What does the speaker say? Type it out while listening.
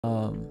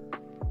Um,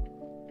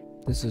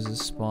 this is a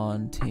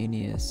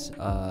spontaneous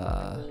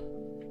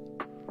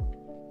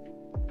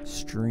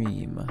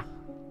stream.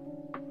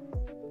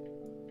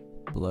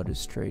 Blood is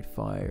straight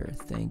fire.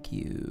 Thank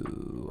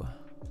you.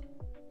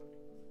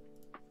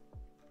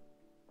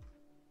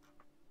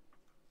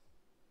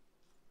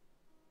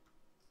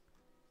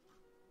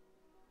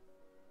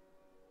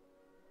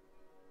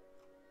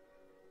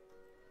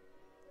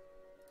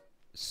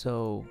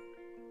 So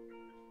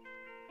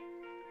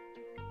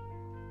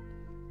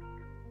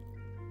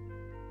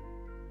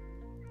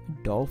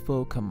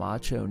Adolfo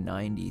Camacho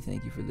 90,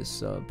 thank you for the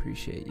sub.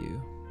 Appreciate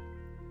you.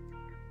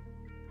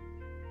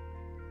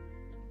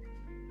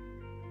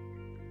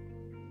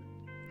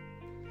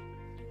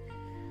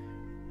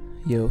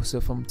 Yo, so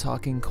if I'm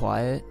talking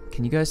quiet,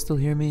 can you guys still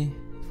hear me?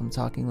 If I'm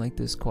talking like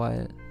this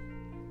quiet?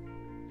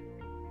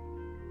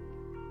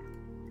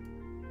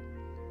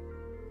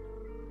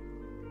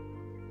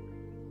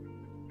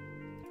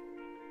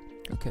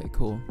 Okay,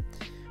 cool.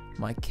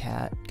 My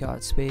cat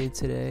got spayed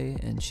today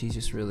and she's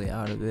just really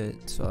out of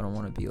it, so I don't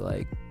want to be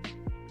like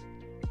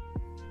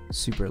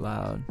super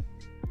loud.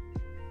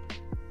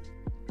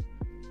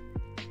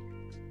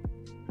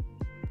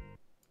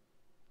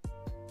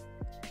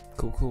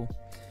 Cool.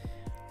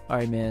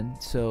 Alright, man,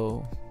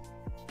 so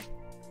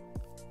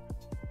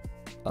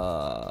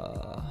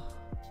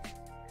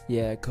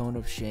yeah, cone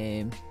of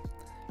shame.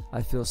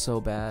 I feel so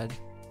bad.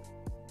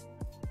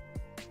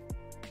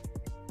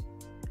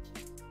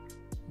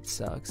 It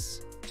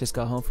sucks. Just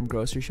got home from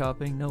grocery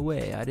shopping? No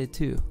way, I did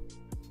too.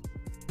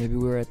 Maybe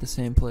we were at the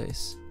same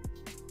place.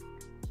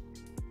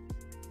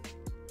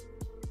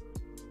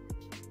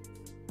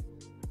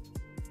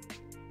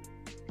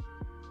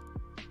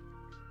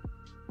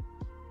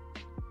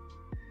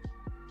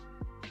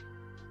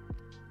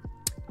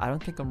 I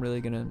don't think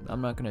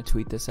I'm not gonna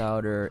tweet this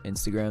out or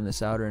Instagram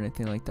this out or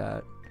anything like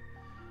that.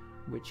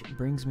 Which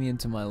brings me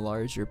into my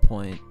larger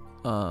point.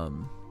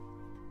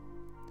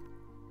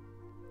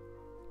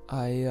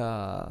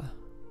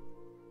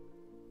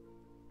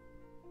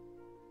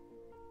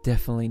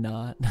 Definitely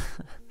not.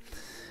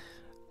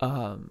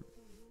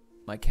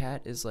 My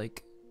cat is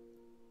like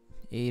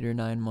 8 or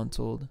 9 months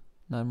old.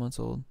 9 months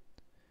old.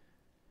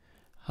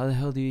 How the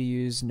hell do you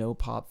use no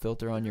pop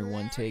filter on your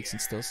one takes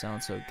and still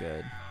sound so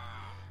good?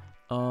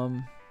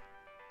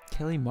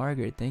 Kelly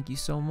Margaret, thank you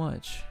so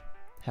much.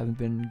 Haven't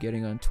been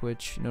getting on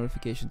Twitch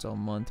notifications all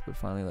month, but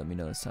finally let me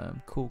know this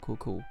time.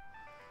 Cool.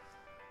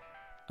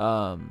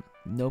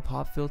 No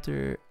pop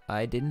filter.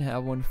 I didn't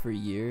have one for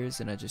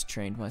years, and I just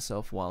trained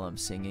myself while I'm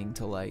singing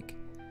to like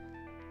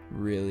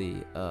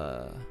really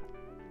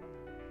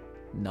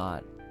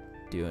not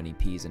do any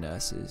P's and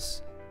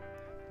S's.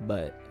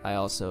 But I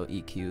also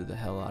EQ the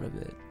hell out of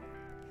it.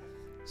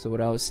 So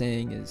what I was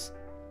saying is,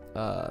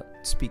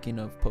 speaking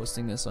of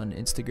posting this on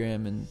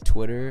Instagram and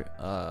Twitter,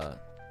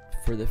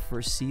 for the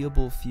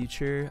foreseeable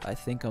future, I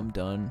think I'm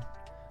done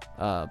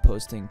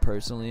posting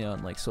personally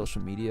on like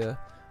social media.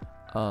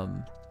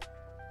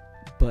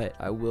 But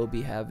I will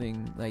be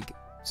having like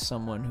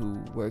someone who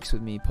works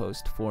with me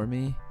post for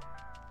me.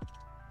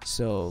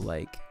 So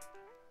like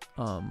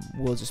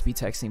we'll just be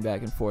texting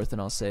back and forth,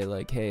 and I'll say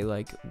like, hey,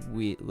 like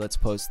let's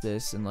post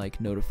this and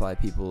like notify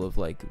people of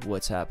like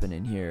what's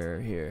happening here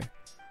or here.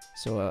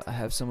 So I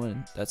have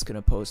someone that's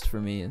gonna post for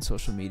me in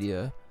social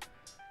media.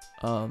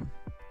 I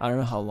don't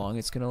know how long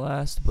it's gonna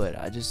last, but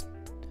I just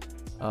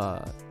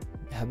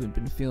haven't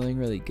been feeling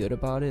really good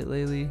about it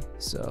lately.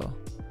 So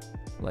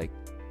like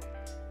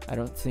I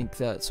don't think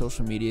that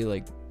social media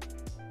like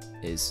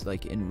is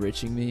like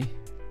enriching me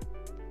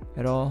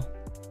at all.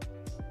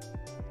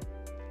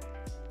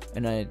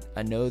 And I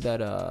know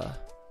that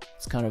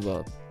it's kind of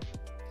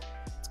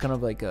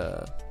like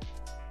a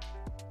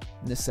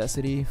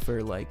necessity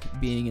for like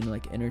being in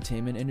like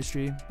entertainment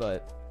industry,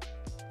 but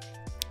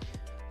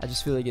I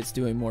just feel like it's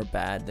doing more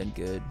bad than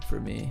good for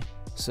me.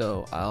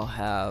 So I'll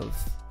have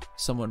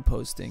someone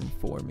posting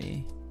for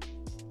me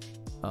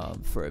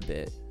for a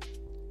bit,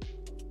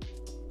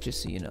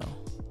 just so you know.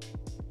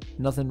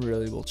 Nothing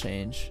really will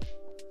change.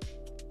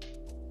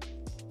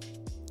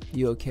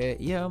 You okay?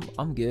 Yeah,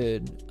 I'm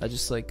good. I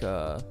just like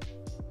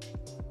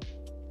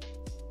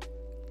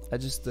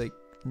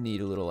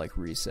need a little like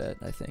reset,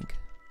 I think.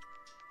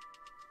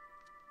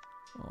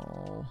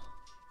 Oh.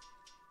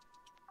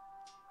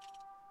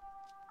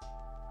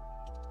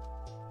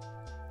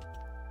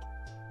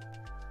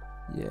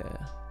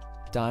 Yeah.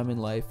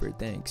 Diamond Lifer,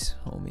 thanks,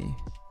 homie.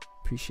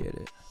 Appreciate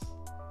it.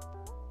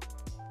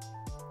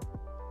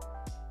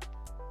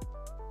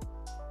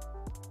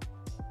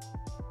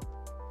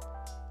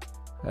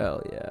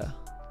 Hell yeah.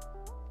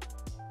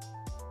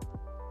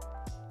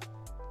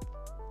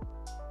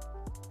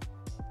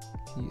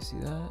 Can you see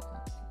that?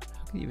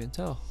 How can you even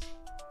tell?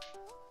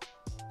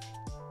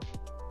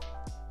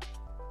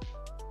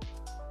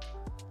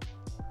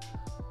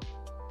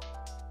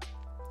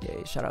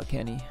 Yeah, shout out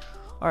Kenny.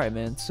 Alright,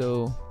 man,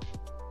 so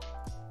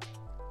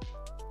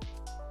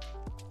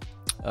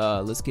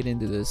let's get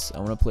into this. I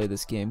want to play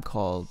this game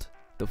called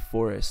The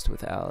Forest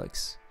with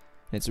Alex.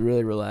 It's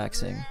really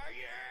relaxing.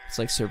 It's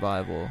like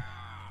survival.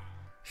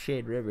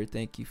 Shade River,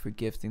 thank you for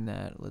gifting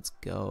that. Let's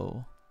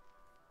go.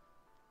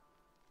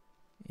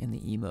 In the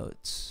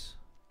emotes.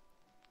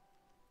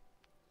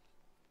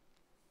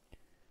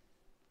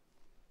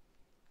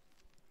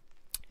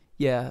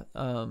 Yeah,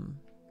 I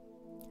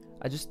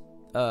just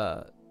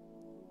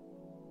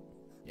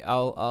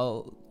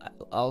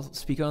I'll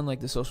speak on like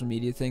the social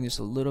media thing just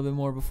a little bit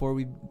more before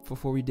we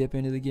dip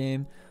into the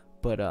game,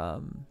 but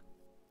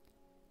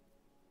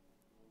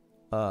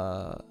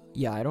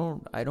yeah, I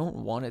don't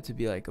want it to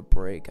be like a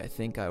break. I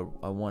think I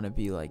want to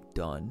be like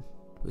done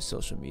with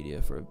social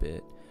media for a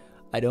bit.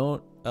 I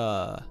don't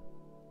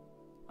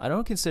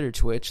consider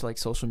Twitch like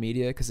social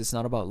media because it's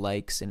not about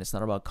likes and it's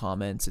not about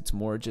comments. It's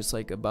more just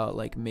like about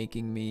like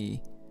making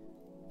me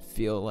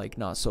feel like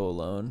not so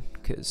alone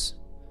because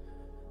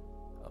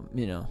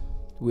you know,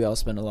 we all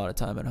spend a lot of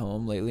time at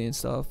home lately and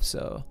stuff,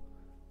 so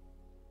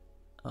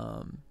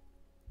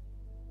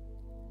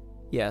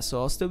yeah, so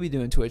I'll still be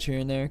doing Twitch here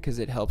and there because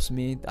it helps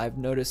me. I've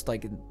noticed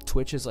like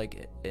Twitch is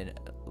like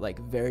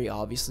very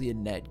obviously a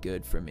net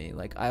good for me.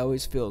 Like I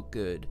always feel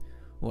good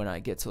when I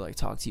get to like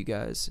talk to you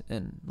guys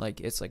and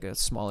like it's like a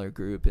smaller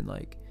group and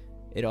like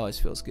it always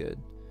feels good.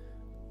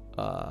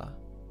 But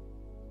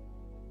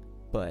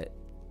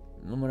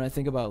when I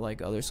think about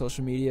like other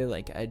social media,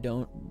 like I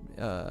don't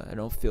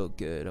feel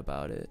good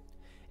about it,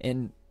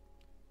 and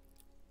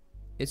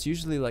it's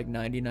usually like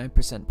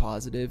 99%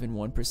 positive and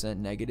 1%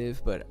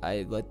 negative, but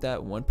I let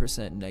that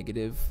 1%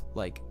 negative,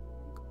 like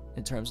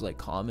in terms of like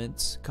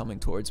comments coming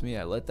towards me,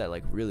 I let that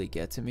like really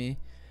get to me,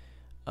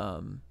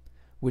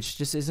 which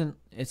just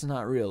it's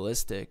not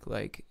realistic.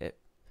 Like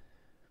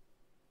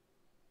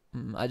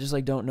I just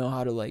like don't know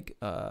how to like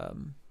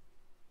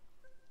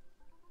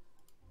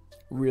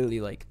really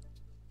like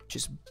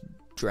just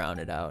drown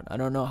it out. I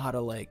don't know how to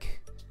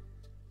like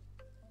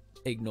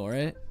ignore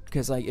it,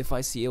 because like if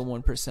I see a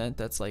 1%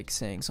 that's like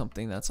saying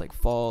something that's like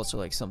false or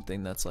like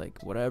something that's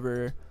like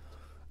whatever,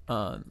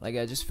 like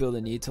I just feel the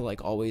need to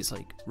like always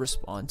like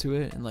respond to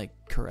it and like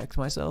correct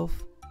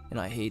myself, and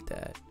I hate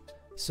that.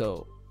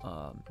 So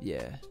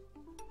yeah,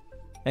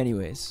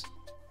 anyways,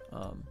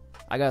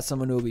 I got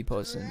someone who will be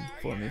posting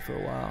for me for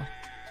a while.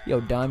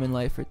 Yo, Diamond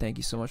Lifer, thank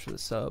you so much for the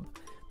sub.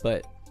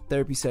 But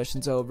therapy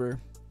session's over.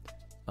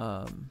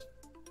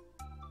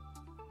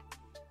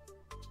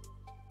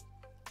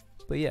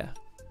 But yeah,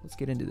 let's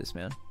get into this,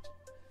 man.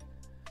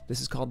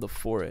 This is called The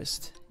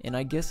Forest, and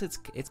I guess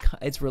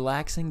it's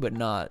relaxing, but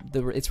not.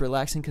 It's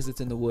relaxing because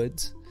it's in the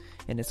woods,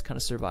 and it's kind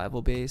of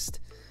survival based.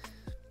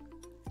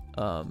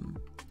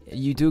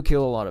 You do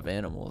kill a lot of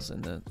animals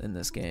in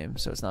this game,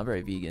 so it's not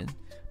very vegan,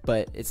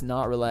 but it's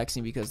not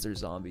relaxing because there's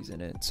zombies in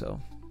it. So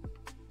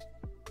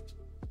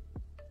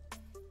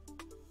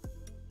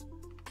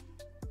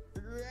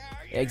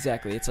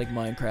exactly, it's like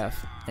Minecraft,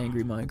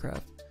 angry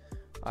Minecraft.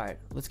 All right,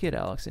 let's get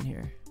Alex in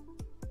here.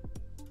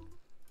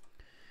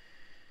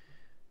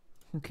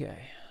 Okay.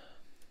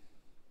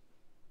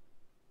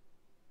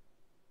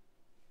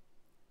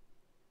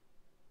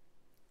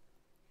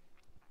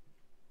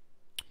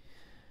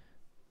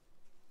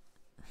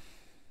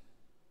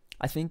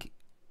 I think...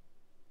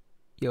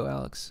 Yo,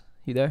 Alex,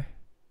 you there?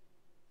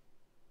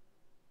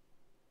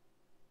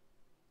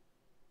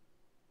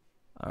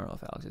 I don't know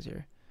if Alex is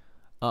here.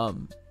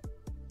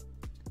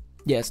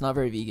 Yeah, it's not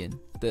very vegan,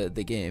 the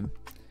game.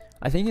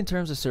 I think in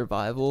terms of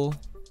survival,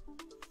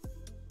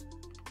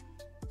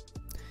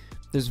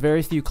 there's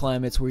very few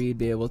climates where you'd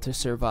be able to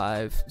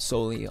survive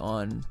solely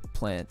on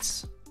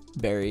plants,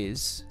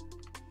 berries,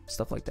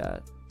 stuff like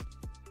that.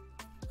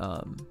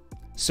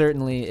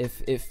 Certainly,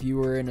 if you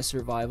were in a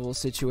survival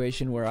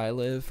situation where I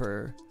live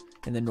or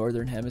in the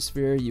northern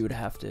hemisphere, you would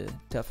have to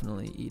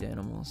definitely eat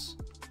animals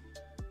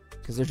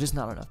because there's just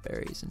not enough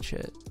berries and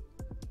shit.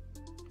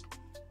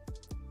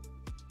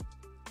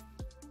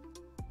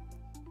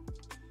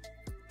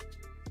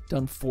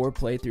 Done 4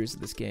 playthroughs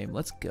of this game.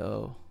 Let's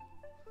go.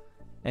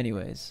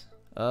 Anyways,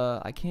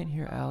 I can't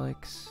hear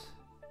Alex.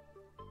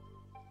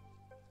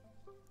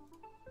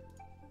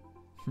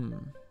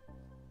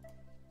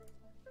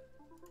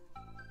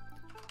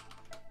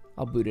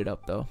 I'll boot it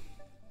up though.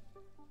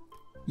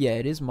 Yeah,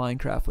 it is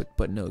Minecraft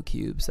but no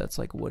cubes. That's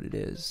like what it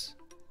is.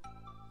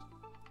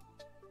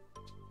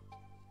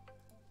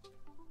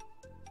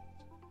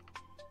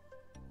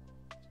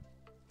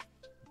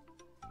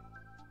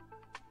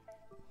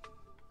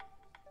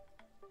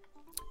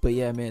 But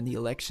yeah, man, the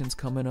election's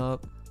coming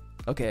up.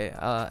 Okay,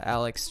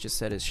 Alex just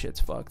said his shit's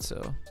fucked,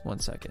 so 1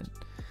 second.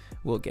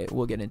 We'll get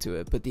into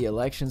it. But the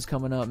election's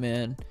coming up,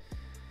 man.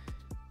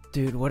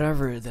 Dude,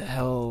 whatever the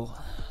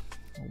hell,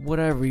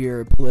 whatever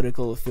your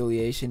political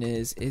affiliation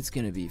is, it's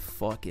gonna be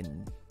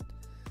fucking...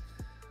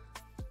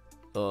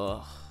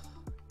 Ugh.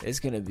 It's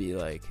gonna be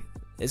like...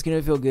 It's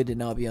gonna feel good to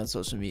not be on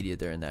social media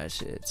during that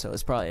shit, so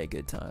it's probably a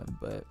good time,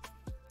 but...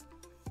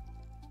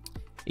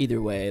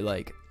 Either way,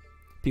 like...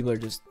 People are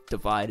just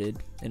divided,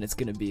 and it's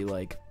gonna be,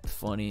 like,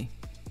 funny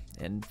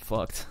and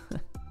fucked.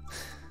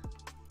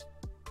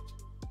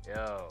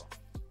 Yo.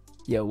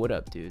 Yo, what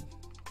up, dude?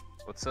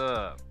 What's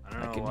up? I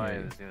don't know why I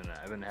was doing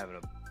that. I've been having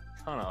a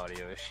ton of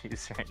audio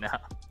issues right now.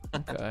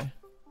 Okay.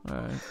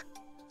 Alright.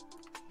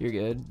 You're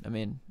good. I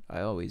mean,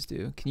 I always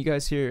do. Can you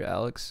guys hear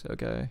Alex?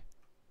 Okay.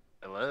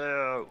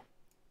 Hello.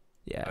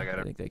 Yeah, I got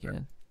I it. think they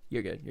can.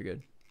 You're good. You're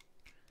good.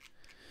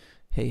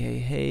 Hey, hey,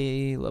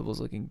 hey.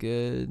 Levels looking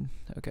good.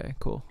 Okay,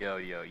 cool. Yo,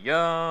 yo, yo.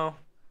 All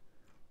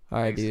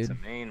right, Thanks, dude. it's a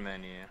main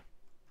menu.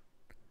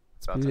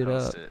 Let's About boot to it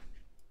host up. it.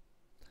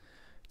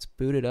 Let's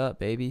boot it up,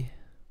 baby.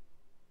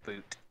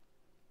 Boot.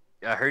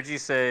 Yeah, I heard you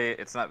say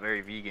it's not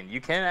very vegan.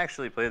 You can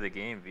actually play the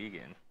game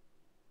vegan.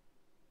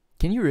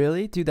 Can you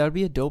really? Dude, that would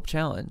be a dope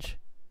challenge.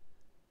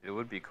 It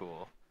would be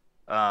cool.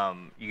 You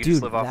can Dude,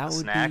 just live off that the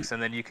would be- snacks,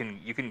 and then you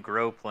can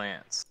grow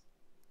plants.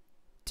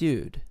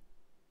 Dude.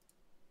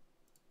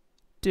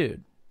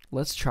 Dude,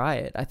 let's try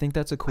it. I think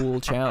that's a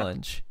cool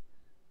challenge.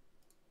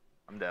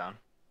 I'm down.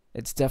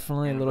 It's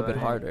definitely a little bit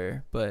Invite.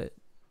 harder, but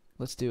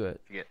let's do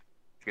it. Did you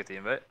get the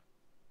invite?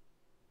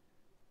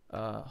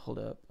 Hold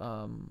up. You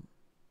I'm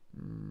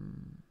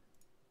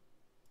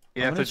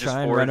have gonna to just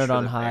try and forage run it for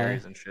on the high.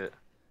 berries and shit.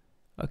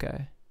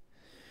 Okay.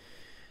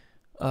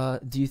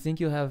 Do you think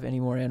you'll have any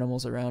more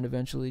animals around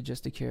eventually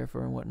just to care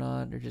for and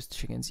whatnot, or just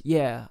chickens?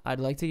 Yeah, I'd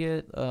like to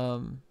get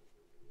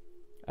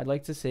I'd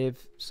like to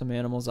save some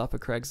animals off of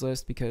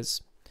Craigslist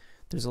because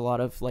there's a lot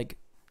of like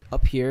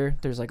up here.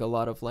 There's like a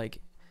lot of like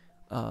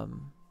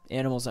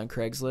animals on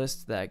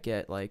Craigslist that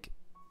get like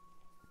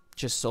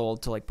just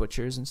sold to like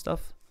butchers and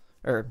stuff,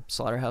 or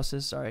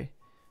slaughterhouses. Sorry.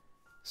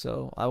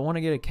 So I want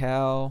to get a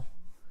cow,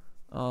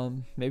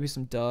 maybe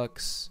some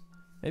ducks,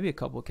 maybe a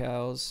couple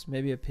cows,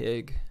 maybe a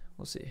pig.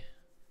 We'll see.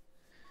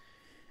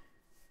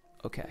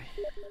 Okay.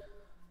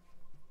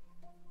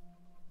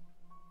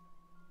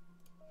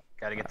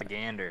 Gotta get the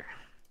gander.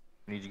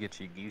 Need to get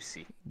you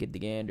goosey. Get the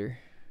gander.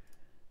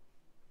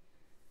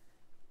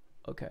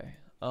 Okay.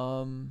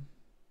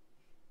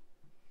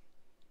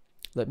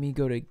 Let me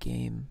go to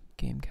game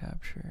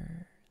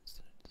capture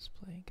instead of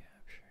display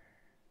capture.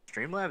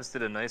 Streamlabs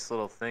did a nice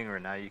little thing where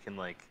now you can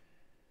like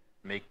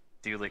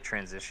do like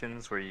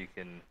transitions where you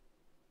can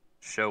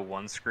show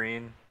one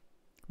screen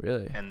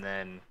Really? and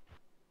then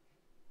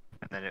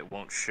it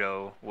won't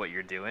show what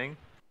you're doing.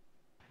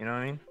 You know what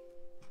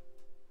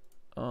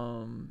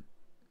I mean?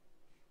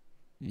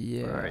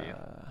 Yeah. Where are you?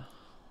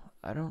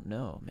 I don't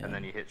know, man. And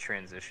then you hit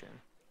transition.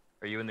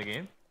 Are you in the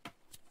game? Oh,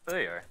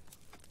 there you are.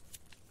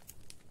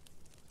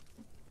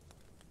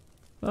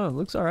 Oh, it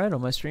looks alright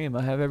on my stream.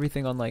 I have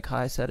everything on like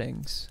high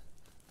settings.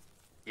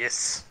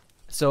 Yes.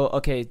 So,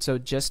 okay, so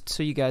just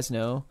so you guys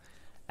know,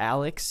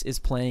 Alex is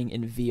playing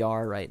in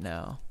VR right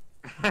now.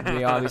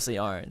 We obviously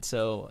aren't.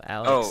 So,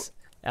 Alex,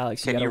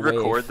 Alex, Can you you gotta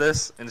record wave.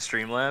 this in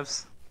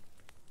Streamlabs?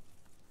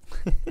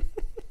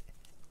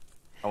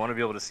 I want to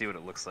be able to see what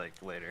it looks like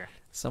later.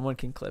 Someone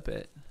can clip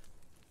it.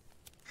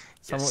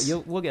 Yes.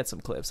 We'll get some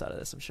clips out of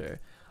this, I'm sure.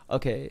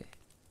 Okay.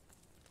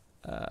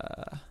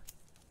 I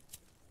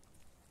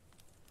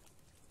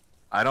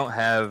don't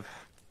have...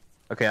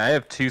 Okay, I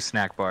have 2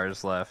 snack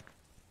bars left.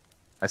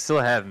 I still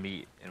have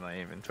meat in my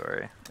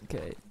inventory.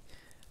 Okay.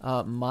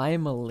 My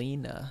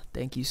Melina,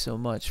 thank you so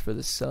much for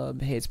the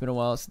sub. Hey, it's been a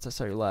while since I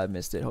saw your live.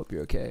 Missed it. Hope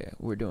you're okay.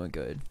 We're doing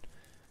good.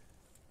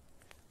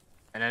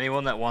 And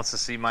anyone that wants to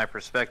see my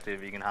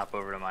perspective, you can hop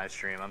over to my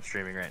stream. I'm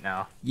streaming right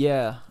now.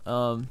 Yeah.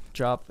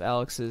 Drop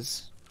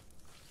Alex's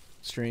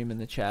stream in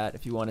the chat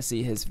if you want to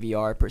see his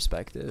VR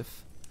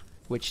perspective.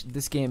 Which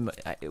this game,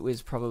 it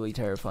was probably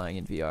terrifying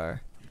in VR.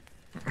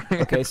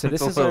 Okay, so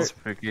this It's is a little our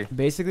spooky.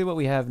 basically what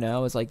we have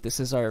now is like this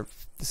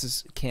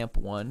is camp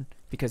 1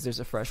 because there's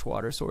a fresh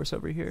water source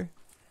over here.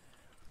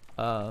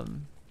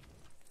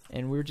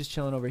 And we were just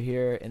chilling over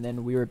here, and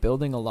then we were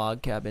building a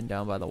log cabin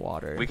down by the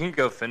water. We can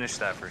go finish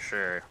that for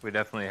sure. We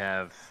definitely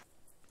have...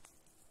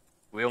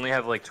 We only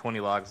have like 20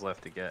 logs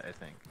left to get, I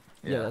think.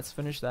 Yeah, let's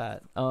finish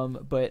that.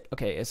 But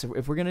okay, so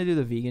if we're gonna do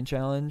the vegan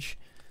challenge,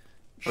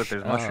 Look,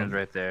 there's mushrooms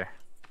right there.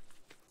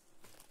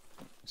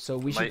 so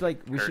we should Might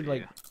like hurt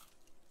you.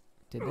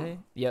 Did they?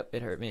 Yep,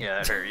 it hurt me.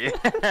 Yeah, that hurt you.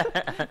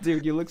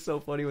 Dude, you look so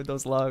funny with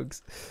those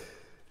logs.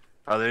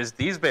 Oh, there's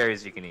these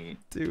berries you can eat.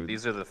 Dude.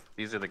 These are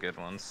the good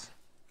ones.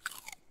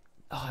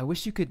 Oh, I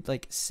wish you could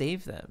like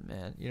save them,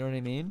 man. You know what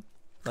I mean?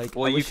 Like,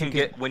 Well, I you wish can could-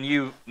 get when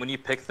you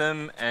pick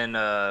them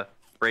and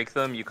break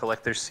them, you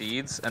collect their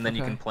seeds, and then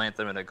you Okay. can plant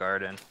them in a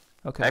garden.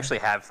 Okay. I actually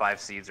have 5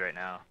 seeds right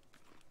now.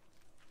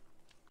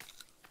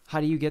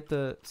 How do you get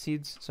the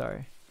seeds?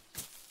 Sorry.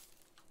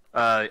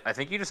 I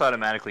think you just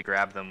automatically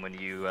grab them when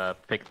you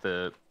pick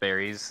the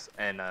berries,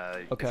 and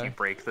if Okay. you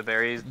break the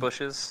berries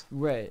bushes.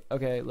 Right.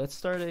 Okay. Let's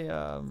start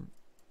a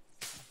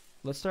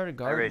Hi,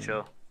 garden.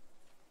 Rachel.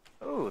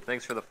 Oh,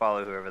 thanks for the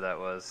follow, whoever that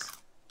was.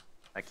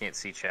 I can't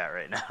see chat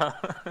right now.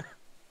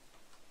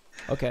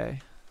 Okay.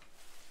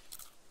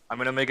 I'm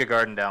gonna make a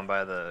garden down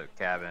by the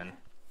cabin.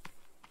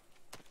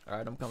 All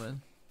right, I'm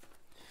coming.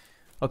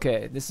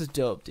 Okay, this is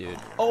dope, dude.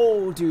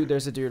 Oh, dude,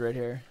 there's a dude right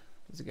here.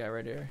 There's a guy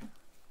right here.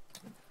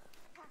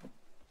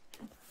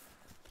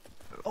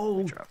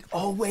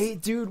 Oh,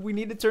 wait, dude, we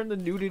need to turn the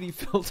nudity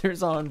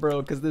filters on,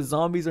 bro, because the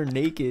zombies are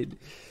naked.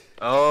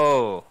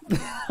 Oh,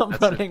 I'm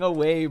running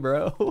away,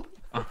 bro.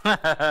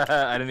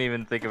 I didn't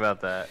even think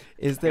about that.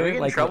 Is Can we there get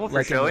in like trouble for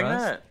like in showing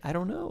Rust? that? I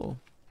don't know.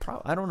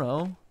 I don't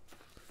know.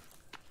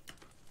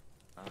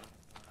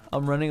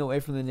 I'm running away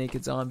from the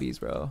naked zombies,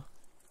 bro.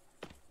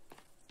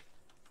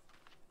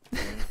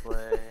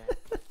 Gameplay.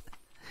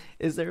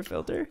 Is there a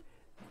filter?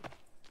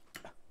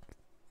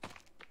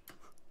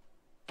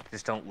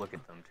 Just don't look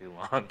at them too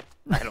long.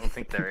 I don't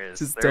think there is.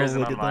 Just There don't isn't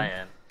look on at my them?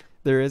 end.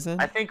 There isn't?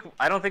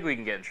 I don't think we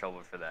can get in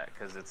trouble for that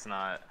because it's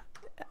not.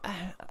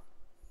 I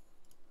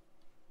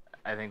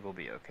think we'll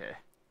be okay.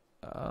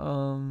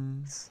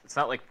 It's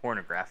not like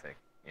pornographic,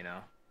 you know.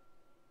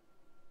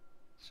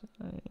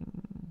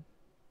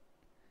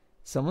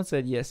 Someone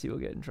said yes, you will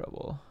get in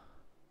trouble.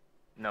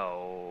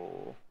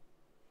 No.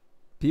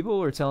 People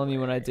were telling me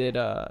when I did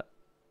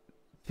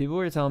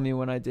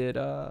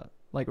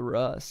like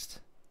Rust.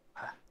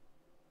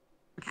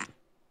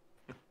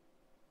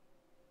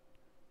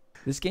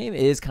 This game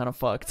is kind of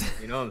fucked.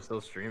 You know I'm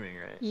still streaming,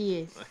 right?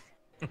 Yes.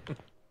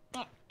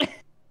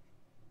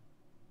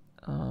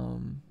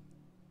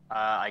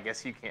 I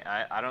guess you can't.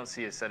 I don't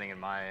see a setting in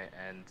my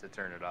end to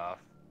turn it off.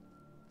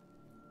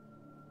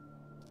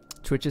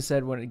 Twitch has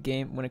said when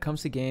it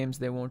comes to games,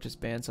 they won't just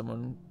ban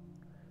someone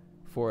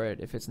for it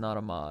if it's not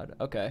a mod.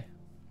 Okay.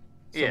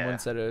 Someone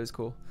said it was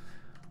cool.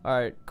 All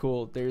right,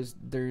 cool. There's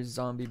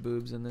zombie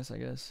boobs in this, I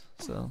guess.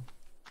 So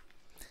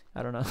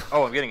I don't know.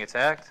 Oh, I'm getting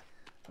attacked.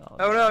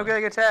 Oh no, I'm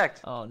getting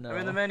attacked. Oh no. I'm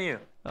in the menu.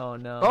 Oh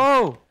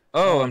no.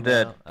 Oh, I'm no.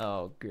 dead.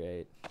 Oh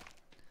great.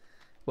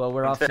 Well,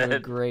 we're I'm off to a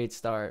dead. great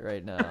start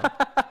right now.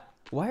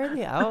 Why are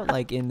they out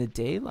like in the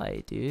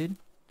daylight, dude?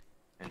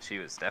 And she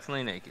was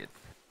definitely naked.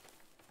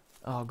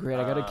 Oh great,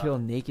 I gotta kill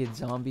naked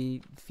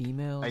zombie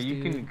females.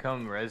 You dude. can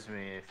come res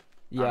me.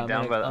 Yeah, I'm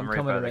right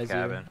coming by to the res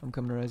cabin. you. I'm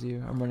coming to res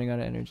you. I'm running out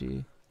of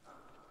energy.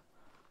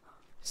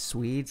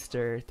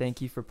 Sweetster, thank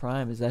you for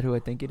Prime. Is that who I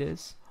think it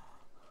is?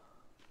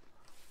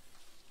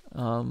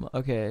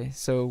 Okay,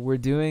 so we're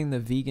doing the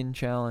vegan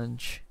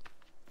challenge.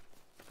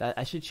 That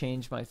I should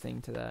change my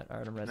thing to that.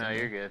 Alright, I'm resing No, you.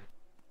 you're good.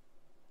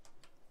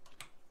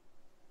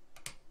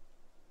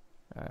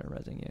 Alright, I'm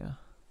resing you.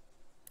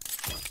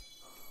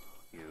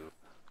 You.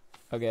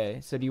 Okay,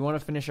 so do you want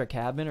to finish our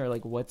cabin or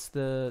like what's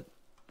the?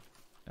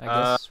 I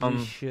guess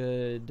we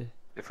should.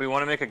 If we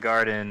want to make a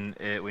garden,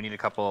 we need a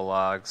couple of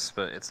logs,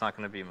 but it's not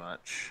going to be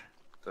much.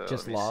 So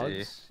Just let me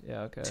logs? see.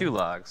 Yeah, okay. 2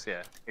 logs,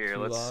 yeah. Here, 2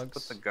 let's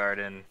logs. put the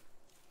garden.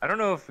 I don't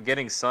know if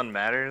getting sun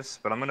matters,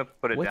 but I'm going to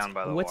put it down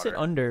by the what's water. it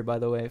under, by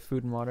the way?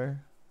 Food and water?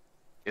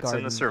 It's Garden,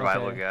 in the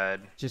survival okay.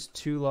 guide. Just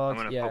 2 logs?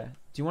 gonna Yeah. put- Do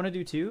you want to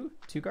do 2?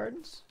 2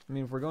 gardens? I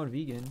mean, if we're going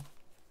vegan.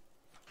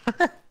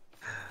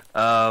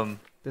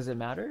 Does it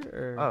matter?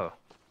 Or...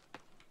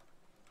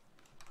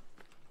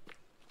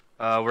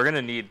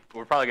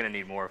 We're probably gonna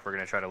need more if we're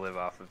gonna try to live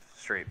off of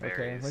straight berries.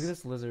 Okay, look at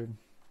this lizard.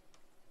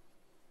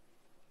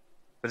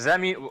 But does that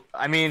mean?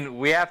 I mean,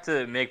 we have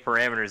to make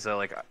parameters though.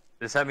 Like,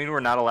 does that mean we're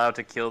not allowed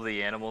to kill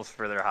the animals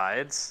for their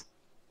hides?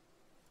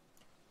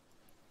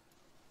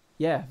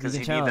 Yeah, Because vegan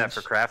you challenge. need that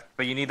for craft.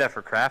 But you need that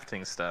for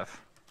crafting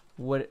stuff.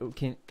 What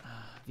can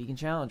vegan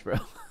challenge, bro?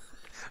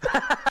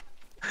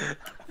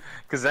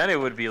 Because then it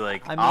would be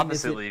like I mean,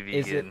 oppositely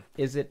vegan.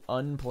 Is it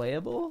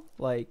unplayable?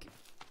 Like,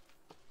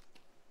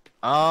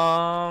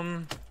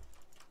 I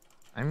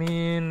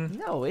mean,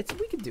 no, we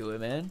can do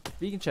it, man.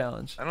 Vegan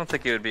challenge. I don't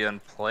think it would be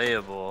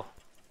unplayable.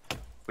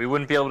 We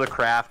wouldn't be able to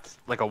craft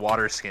like a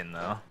water skin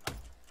though.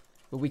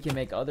 But we can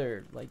make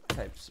other like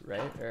types,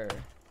 right? Or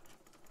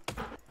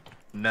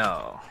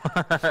No.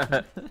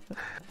 I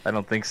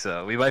don't think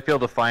so. We might be able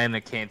to find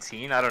a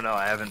canteen. I don't know.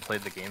 I haven't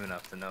played the game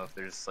enough to know if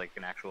there's like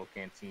an actual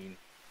canteen.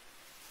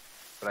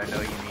 But I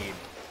know you need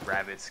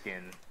rabbit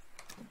skin.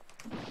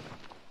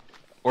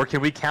 Or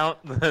can we count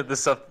the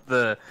stuff?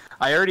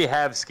 I already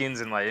have skins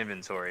in my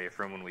inventory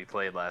from when we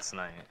played last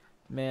night.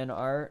 man,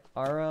 our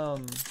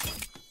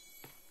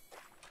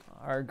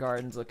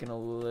garden's looking a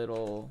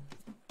little.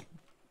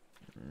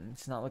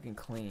 It's not looking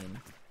clean.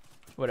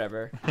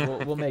 Whatever.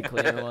 We'll make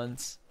cleaner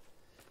ones.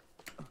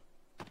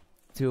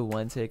 Do a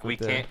one take. We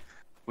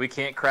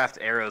can't craft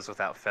arrows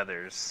without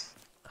feathers.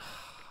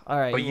 All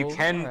right. But you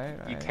can all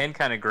right. can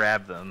kind of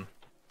grab them.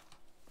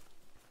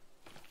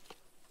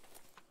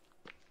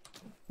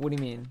 What do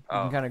you mean? You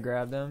Oh. can kind of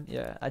grab them?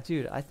 Yeah.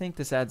 Dude, I think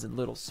this adds a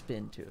little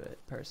spin to it,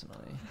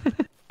 personally.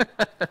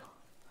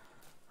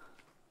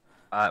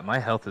 My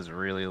health is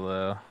really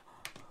low.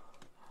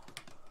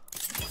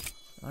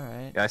 All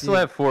right. Yeah, I still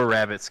have 4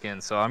 rabbit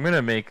skins, so I'm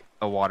gonna make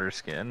a water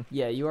skin.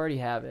 Yeah, you already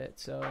have it,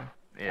 so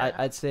Yeah.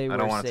 I'd say we're I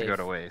don't want safe. it to go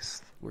to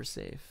waste. We're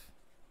safe.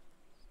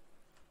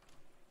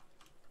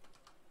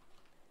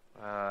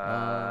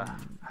 How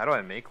do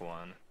I make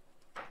one?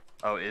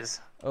 Oh,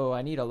 Oh,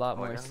 I need a lot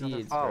Oh, I more got another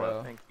seeds, follow.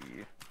 bro. Thank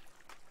you.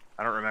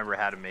 I don't remember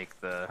how to make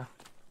the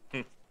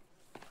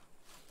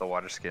the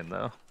water skin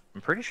though.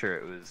 I'm pretty sure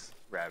it was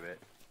rabbit.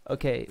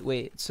 Okay,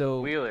 wait.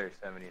 So Wheeler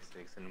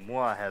 76 and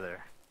moi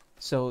Heather.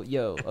 So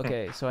yo,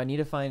 okay, so I need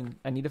to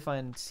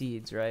find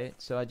seeds, right?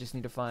 So I just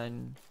need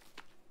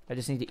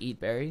to eat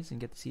berries and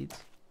get the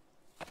seeds.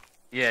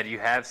 Yeah, do you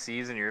have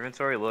seeds in your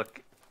inventory?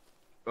 Look,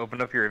 open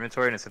up your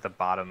inventory and it's at the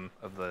bottom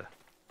of the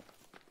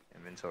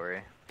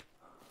inventory.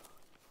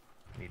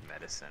 Need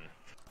medicine.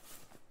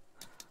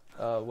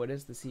 What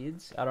is the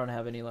seeds? I don't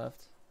have any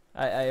left.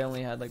 I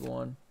only had like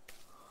one.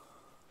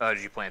 Oh,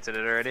 did you planted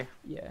it already?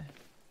 Yeah.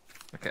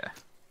 Okay.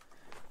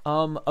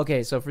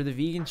 Okay, so for the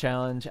vegan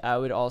challenge, I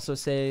would also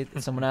say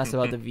someone asked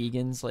about the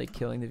vegans, like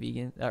killing the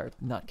vegan, or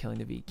not killing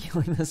the vegan,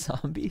 killing the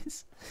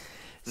zombies.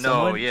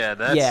 No, yeah,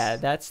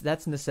 that's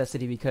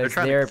necessity because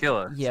trying to kill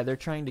us. Yeah, they're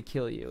trying to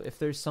kill you. If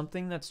there's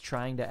something that's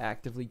trying to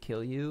actively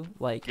kill you,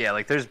 like yeah,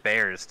 like there's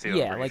bears too.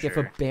 Yeah, like if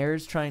a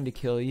bear's trying to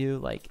kill you,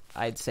 like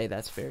I'd say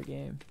that's fair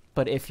game.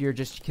 But if you're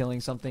just killing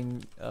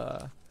something,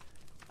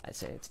 I'd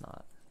say it's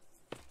not.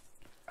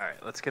 All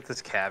right, let's get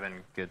this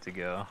cabin good to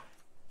go.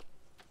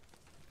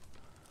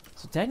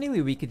 So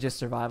technically, we could just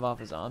survive off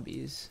of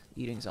zombies,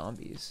 eating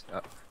zombies.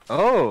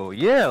 Oh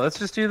yeah, let's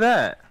just do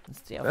that.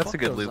 Yeah, that's fuck a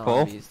good those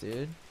loophole. Zombies,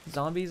 dude.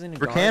 Zombies in a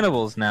We're garden.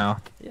 cannibals now.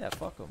 Yeah,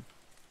 fuck them.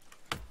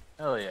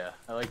 Hell yeah,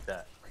 I like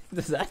that.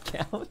 Does that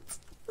count?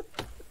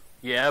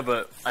 Yeah,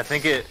 but I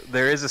think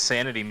there is a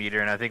sanity meter,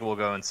 and I think we'll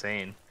go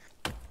insane.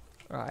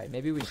 All right,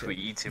 maybe we should. We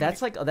eat too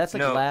that's many... like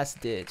no. last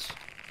ditch.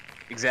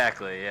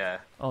 Exactly. Yeah.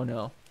 Oh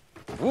no.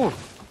 Woo.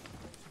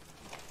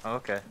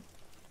 Okay.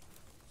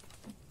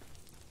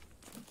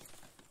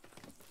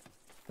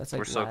 That's like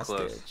we're so last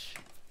close. ditch.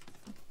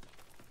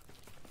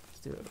 Let's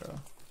do it, bro.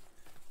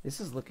 This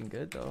is looking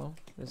good though.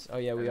 Oh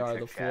yeah, we are.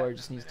 The floor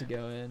just needs to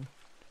go in.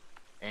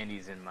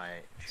 Andy's in my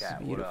This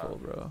chat. is beautiful,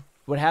 bro.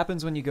 What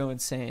happens when you go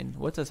insane?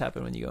 What does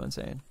happen when you go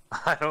insane?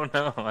 I don't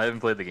know. I haven't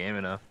played the game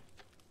enough.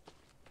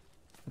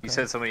 Okay. You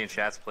said somebody in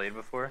chat's played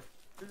before?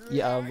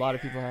 Yeah, a lot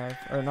of people have,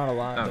 or not a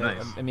lot. Oh, but,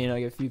 nice. I mean,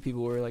 like a few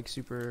people were like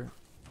super.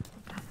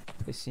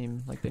 They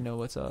seem like they know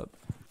what's up.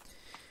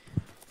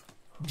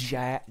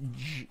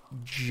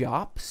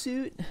 Jop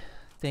suit.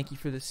 Thank you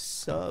for the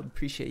sub.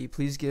 Appreciate you.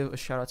 Please give a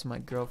shout out to my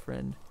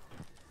girlfriend,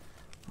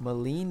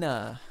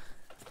 Melina.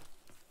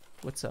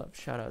 What's up?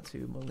 Shout out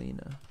to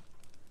Melina.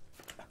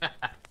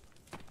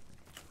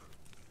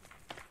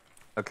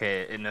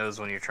 Okay, it knows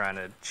when you're trying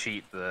to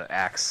cheat the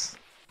axe.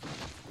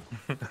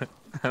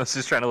 I was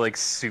just trying to like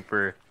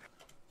super,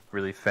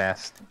 really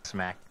fast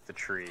smack the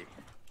tree.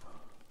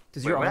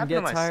 Does your arm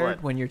get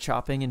tired when you're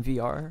chopping in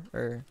VR,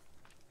 or?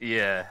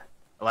 Yeah.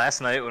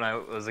 Last night when I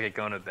was like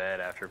going to bed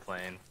after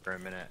playing for a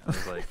minute, I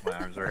was like, my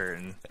arms were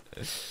hurting.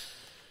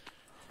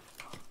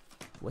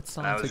 What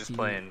song? And I was just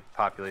playing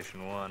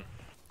Population 1.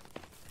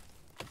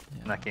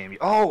 Yeah. That game.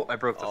 Oh, I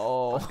broke the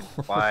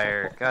fucking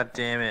wire. God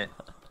damn it.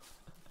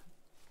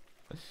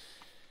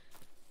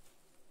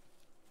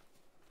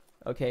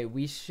 Okay,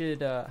 we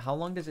should. How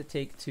long does it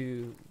take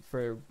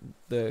for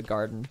the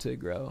garden to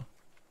grow?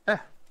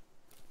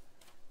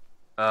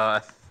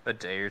 A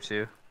day or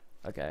two.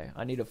 Okay,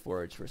 I need a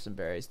forage for some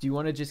berries. Do you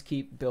want to just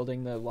keep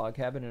building the log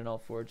cabin and I'll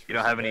forage for You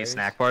don't have berries? any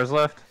snack bars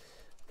left?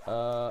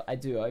 I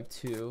do. I have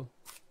 2. You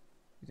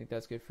think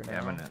that's good for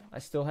now? Yeah, I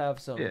still have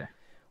some. Yeah.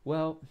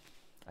 Well,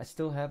 I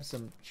still have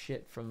some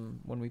shit from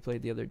when we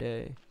played the other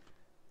day.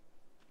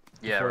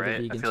 Yeah,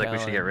 right. I feel like we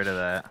should get rid of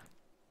that.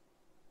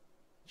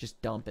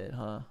 Just dump it,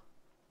 huh?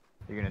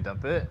 You're gonna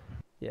dump it?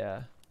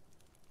 Yeah.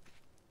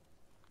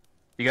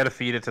 You gotta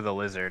feed it to the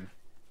lizard.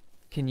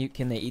 Can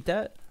they eat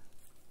that?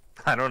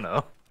 I don't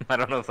know. I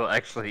don't know if they'll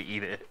actually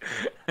eat it.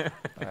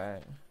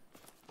 Alright.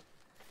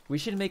 We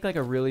should make like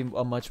a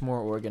much more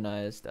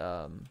organized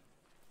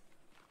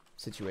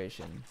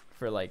situation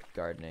for like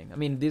gardening. I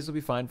mean, these will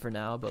be fine for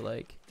now, but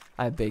like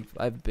I have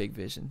big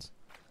visions.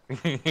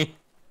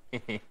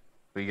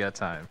 We got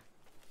time.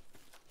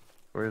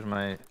 Where'd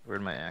my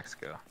axe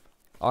go?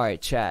 All right,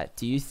 chat.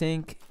 Do you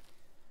think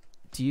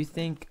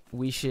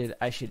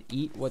I should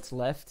eat what's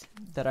left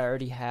that I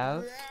already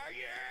have,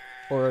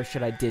 or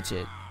should I ditch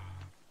it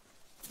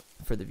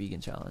for the vegan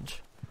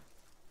challenge?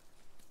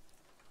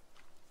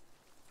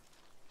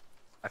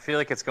 I feel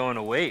like it's going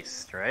to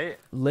waste, right?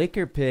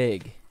 Liquor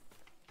Pig.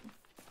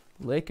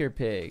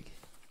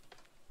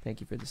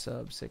 Thank you for the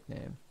sub. Sick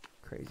name.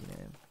 Crazy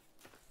name.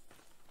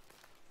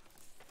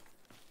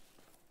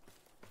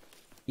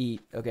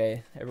 Eat.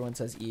 Okay, everyone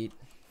says eat.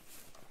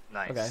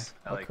 Nice. Okay,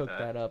 I'll like cook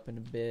that up in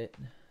a bit.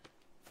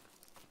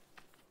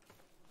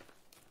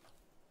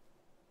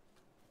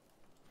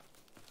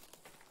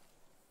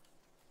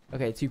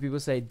 Okay, 2 people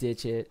say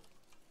ditch it.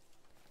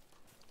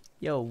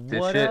 Yo,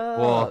 what up?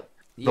 Well,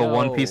 the Yo.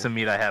 one piece of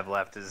meat I have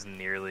left is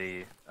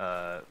nearly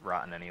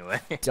rotten anyway.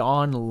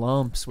 Don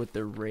Lumps with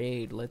the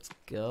raid. Let's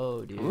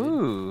go, dude.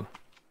 Ooh.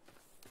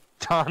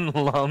 Don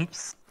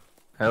Lumps.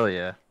 Hell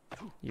yeah.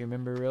 You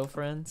remember Real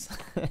Friends?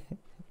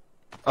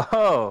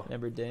 Oh.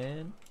 Remember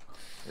Dan?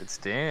 It's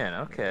Dan.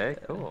 Okay,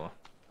 cool.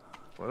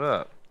 What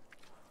up?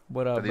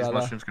 What up, Are these brother?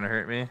 mushrooms gonna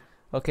hurt me?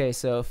 Okay,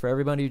 so for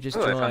everybody who just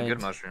joined, I found good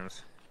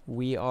mushrooms.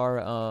 we are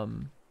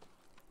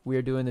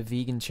doing the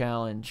vegan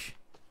challenge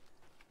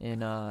in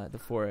the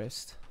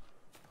forest,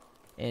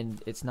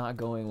 and it's not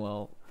going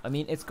well. I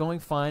mean, it's going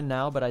fine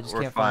now, but I just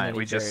can't find any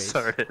We berries. just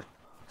started.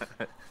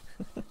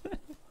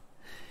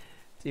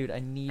 Dude, I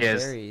need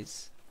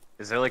berries.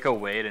 Is there like a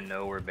way to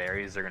know where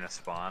berries are gonna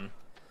spawn?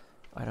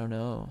 I don't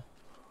know.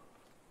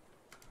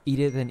 Eat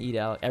it, then eat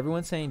out.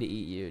 Everyone's saying to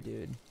eat you,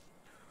 dude.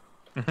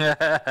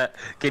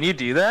 Can you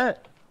do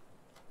that?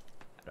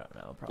 I don't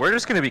know. No, probably We're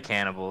just gonna be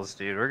cannibals,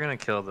 dude. We're gonna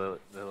kill the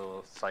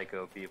little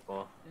psycho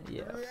people.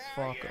 Yeah,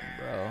 fuck them,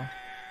 bro.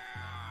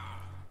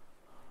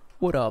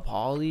 What up,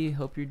 Holly?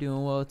 Hope you're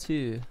doing well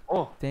too.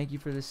 Oh, Thank you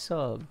for the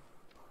sub.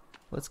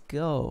 Let's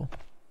go.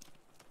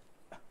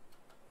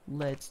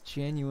 Let's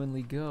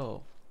genuinely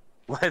go.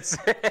 let's.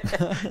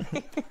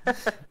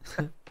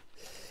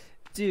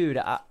 Dude,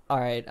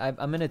 alright,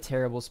 I'm in a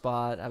terrible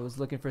spot. I was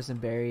looking for some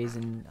berries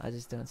and I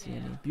just don't see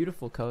any.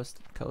 Beautiful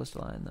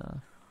coastline though.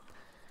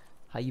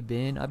 How you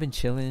been? I've been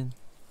chilling.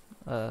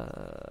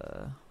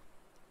 Yeah,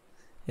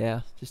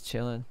 just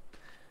chilling.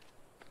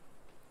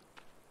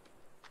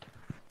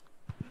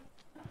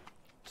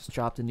 Just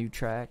dropped a new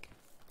track.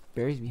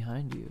 Barry's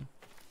behind you.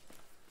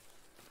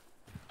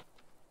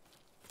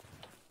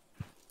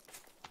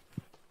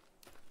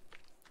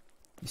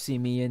 You see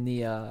me in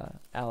the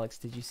Alex,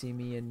 did you see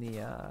me in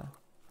the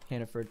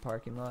Hannaford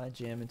parking lot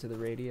jamming to the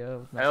radio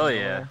with my Hell phone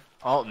yeah, on?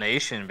 Alt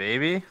Nation,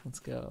 baby. Let's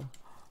go.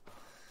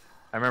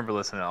 I remember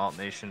listening to Alt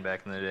Nation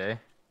back in the day.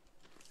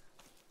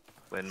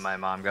 When my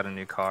mom got a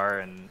new car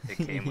and it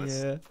came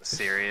with Yeah.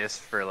 Sirius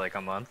for like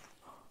a month.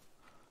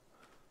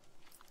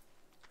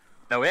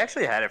 No, we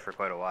actually had it for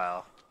quite a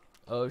while.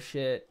 Oh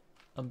shit.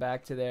 I'm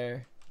back to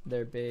their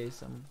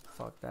base.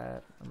 Fuck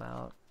that. I'm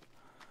out.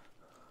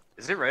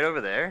 Is it right over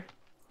there?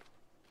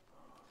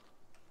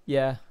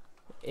 Yeah.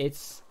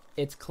 It's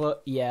close.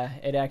 Yeah,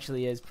 it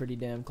actually is pretty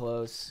damn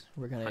close.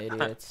 We're kind of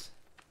idiots.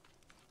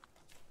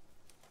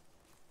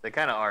 They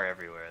kind of are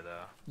everywhere,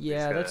 though.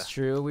 Yeah, that's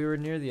true. We were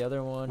near the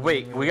other one.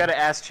 Wait, we got to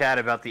ask Chad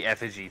about the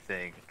effigy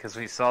thing because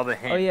we saw the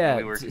hint. Oh yeah. And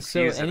we were So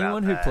confused anyone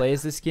about who that.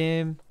 plays this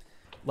game,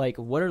 like,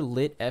 what are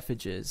lit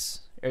effigies?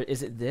 Or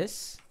is it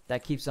this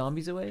that keeps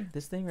zombies away?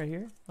 This thing right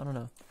here? I don't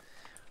know.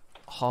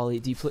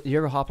 Holly, do you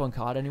ever hop on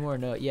COD anymore?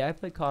 No. Yeah, I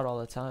play COD all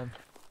the time.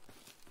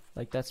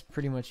 Like, that's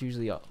pretty much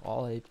usually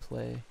all I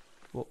play.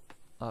 Well,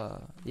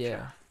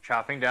 yeah.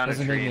 Chopping down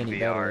Doesn't a make tree me in any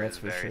VR better, is that's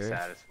for very sure.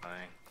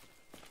 satisfying.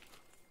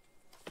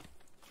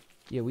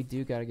 Yeah, we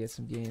do gotta get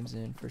some games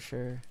in for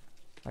sure.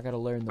 I gotta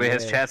learn the Wait, way.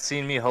 has chat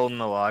seen me holding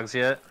the logs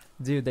yet?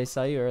 Dude, they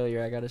saw you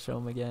earlier. I gotta show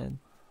them again.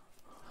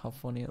 How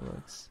funny it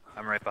looks.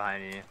 I'm right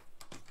behind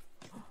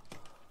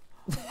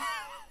you.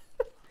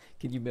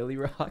 Can you Millie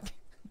rock?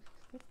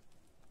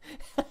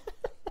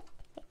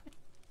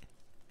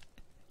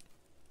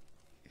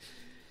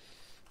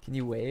 Can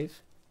you wave?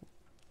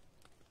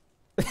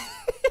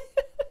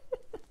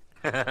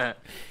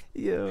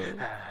 Yo. I'm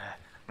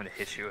gonna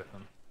hit you with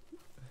them.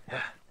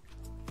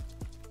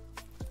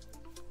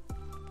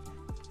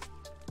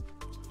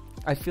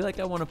 I feel like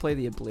I want to play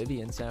the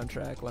Oblivion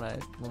soundtrack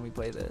when we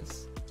play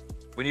this.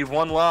 We need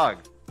one log.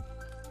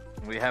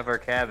 We have our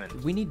cabin.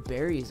 We need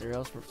berries or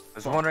else we're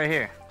There's fucked. one right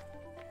here.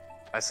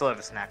 I still have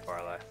a snack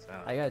bar left. So.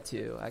 I got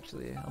two,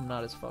 actually. I'm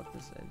not as fucked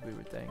as we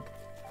would think.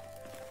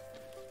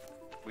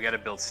 We gotta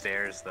build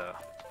stairs though.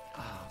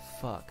 Oh,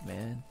 fuck,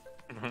 man.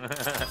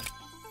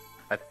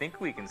 I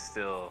think we can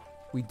still.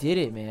 We did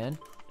it, man.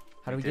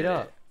 How do we did get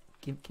up?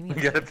 it. Give me a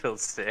We gotta build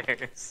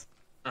stairs.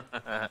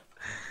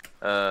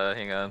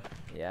 Hang on.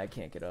 Yeah, I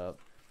can't get up.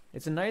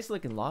 It's a nice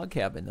looking log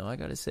cabin, though, I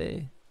gotta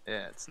say.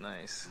 Yeah, it's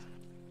nice.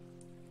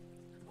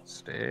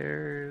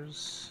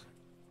 Stairs.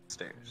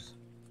 Stairs.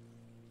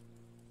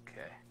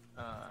 Okay.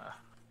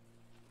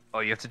 Oh,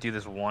 you have to do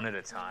this one at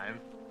a time?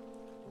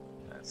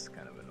 That's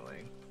kind of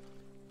annoying.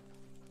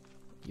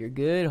 You're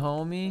good,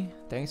 homie.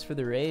 Thanks for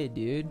the raid,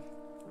 dude.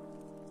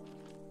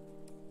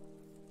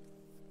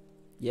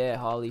 Yeah,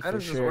 Holly, How for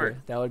does this sure.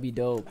 work? That would be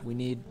dope.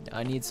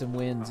 I need some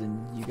wins,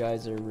 and you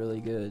guys are really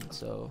good,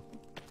 so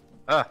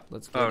Ah!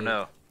 let's get Oh it.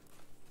 no.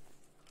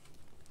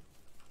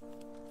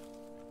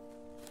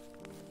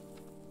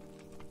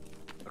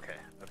 Okay,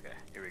 okay,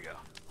 here we go.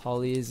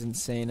 Holly is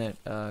insane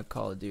at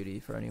Call of Duty,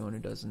 for anyone who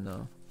doesn't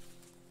know.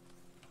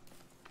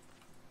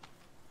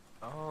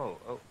 Oh,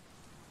 oh.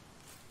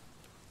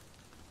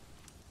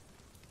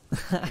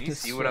 Can you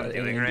see what I'm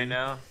doing right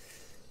now?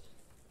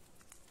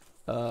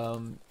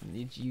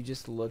 You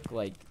just look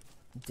like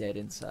dead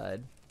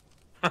inside.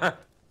 I don't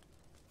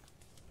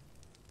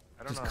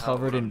Just know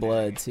covered what in I'm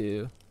blood, doing.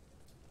 too.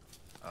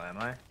 Oh, am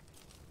I?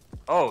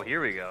 Oh,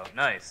 here we go.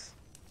 Nice.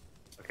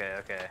 Okay,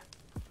 okay.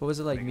 What was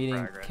it like Making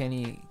meeting progress.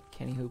 Kenny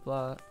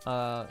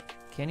Hoopla?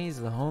 Kenny's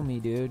the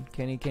homie, dude.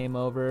 Kenny came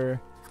over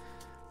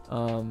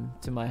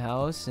to my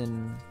house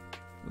and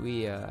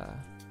we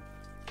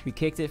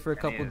kicked it for a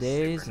Kenny couple is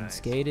days super and nice.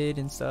 skated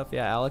and stuff.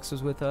 Yeah, Alex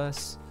was with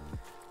us.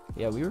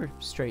 Yeah, we were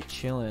straight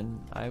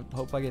chilling. I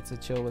hope I get to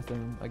chill with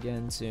him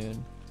again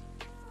soon.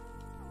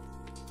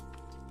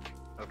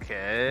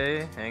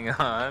 Okay, hang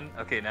on.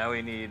 Okay, now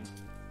we need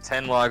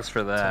 10 logs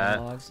for 10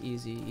 that. logs,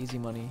 easy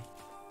money.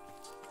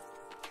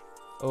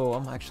 Oh,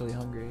 I'm actually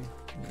hungry.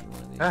 I need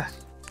one of these. Ah.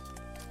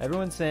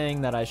 Everyone's saying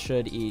that I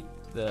should eat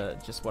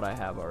just what I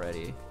have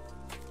already.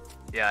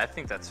 Yeah, I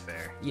think that's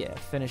fair. Yeah,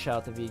 finish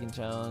out the vegan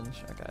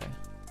challenge. Okay.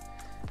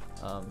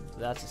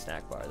 That's a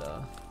snack bar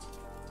though.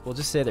 We'll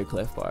just say they're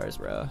Cliff Bars,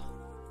 bro.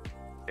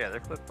 Yeah,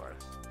 they're Cliff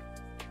Bars.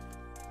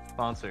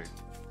 Sponsored.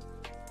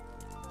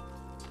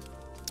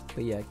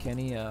 But yeah,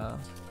 Kenny,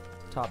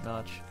 top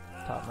notch.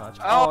 Top notch.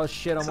 Oh, Oh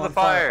shit, I'm to on the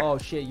fire. fire. Oh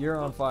shit, you're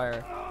on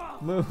fire.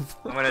 Move.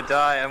 I'm gonna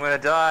die. I'm gonna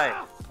die.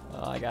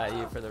 Oh, I got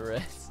you for the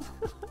rest.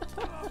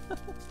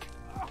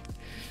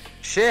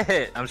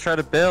 Shit! I'm trying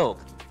to build.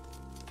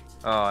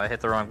 Oh, I hit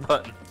the wrong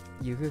button.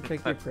 You could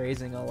pick your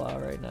praising Allah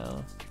right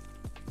now.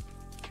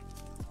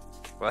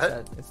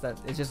 What?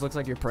 It just looks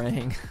like you're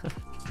praying.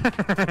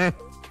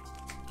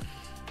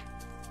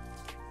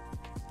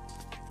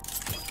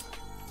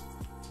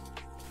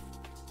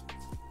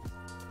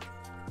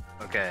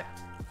 Okay.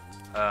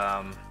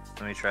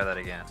 Let me try that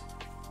again.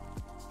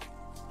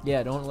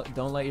 Yeah,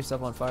 don't light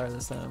yourself on fire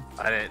this time.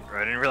 I didn't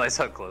realize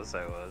how close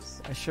I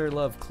was. I sure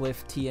love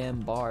Cliff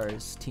TM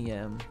bars.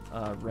 TM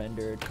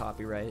rendered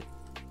copyright.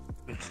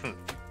 Hang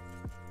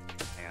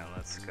on,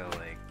 let's go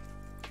like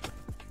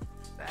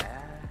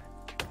that.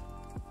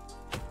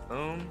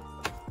 Boom.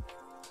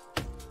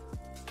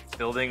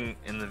 Building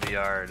in the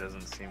VR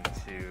doesn't seem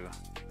to.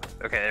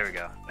 Okay, there we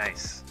go.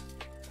 Nice.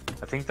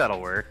 I think that'll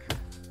work.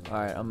 All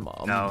right, I'm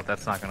No,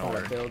 that's not gonna gonna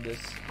work. build this.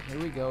 Here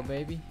we go,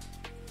 baby.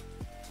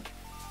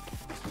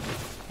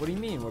 What do you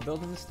mean? We're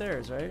building the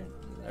stairs, right?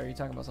 Or are you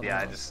talking about something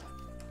Yeah, else?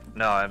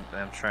 No,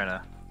 I'm trying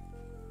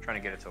to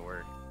get it to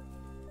work.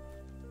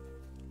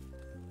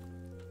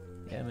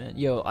 Yeah, man.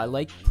 Yo, I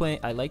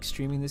like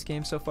streaming this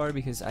game so far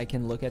because I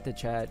can look at the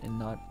chat and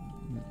not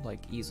like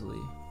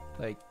easily.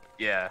 Like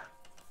Yeah,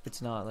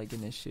 it's not like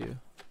an issue.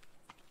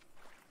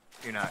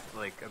 you're not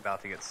like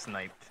about to get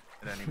sniped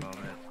at any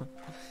moment.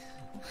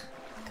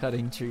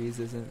 Cutting trees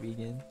isn't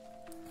vegan.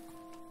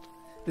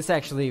 This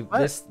actually,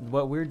 What?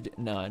 what we're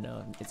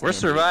no, it's We're Andy.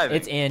 surviving.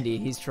 It's Andy.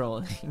 He's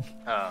trolling.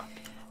 Oh,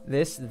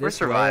 this we're way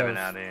surviving of-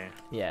 out here.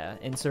 Yeah,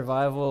 in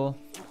survival.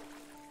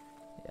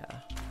 Yeah.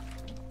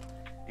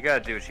 You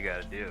gotta do what you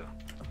gotta do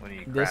when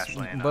you crash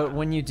land. But on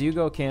when you do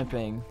go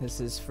camping, this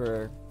is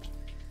for.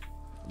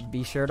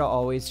 Be sure to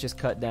always just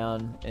cut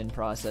down and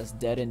process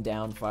dead and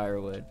down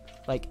firewood,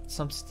 like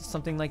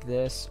something like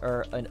this,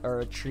 or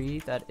a tree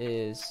that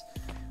is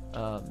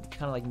kind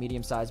of like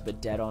medium sized but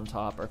dead on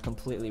top or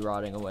completely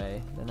rotting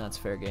away. Then that's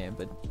fair game.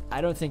 But I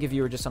don't think if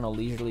you were just on a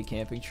leisurely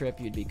camping trip,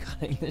 you'd be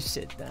cutting this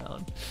shit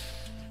down.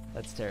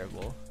 That's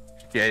terrible.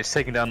 Yeah, he's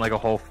taking down like a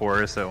whole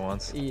forest at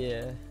once.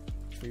 Yeah,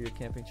 for your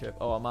camping trip.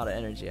 Oh, I'm out of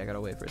energy. I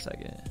gotta wait for a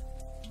second.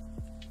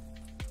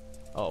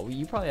 Oh,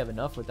 you probably have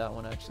enough with that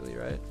one actually,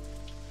 right?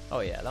 Oh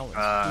yeah, that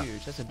one's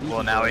huge. That's a beefy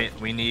Well, now boy.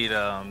 we need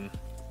 10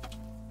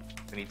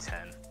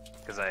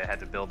 because I had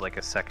to build like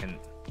a second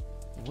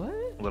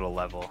What? little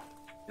level.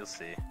 You'll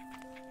see.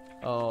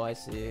 Oh, I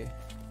see.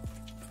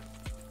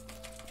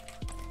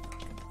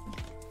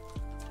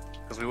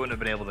 Because we wouldn't have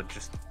been able to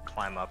just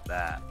climb up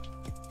that.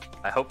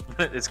 I hope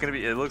it's gonna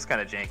be. It looks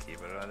kind of janky,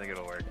 but I think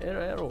it'll work.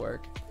 It'll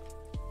work.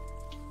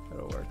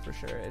 It'll work for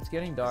sure. It's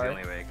getting It's the dark.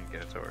 only way I can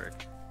get it to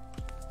work.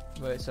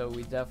 Wait, so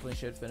we definitely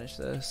should finish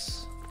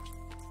this.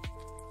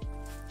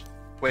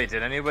 Wait,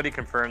 did anybody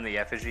confirm the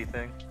effigy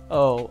thing?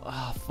 Oh,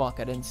 fuck,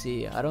 I didn't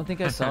see. I don't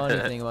think I saw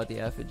anything about the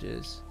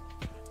effigies.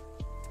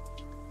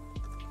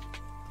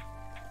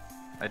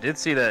 I did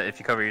see that if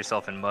you cover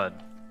yourself in mud,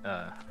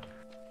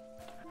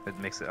 it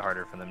makes it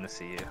harder for them to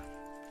see you.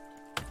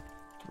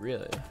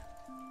 Really?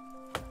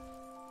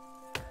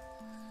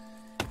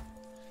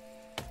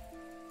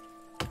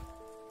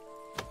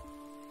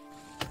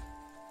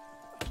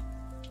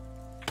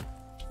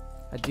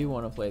 I do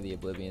want to play the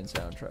Oblivion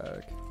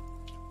soundtrack.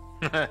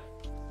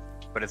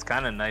 But it's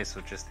kind of nice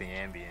with just the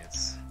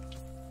ambience.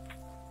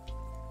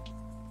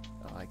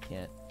 Oh, I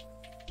can't.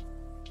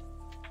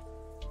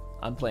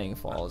 I'm playing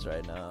Falls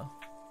right now.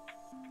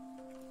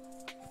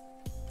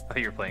 Oh,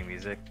 you're playing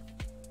music?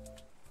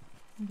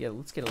 Yeah,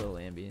 let's get a little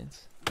ambience.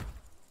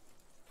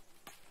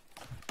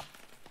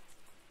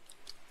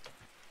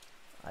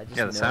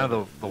 Yeah, the sound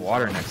of the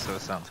water next to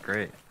us sounds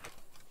great.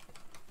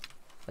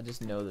 I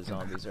just know the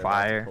zombies are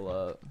Fire. about to pull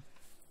up.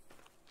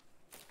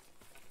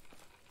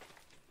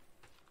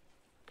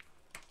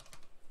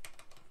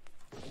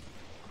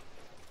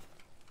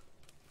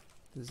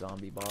 The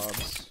zombie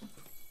bobs.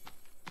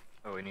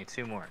 Oh, we need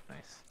 2 more.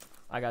 Nice.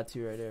 I got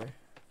 2 right here.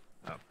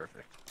 Oh,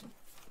 perfect.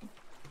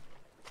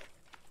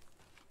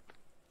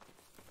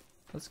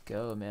 Let's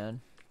go, man.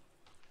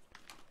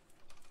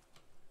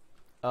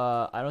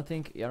 I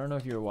don't know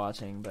if you were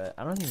watching, but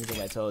I don't even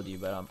think I told you,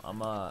 but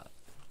I'm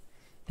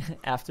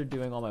after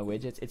doing all my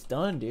widgets, it's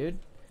done, dude.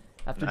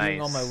 After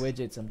doing all my Nice.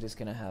 widgets, I'm just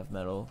gonna have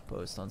Metal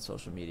post on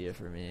social media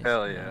for me.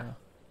 Hell yeah.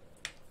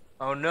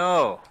 Oh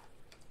no!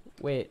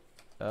 Wait,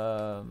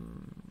 How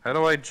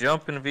do I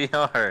jump in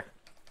VR?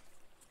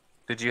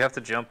 Did you have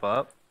to jump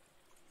up?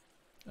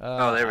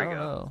 Oh, there we I don't go.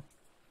 know.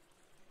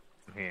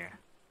 Here.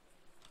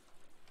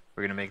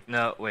 We're gonna make.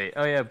 No, wait.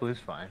 Oh yeah, blue's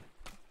fine.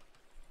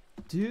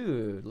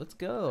 Dude, let's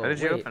go. How did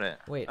you Wait, open it?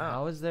 Wait, Oh.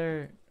 how is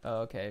there?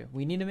 Oh, okay.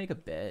 We need to make a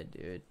bed,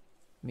 dude.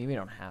 I mean, we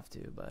don't have to,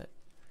 but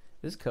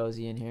this is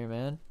cozy in here,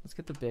 man. Let's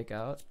get the bic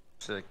out.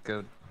 Should I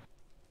go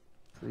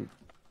sleep?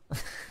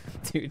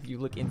 Dude, you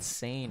look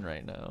insane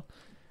right now.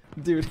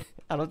 Dude,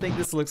 I don't think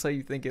this looks how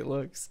you think it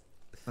looks.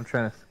 I'm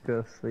trying to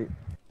go sleep.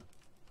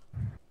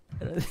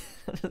 I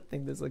don't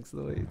think this looks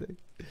the way you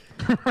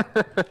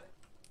think.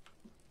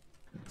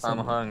 I'm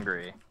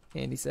hungry.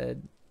 Andy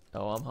said,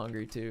 "Oh, I'm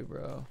hungry too,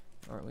 bro.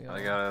 Aren't we all?"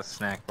 I got a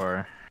snack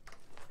bar.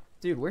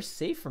 Dude, we're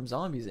safe from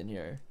zombies in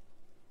here.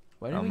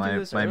 Why didn't Oh, we my do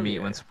this my earlier? meat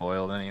went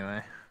spoiled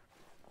anyway.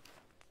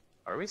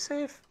 Are we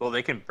safe? Well,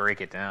 they can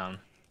break it down.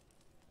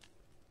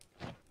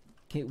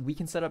 We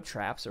can set up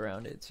traps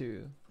around it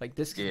too. Like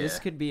this Yeah.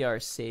 could be our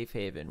safe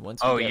haven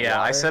once we Oh get yeah,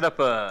 I water. set up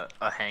a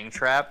hang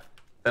trap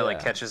that like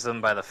Yeah. catches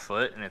them by the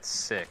foot, and it's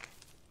sick.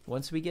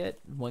 Once we get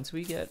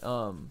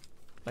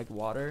like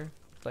water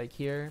like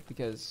here,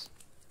 because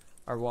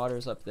our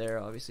water's up there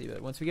obviously,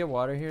 but once we get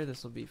water here,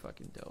 this will be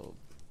fucking dope.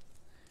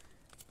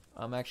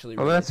 I'm actually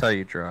Well, that's how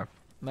you drop.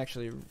 I'm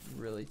actually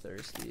really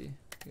thirsty.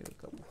 Get a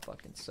couple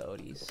fucking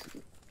sodies.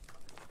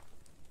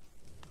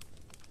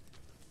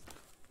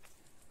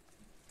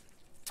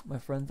 My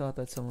friend thought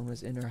that someone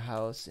was in her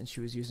house and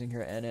she was using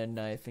her NN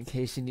knife in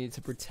case she needed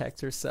to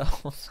protect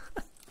herself.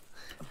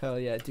 Hell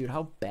yeah, dude,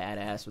 how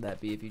badass would that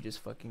be if you just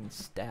fucking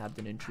stabbed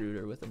an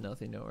intruder with a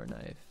nothing knower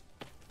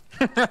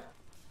knife?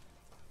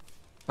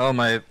 Oh,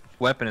 my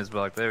weapon is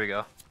bugged. There we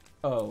go.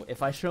 Oh,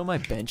 if I show my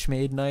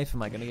Benchmade knife,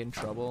 am I gonna get in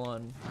trouble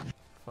on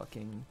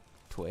fucking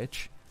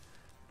Twitch?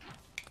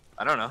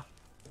 I don't know.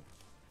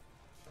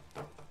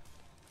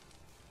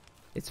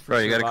 It's for Bro,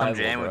 you gotta come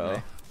survival, jam bro. with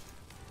me.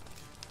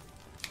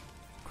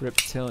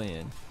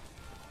 Cryptillion.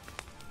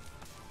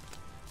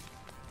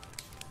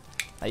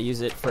 I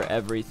use it for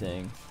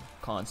everything,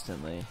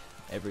 constantly,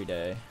 every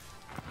day.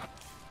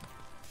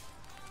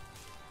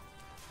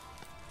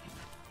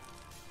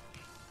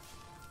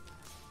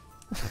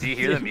 Do you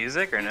hear the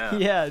music or no?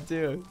 Yeah,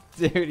 dude.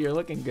 Dude, you're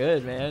looking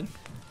good, man.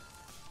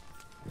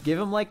 Give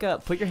him like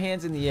a, put your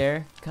hands in the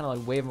air, kind of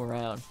like wave them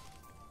around.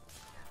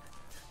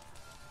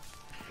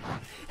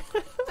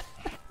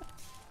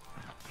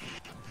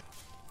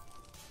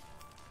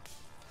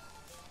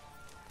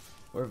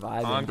 We're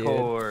vibing, dude.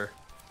 Encore.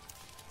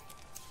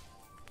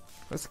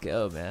 Let's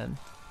go, man.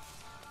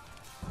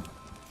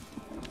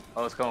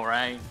 Oh, it's gonna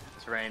rain.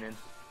 It's raining.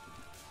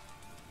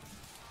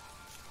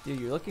 Dude,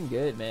 you're looking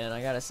good, man.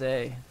 I gotta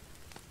say.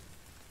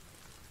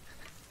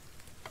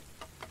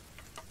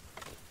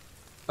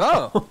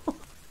 Oh!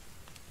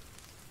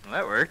 Well,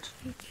 that worked.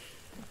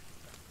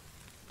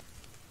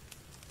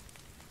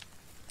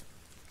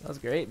 That was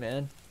great,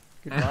 man.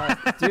 Good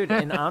vibe. Dude,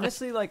 and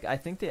honestly, like, I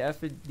think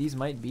these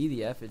might be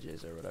the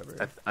effigies or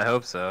whatever. I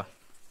hope so.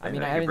 I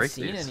mean, know I you haven't break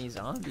seen these. any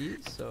zombies,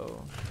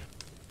 so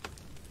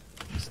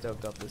I'm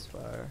stoked up this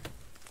fire.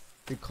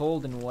 You're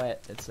cold and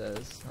wet, it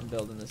says. I'm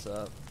building this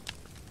up.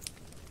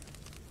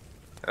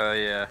 Oh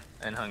yeah,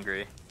 and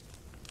hungry.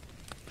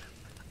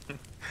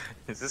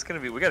 Is this gonna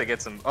be? We gotta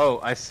get some. Oh,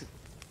 I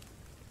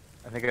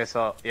think I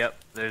saw. Yep,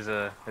 there's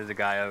a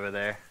guy over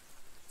there.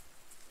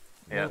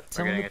 Yeah, Well, we're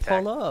tell him getting to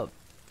attacked. pull up.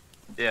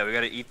 Yeah, we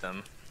gotta eat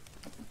them.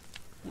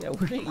 Yeah,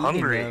 we're eating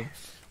Hungry. them.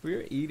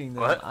 We're eating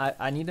them. What?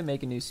 I need to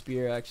make a new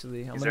spear,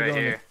 actually. He's right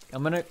here.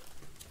 I'm gonna.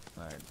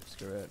 Alright,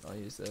 screw it. I'll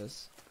use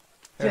this.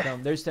 Here,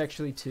 come. There's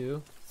actually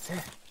two.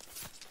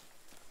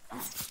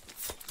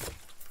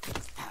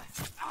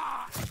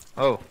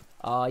 Oh,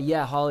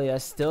 Yeah, Holly, I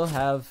still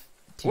have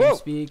Whoa!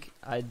 TeamSpeak.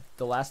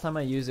 The last time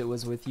I used it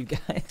was with you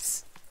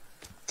guys.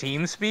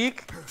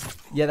 TeamSpeak?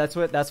 Yeah, that's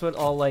what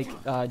all like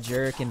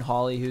Jerick and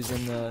Holly, who's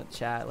in the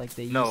chat, like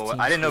they use. No,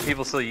 I didn't know TeamSpeak.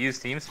 people still use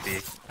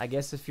TeamSpeak. I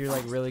guess if you're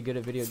like really good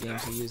at video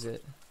games, you use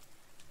it.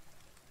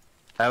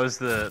 That was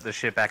the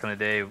shit back in the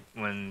day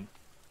when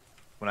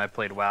I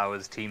played WoW.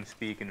 Was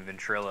TeamSpeak and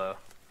Ventrilo.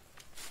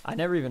 I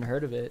never even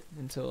heard of it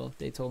until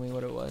they told me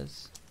what it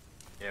was.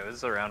 Yeah, it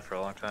was around for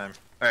a long time.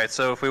 All right,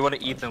 so if we want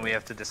to eat them, we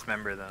have to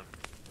dismember them.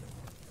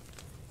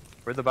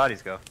 Where'd the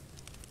bodies go?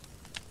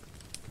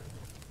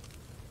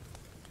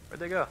 Where'd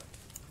they go?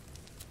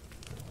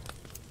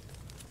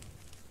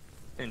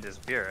 Didn't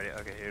disappear already.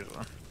 Okay, here's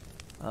one.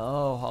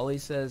 Oh, Holly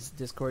says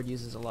Discord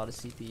uses a lot of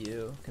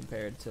CPU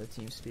compared to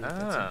TeamSpeak.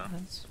 Ah.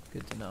 That's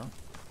good to know.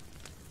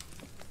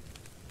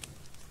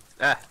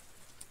 Ah.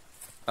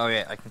 Oh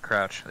yeah, I can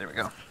crouch. There we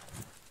go.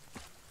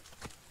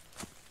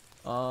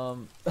 Oh,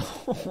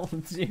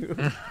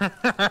 dude.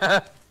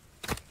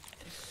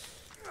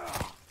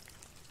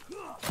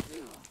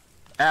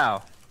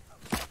 Ow.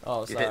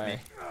 Oh, You sorry. hit me.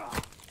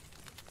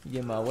 You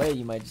get in my way,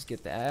 you might just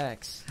get the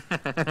axe.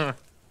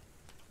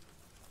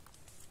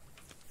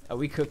 Are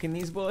we cooking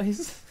these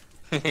boys?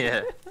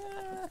 Yeah.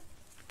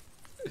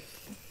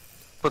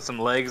 Put some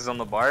legs on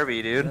the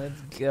Barbie, dude.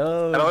 Let's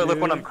go. How do I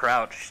look when dude. I'm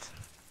crouched?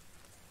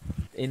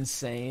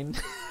 Insane.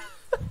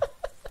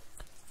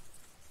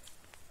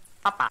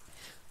 Papa,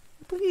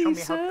 Please, me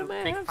how sir, to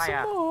may I make have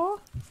fire. some more?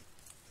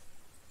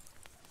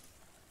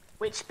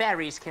 which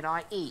berries can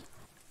I eat?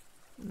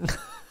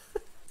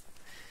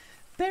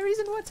 Berries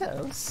and what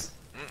else?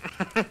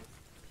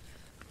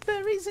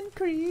 Berries and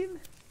cream.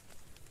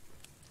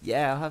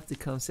 Yeah, I'll have to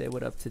come say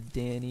what up to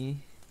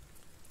Danny.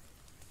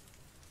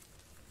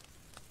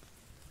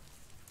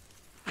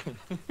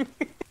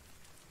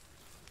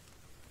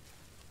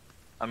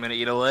 I'm gonna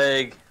eat a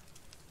leg.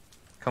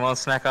 Come on,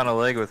 snack on a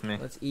leg with me.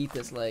 Let's eat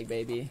this leg,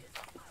 baby.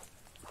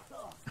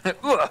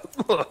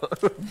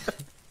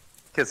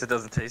 Guess it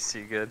doesn't taste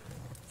too good.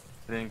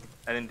 I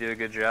didn't do a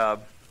good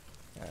job.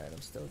 Alright,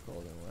 I'm still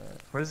cold and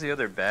wet. Where's the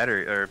other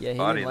battery or Yeah, he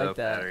body didn't like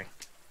though? that. Battery.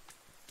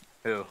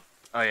 Who?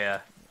 Oh yeah.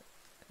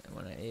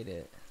 When I ate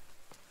it.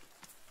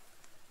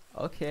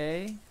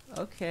 Okay.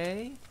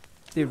 Okay.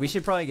 Dude, we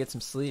should probably get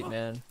some sleep,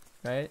 man.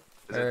 Right?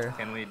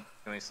 Can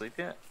we sleep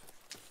yet?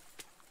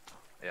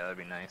 Yeah, that'd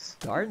be nice.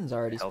 Garden's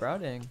already Help.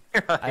 sprouting.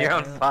 You're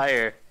on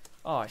fire.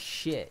 Oh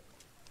shit.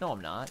 No,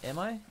 I'm not. Am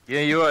I?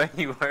 Yeah, you are.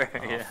 You were.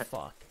 Oh Yeah.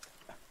 fuck.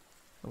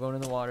 I'm going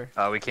in the water.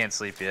 Oh, we can't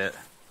sleep yet.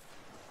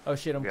 Oh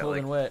shit, I'm We got, cold like-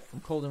 and wet. I'm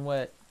cold and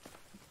wet.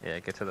 Yeah,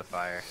 get to the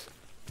fire.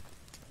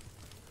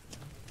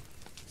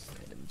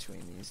 Stand in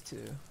between these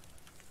two.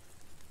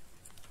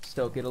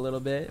 Stoke it a little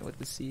bit with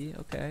the sea.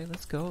 Okay,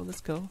 let's go.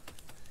 Let's go.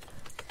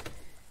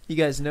 You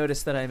guys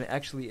notice that I'm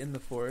actually in the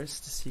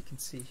forest, as you can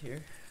see here.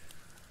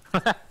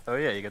 Oh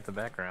yeah, you got the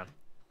background.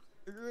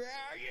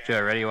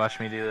 Joe, ready? Watch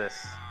me do this.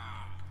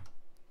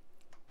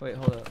 Wait,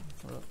 hold up.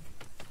 Hold up.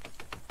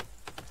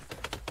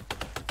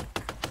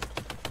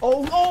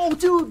 Oh,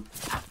 dude!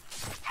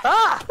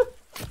 Ah!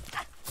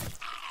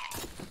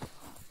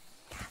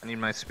 I need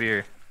my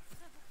spear.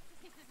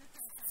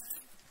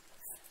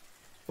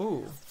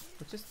 Ooh.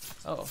 What just...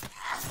 Oh.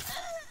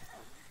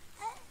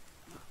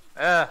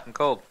 Ah, I'm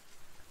cold.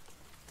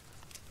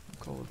 I'm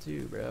cold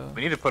too, bro.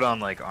 We need to put on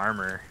like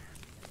armor.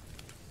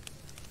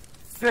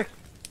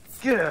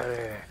 Get out of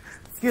here.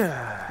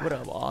 Yeah. What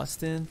up,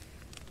 Austin?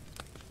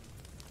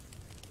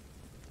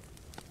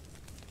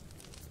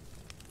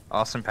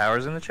 Austin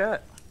Powers in the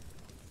chat.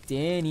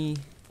 Danny.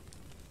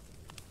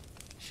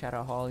 Shout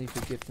out Holly for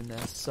gifting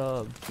that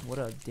sub. What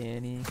up,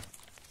 Danny?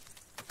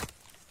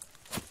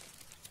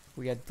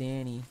 We got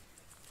Danny.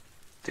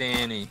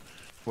 Danny,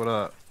 what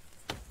up?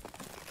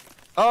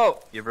 Oh,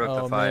 you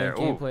broke the fire.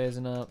 Man, Ooh. gameplay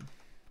isn't up.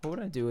 What would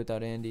I do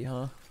without Andy,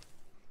 huh?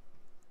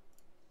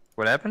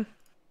 What happened?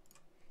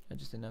 I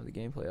just didn't have the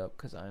gameplay up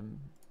because I'm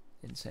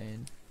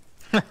insane.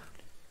 Yeah.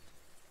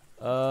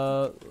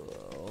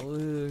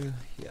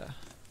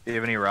 Do you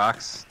have any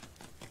rocks?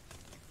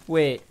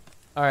 Wait.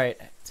 All right.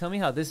 Tell me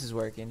how this is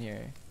working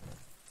here.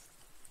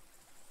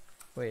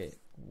 Wait.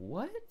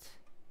 What?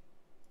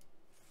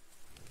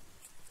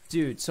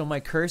 Dude, so my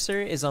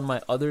cursor is on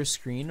my other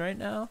screen right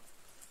now?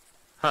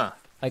 Huh.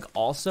 Like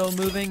also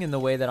moving in the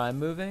way that I'm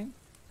moving?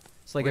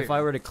 So like if Weird.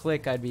 I were to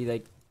click, I'd be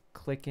like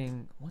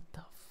clicking. What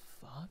the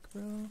fuck,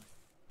 bro?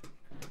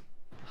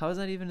 How is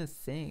that even a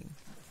thing?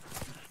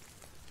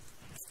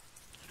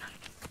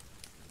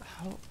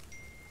 How?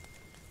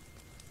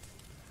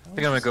 I think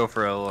I'm gonna go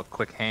for a little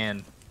quick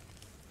hand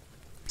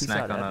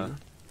snack on a.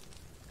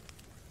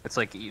 It's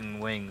like eating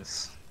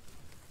wings.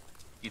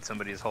 Eat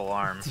somebody's whole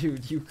arm.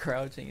 Dude, you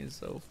crouching is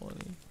so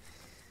funny.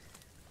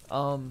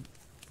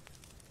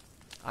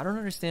 I don't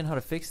understand how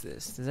to fix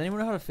this. Does anyone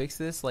know how to fix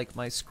this? Like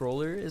my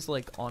scroller is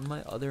like on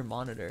my other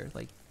monitor,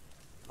 like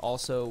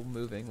also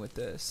moving with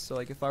this. So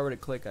like if I were to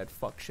click, I'd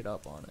fuck shit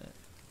up on it.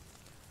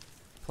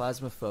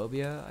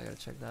 Plasmophobia? I gotta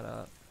check that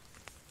out.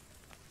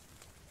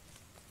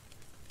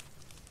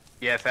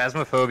 Yeah,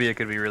 Phasmophobia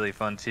could be really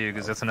fun too,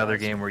 because Oh, that's another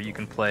game where you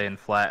can play in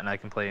flat and I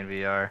can play in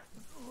VR.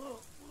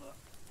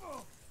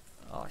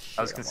 Oh shit.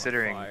 I was I'm on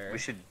considering fire. we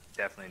should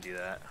definitely do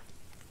that.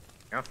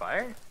 You're on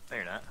fire? No,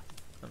 you're not.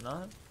 I'm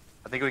not?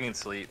 I think we can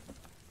sleep.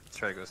 Let's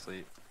try to go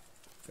sleep.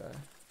 Okay.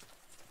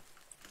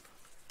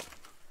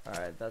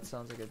 Alright, that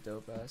sounds like a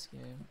dope ass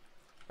game.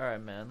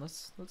 Alright man,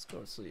 let's go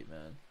to sleep,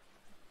 man.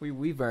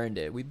 We've earned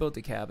it. We built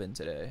a cabin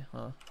today,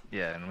 huh?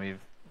 Yeah, and we've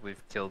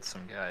killed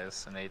some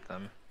guys and ate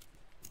them.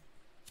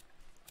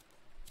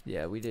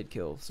 Yeah, we did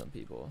kill some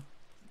people.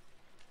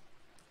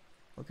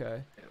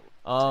 Okay. Yeah,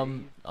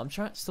 I'm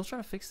still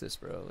trying to fix this,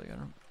 bro. Like I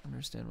don't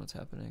understand what's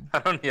happening. I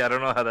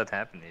don't know how that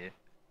happened to you.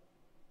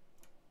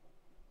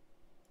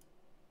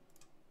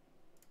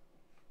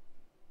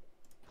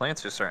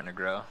 Plants are starting to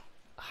grow.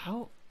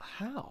 How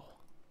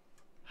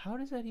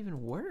does that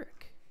even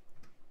work?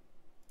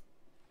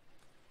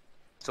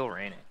 Still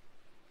raining.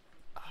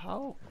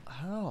 How's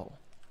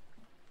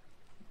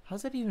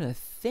that even a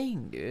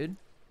thing, dude?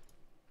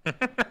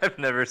 I've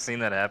never seen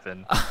that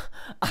happen.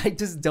 I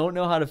just don't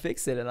know how to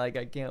fix it, and like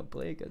I can't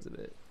play because of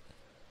it.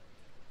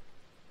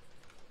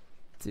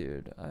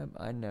 Dude,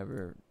 I'm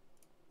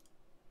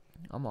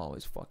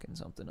always fucking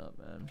something up,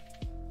 man.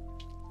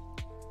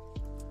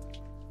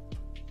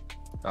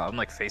 Oh, I'm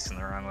like facing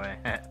the wrong way.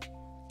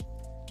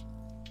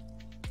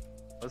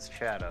 Let's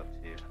chat up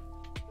to you.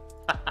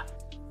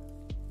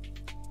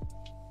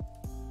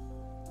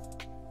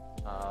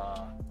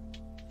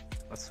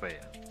 Let's wait.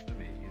 It'll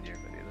be easier if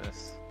I do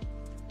this.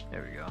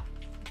 There we go.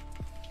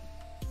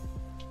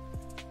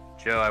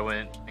 Joe, I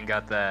went and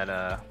got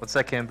that, what's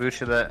that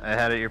kombucha that I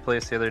had at your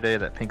place the other day?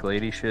 That pink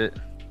lady shit?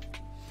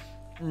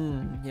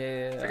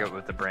 Yeah. I forget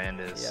what the brand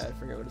is. Yeah, I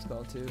forget what it's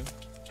called too.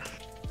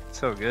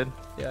 So good.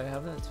 Yeah, I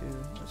have that too.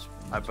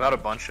 I bought a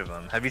bunch of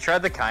them. Have you tried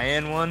the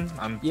cayenne one?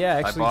 Yeah, I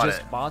actually bought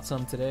just bought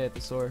some today at the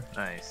store.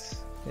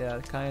 Nice. Yeah,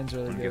 the cayenne's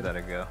really I'm gonna good. give that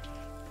a go.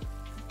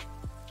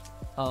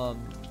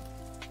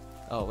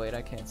 Oh wait,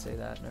 I can't say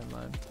that. Never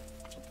mind.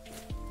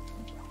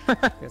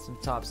 Got some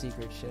top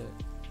secret shit.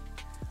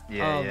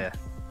 Yeah, yeah.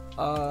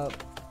 I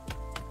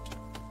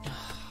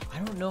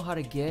don't know how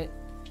to get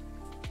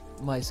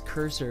my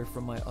cursor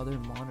from my other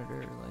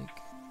monitor, like,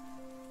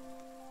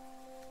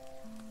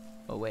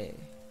 away.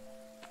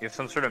 You have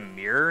some sort of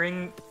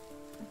mirroring,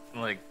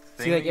 like,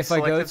 thing. See, like, you if I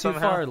go selected too somehow?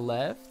 far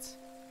left,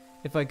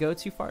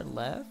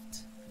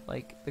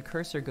 like, the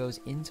cursor goes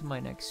into my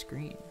next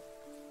screen.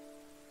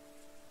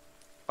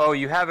 Oh,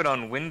 you have it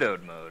on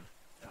windowed mode.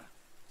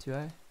 Do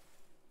I?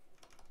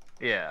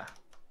 Yeah.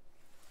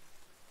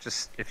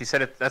 Just if you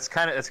set it, it's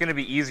gonna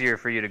be easier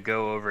for you to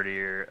go over to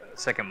your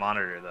second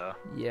monitor though.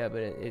 Yeah,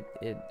 but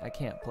I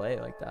can't play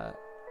like that,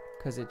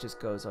 cause it just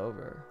goes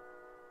over.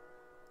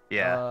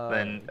 Yeah.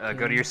 Then go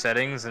to okay. your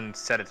settings and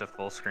set it to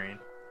full screen.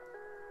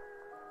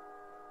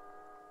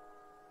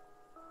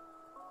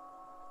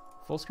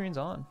 Full screen's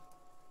on.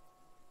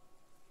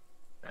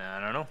 I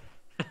don't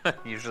know.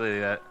 Usually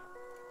that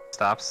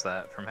stops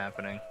that from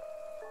happening.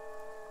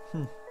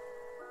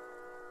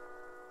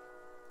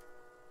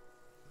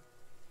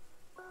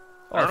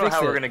 Oh, I don't know fixed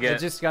how it. we're gonna get. It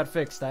just got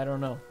fixed. I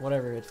don't know.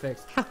 Whatever, it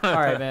fixed. All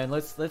right, man.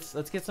 Let's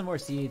get some more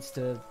seeds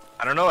to.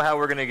 I don't know how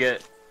we're gonna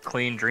get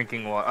clean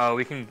drinking water. Oh,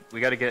 we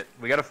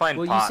gotta find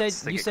Well, pots you to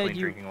said get clean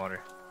drinking water.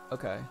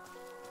 Okay.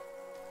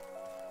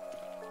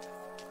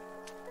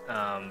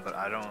 But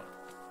I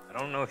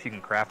don't know if you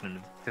can craft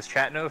them. Does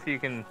chat know if you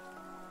can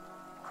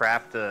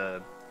craft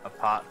a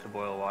pot to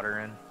boil water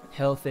in?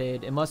 Health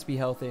aid. It must be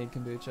health aid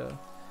kombucha.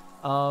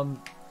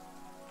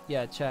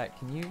 Yeah, chat.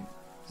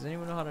 Does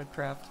anyone know how to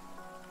craft?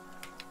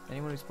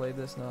 Anyone who's played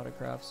this know how to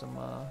craft some?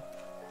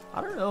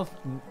 I don't know if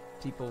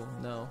people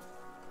know.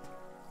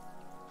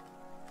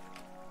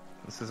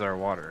 This is our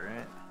water,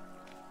 right?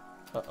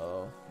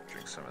 Uh-oh.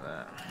 Drink some of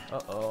that.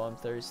 Uh-oh, I'm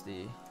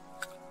thirsty.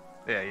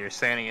 Yeah, you're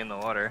standing in the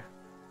water.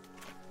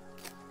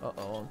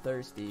 Uh-oh, I'm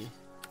thirsty.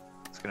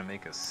 It's gonna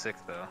make us sick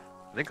though.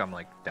 I think I'm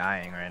like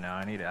dying right now.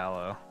 I need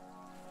aloe.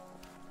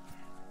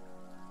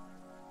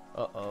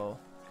 Uh-oh.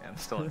 Yeah, I'm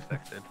still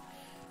infected.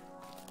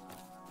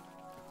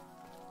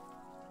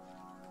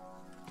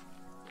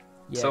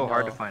 Yeah, So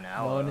hard to no, find no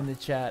aloe. one in the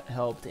chat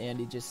helped.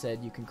 Andy just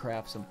said you can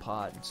craft some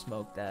pot and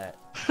smoke that.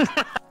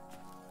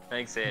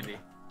 Thanks, Andy.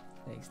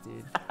 Thanks,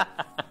 dude.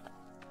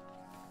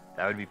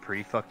 That would be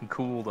pretty fucking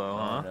cool though,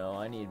 huh? Oh no,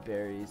 I need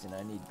berries, and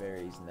I need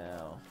berries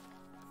now.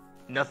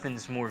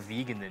 Nothing's more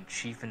vegan than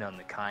chiefing on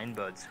the kind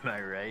buds, am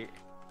I right?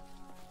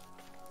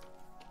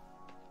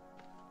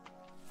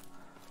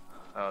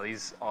 Oh,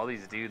 all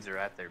these dudes are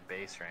at their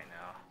base right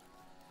now.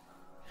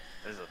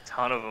 There's a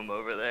ton of them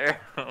over there.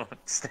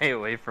 Stay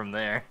away from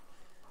there.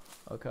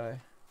 Okay.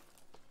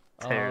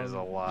 There's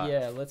a lot.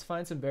 Yeah, let's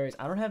find some berries.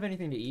 I don't have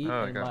anything to eat,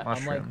 Oh, I and got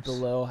I'm like mushrooms.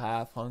 below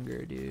half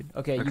hunger, dude.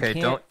 Okay, Okay, you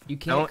can't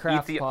don't eat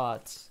craft the-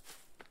 pots.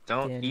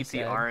 Don't Danny eat the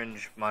said.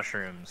 orange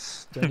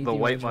mushrooms. Don't eat The the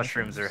white orange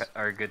mushrooms mushrooms.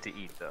 are good to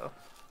eat though.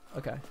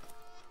 Okay.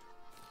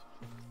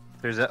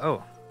 There's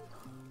a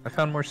I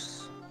found more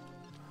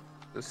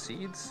the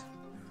seeds.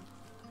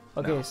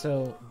 Okay, No.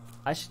 so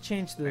I should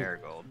change the.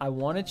 Marigold. I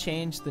want to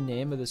change the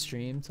name of the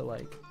stream to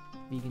like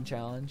vegan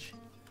challenge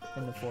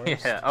in the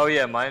forest. Yeah. Oh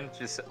yeah. Mine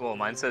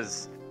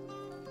says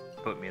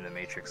put me in the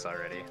matrix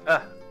already.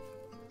 Ah.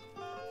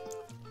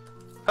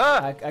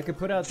 I could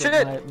put out the,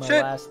 Shit, my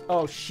shit. last.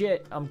 Oh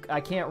shit! I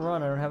can't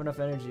run. I don't have enough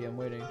energy. I'm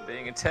waiting.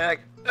 Being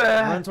attacked.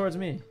 Run towards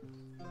me.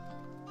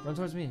 Run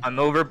towards me. I'm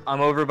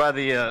over by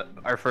the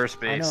our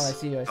first base. I know. I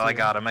see you. Oh, I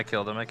got him. I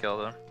killed him.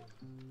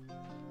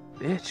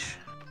 Bitch.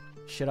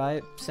 Should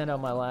I send out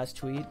my last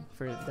tweet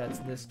for that's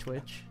this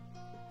Twitch?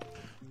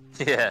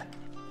 Yeah.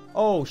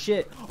 Oh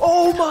shit!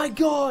 Oh my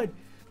god,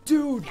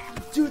 dude!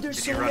 There's Did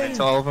so you run many.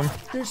 into all of them?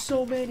 There's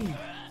so many.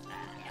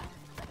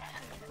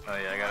 Oh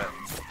yeah, I got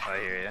it. I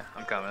hear you.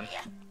 I'm coming.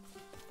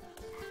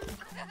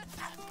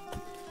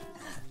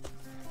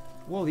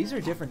 Whoa, these are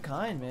a different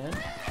kind, man.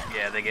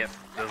 Yeah,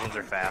 those ones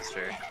are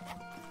faster.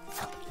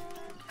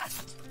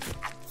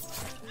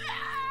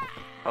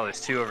 Oh,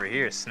 there's two over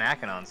here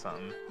snacking on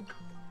something.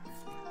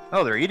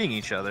 Oh, they're eating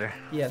each other.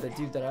 Yeah, the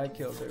dude that I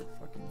killed, they're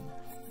fucking.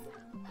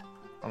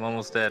 I'm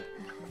almost dead.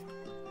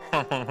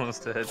 I'm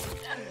almost dead.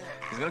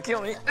 He's gonna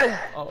kill me.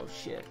 Oh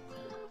shit.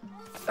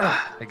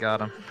 I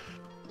got him.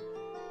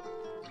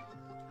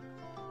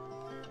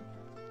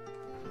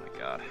 Oh my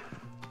god.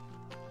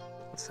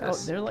 What's Oh,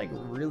 this? they're like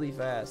really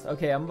fast.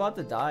 Okay, I'm about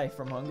to die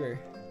from hunger.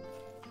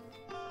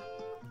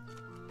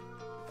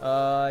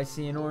 I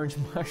see an orange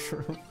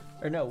mushroom.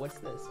 Or no, what's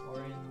this?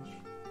 Orange.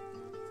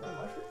 Is that a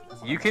mushroom?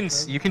 That's not a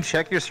mushroom. You can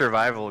check your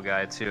survival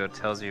guide too. It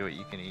tells you what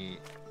you can eat.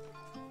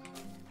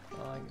 Oh,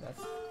 can't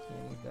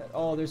eat that.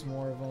 Oh, there's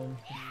more of them.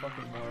 There's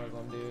fucking more of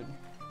them, dude.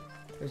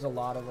 There's a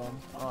lot of them.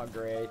 Oh,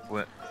 great. And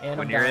When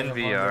I'm you're dying in of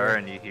VR hunger.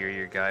 and you hear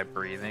your guy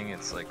breathing,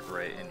 it's like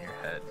right in your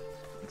head.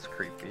 It's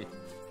creepy.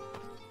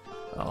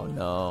 Oh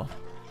no.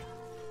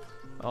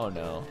 Oh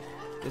no.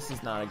 This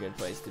is not a good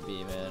place to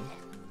be, man.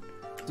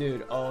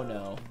 Dude, oh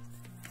no.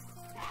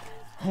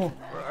 Oh,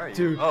 Where are you?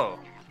 dude. Oh,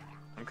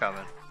 I'm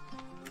coming.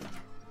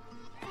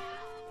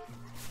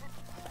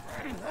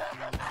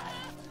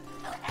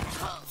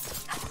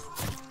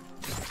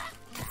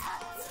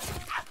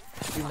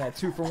 Doing that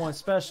 2-for-1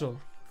 special.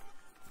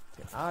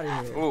 Get out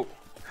of here. Oh.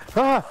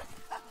 Ah!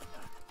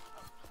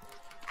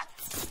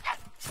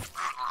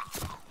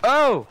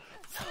 Oh!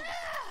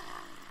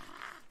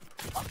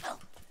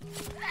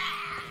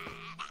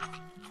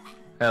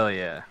 Hell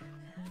yeah.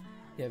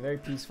 Yeah, very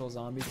peaceful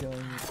zombie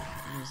killing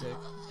music.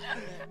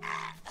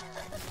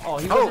 Oh,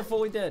 he wasn't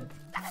fully dead.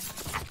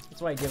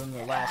 That's why I give him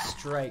the last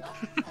strike.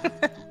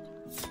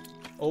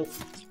 Oh.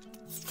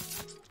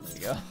 There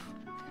you go.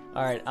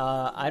 Alright,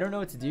 I don't know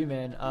what to do,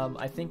 man.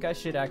 I think I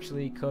should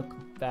actually cook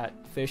that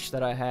fish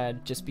that I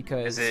had just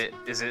because...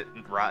 Is it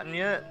rotten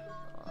yet?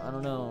 I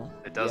don't know.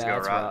 It does Yeah, go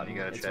it's rotten. You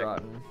gotta it's check.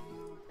 Rotten.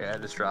 Yeah,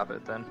 just drop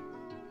it then.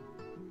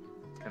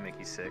 It's gonna make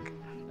you sick.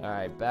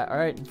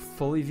 Alright,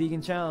 fully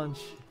vegan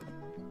challenge.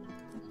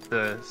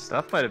 The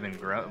stuff might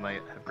have grown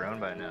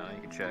by now.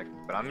 You can check,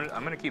 but I'm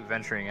gonna keep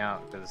venturing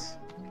out because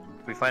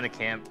if we find a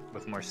camp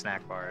with more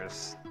snack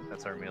bars,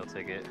 that's our meal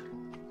ticket.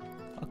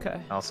 Okay.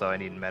 Also, I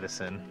need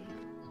medicine.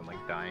 I'm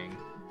like dying.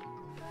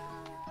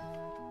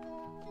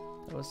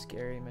 That was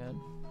scary, man.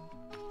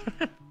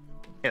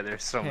 Yeah,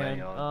 there's so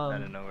many Man,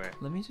 out of nowhere.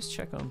 Let me just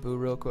check on Boo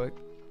real quick.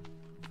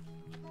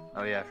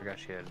 Oh yeah, I forgot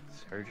she had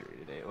surgery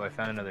today. Oh, I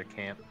found another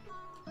camp.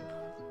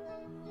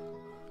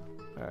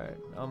 Alright,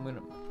 I'm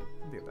gonna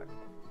be right back.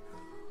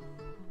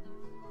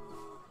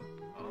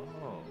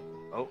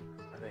 Oh,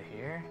 are they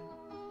here?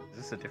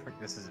 This is a different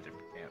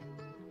camp.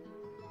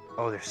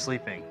 Oh, they're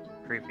sleeping.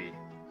 Creepy.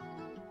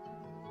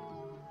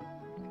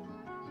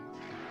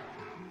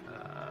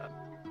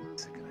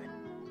 It's a good idea.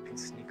 I can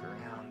sneak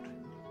around.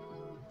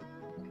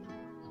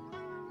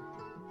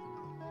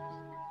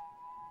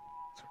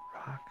 It's a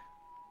rock.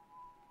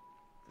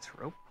 This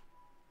rope?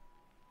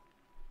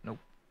 Nope.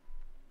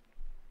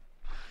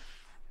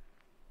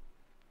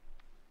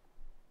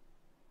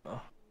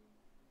 Oh.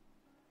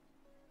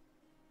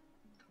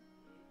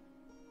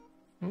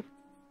 Oop.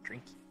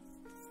 Drinky.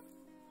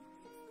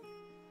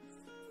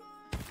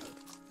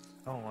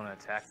 I don't want to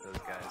attack those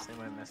guys. They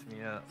might mess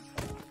me up.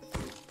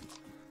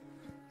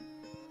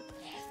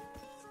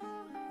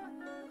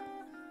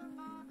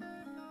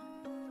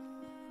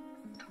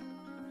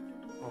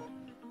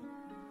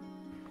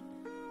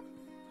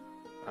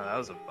 Oh, that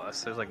was a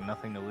bust. There's like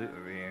nothing to loot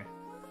over here.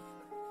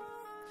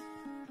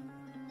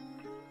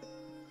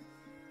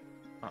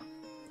 Huh.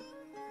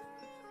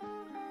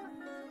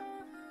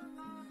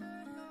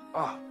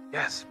 Oh,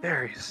 yes,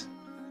 berries.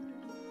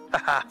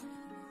 Haha.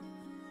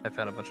 I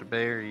found a bunch of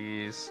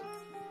berries.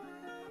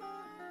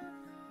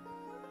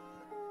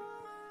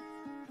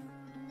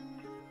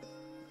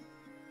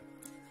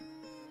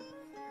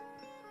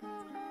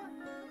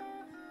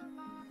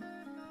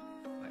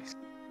 Nice.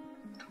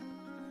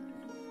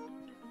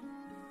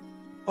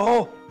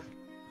 Oh!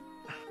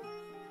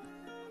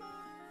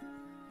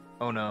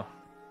 Oh no.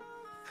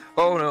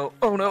 Oh no.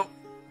 Oh no.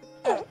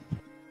 Oh!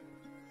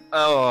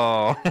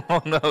 Oh,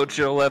 oh no,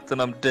 Joe left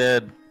and I'm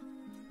dead.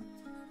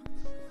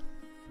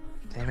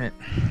 Damn it.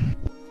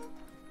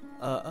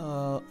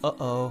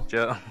 Uh-oh.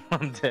 Joe,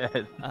 I'm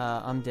dead.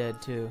 I'm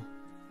dead too.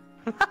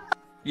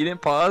 You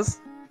didn't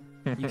pause?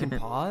 You can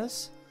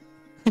pause?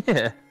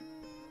 Yeah.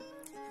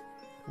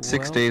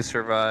 6 Well, days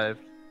survived.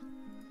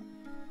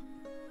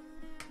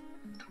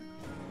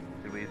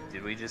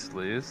 Did we just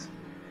lose?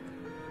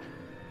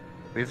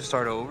 We have to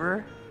start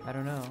over? I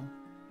don't know.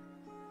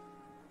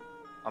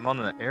 I'm on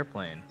the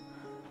airplane.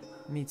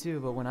 Me too,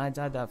 but when I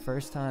died that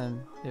first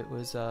time, it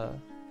was,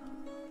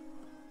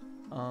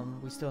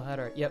 we still had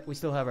our, we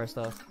still have our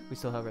stuff. We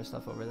still have our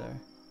stuff over there.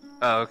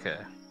 Oh, okay.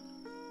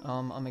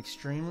 I'm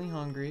extremely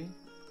hungry.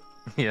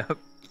 Yep.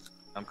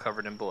 I'm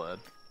covered in blood.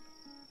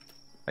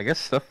 I guess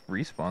stuff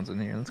respawns in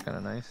here. That's kind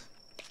of nice.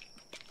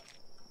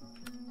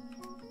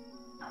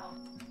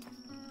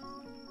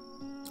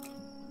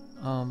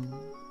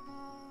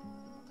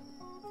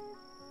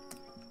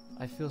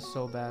 I feel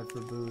so bad for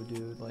Boo,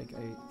 dude. Like,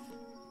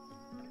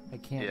 I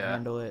can't Yeah.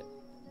 handle it.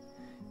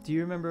 Do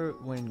you remember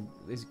when,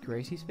 is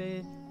Gracie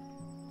spayed?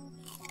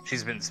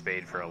 She's been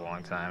spayed for a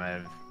long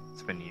time.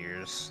 It's been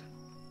years.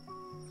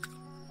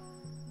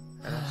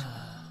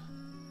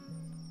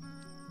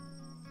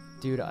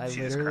 Dude, I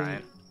She was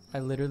crying.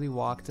 literally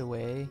walked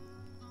away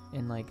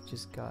and like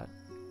just got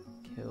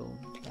killed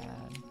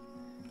bad.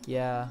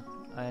 Yeah,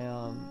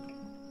 yeah,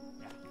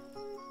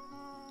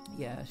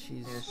 Yeah,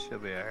 she'll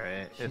be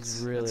alright.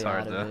 she's really it's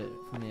hard out of though. it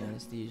from the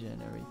anesthesia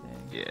and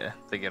everything. Yeah,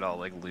 they get all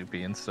like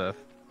loopy and stuff.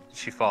 Did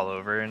she fall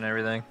over and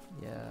everything?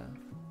 Yeah.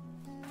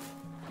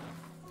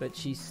 But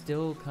she's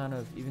still kind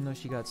of, even though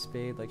she got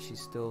spayed, like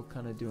she's still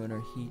kind of doing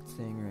her heat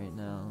thing right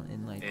now,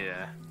 and like,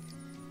 Yeah.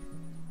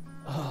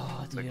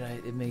 oh, It's dude,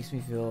 like- it makes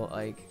me feel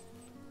like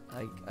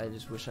I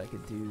just wish I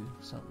could do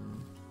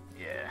something.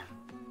 Yeah.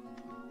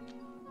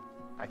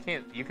 I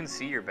can't. You can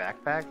see your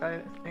backpack,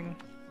 I think.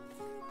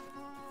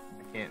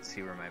 I can't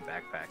see where my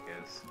backpack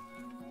is.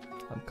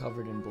 I'm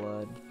covered in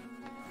blood.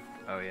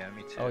 Oh yeah,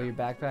 me too. Oh, your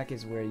backpack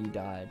is where you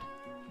died.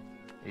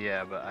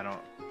 Yeah, but I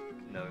don't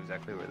know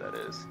exactly where that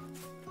is.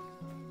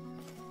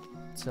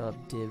 What's up,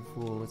 Div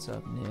Fool? What's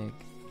up, Nick?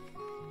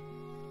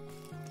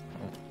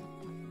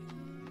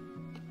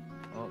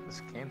 Oh,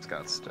 this game's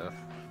got stuff.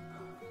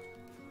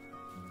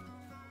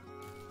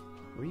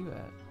 Where you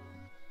at?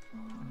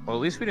 Well, at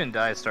least we didn't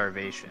die of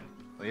starvation.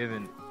 We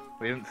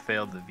haven't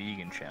failed the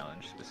vegan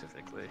challenge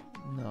specifically.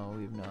 No,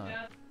 we've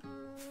not.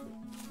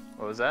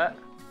 What was that?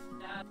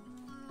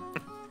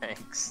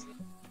 Thanks.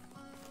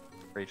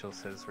 Rachel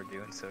says we're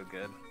doing so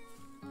good.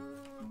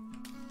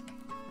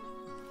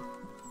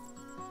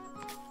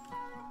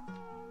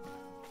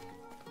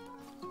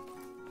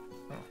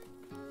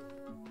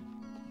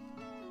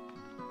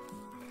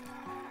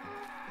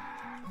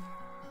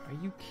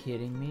 Are you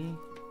kidding me?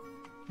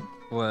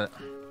 What?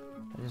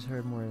 I just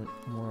heard more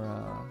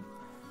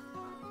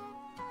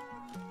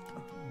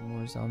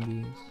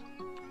zombies.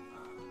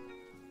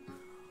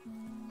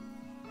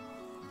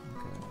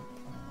 Okay.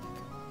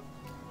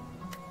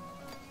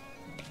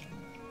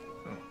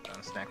 Oh, found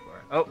a snack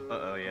bar. Oh,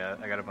 uh-oh, yeah,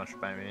 I got a bunch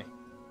by me.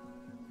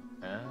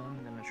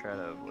 I'm gonna try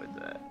to avoid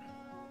that.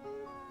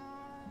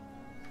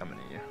 Coming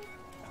to you.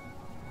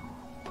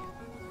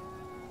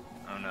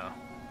 Oh no.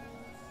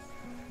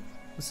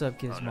 What's up,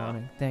 Kids Oh, no.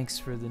 Morning? Thanks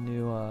for the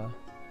new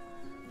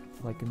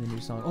liking the new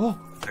song. Oh,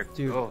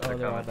 dude, oh,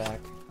 they're all coming. back.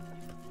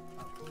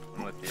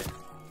 I'm with you.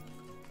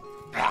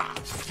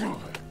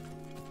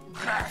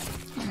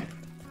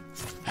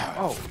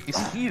 Oh,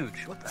 he's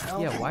huge. What the hell?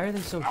 Yeah, why are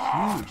they so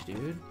huge,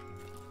 dude?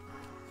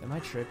 Am I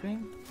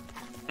tripping?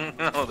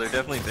 No, they're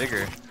definitely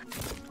bigger.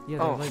 Yeah,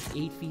 they're Oh. like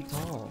 8 feet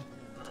tall.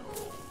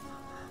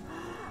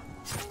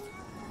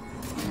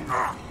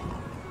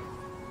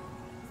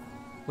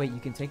 Wait, you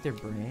can take their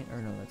brain?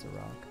 Or no, that's a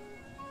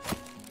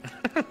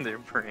rock. Their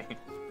brain.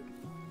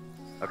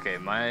 Okay,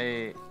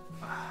 I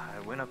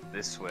went up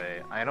this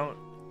way.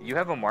 You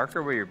have a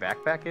marker where your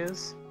backpack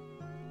is?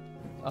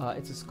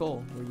 It's a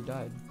skull where you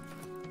died.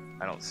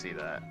 I don't see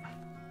that.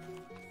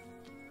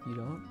 You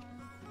don't?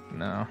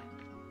 No.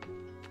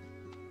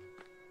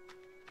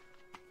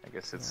 I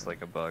guess it's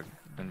like a bug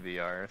in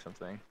VR or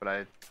something.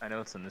 But I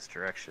know it's in this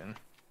direction.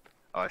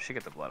 Oh, I should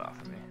get the blood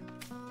off of me.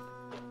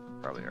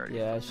 Probably already.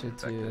 Yeah, I should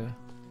infected.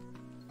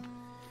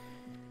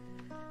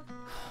 too.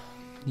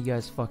 You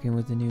guys fucking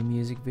with the new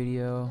music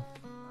video?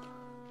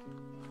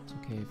 It's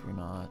okay if you're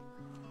not.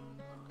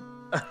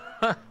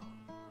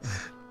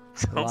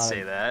 Don't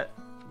say that.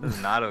 This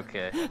is not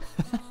okay.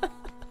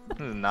 This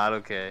is not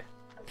okay.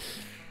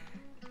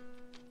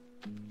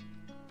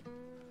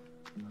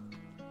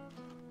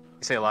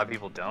 You say a lot of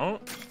people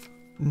don't?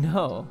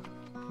 No.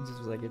 It just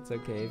was like, it's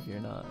okay if you're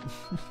not.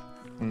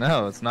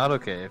 No, it's not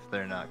okay if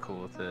they're not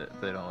cool with it,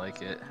 if they don't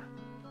like it.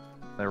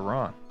 They're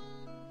wrong.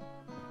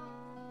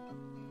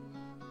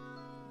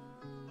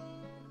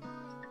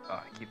 Oh,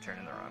 I keep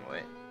turning the wrong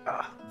way.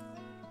 Ah.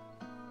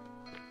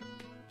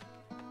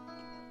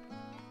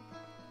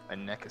 My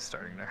neck is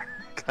starting to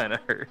kind of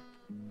hurt.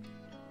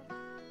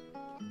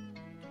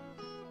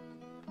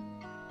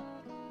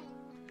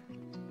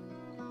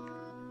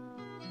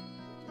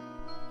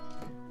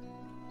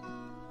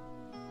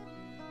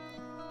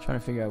 Trying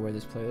to figure out where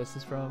this playlist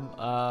is from.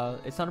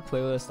 It's not a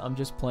playlist. I'm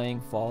just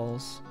playing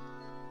Falls.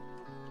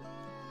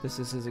 This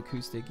is his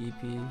acoustic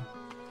EP.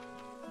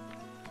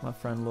 My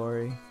friend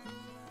Lori.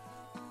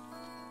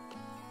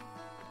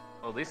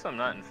 Well, at least I'm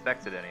not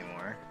infected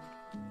anymore.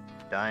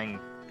 Dying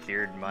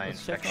cured my Let's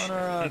infection. check on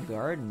our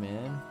garden,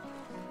 man.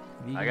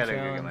 Vegan I gotta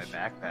go get my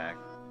challenge backpack.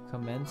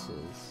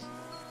 commences.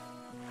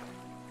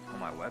 All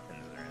my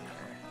weapons are in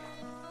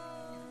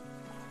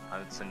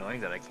there. It's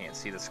annoying that I can't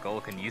see the skull.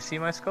 Can you see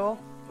my skull?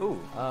 Ooh,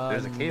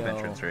 there's a cave No,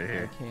 entrance right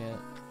here. I can't.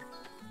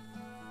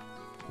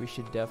 We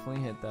should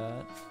definitely hit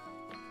that.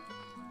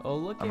 Oh,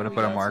 look! I'm gonna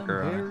put a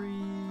marker on it.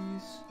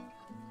 Berries.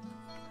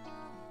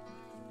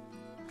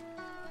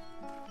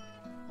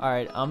 All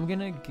right, I'm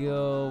gonna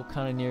go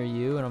kind of near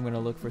you, and I'm gonna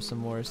look for some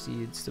more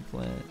seeds to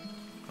plant.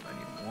 I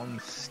need one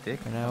stick.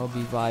 And I will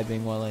be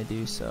vibing while I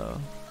do so.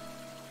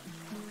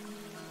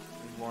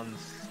 One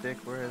stick.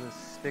 Where are the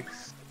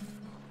sticks?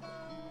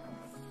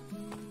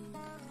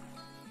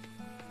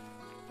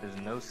 There's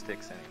no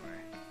sticks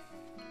anywhere.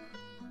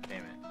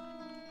 Damn it.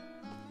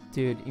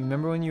 Dude, you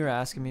remember when you were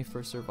asking me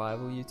for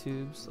survival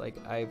YouTubes? Like,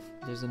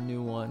 there's a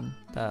new one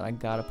that I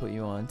gotta put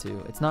you on to.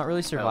 It's not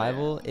really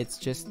survival, it's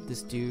just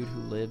this dude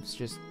who lives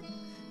you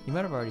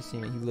might have already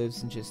seen it, he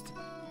lives in just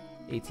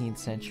 18th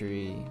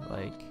century,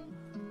 like,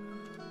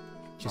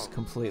 just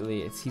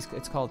completely,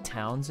 it's called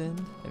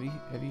Townsend. Have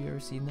you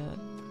ever seen that?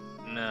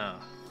 No.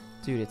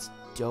 Dude, it's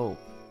dope.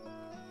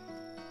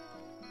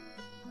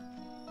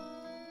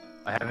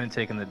 I haven't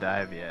taken the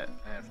dive yet.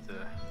 I have to.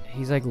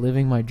 He's like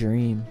living my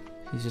dream.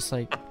 He's just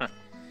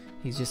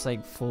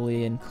like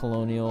fully in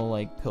colonial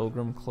like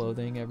pilgrim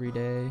clothing every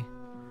day,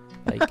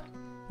 like,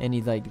 and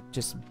he like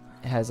just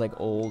has like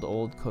old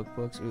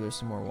cookbooks. Ooh, there's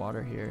some more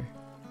water here.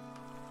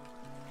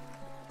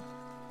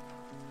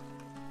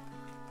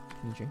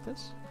 Can you drink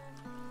this?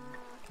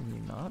 Can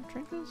you not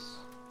drink this?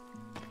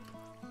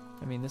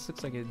 I mean, this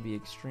looks like it'd be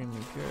extremely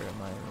pure.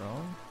 Am I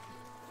wrong?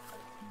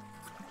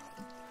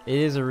 It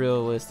is a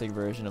realistic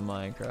version of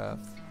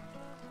Minecraft.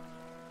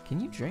 Can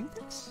you drink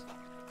this?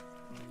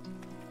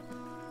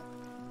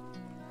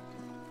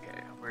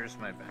 Okay, where's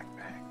my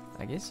backpack?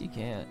 I guess you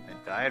can't.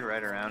 I died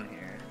right around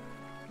here.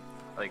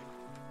 Like,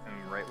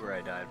 I'm right where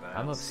I died, but I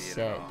I'm don't see it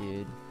at upset, all.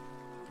 dude.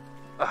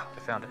 Oh, I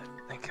found it.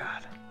 Thank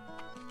God.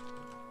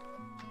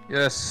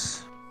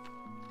 Yes.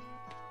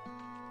 Do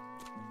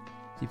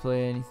you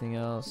play anything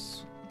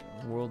else?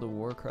 World of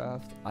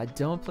Warcraft? I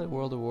don't play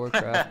World of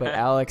Warcraft, but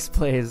Alex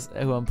plays,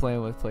 who I'm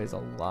playing with, plays a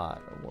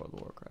lot of World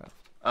of Warcraft.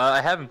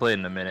 I haven't played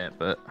in a minute,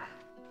 but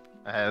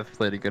I have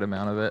played a good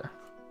amount of it.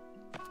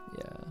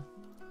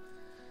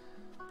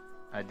 Yeah.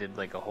 I did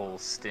like a whole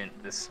stint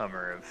this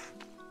summer of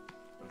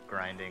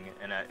grinding,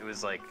 and it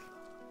was like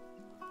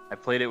I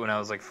played it when I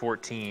was like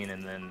 14,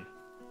 and then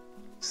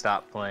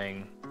stopped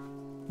playing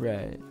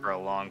Right. for a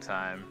long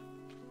time.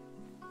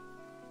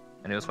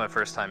 And it was my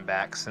first time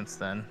back since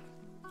then.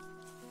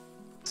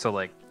 So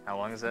like, how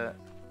long is that?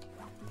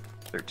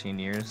 13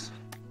 years.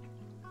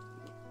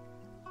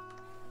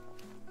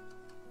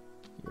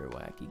 You're a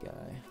wacky guy.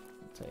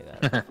 I'll tell you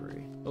that for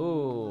free.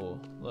 Oh,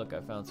 look, I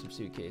found some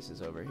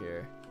suitcases over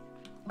here.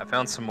 I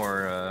found some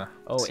more.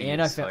 Oh, seeds,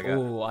 and I so found. got-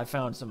 Oh, I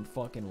found some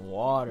fucking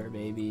water,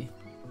 baby.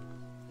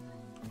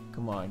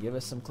 Come on, give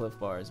us some Cliff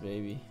Bars,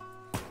 baby.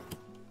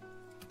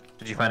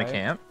 Did you find a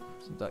Alright. camp?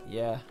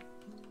 Yeah.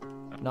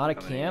 Not a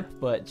Coming in camp,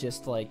 but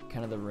just like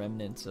kind of the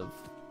remnants of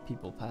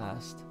people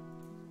past.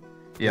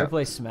 You Yeah. ever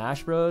play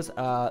Smash Bros?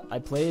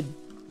 I played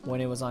when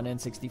it was on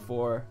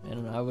N64,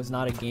 and I was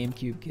not a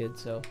GameCube kid,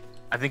 so.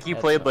 I think you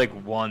That's played fine.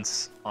 like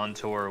once on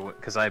tour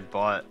because I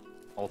bought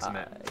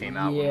Ultimate. Came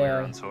out when we yeah.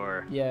 were on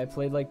tour. Yeah, I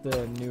played like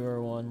the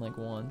newer one like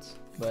once,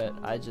 but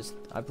I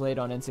played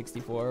on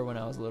N64 when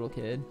I was a little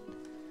kid,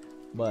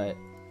 but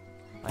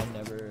I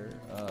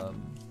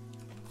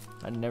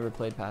never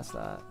played past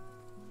that.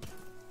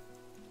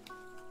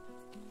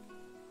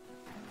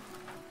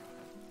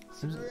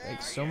 Seems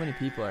like so many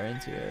people are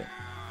into it.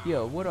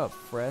 Yo, what up,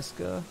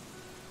 Fresca?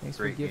 Thanks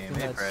Great for gifting game.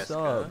 Hey, that Fresca.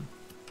 sub.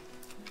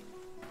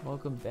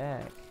 Welcome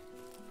back.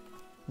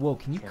 Whoa,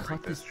 can you Can't cut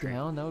break this this tree.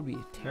 down? That would be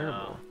terrible.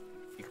 No.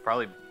 You could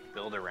probably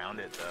build around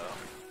it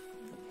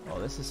though. Oh,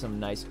 this is some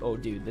nice. Oh,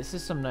 dude, this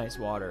is some nice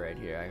water right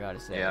here. I gotta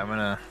say. Yeah, I'm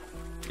gonna.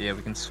 Yeah,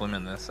 we can swim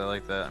in this. I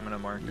like that. I'm gonna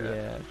mark it.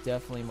 Yeah,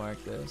 definitely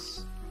mark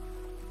this.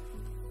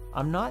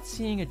 I'm not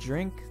seeing a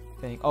drink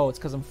thing. Oh, it's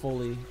because I'm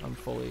fully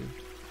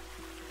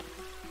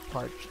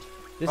parched.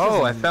 This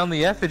Oh, I isn't- found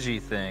the effigy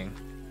thing.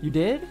 You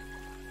did?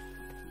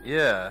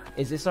 Yeah.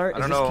 Is this I is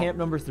don't this know. camp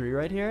number 3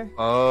 right here?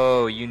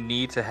 Oh, you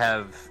need to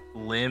have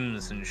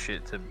limbs and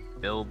shit to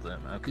build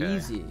them. Okay.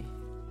 Easy.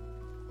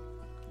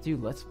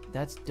 Dude,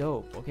 that's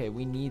dope. Okay,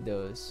 we need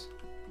those.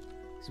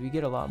 So we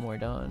get a lot more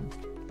done.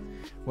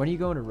 When are you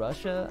going to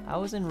Russia? I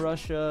was in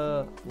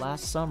Russia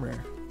last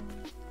summer.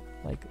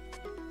 Like,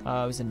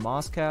 I was in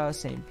Moscow,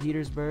 St.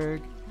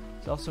 Petersburg.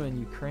 It's also in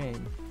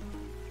Ukraine.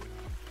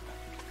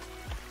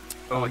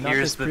 Oh, not here's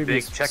this the big.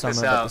 previous Check summer,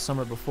 this but the out.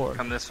 summer before,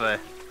 Come this way.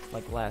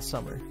 like last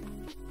summer.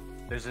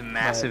 There's a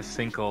massive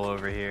sinkhole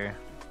over here.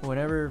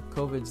 Whenever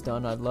COVID's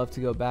done, I'd love to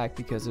go back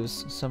because it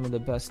was some of the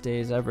best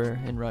days ever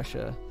in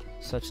Russia.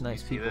 Such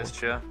nice See people. this,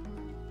 Joe?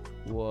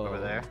 Whoa. Over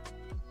there.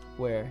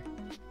 Where?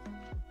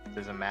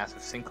 There's a massive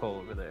sinkhole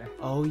over there.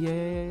 Oh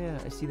yeah.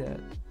 I see that.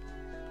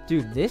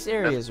 Dude, this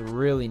area is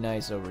really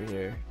nice over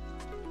here.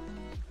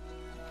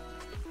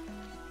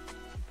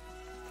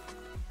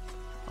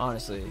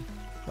 Honestly,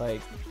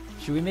 like,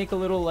 should we make a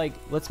little like?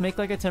 Let's make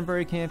like a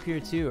temporary camp here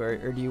too,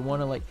 or do you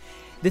want to like?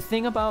 The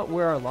thing about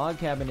where our log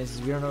cabin is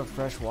we don't have a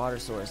fresh water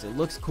source. It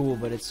looks cool,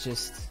 but it's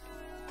just.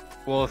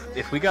 Well,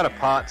 if we got a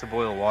pot to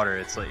boil water,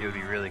 it's like it would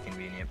be really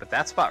convenient. But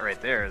that spot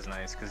right there is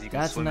nice because you can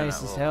That's swim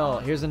nice in that as little hell.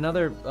 pond. Here's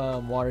another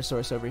water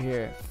source over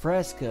here.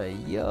 Fresca,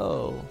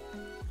 yo.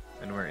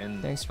 And we're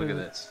in. Thanks for Look at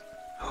the- this.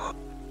 Oh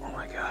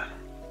my god.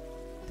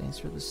 Thanks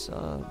for the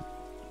sub.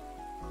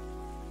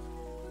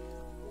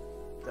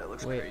 That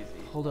looks Wait, crazy.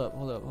 hold up.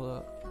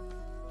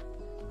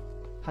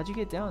 How'd you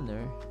get down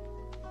there?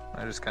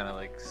 I just kind of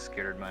like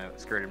skirted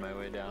my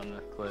way down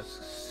the cliff.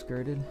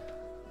 Skirted?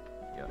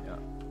 Yeah.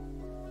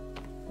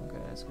 Okay,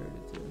 I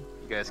skirted too.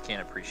 You guys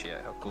can't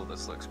appreciate how cool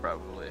this looks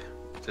probably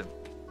to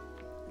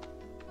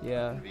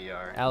Yeah.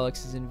 VR.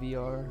 Alex is in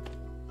VR.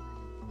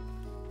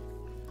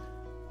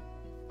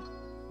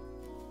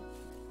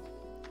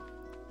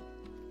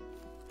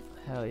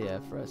 Hell yeah,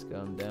 Fresco,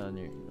 I'm down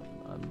here.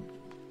 I'm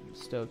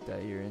stoked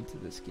that you're into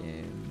this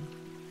game.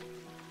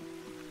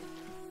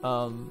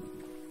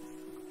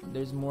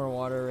 There's more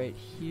water right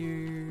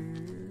here.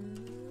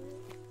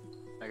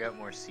 I got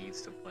more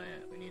seeds to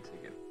plant. We need to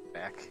get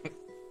back.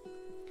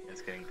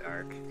 It's getting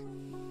dark.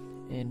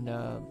 And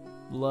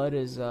Blood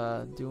is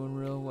doing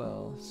real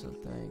well, so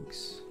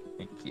thanks.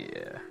 Heck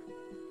yeah.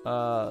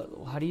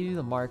 How do you do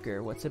the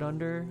marker? What's it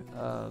under?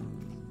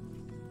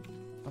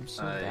 I'm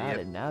so bad Yep.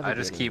 at navigating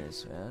I just keep.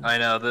 this, man. I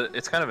know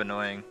it's kind of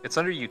annoying. It's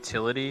under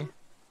utility.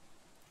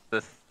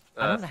 The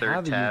I don't third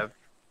have a tab.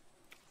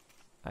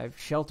 I have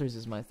shelters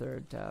as my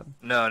third tab.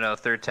 No,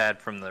 third tab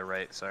from the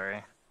right.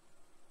 Sorry.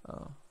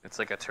 Oh. It's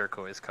like a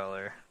turquoise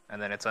color,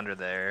 and then it's under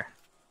there.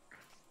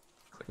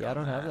 Click Yeah, I on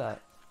don't have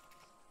that.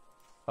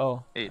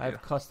 Oh, Yeah, you I have do.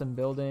 custom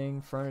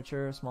building,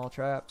 furniture, small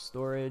traps,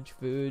 storage,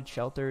 food,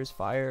 shelters,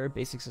 fire,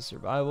 basics of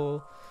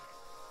survival.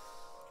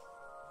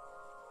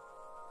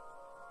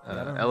 Yeah, I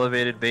don't know.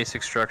 Elevated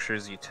basic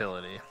structures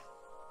utility.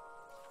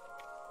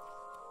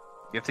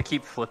 You have to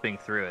keep flipping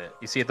through it.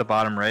 You see at the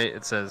bottom right,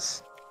 it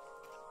says...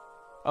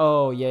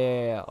 Oh,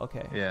 yeah.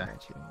 Okay. Yeah. I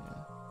got you, yeah.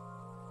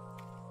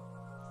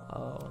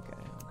 Oh, okay.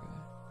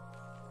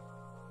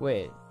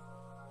 Wait.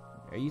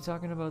 Are you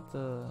talking about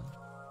the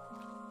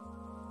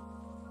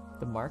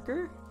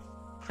marker?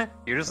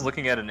 You're just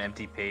looking at an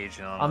empty page,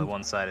 and on the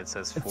one side it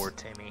says for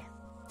Timmy.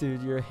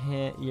 Dude, your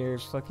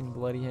fucking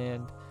bloody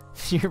hand.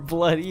 Your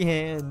bloody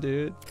hand,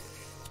 dude.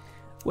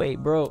 Wait,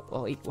 bro.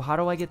 Wait, how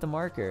do I get the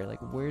marker? Like,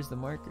 where's the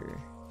marker?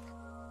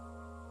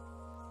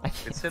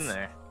 It's in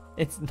there.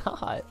 It's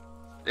not.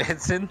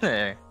 It's in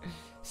there.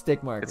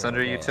 Stick marker. It's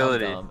under okay,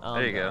 utility. I'm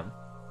there you dumb.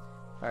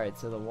 go. Alright,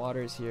 so the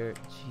water's here.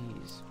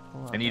 Jeez.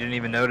 Hold on, And you didn't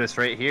even notice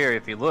right here,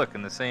 if you look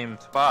in the same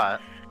spot,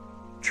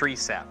 tree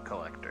sap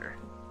collector.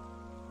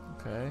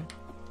 Okay.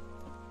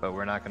 But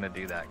we're not going to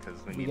do that because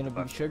we You need gonna the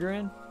be bucket. sugar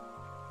in?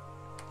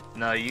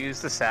 No, you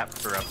use the sap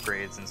for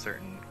upgrades and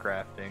certain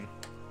crafting.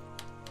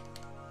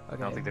 Okay. I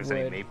don't think there's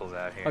any maples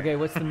out here. Okay,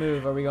 what's the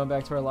move? Are we going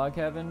back to our log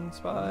cabin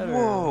spot? Or...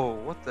 Whoa,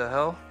 what the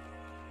hell?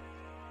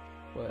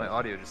 What? My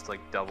audio just like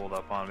doubled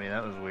up on me.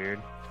 That was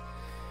weird.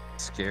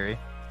 Scary.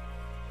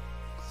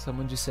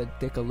 Someone just said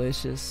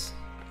dickalicious.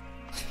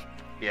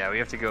 Yeah, we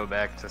have to go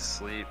back to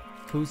sleep.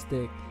 Who's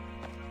dick?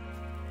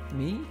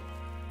 Me?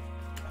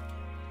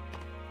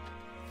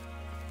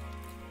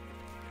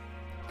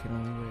 Can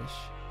only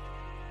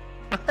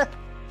wish.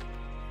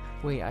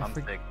 Wait, I'm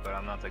thick, but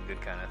I'm not the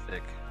good kind of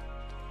thick.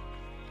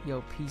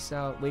 Yo, peace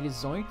out. Wait, is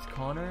Zoinked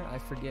Connor? I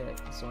forget.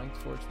 Zoinked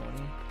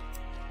 420?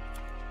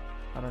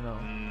 I don't know.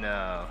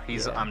 No,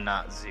 he's. Yeah. I'm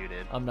not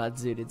zooted. I'm not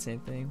zooted, same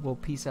thing. Well,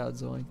 peace out,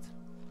 Zoinked.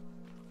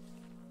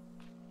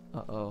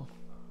 Uh-oh.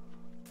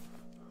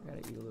 Gotta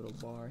eat a little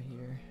bar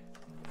here.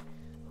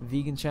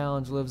 Vegan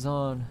challenge lives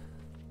on.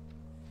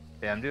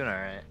 Yeah, I'm doing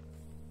alright.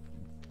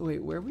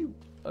 Wait, where are we?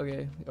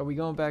 Okay, are we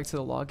going back to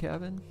the log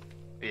cabin?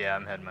 Yeah,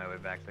 I'm heading my way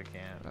back to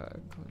camp. Alright,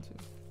 I'm going to.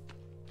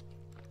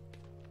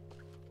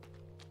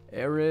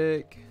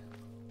 Eric.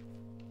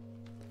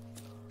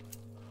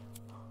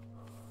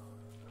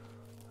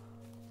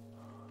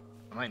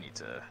 I might need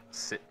to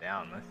sit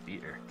down. My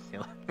feet are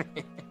killing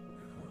me.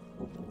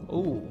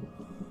 Oh,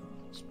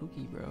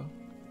 spooky, bro.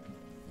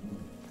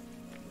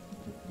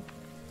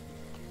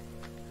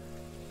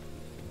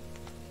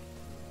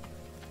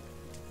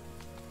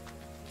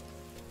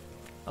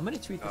 I'm gonna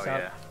tweet this out.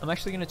 Yeah. I'm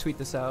actually gonna tweet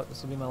this out.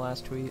 This will be my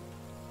last tweet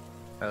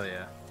Hell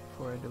yeah.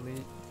 before I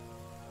delete.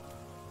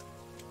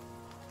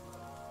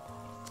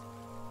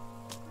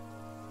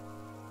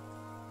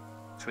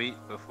 Tweet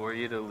before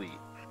you delete.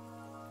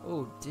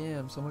 Oh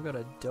damn! Someone got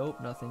a dope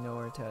nothing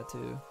nowhere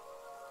tattoo.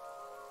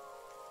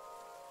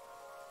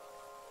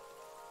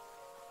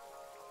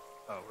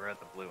 Oh, we're at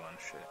the blue one.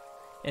 Shit.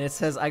 And it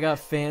says, I got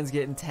fans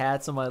getting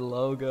tats on my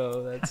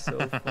logo. That's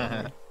so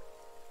funny.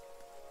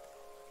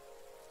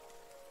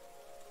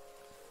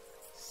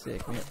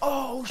 Sick, man.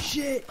 Oh,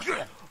 shit!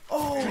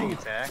 Oh! Getting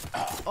attacked.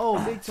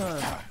 Oh, big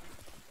time.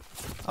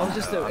 I was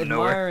just I'm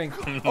admiring.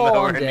 nowhere- Oh, I'm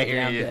nowhere dead. near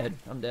Yeah, I'm you. dead.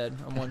 I'm dead.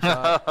 I'm one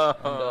shot. I'm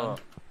done.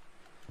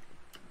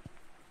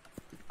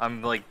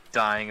 I'm like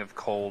dying of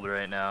cold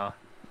right now.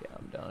 Yeah,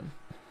 I'm done.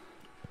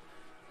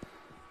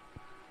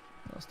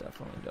 Most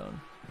definitely done.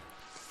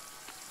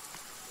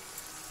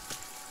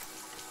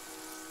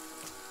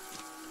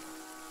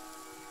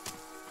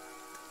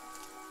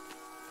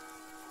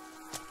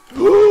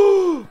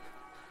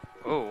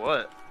 Oh,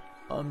 what?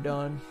 I'm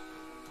done.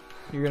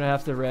 You're gonna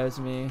have to res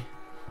me.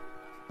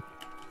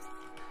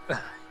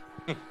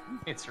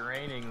 It's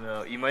raining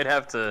though. You might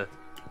have to.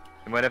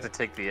 You might have to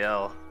take the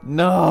L.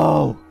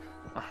 No!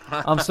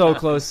 I'm so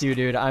close to you,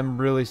 dude. I'm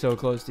really so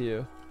close to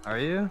you. Are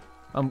you?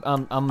 I'm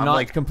not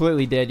like-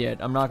 completely dead yet.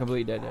 I'm not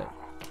completely dead yet.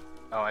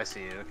 Oh, I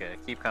see you. Okay,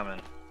 keep coming.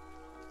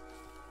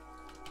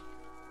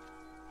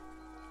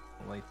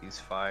 Light these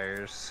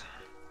fires.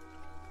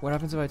 What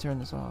happens if I turn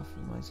this off?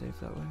 Am I safe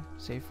that way?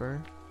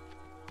 Safer?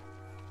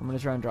 I'm gonna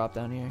try and drop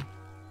down here.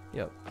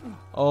 Yep.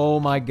 Oh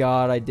my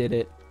god, I did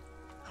it.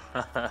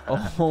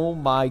 Oh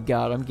my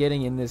god, I'm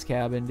getting in this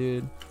cabin,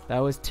 dude. That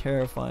was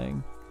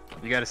terrifying.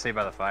 You gotta stay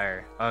by the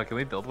fire. Oh, can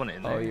we build one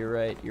in there? Oh, you're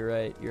right. You're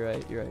right. You're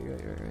right. You're right. You're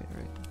right. You're right. You're right. You're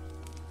right.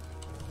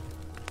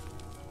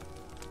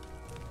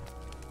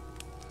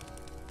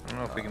 I don't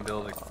know if we can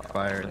build a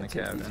fire in the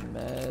Take these cabin.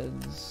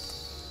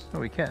 meds. Oh,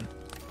 we can.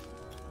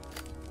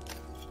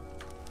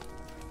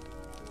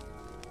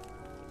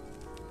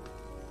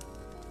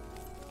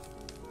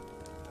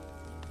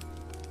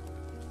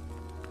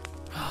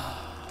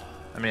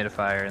 I made a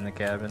fire in the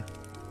cabin.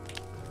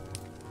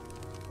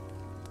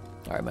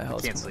 All right, my I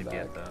health's can't coming sleep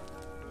back. yet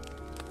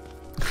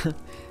though.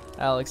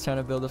 Alex trying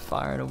to build a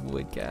fire in a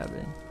wood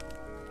cabin.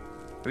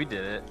 We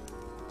did it.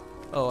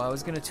 Oh, I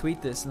was gonna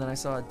tweet this and then I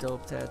saw a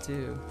dope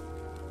tattoo.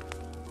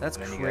 That's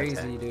And then you got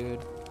crazy, dude.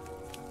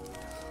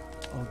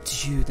 Oh,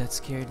 dude, that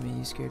scared me.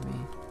 You scared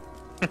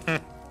me.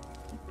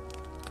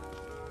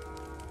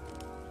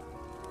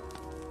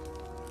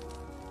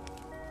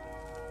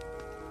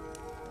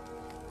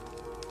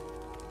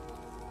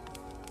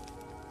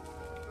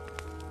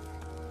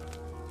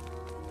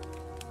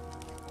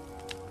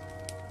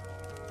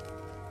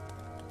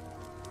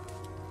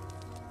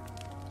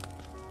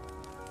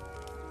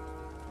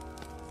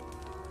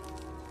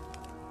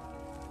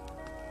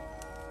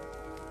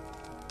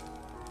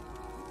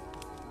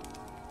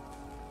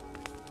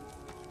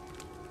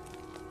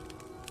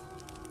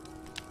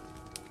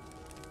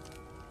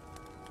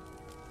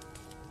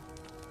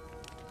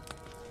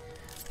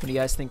 When do you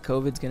guys think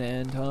COVID's gonna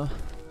end, huh?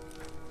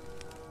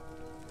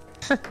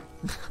 Can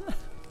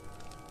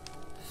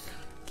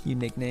you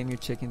nickname your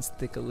chickens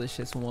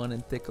Thickalicious 1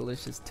 and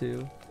Thickalicious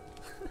 2?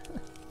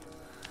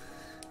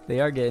 They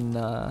are getting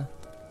a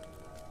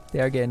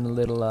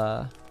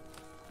little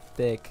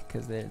thick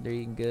because they're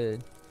eating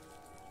good.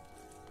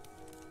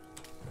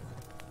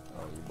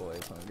 Oh, your boy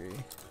is hungry.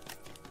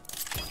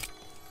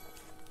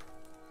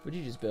 What'd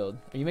you just build?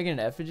 Are you making an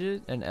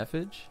effigy? An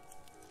effigy?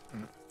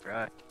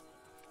 Right.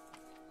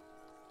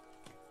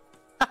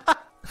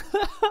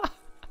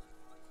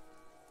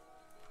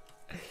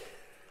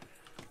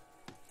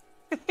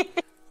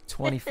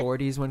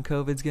 2040 is when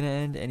COVID's gonna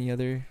end. Any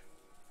other?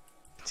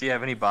 Do you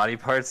have any body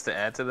parts to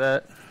add to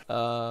that?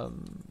 I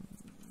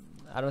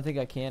don't think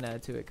I can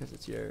add to it because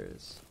it's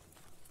yours.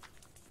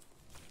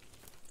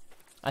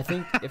 I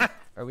think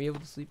are we able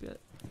to sleep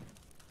yet?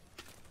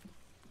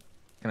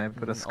 Can I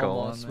put a skull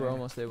almost, on we're there?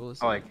 almost able to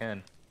sleep. Oh, I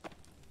can.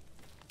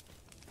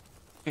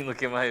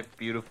 Look at my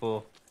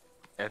beautiful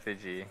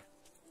effigy.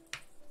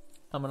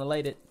 I'm gonna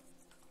light it.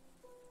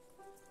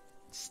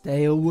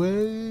 Stay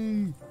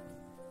away.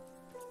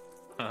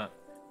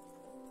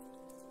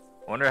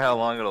 Wonder how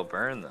long it'll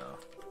burn though.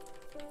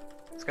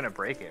 It's gonna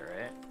break it,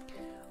 right?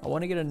 I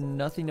want to get a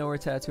nothing nowhere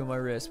tattoo on my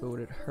wrist, but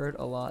would it hurt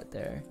a lot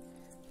there?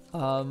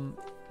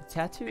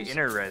 Tattoos. The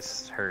inner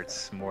wrist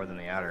hurts more than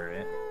the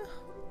outer,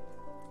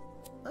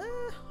 right?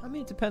 I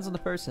mean, it depends on the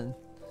person.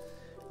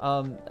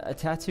 A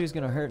tattoo is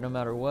gonna hurt no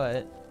matter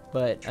what,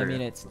 but True. I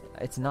mean,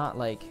 it's not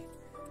like,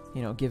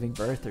 you know, giving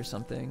birth or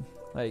something.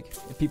 Like,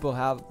 if people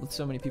have,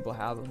 so many people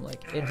have them,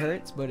 like, it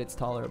hurts, but it's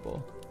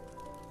tolerable.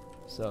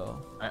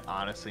 So. I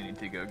honestly need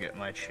to go get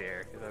my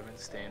chair because I've been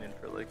standing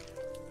for like.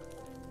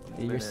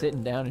 You're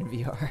sitting down in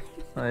VR.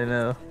 I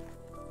know.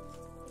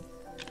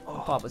 I'll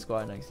pop a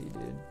squat next to you,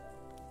 dude.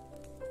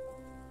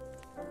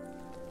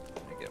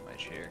 Let me get my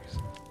chair.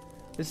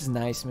 This is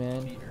nice,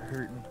 man. Feet are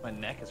hurting. My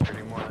neck is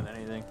hurting more than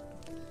anything.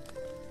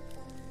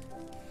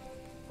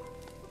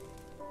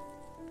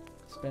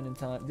 Spending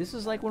time. This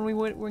is like when we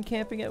went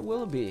camping at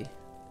Willoughby.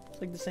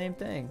 It's like the same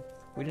thing.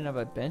 We didn't have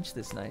a bench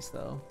this nice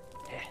though.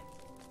 Yeah.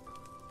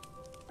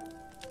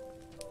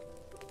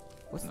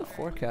 What's the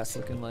forecast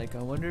looking like?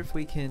 I wonder if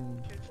we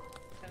can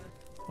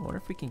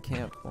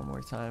camp one more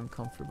time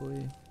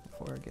comfortably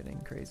before getting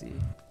crazy.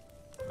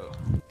 Oh.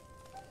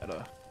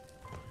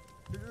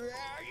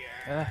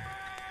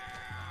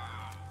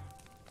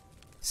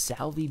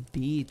 Salvi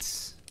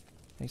Beats.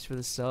 Thanks for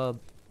the sub.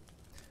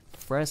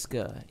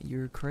 Fresca,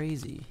 you're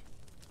crazy.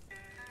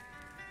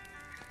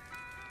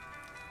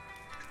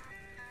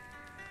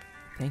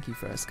 Thank you,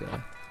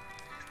 Fresca.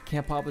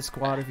 Can't pop a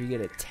squat if you get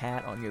a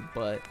tat on your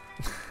butt.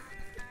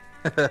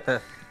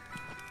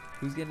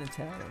 Who's getting a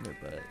tat on their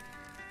butt?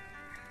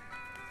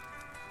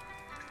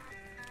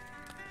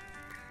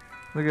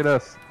 Look at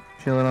us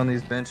chilling on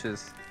these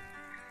benches.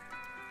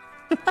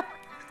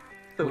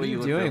 What are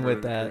you doing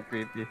with that?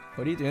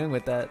 What are you doing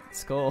with that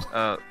skull?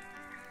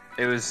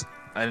 It was.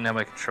 I didn't have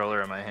my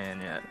controller in my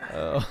hand yet.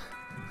 Oh.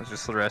 I was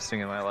just resting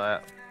in my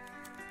lap.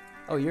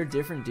 Oh, you're a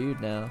different dude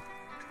now.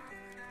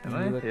 Am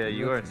I? Yeah,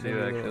 you are too,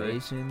 actually.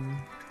 Asian.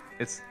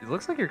 It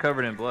looks like you're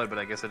covered in blood, but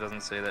I guess it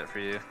doesn't say that for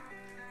you.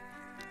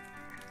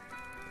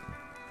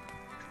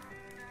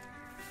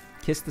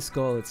 Kiss the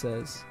skull, it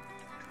says.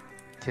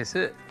 Kiss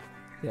it?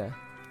 Yeah.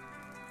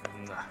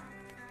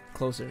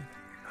 Closer.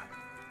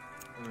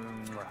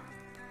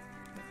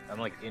 I'm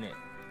like in it.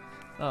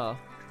 Oh,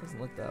 doesn't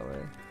look that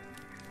way.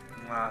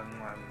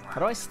 How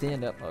do I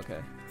stand up? Okay.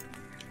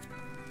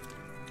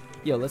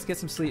 Yo, let's get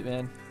some sleep,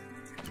 man.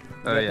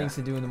 We got things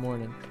to do in the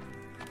morning.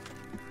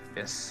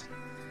 Yes.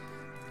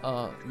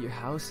 Your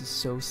house is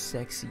so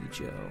sexy,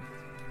 Joe.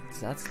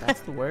 That's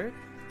the word?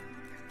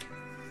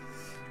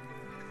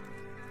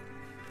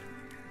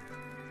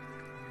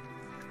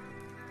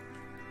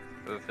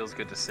 Oh, it feels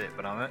good to sit,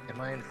 but am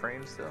I in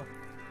frame still?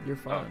 You're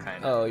fine. Oh,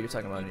 kinda. Oh, you're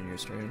talking about in your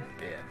stream.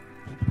 Yeah.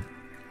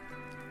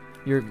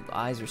 Your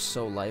eyes are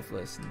so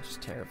lifeless and just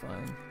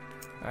terrifying.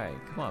 Alright,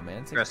 come on,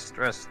 man. Rest.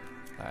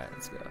 Alright,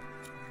 let's go.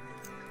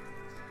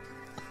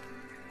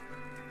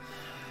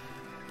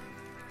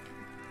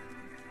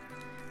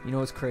 You know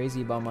what's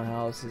crazy about my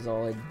house is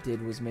all I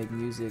did was make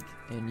music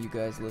and you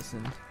guys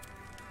listened.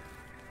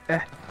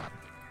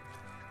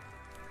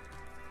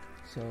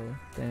 So,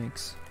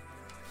 thanks.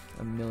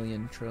 A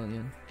million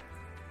trillion.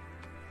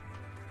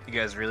 You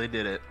guys really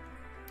did it.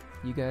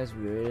 You guys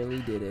really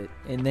did it.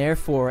 And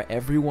therefore,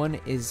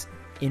 everyone is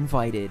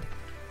invited.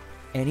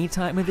 Any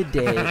time of the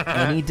day,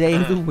 any day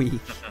of the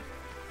week.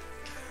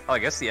 Oh, I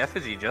guess the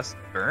effigy just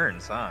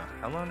burns, huh?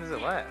 How long does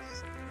it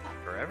last?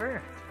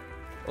 Forever?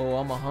 Oh,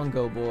 I'm a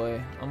hungo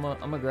boy. I'm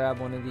gonna grab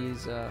one of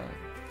these,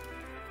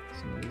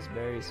 some of these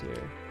berries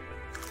here.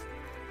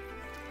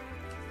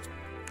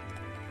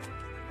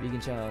 Vegan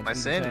challenge. My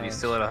sanity's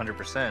still at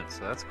 100%,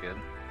 so that's good.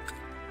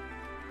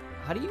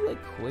 How do you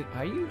how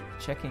are you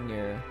checking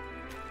your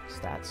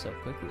stats so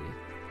quickly?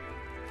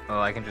 Oh,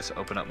 I can just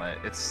open up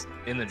it's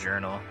in the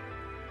journal.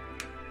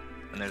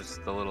 and there's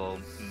the little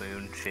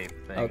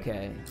moon-shaped thing.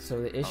 Okay,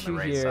 so the issue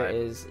right here side.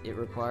 is it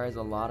requires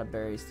a lot of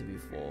berries to be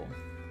full.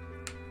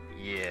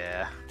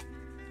 Yeah.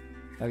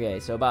 Okay,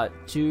 so about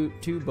two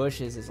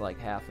bushes is like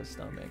half a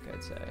stomach,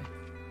 I'd say.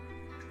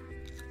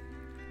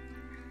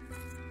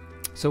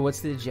 So what's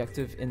the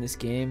objective in this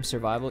game?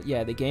 Survival?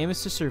 Yeah, the game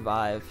is to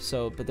survive.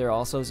 So, but there are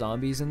also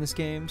zombies in this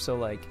game. So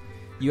like,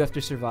 you have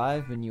to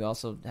survive, and you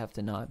also have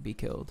to not be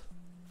killed.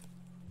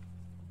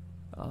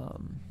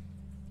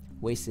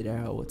 Wasted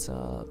Arrow, what's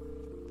up?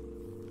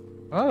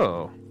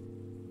 Oh.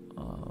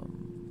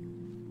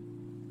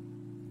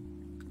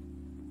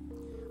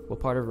 What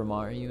part of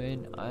Vermont are you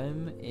in?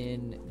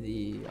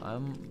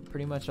 I'm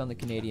pretty much on the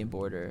Canadian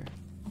border.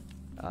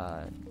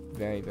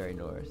 Very, very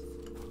north.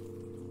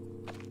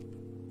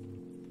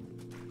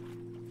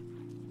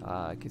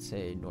 I could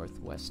say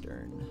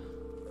northwestern.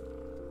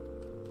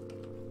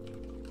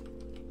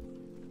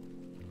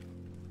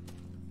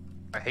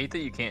 I hate that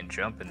you can't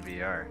jump in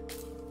VR.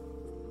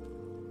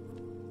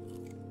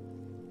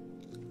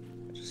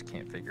 I just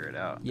can't figure it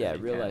out. Yeah, if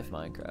you real can. life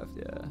Minecraft,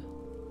 yeah.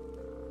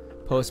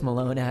 Post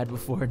Malone ad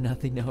before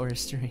Nothing Nowhere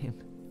stream.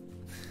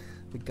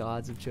 The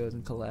gods have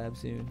chosen collab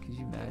soon. Could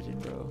you imagine,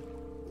 bro?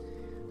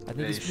 I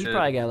think he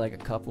probably got like a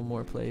couple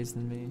more plays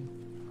than me.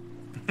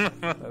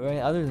 But, right,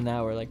 other than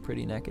that, we're like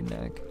pretty neck and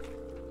neck.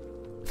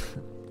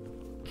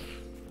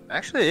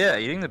 Actually, yeah,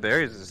 eating the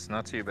berries is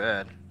not too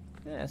bad.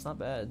 Yeah, it's not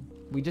bad.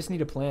 We just need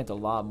to plant a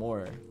lot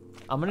more.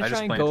 I'm gonna I try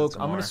just and planted go.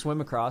 some I'm more. gonna swim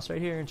across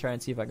right here and try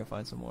and see if I can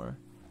find some more.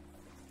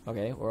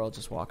 Okay, or I'll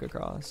just walk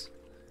across.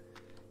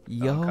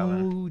 Yo,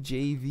 coming.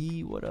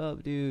 JV, what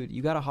up, dude?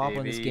 You gotta hop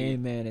on this JV.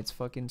 game, man. It's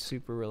fucking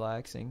super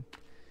relaxing.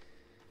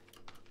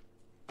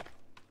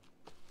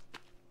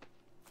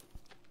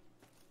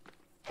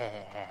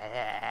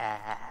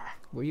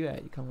 Where you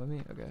at? You come with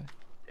me? Okay.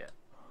 Yeah.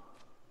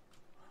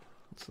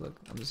 Let's look.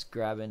 I'm just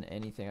grabbing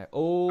anything.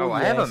 Oh, Oh,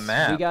 I have a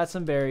map. We got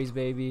some berries,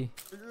 baby.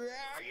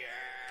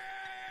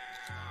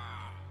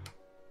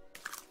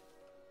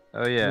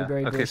 Oh yeah.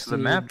 Blueberry Okay, bush so the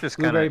map seed, just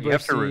kind blueberry of you have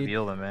bush to seed.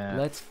 reveal the map.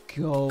 Let's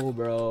go,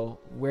 bro.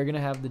 We're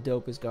gonna have the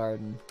dopest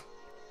garden.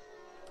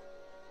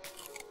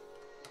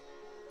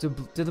 Do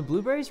the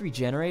blueberries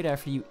regenerate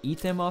after you eat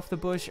them off the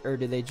bush, or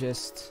do they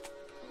just?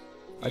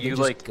 Are they You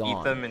just like gone?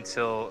 eat them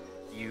until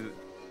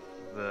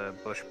the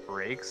bush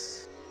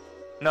breaks.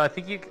 No, I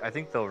think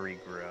they'll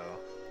regrow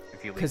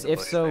if you leave Because the if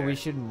bush so, there. we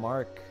should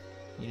mark,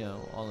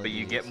 all of But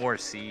you these. get more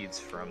seeds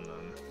from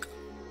them.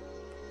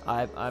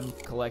 I'm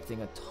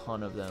collecting a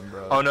ton of them,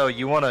 bro. Oh no,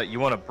 you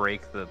wanna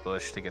break the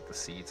bush to get the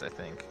seeds, I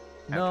think.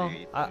 No, after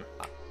you eat I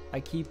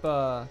them. keep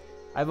I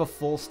have a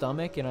full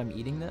stomach and I'm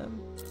eating them.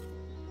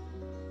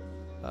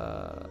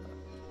 Let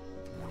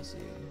me see.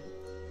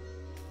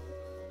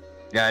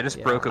 Yeah, I just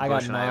Yeah, broke a I got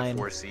bush and I 9. have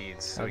 4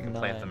 seeds, so I we have can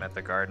plant 9. them at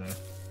the garden.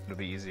 It'll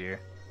be easier.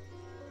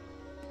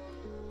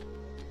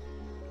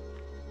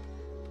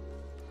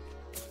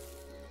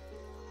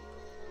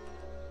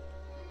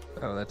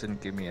 Oh, that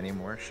didn't give me any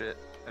more shit.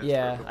 just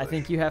Yeah, broke a I bush.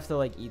 think you have to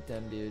like eat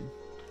them, dude.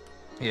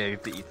 Yeah, you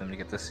have to eat them to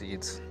get the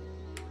seeds.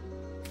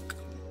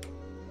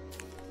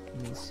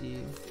 Let me see.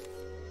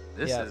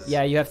 This yeah, is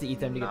yeah, you have to eat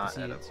them to get the not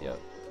seeds. edible. Yep.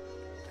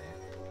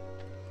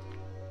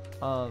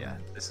 Yeah,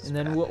 this is And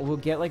then bad. we'll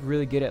get like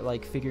really good at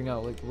like figuring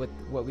out like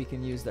what we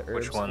can use the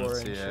herbs Which ones, for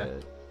and yeah.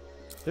 shit.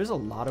 There's a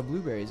lot of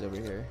blueberries over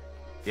here.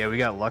 Yeah, we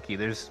got lucky.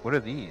 What are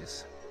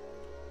these?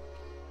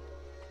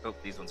 Oh,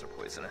 these ones are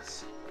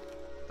poisonous.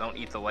 Don't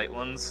eat the white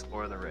ones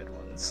or the red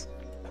ones.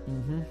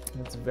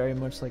 It's very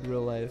much like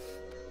real life.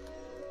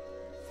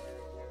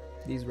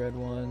 These red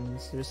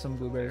ones. There's some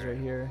blueberries right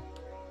here.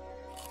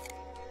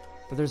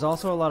 But there's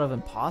also a lot of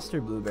imposter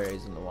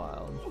blueberries in the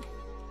wild.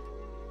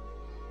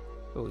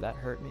 Oh, that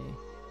hurt me.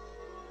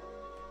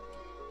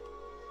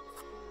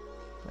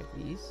 Like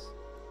these?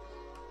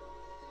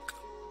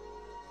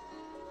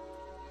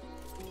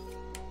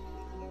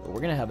 But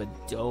we're gonna have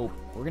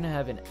we're gonna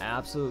have an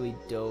absolutely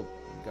dope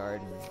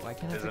garden. Why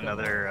can't There's I pick up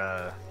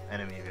another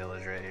enemy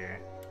village right here.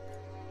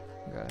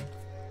 one? Okay.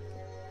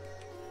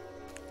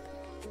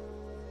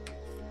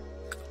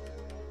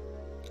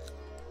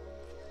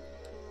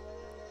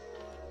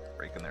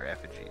 Breaking their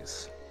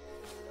effigies.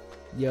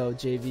 Yo,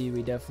 JV,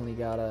 we definitely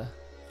gotta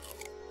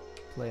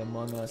play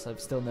Among Us. I've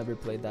still never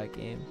played that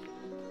game.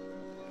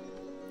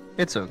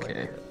 It's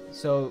okay.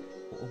 So,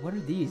 what are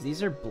these?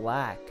 These are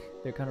black.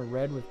 They're kind of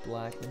red with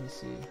black. Let me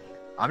see.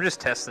 I'm just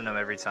testing them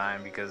every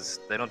time because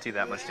they don't do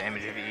that much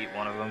damage if you eat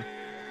one of them.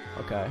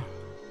 Okay.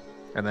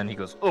 And then he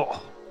goes,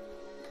 oh!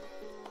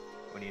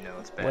 When you know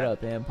it's bad. What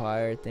up,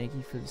 Empire? Thank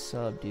you for the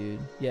sub, dude.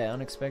 Yeah,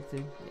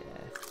 unexpected.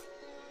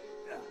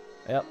 Yeah.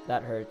 Yep,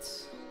 that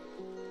hurts.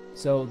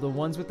 So, the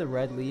ones with the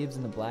red leaves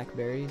and the black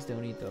berries,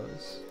 don't eat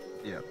those.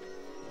 Yeah.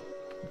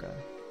 Okay.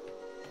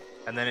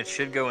 And then it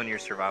should go in your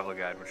survival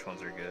guide which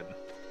ones are good,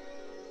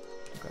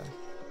 Okay.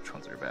 which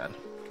ones are bad.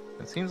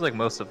 It seems like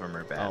most of them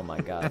are bad. Oh my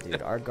god,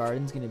 dude. Our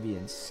garden's gonna be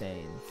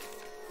insane.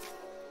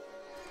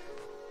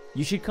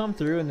 You should come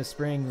through in the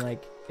spring,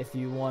 like, if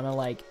you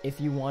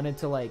wanted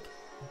to, like,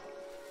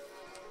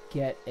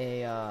 get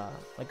a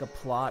like a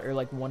plot or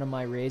like one of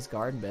my raised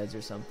garden beds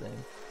or something.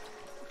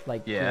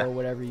 Like grow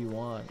whatever you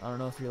want. I don't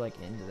know if you're like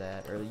into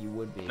that or you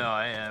would be. No,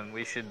 I am.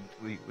 We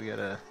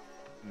gotta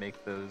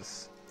make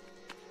those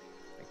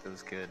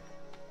good.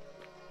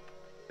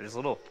 There's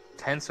little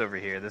tents over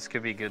here. This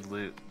could be good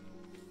loot.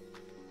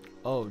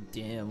 Oh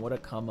damn! What a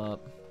come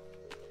up.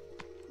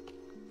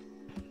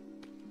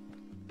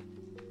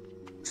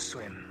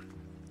 Swim.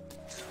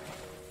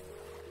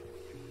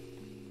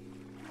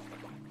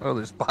 Oh,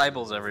 there's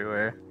Bibles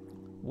everywhere.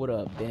 What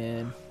up,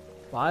 Dan?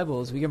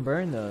 Bibles? We can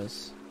burn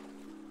those.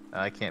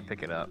 I can't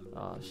pick it up.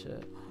 Oh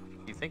shit.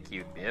 You think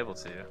you'd be able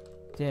to?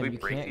 Damn, we you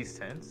break can't. these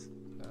tents?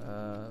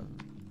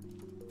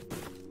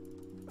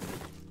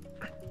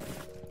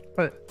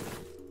 What?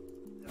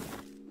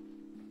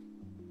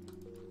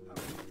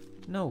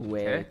 No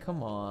way. Okay.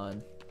 Come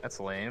on. That's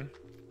lame.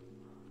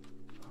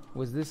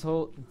 Was this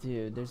whole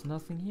dude? There's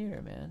nothing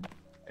here, man.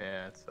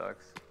 Yeah, it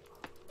sucks.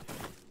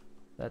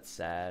 That's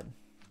sad.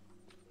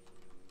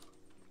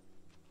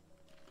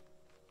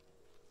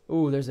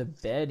 Ooh, there's a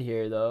bed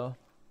here though.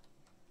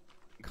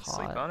 You can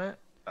sleep on it?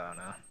 I don't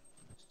know.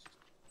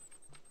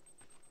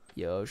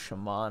 Yo,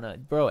 Shamana.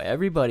 Bro,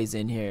 everybody's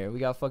in here. We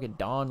got fucking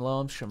Don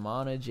Lump,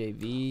 Shamana,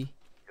 JV.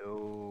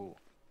 Yo.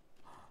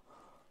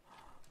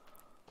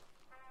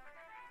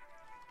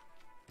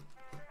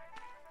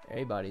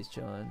 Everybody's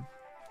chilling.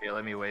 Yeah,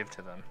 let me wave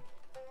to them.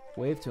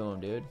 Wave to him,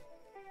 dude.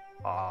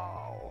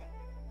 Oh.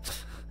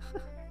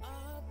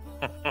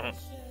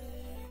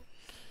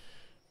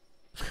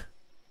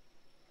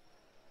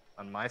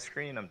 On my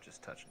screen, I'm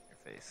just touching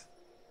your face.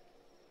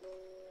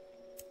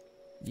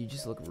 You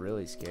just look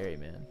really scary,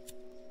 man.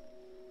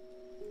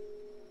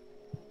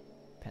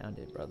 Pound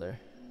it, brother.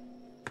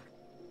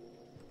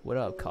 What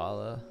up,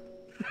 Kala?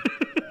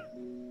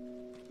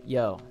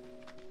 Yo,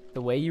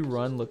 the way you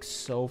run looks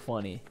so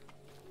funny.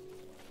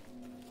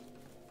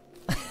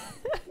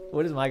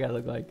 What does my guy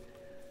look like?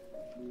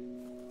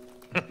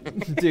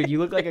 Dude, you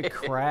look like a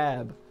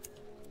crab.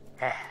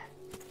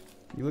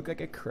 You look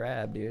like a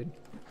crab, dude.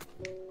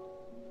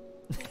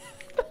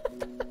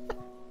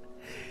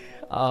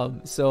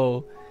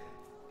 So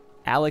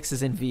Alex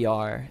is in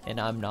VR and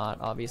I'm not,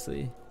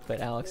 obviously,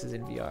 but Alex is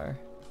in VR.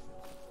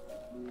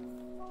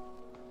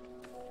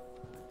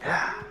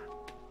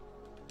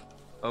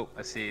 Oh,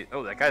 I see.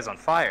 Oh, that guy's on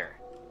fire.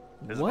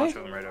 There's What? a bunch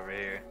of them right over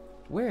here.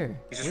 Where?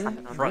 He's just Where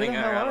the running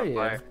hell around are on you?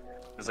 fire.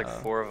 There's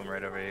like 4 of them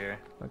right over here.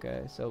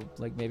 Okay, so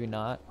like maybe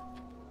not.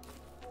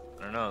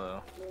 I don't know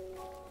though.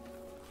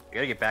 We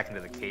gotta get back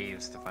into the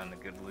caves to find the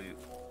good loot.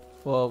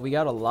 Well, we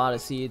got a lot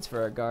of seeds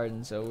for our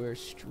garden, so we're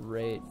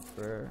straight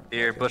for.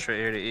 Here, bush right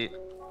here to eat.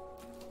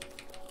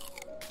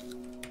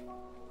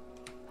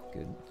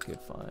 Good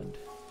find.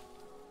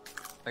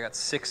 I got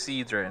 6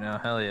 seeds right now.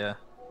 Hell yeah.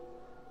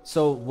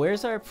 So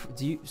where's our?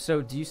 Do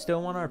you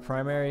still want our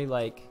primary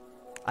like?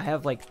 I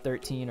have like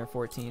 13 or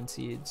 14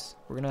 seeds.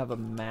 We're gonna have a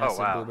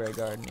massive blueberry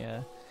garden,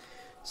 yeah.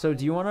 So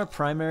do you want our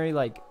primary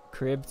like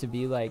crib to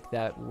be like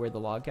that where the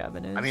log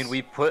cabin is? I mean,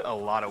 we put a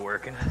lot of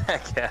work into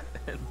that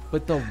cabin.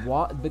 But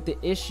the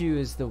issue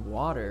is the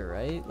water,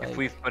 right? Like,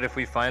 if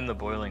we find the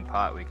boiling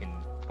pot, we can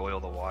boil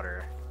the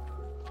water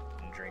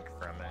and drink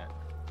from it.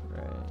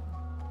 Right.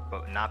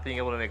 But not being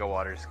able to make a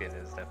water skid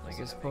is definitely Is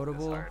this gonna make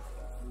this potable? hard.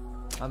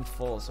 I'm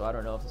full, so I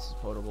don't know if this is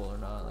potable or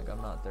not. Like,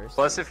 I'm not thirsty.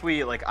 Plus, if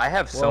we I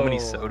have so many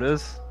Whoa.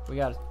 sodas. We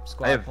got a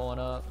squad pulling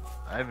up.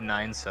 I have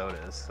 9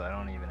 sodas, so I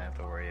don't even have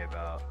to worry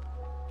about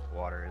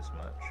water as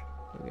much.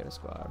 We got a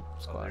squad.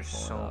 Oh, there's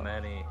pulling so up.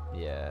 many.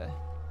 Yeah.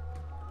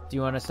 Do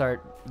you want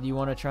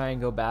to try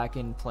and go back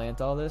and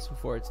plant all this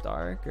before it's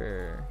dark,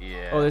 or?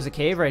 Yeah. Oh, there's a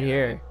cave right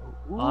here.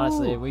 Ooh.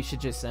 Honestly, we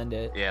should just send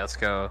it. Yeah, let's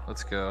go.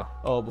 Let's go.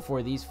 Oh,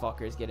 before these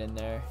fuckers get in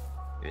there.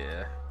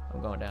 Yeah.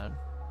 I'm going down.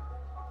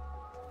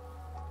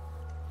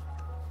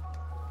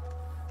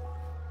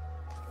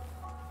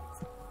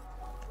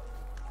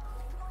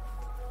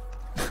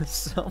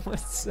 Someone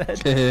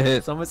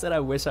said I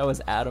wish I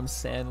was Adam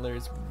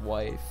Sandler's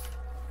wife.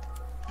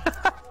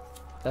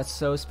 That's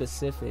so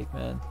specific,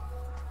 man.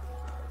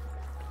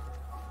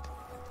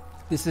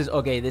 This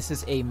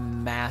is a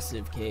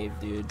massive cave,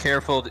 dude.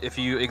 Careful, if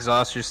you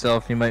exhaust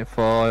yourself, you might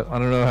fall. I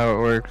don't know how it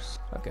works.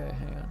 Okay,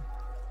 hang on.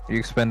 You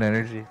expend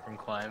energy from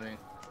climbing.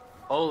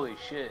 Holy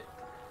shit.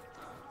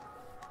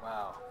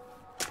 Wow.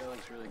 That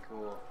looks really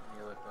cool. Let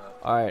me look up.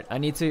 Alright,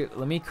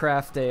 let me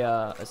craft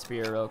a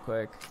spear real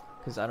quick,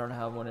 because I don't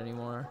have one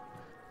anymore.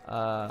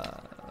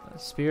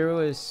 Spear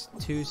was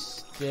 2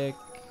 sticks.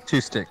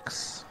 2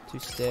 sticks. 2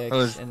 sticks,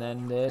 Oh, and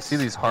then this. See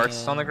these hearts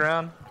and... on the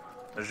ground?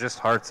 There's just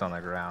hearts on the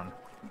ground.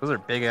 Those are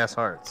big ass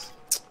hearts.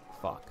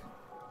 Fuck.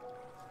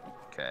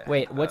 Okay.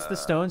 Wait, what's the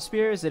stone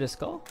spear? Is it a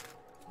skull?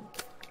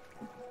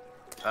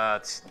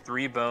 It's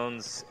 3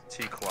 bones,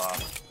 2 claw.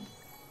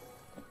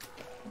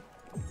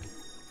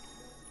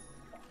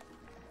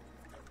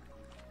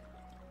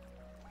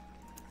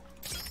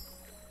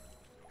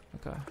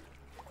 Okay.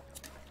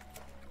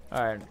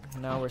 Alright,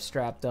 now we're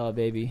strapped up,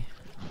 baby.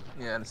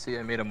 Yeah, and see,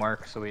 I made a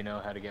mark so we know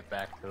how to get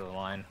back to the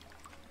line.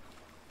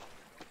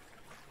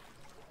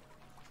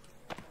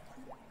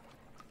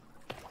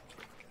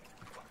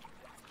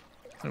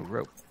 Oh,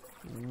 rope.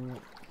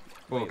 Wait,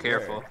 Whoa,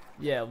 careful. where?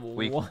 Yeah, well,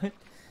 We- what?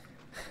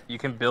 You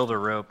can build a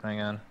rope.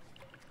 Hang on.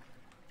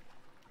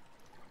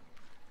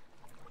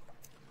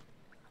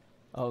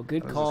 Oh,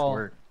 good How does this call.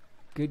 work?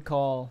 Good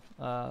call.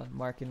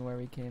 Marking where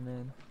we came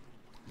in.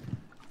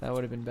 That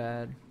would have been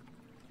bad.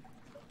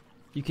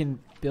 You can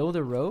build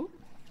a rope?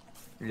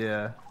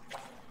 Yeah.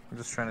 I'm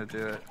just trying to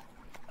do it.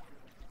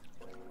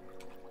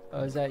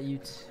 Oh, is that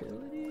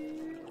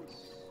utilities?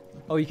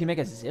 Oh, you can make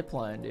a zip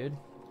line, dude.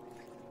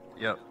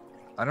 Yep.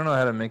 I don't know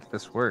how to make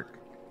this work.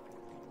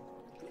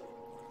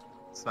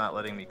 It's not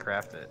letting me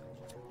craft it.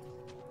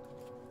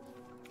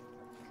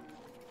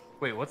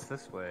 Wait, what's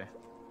this way?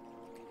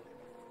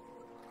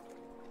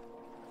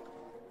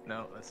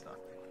 No, that's not.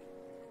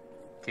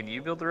 Can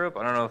you build the rope?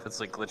 I don't know if it's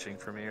like glitching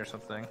for me or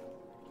something.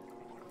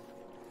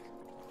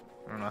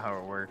 I don't know how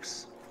it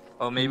works.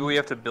 Oh, maybe we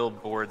have to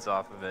build boards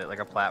off of it, like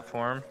a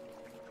platform.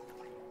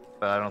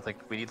 But I don't think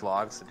we need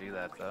logs to do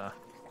that, though.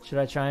 Should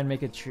I try and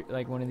make a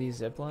like one of these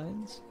zip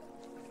lines?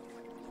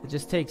 It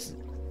just takes.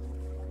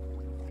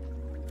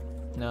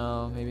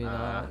 No, maybe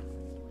not.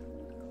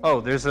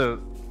 Oh, there's a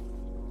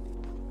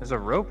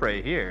rope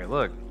right here.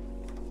 Look.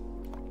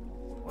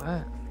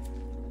 What?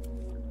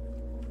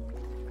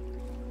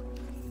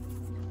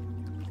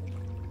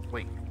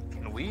 Wait,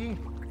 can we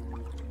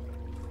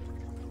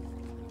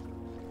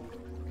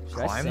Should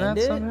I climb send that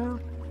it? somehow?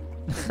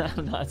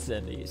 I'm not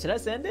sending it. Should I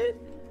send it?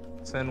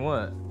 Send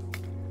what?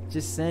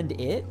 Just send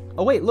it?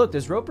 Oh wait, look,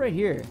 there's rope right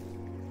here.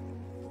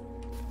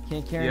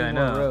 Can't carry Yeah, any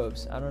I more know.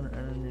 ropes. I don't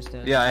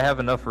understand. Yeah, I have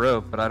enough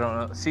rope, but I don't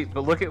know. See,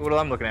 but look at what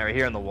I'm looking at right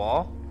here on the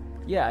wall.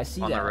 Yeah, I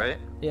see On that. the right?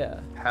 Yeah.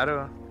 How do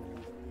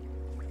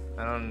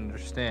I don't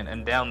understand.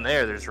 And down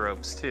there's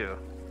ropes too.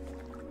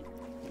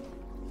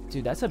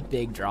 Dude, that's a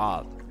big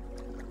drop.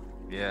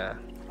 Yeah.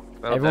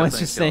 That'll Everyone's definitely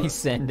just kill saying us.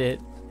 send it.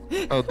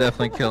 That'll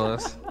definitely kill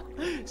us.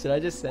 Should I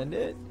just send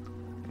it?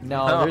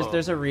 No, No.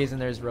 there's a reason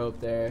there's rope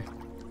there.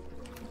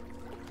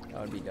 That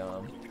would be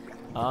dumb.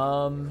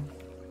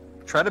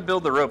 Try to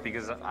build the rope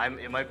because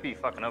it might be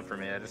fucking up for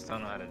me. I just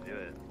don't know how to do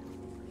it.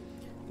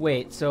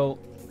 Wait, so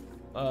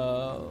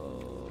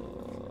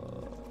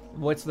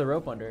what's the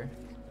rope under?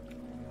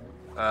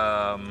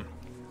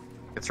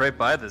 It's right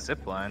by the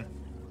zip line.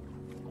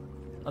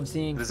 I'm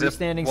seeing The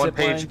freestanding one zip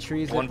page, line,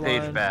 tree zip one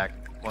page line. back,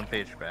 one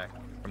page back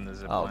from the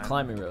zip Oh, line.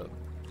 climbing rope.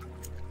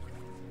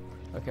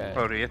 Okay.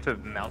 Oh, do you have to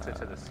mount it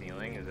to the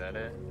ceiling? Is that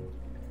it?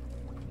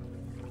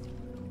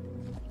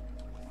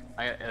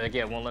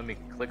 Again, it won't let me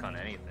click on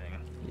anything.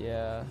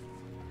 Yeah.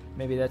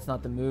 Maybe that's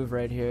not the move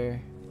right here.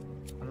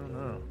 I don't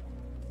know.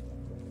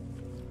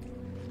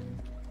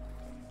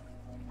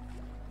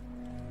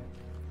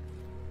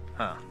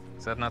 Huh.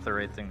 Is that not the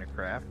right thing to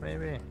craft,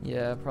 maybe?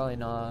 Yeah, probably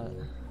not.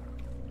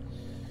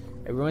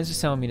 Everyone's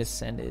just telling me to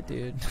send it,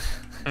 dude.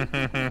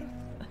 I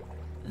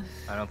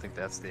don't think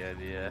that's the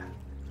idea.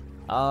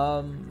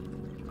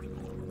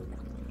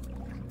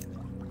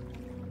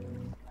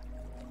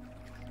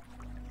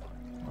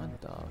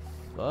 What the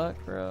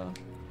fuck, bro?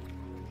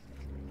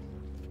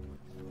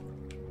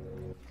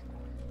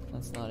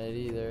 That's not it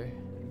either.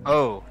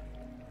 Oh,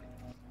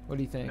 What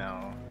do you think?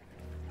 no.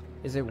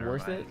 Is it Never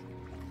worth mind. it?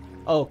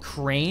 Oh,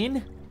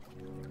 crane?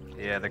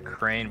 Yeah, the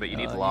crane, but you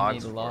need Oh,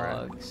 logs You need for it.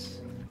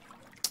 logs.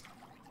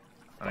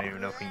 I don't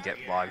even know if we can get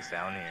logs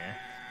down here.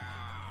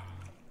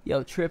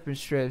 Yo, Trip and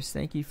Strips,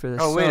 thank you for the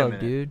Oh, wait a sub,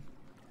 minute. dude.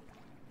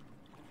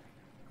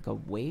 Like a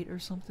weight or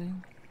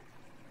something?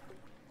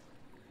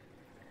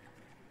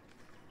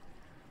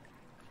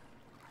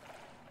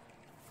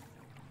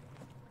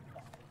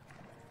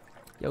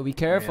 Yo, be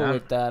careful I'm-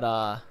 with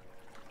that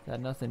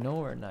nothing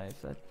nowhere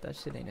knife. That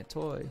shit ain't a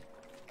toy.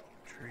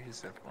 Tree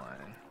zip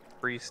line.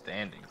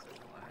 Freestanding zip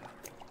line.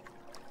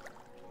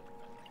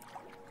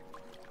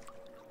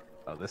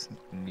 Oh, this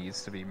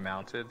needs to be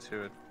mounted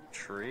to a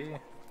tree?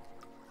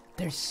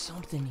 There's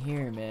something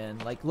here, man.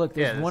 Like, look,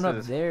 Yeah, there's this one up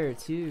is- there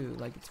too.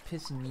 Like, it's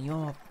pissing me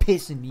off.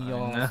 Pissing me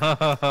off.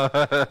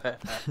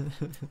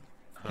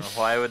 No.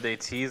 Why would they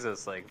tease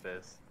us like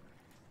this?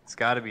 It's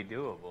got to be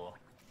doable.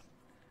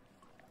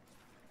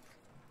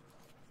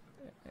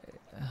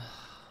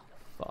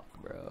 Fuck,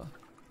 bro.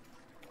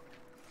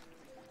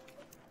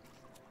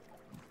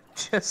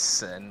 Just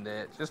send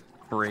it. Just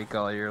break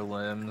all your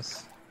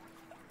limbs.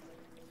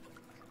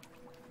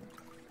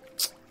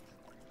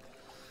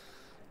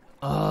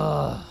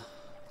 Ugh.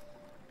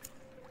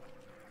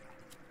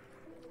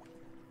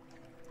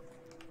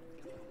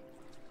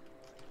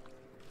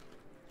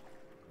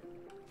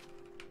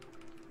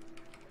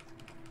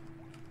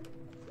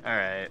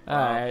 Alright.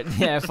 Alright,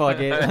 yeah, fuck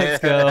it.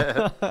 Let's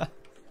go.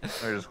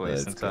 We're just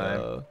wasting Let's time.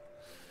 go.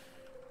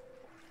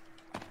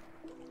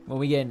 When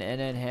we get an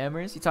NN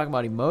hammers, you talking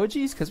about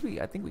emojis? Cause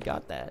I think we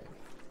got that.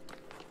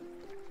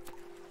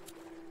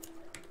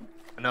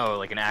 No,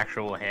 like an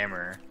actual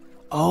hammer.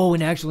 Oh,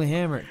 an actual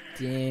hammer.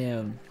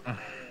 Damn. I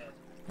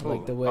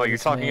like the way Oh, you're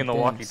this talking man in the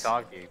thinks.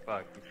 walkie-talkie.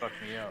 Fuck, you fucked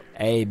me up.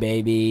 Hey,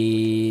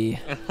 baby.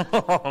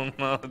 Oh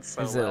no, it's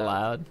so Is it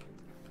loud?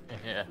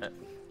 Yeah.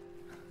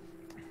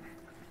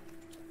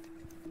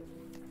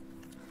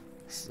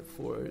 This is the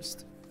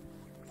forest.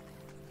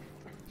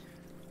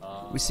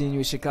 We seen you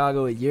in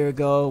Chicago a year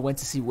ago. Went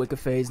to see Wicca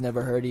Phase.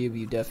 Never heard of you.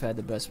 You def had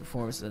the best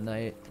performance of the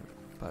night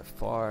by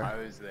far. I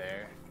was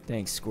there.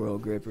 Thanks, Squirrel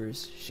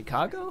Grippers.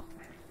 Chicago?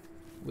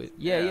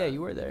 Yeah,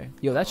 you were there.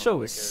 Yo, that show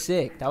was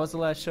sick. That was the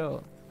last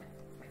show.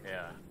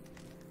 Yeah.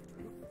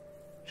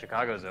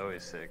 Chicago's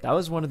always sick. That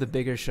was one of the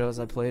bigger shows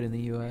I played in the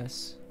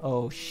U.S.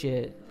 Oh,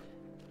 shit.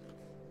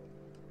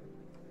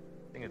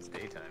 I think it's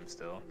daytime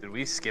still. Did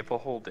we skip a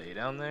whole day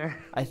down there?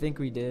 I think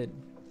we did.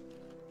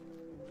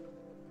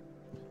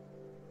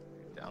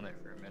 Down there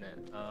for a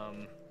minute.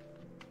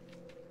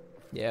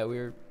 Yeah, we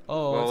were...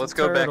 Oh, well, it's let's a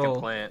go back turtle.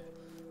 and plant.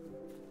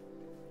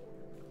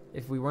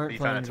 If we weren't You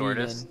playing found a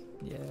tortoise?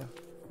 vegan. Yeah,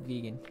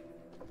 vegan.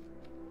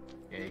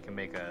 Yeah, you can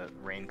make a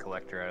rain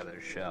collector out of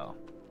their shell.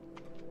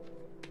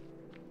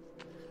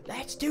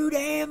 That's too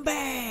damn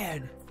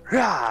bad!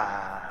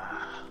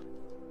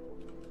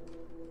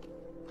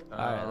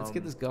 Alright, let's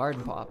get this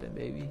garden popping,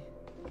 baby.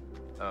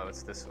 Oh,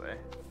 it's this way.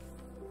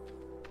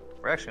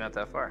 We're actually not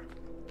that far.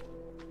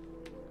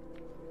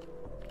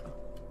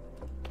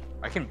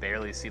 I can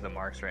barely see the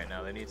marks right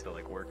now. They need to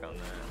like work on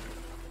that.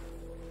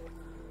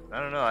 I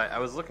don't know. I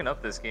was looking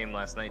up this game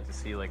last night to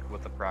see like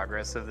what the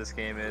progress of this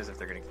game is, if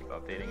they're gonna keep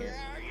updating it.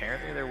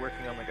 Apparently they're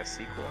working on like a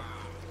sequel.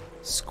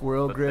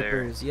 Squirrel But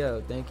Grippers,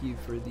 yo, thank you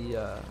for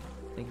the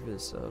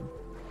sub.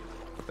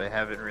 But they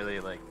haven't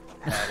really like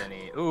had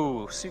any.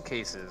 Ooh,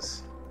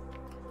 suitcases.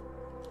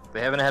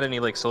 They haven't had any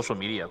like social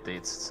media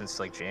updates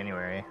since like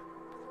January.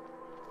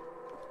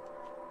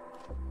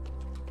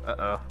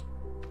 Uh-oh.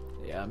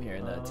 Yeah, I'm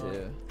hearing that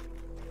too.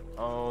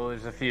 Oh,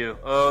 there's a few.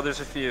 Oh, there's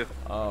a few.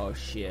 Oh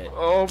shit.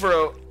 Oh,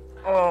 bro.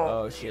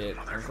 Oh, Oh shit.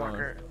 I'm going.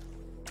 motherfucker.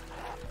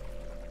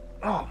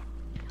 Oh.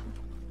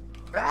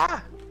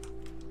 Ah!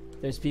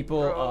 There's people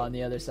Bro. on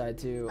the other side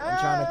too. I'm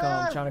trying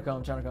to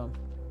come.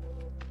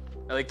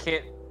 I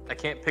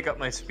can't pick up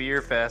my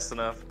spear fast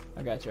enough.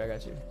 I got you.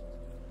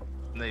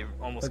 And they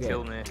almost Okay.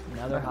 killed me.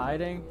 Now they're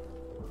hiding.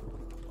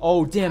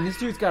 Oh damn, this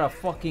dude's got a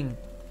fucking...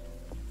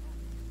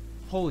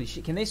 Holy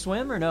shit. Can they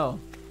swim or no?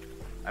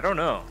 I don't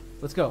know.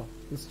 Let's go.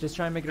 Let's just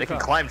try and make it They can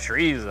across. climb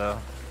trees though.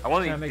 I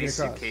want Try and make it these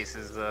across.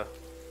 suitcases though.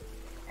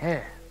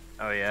 Yeah.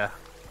 Oh yeah.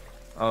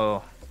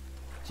 Oh.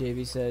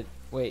 JV said,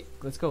 wait,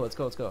 let's go.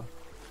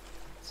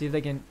 See if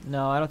they can...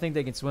 No, I don't think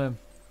they can swim.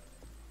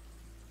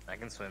 I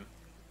can swim.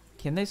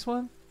 Can they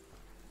swim?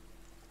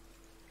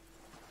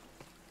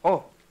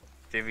 Oh.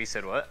 JV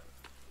said what?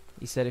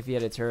 He said if he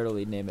had a turtle,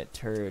 he'd name it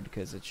Turd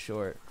because it's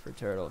short for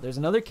turtle. There's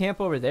another camp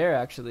over there,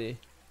 actually.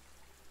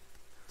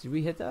 Did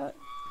we hit that?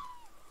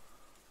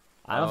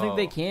 I don't think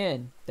they Oh.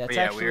 can. That's But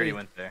yeah, actually... we already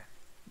went there.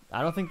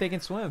 I don't think they can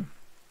swim.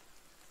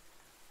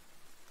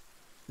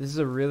 This is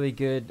a really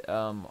good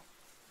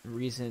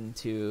reason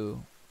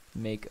to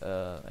make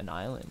an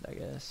island, I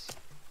guess.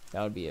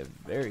 That would be a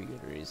very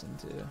good reason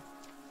to.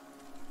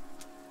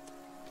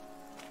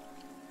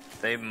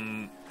 They.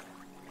 Yeah,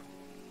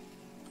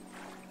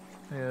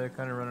 they're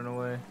kind of running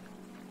away.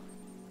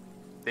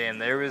 Damn,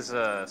 there was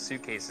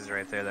suitcases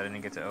right there that I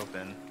didn't get to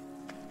open.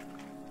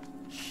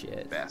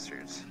 Shit.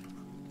 Bastards.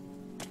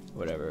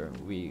 Whatever.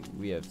 We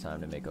have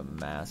time to make a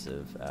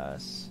massive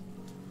ass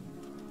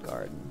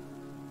garden.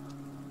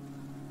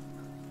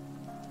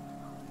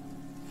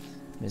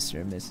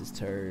 Mr. and Mrs.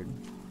 Turd.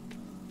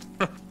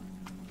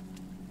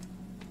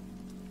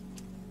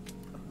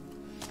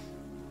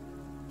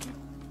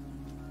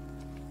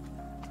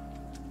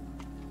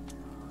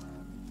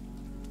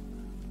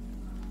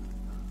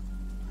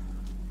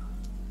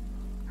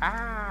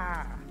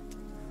 Ah!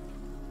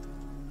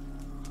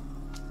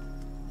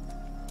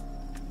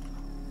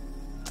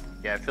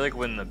 Yeah, I feel like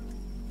when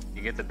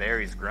you get the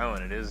berries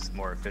growing, it is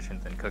more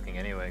efficient than cooking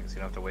anyway, because you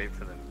don't have to wait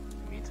for the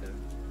meat to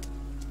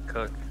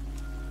cook.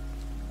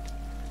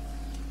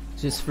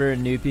 Just for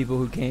new people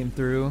who came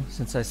through,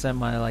 since I sent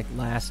my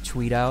last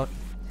tweet out,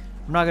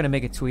 I'm not gonna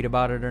make a tweet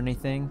about it or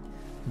anything,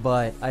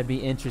 but I'd be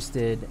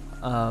interested.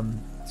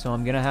 So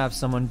I'm gonna have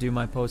someone do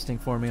my posting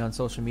for me on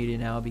social media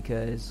now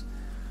because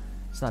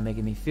it's not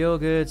making me feel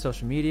good.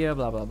 Social media,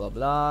 blah blah blah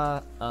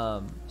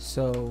blah.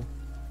 So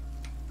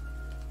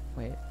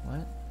wait,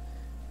 what?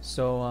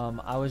 So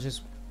I was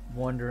just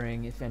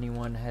wondering if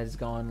anyone has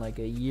gone like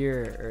a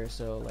year or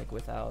so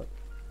without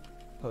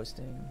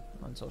posting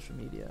on social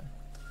media.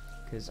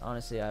 Because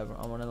honestly, I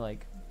want to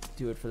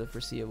do it for the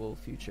foreseeable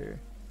future.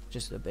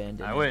 Just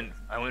abandon it.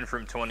 I went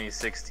from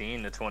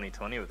 2016 to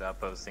 2020 without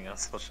posting on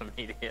social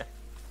media.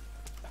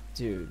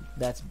 Dude,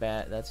 that's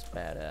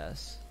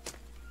badass.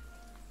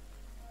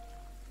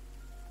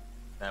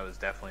 That was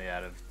definitely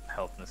out of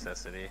health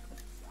necessity.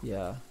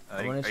 Yeah. Are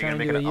I you want to gonna try and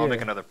make do a year. I'll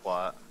make another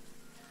plot.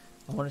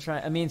 I want to try.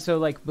 I mean, so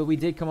but we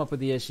did come up with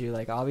the issue.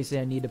 Obviously,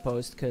 I need to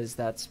post because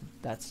that's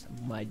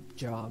my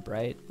job,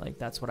 right?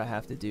 That's what I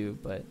have to do.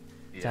 But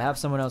to have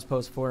someone else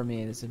post for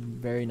me is a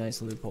very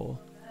nice loophole.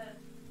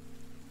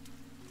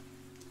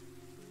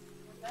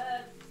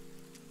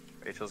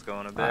 Rachel's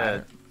going to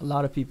bed. A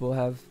lot of people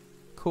have.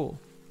 Cool.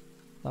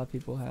 A lot of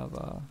people have.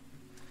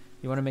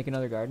 You want to make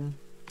another garden?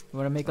 You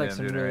want to make Yeah, I'm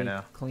some doing it really right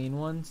now. clean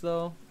ones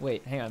though?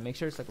 Wait, hang on. Make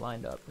sure it's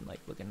lined up and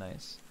looking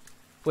nice.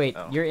 Wait,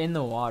 Oh. you're in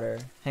the water.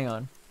 Hang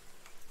on.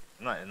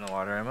 I'm not in the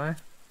water, am I?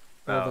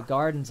 Well, Oh. the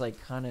garden's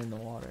like kind of in the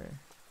water.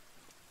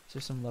 Is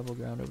there some level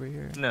ground over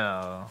here?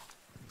 No.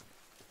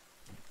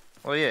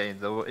 Well, yeah,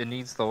 it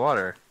needs the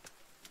water.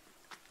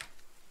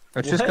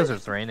 It's just because What?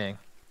 it's raining.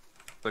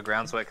 The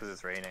ground's wet because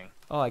it's raining.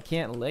 Oh, I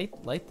can't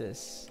light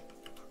this.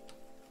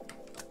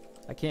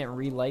 I can't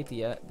relight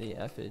the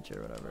effage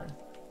or whatever.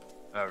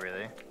 Oh,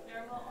 really?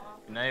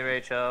 Good night,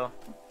 Rachel.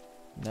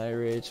 Night,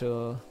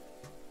 Rachel.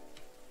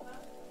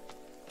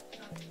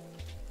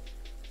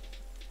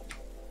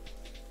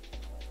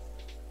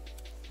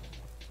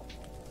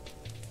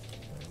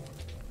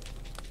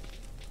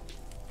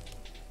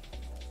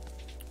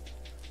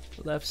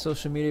 Left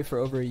social media for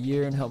over a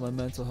year and helped my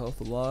mental health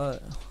a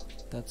lot.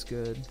 That's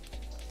good.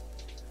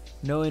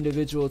 No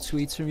individual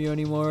tweets from you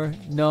anymore?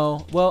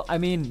 No. Well, I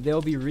mean,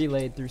 they'll be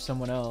relayed through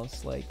someone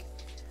else. Like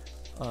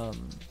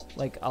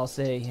I'll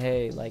say,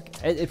 hey,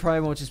 like, it probably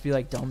won't just be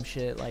like dumb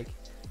shit. Like,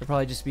 it'll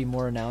probably just be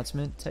more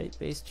announcement type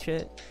based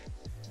shit.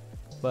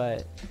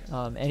 But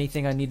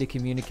anything I need to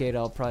communicate,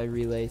 I'll probably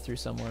relay through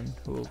someone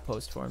who will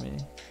post for me.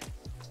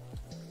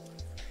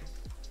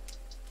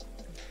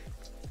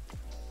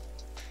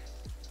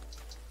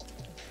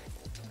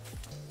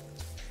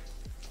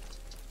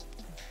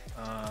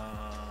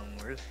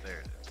 Where's there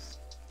it is?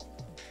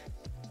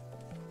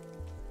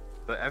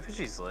 The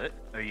effigy's lit.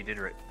 Oh, you did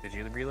you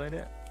relight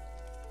it?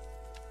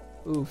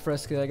 Ooh,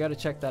 Fresca, I gotta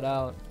check that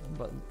out.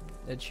 But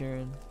Ed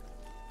Sheeran.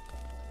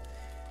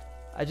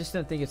 I just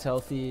don't think it's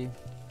healthy.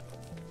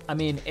 I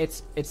mean,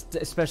 it's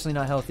especially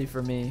not healthy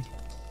for me,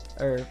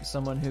 or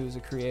someone who's a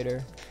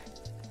creator.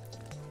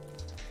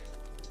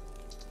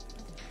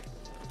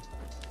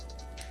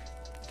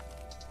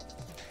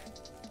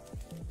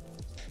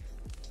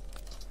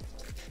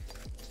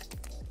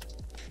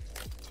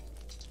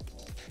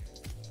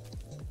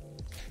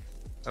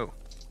 Oh.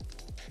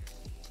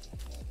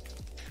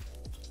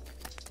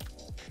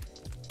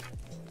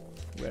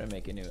 We're gonna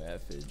make a new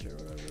effage or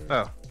whatever.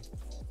 Oh.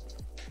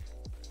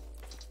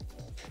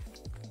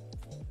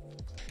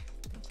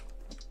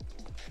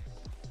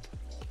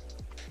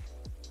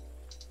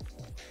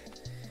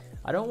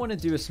 I don't want to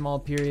do a small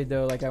period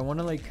though. Like, I want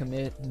to like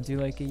commit and do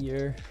like a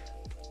year.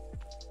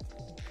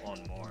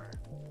 One more.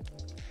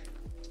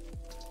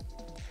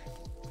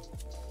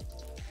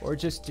 Or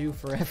just do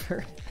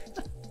forever.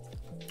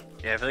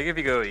 Yeah, I feel like if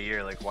you go a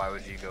year, like, why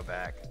would you go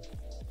back?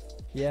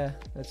 Yeah,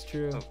 that's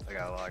true. Oh, I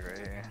got a log right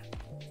here.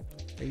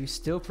 Are you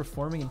still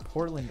performing in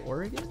Portland,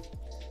 Oregon?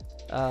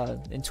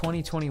 In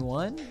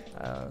 2021?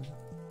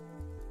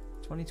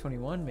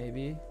 2021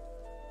 maybe.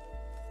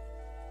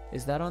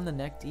 Is that on the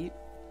Neck Deep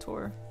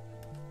tour?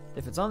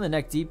 If it's on the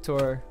Neck Deep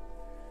tour,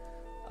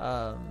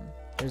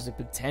 there's a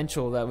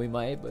potential that we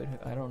might, but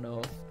I don't know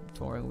if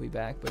touring will be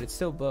back, but it's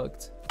still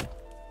booked.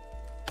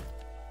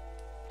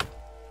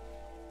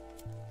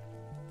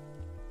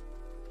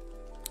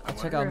 I'll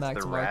check out Mac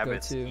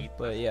DeMarco too,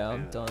 but yeah,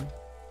 I'm done.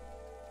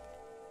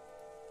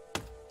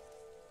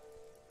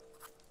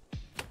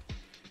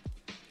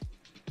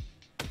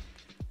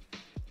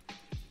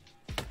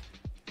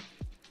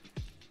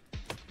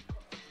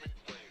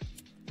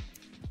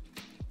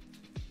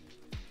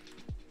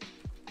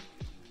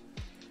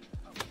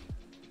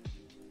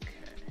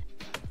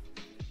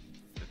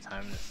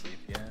 Time to sleep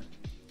yet?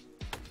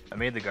 I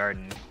made the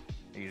garden.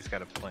 You just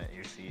gotta plant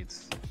your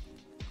seeds.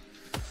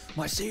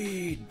 My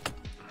seed!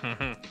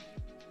 I'm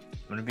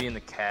gonna be in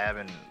the cab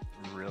and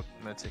I'm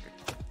gonna take a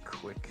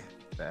quick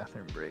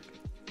bathroom break.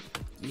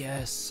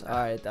 Yes.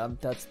 Alright,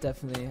 that's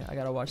definitely... I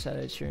gotta watch that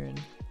Ed Sheeran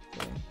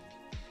thing.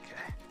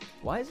 Okay.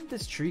 Why isn't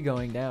this tree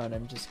going down?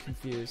 I'm just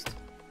confused.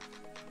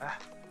 Ah.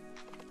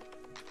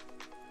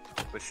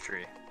 Which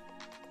tree?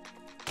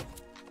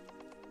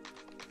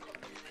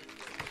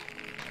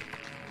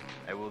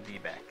 I will be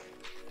back.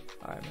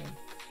 Alright, man.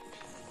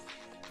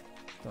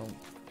 Don't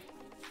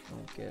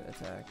get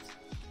attacked.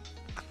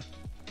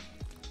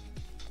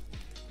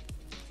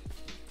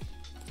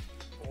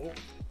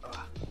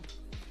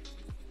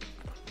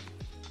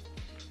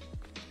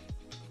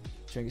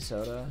 Drink a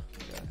soda.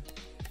 Okay.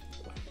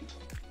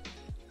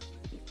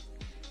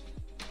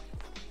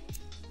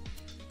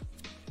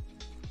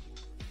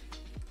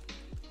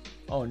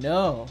 Oh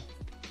no.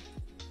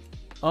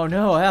 Oh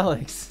no,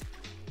 Alex.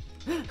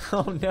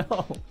 Oh no.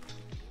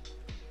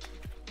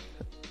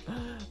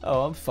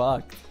 Oh, I'm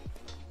fucked.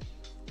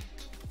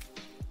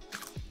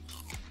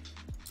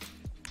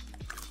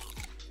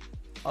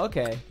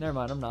 Okay, never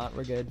mind, I'm not.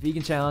 We're good.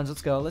 Vegan challenge,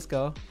 let's go, let's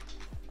go.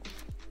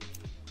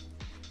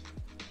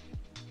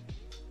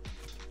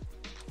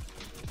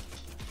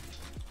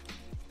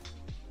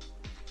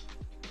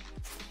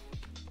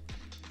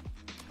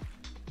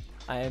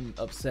 I am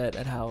upset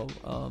at how,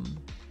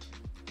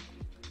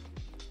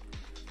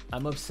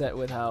 I'm upset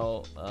with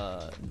how,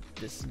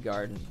 this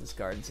garden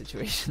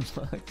situation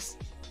looks.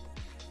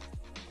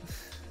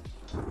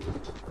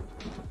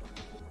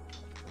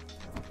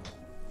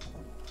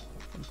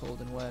 I'm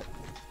cold and wet.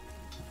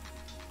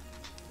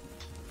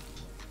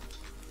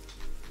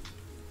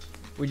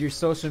 Would your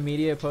social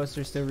media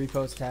posters still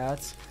repost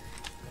hats?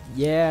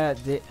 Yeah,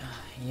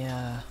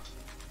 yeah.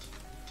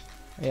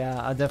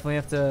 Yeah, I'll definitely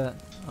have to,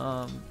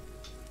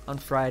 on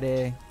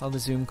Friday, I'll have a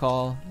Zoom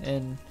call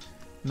and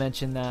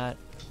mention that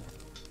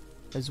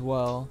as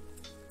well.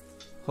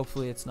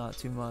 Hopefully it's not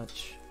too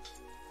much.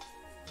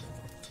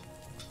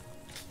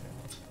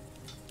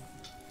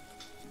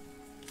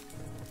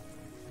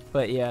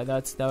 But yeah,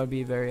 that would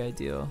be very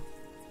ideal.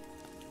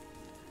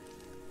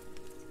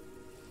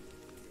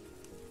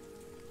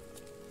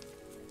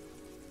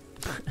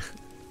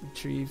 The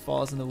tree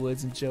falls in the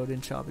woods and Joe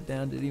didn't chop it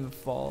down, didn't even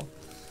fall.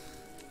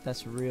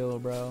 That's real,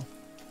 bro.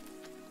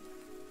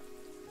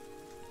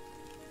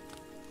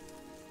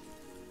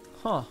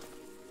 Huh.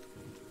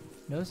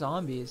 No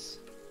zombies.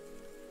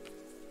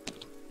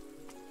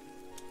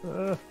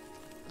 Oh,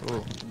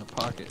 in the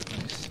pocket.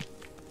 Nice.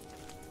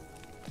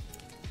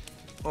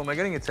 Oh, am I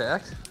getting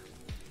attacked?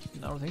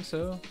 I don't think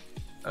so.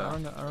 Oh. I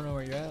don't know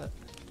where you're at.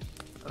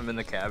 I'm in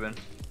the cabin.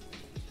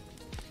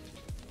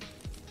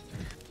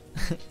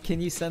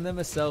 Can you send them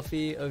a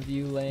selfie of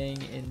you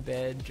laying in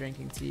bed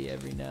drinking tea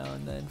every now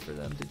and then for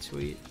them to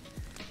tweet?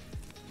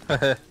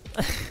 What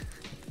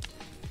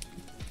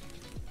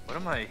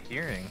am I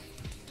hearing?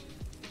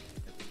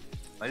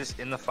 Am I just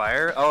in the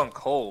fire? Oh, I'm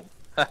cold.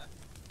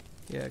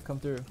 Yeah, come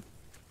through.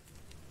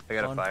 I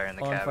got a fire in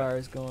the cabin. Bonfire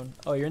is going.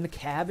 Oh, you're in the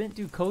cabin?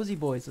 Dude, cozy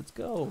boys, let's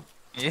go.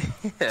 Yeah.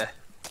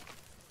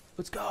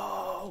 Let's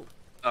go.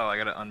 Oh, I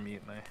gotta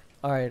unmute my...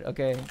 Alright,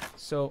 okay.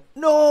 So,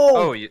 no!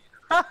 Oh, you...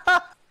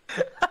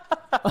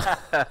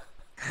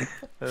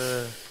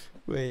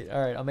 Wait,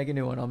 alright, I'll make a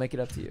new one. I'll make it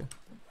up to you.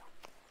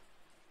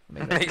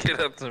 Make it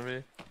up to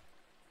me.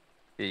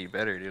 Yeah, you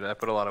better, dude. I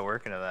put a lot of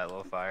work into that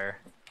little fire.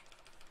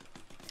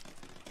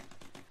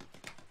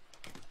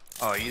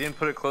 Oh, you didn't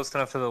put it close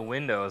enough to the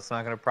window. It's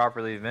not gonna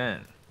properly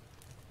vent.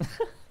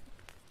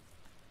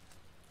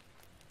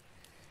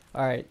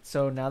 Alright,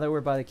 so now that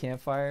we're by the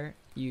campfire,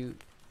 you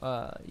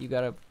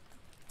gotta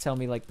tell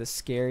me like the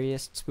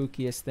scariest,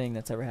 spookiest thing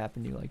that's ever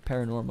happened to you, like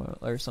paranormal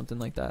or something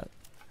like that.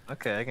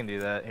 Okay, I can do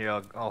that. Here,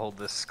 I'll hold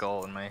this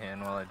skull in my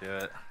hand while I do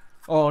it.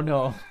 Oh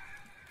no.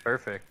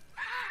 Perfect.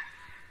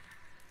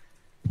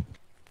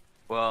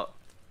 Well,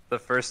 the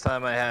first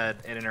time I had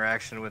an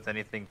interaction with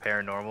anything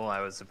paranormal,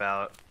 I was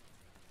about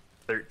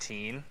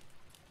 13,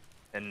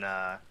 and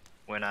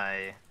when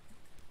I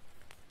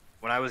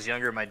was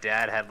younger, my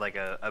dad had like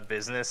a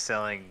business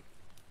selling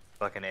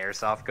fucking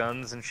airsoft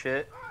guns and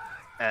shit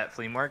at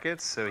flea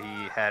markets, so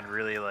he had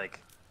really like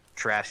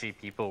trashy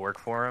people work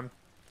for him.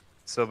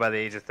 So by the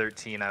age of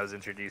 13, I was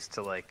introduced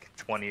to like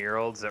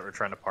 20-year-olds that were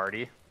trying to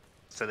party.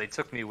 So they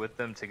took me with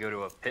them to go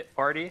to a pit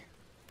party,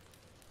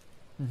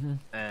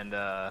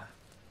 and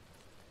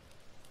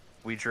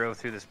we drove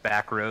through this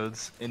back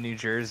roads in New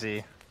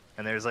Jersey,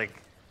 and there's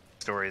like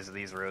stories of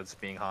these roads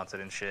being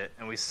haunted and shit,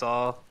 and we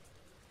saw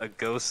a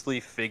ghostly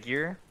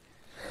figure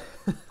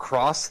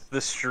cross the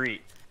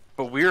street,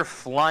 but we were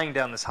flying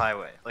down this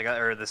highway, like,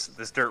 or this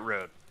dirt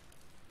road,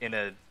 in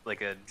a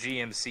like a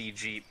GMC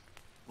Jeep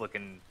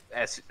looking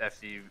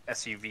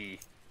SUV,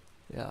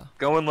 Yeah.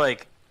 going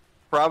like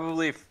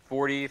probably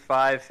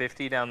 45,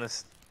 50 down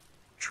this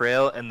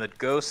trail, and the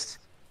ghost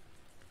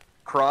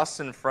crossed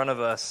in front of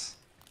us,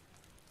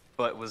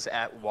 but was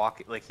at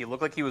walking, like he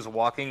looked like he was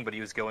walking, but he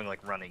was going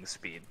like running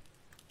speed.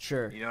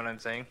 Sure. You know what I'm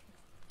saying?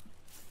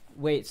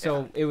 Wait,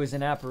 so Yeah. it was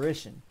an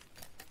apparition.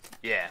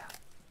 Yeah.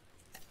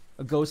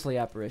 A ghostly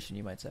apparition,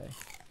 you might say.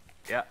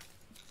 Yeah.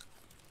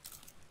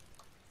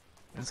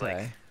 It's Okay.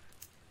 like,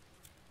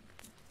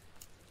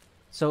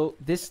 So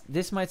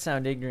this might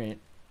sound ignorant,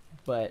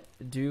 but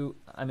do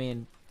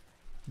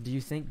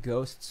you think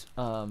ghosts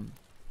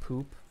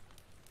poop?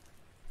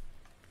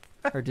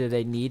 Or do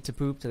they need to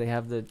poop? Do they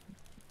have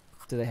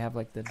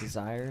like the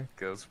desire?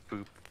 ghost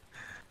poop.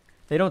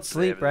 They don't They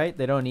sleep, have right?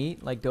 They don't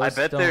eat. Like ghosts.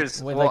 I bet don't,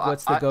 there's. Wait, Well, like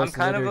what's the ghost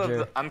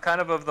literature? I'm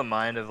kind of the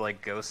mind of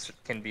like ghosts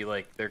can be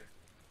like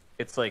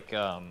it's like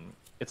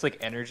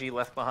energy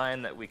left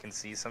behind that we can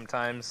see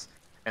sometimes,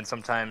 and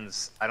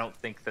sometimes I don't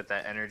think that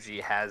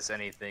energy has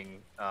anything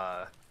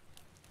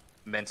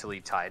mentally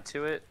tied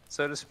to it,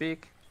 so to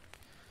speak.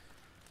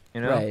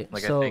 You know, Right.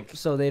 like So I think.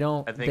 so they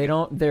don't I think they it-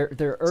 don't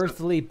their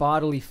earthly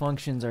bodily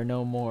functions are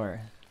no more.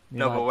 You're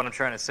No, not- but what I'm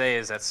trying to say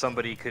is that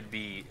somebody could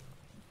be,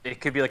 it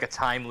could be like a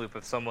time loop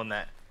of someone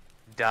that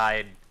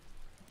died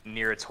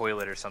near a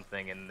toilet or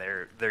something, and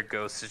their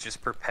ghost is just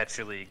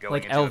perpetually going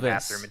Like into Elvis. a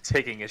bathroom and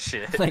taking a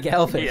shit. Like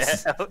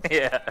Elvis.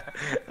 Yeah.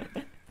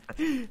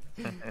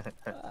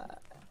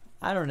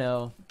 I don't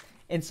know.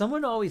 And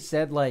someone always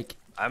said like,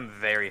 I'm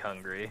very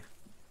hungry.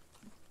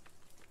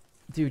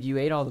 dude, you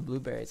ate all the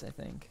blueberries, I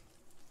think.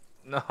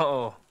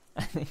 No,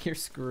 I think you're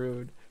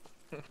screwed.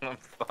 I'm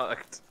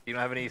fucked. You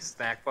don't have any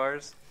snack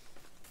bars?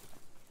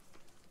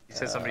 You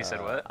said somebody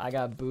said what? I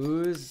got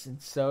booze and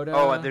soda.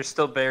 Oh, there's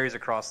still berries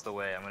across the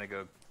way. I'm gonna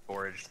go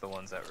forage the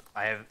ones that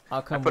I have. I'll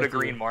I come put a with you.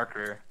 green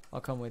marker. I'll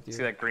come with you.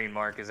 See that green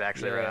mark is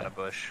actually right Yeah. on a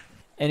bush.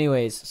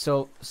 Anyways,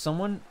 so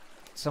someone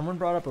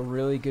brought up a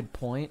really good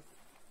point.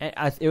 And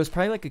it was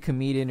probably like a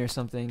comedian or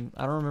something.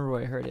 I don't remember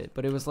where I heard it,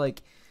 but it was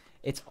like,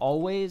 it's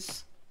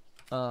always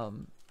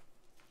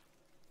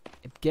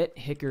get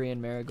hickory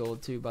and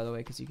marigold too, by the way,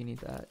 because you can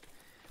eat that.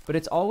 But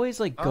it's always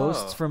like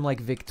ghosts from like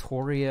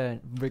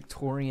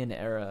Victorian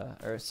era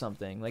or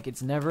something. Like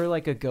it's never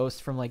like a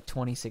ghost from like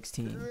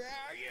 2016.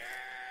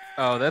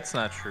 Oh, that's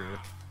not true.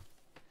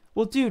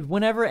 Well, dude,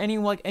 whenever any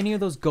of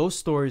those ghost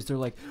stories, they're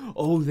like,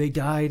 oh, they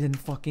died in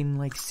fucking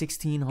like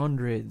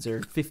 1600s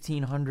or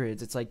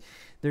 1500s. It's like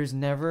there's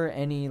never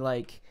any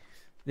like,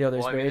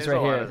 there's berries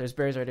right here. There's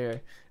berries right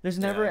here. There's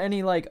never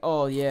any like,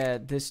 oh yeah,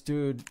 this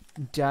dude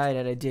died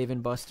at a Dave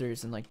and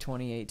Buster's in like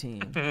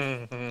 2018,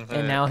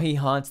 and now he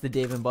haunts the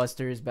Dave and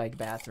Buster's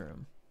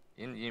bathroom.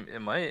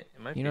 It might.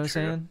 You know what I'm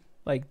saying?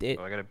 Like, I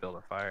gotta build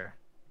a fire.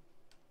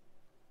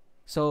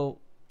 So,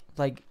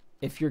 like,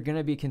 if you're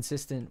gonna be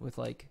consistent with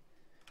like,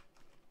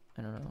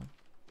 I don't know,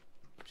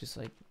 just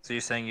like. So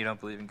you're saying you don't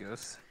believe in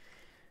ghosts?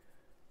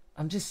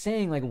 I'm just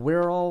saying, like,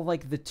 we're all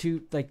like the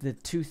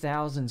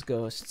 2000s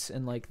ghosts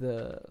and like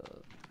they're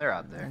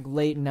out there. Like,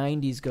 late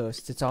 90s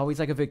ghosts. It's always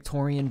like a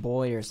Victorian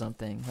boy or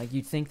something. Like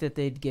you'd think that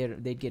they'd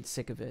get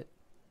sick of it.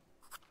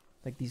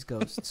 Like these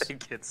ghosts. They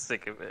get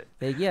sick of it.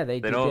 They'd be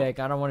like,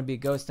 I don't want to be a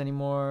ghost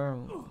anymore.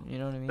 You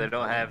know what I mean? They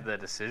don't have the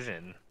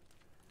decision.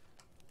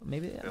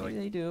 Maybe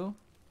they do.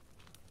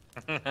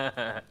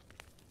 I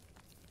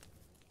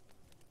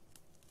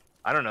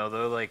don't know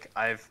though. Like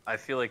I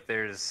feel like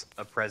there's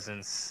a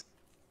presence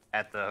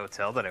at the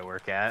hotel that I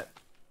work at,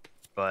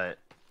 but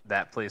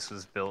that place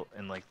was built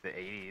in like the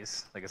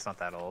 80s. Like it's not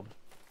that old.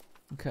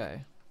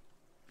 Okay.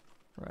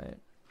 Right.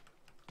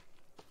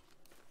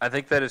 I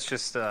think that it's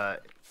just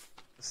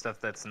stuff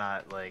that's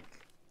not like,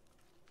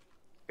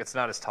 it's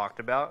not as talked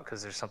about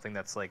because there's something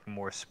that's like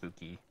more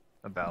spooky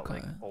about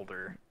like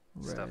older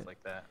stuff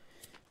like that.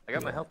 I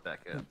got my health back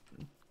up.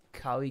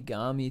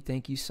 Kawigami,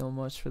 thank you so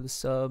much for the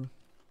sub.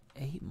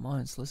 8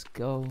 months, let's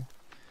go.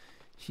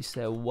 She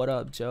said, "What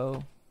up,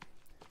 Joe?"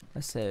 I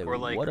said, or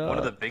like what up? One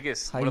of the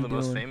biggest, How one of the you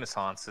most doing? famous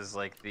haunts is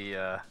like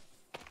the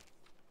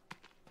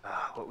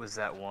what was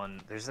that one?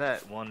 There's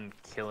that one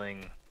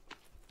killing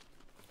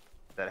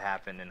that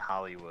happened in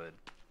Hollywood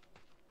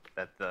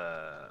that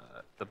the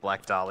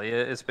Black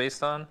Dahlia is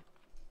based on,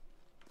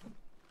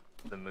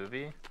 the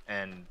movie,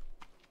 and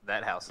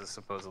that house is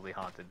supposedly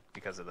haunted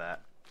because of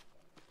that.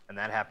 And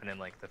that happened in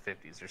like the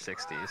 50s or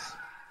 60s.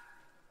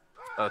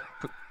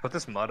 Put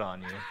this mud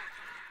on you.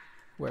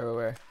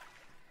 Where?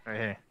 Right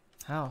here.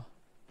 How?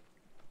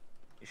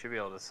 You should be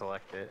able to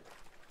select it.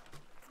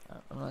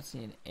 I'm not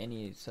seeing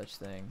any such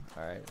thing.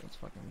 Alright, let's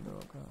fucking go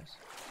across.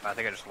 I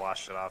think I just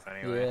washed it off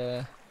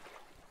anyway.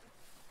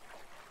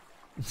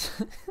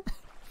 Yeah.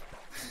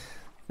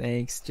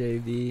 Thanks,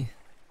 JV.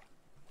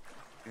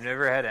 You've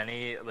never had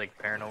any like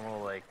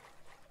paranormal like?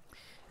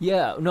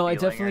 Yeah, no, I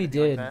feeling or definitely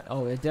anything like did. that?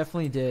 Oh, it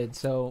definitely did.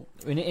 So,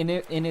 and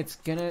it's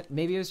gonna,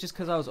 maybe it was just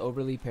because I was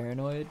overly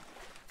paranoid.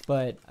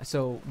 But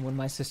so when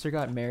my sister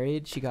got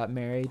married, she got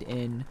married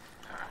in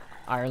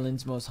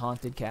Ireland's most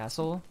haunted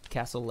castle,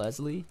 Castle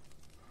Leslie,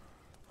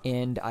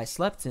 and I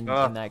slept in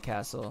that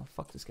castle.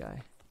 Fuck this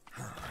guy.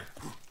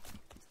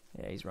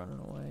 Yeah, he's running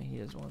away. He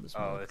doesn't want this.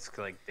 Oh, it's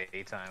like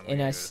daytime. And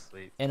when I you go to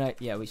sleep.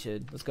 yeah, we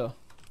should. Let's go.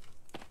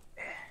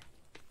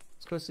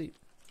 Let's go sleep.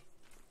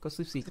 Go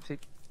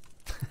sleep.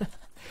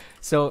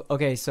 So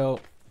okay, so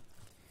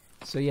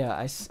yeah,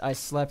 I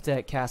slept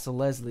at Castle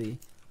Leslie,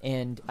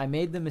 and I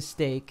made the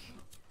mistake.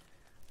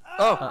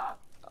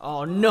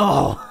 Oh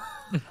no!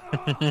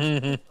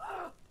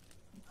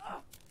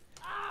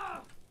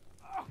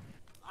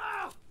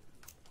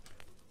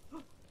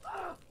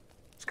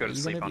 Just go to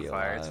sleep on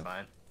fire. It's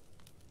fine.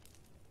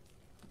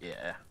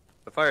 Yeah,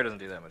 the fire doesn't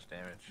do that much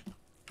damage.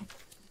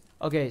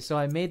 Okay, so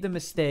I made the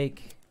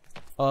mistake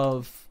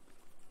of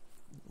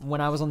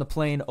when I was on the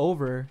plane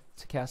over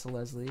to Castle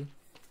Leslie.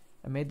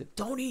 I made the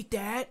don't eat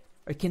that.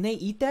 Or can they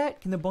eat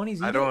that? Can the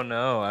bunnies eat it? I don't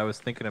know. I was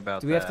thinking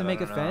about that. Do we have to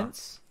make a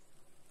fence?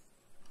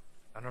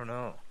 I don't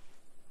know.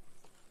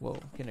 Whoa,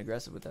 getting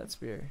aggressive with that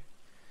spear.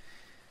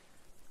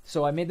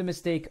 So I made the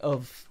mistake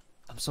of,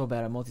 I'm so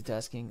bad at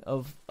multitasking,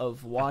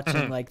 of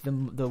watching like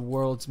the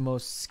world's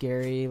most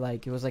scary,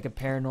 like it was like a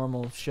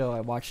paranormal show. I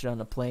watched it on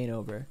a plane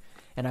over,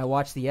 and I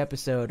watched the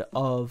episode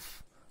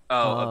of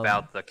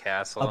about the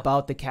castle.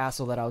 About the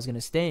castle that I was gonna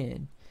stay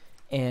in.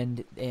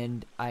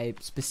 And I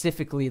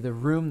specifically the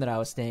room that I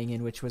was staying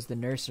in, which was the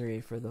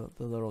nursery for the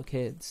little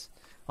kids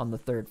on the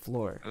 3rd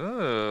floor.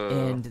 Ooh,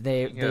 and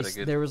they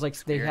there was like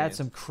experience. They had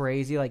some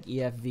crazy like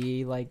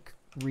EFV like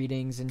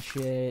readings and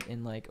shit,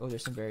 and like, oh,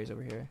 there's some berries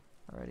over here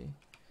already.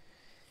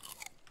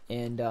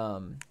 And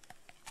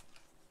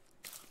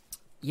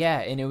yeah,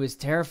 and it was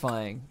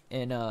terrifying.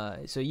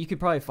 And so you could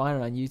probably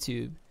find it on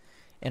YouTube.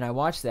 And I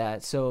watched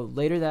that. So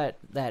later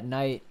that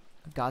night,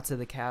 got to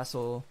the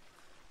castle,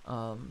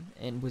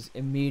 and was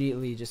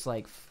immediately just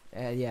like,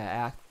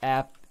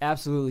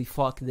 absolutely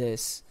fuck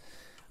this,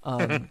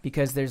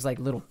 because there's like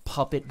little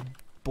puppet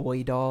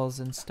boy dolls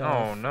and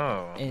stuff. Oh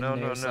no! And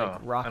there's like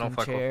rocking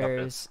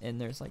chairs, and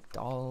there's like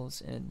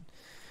dolls and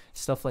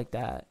stuff like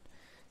that.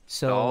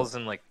 So dolls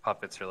and like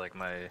puppets are like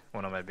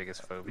one of my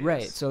biggest phobias.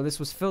 Right. So this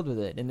was filled with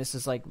it, and this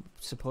is like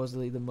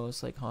supposedly the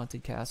most like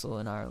haunted castle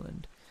in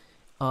Ireland.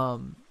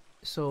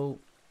 So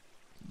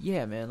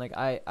yeah, man, like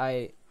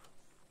I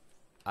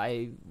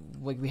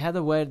like we had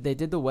they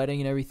did the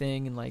wedding and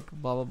everything and like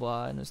blah blah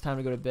blah, and it was time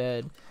to go to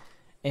bed,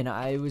 and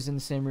I was in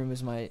the same room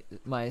as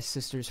my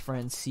sister's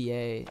friend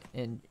CA,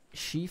 and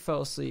she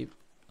fell asleep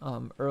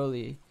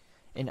early,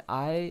 and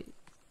I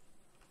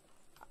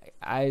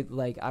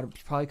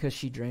probably because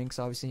she drinks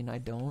obviously and I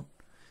don't,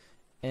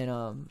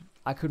 and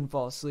I couldn't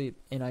fall asleep,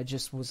 and I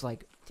just was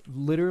like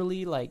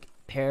literally like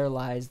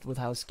paralyzed with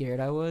how scared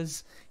I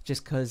was,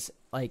 just because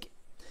like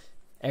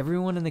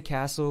everyone in the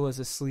castle was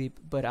asleep,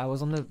 but I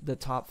was on the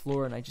top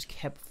floor, and I just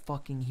kept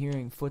fucking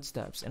hearing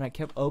footsteps, and I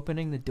kept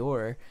opening the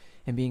door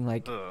and being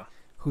like, Ugh.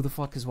 who the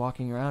fuck is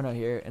walking around out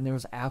here? And there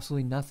was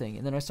absolutely nothing,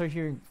 and then I started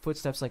hearing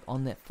footsteps like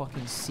on that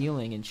fucking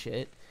ceiling and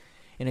shit,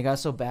 and it got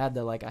so bad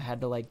that like I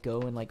had to like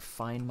go and like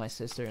find my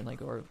sister, and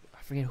like, or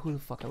I forget who the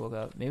fuck I woke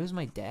up. Maybe it was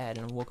my dad,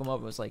 and I woke him up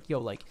and was like, yo,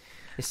 like,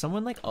 is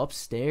someone like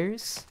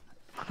upstairs?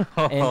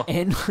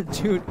 and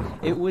dude,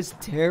 it was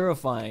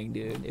terrifying,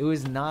 dude. It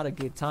was not a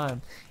good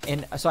time,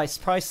 and so I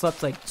probably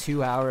slept like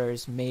 2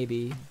 hours,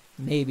 maybe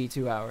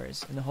 2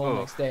 hours, and the whole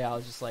next day I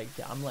was just like,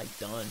 I'm like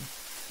done.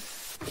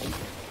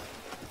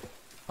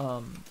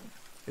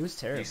 It was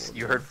terrible.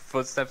 You heard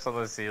footsteps on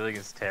the ceiling.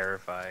 Is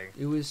terrifying.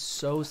 It was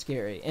so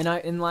scary. And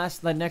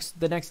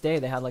the next day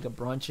they had like a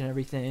brunch and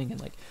everything, and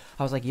like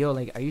I was like, yo,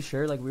 like, are you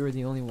sure like we were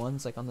the only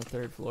ones like on the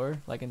third floor,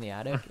 like in the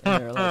attic? And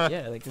they were like,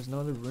 yeah, like there's no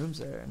other rooms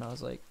there. And I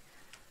was like,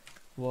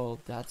 well,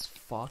 that's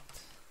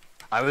fucked.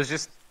 I remember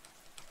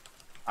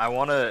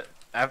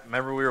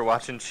we were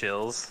watching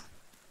Chills.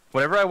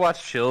 Whenever I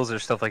watch Chills or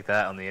stuff like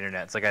that on the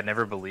internet, it's like I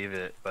never believe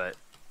it, but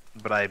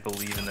I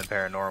believe in the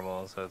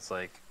paranormal, so it's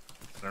like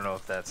I don't know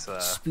if that's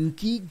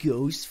spooky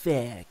ghost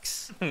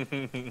facts.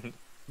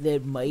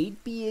 That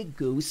might be a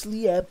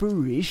ghostly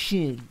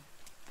apparition.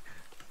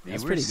 They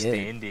were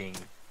standing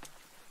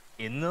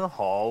in the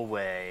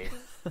hallway,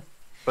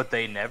 but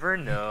they never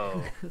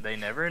know. They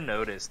never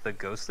noticed the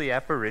ghostly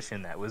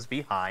apparition that was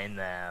behind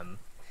them.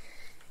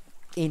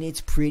 And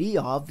it's pretty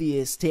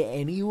obvious to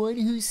anyone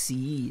who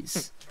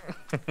sees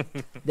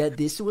that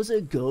this was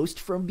a ghost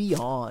from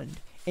beyond.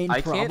 And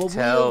I probably can't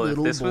tell a if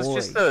little this was boy.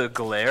 just a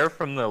glare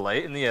from the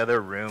light in the other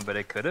room, but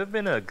it could have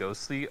been a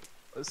ghostly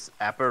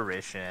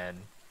apparition.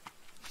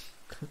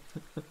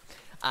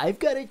 I've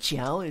got a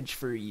challenge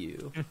for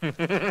you. If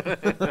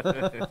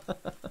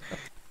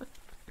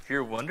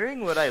you're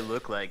wondering what I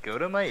look like, go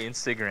to my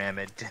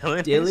Instagram at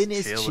Dylan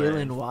is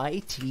chillin'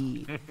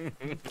 YT.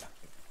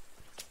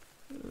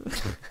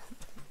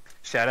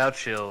 Shout out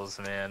Chills,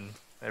 man.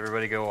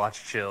 Everybody go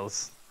watch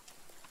Chills.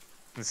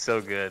 It's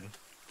so good.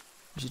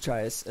 You should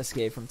try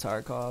Escape from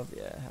Tarkov.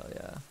 Yeah, hell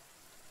yeah.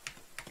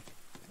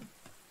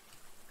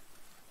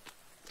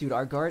 Dude,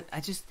 our guard,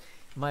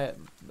 my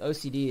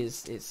OCD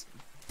is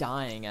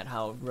dying at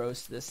how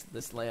gross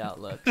this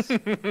layout looks.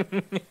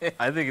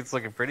 I think it's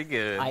looking pretty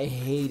good. I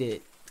hate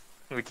it.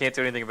 We can't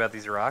do anything about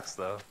these rocks,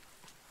 though.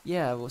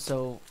 Yeah, well,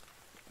 so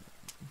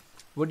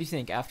what do you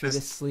think? After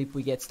this sleep,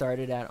 we get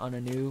started on a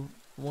new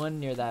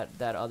one near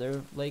that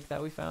other lake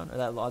that we found, or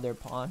that other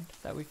pond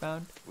that we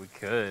found? We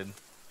could.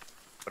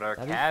 But our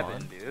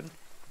cabin, dude.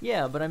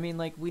 Yeah, but I mean,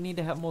 like, we need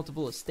to have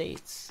multiple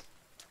estates.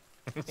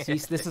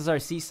 This is our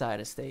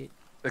seaside estate.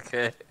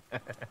 Okay.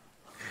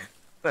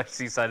 Our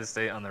seaside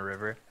estate on the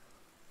river.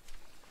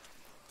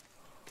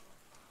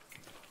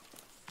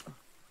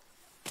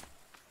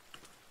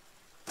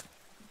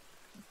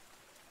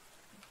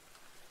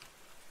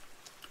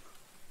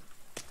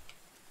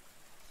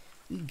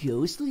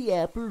 Ghostly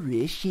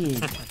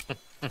apparition.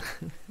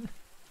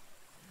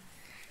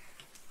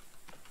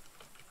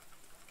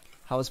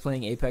 I was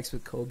playing Apex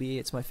with Kobe.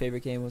 It's my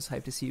favorite game. I was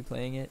hyped to see you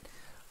playing it.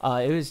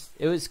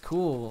 It was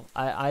cool.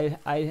 I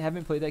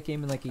haven't played that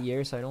game in like a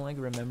year, so I don't like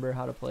remember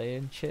how to play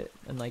and shit.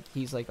 And like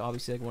he's like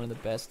obviously like one of the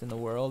best in the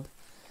world.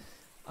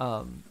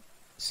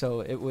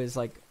 So it was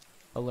like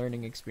a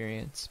learning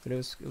experience, but it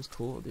was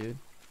cool, dude.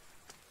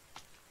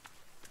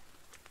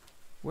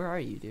 Where are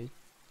you, dude?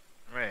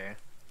 Right here.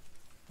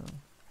 Oh.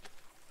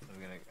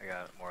 I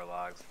got more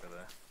logs for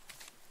the.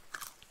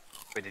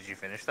 Wait, did you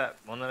finish that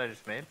one that I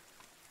just made?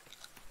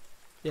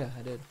 Yeah,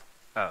 I did.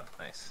 Oh,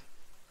 nice.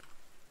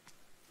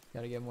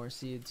 Gotta get more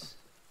seeds.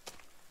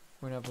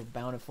 We're gonna have a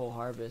bountiful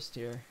harvest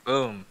here.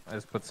 Boom! I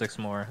just put 6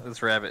 more.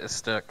 This rabbit is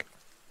stuck.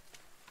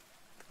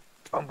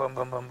 Bum bum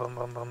bum bum bum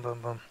bum bum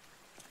bum bum.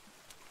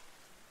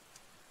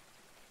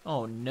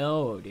 Oh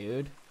no,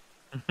 dude.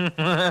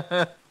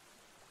 Can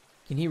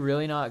he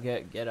really not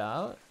get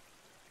out?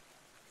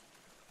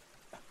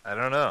 I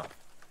don't know.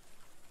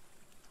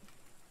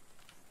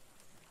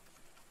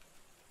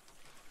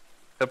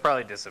 He'll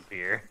probably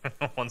disappear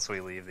once we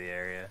leave the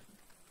area.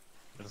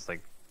 We'll just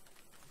like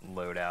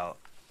load out.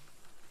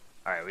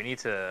 Alright, we need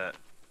to...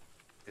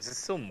 Is it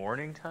still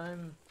morning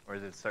time? Or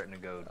is it starting to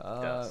go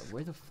dusk?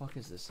 Where the fuck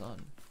is the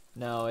sun?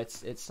 No,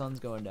 it's sun's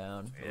going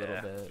down a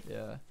little bit,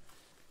 yeah.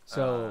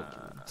 So,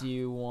 do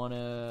you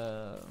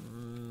wanna...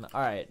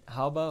 Alright,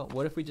 how about,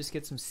 what if we just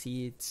get some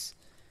seeds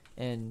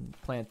and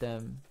plant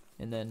them,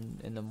 and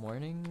then in the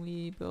morning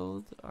we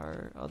build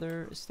our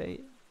other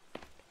estate?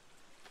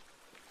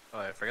 Oh,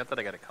 I forgot that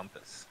I got a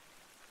compass.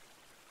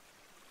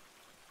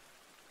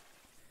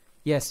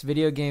 Yes,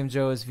 Video Game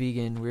Joe is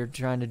vegan. We're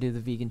trying to do the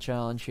vegan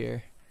challenge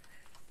here.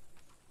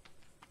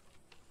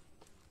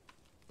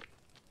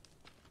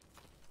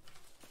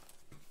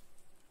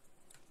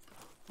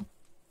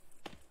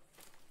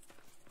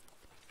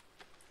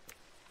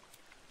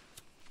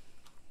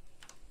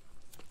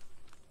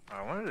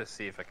 I wanted to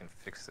see if I can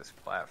fix this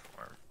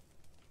platform.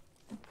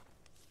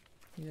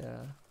 Yeah.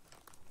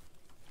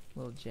 A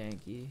little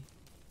janky.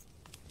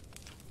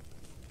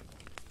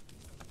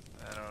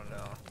 I don't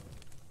know.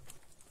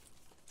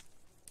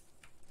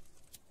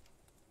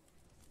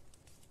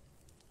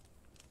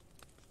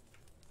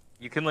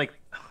 You can like,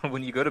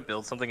 when you go to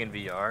build something in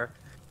VR,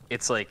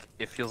 it's like,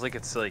 it feels like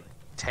it's like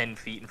 10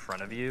 feet in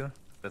front of you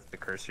with the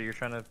cursor you're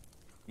trying to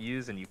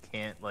use, and you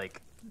can't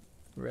like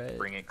Right.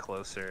 bring it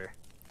closer.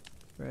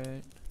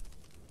 Right.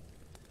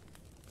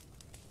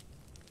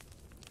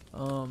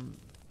 Oh,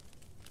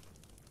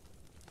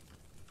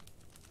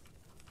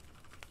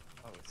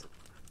 is it?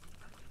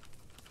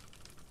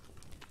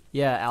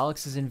 Yeah,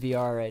 Alex is in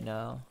VR right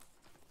now.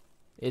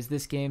 Is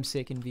this game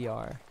sick in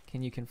VR?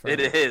 Can you confirm? It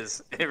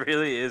is. It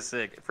really is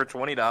sick. For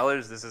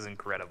 $20, this is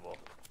incredible.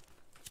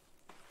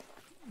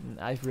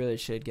 I really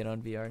should get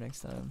on VR next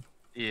time.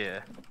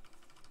 Yeah.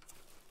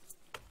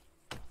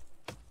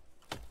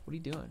 What are you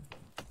doing?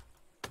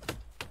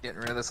 Getting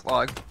rid of this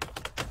log.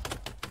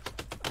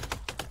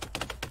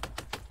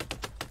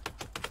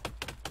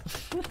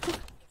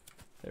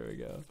 There we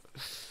go.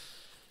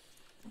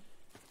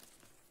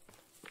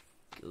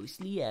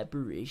 Ghostly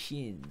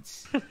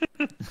apparitions.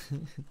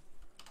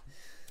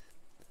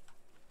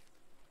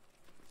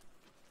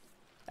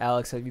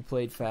 Alex, have you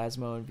played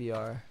Phasmo in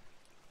VR?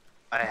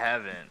 I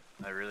haven't.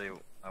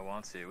 I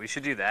want to. We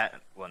should do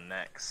that one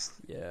next.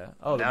 Yeah.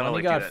 Oh, the Down to, bunny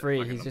like, do got that free.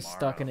 fucking He's just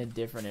stuck in tomorrow. a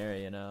different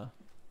area now.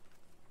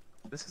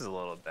 This is a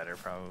little better,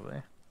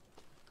 probably.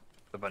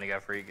 The bunny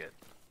got free, good.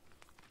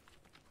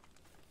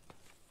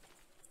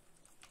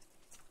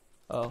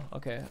 Oh,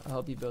 okay. I'll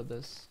help you build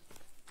this.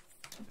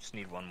 Just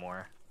need one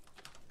more.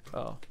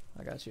 Oh,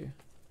 I got you.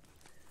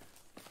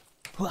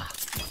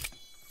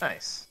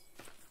 Nice.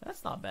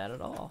 That's not bad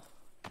at all.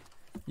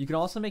 You can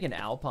also make an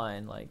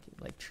alpine like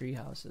tree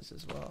houses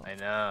as well. I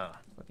know.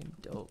 Fucking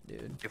dope,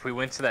 dude. If we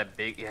went to that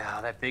big,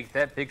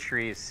 that big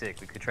tree is sick.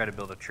 We could try to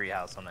build a tree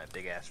house on that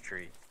big ass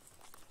tree.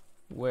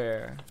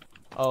 Where?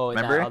 Oh, in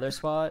Remember? that other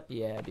spot?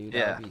 Yeah, dude.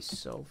 Yeah. That'd be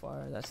so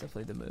fire. That's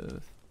definitely the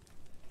move.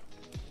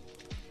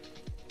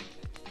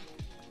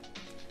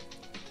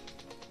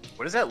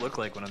 What does that look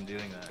like when I'm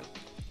doing that?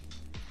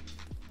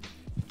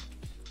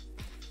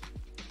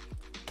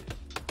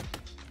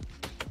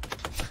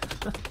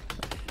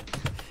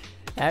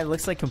 That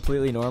looks like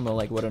completely normal,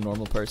 like what a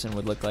normal person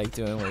would look like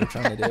doing what we're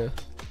trying to do.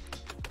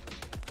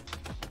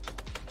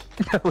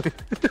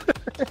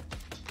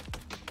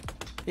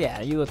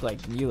 Yeah, you look like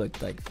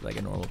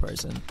a normal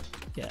person.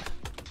 Yeah.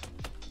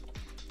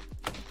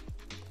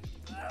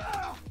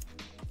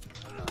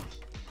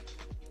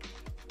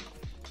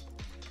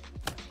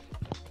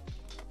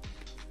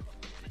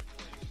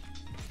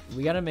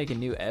 We gotta make a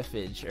new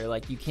effage, or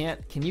like you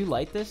can't. Can you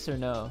light this or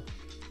no?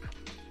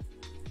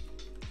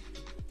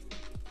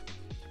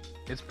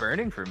 It's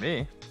burning for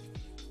me.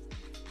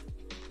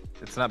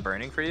 It's not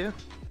burning for you?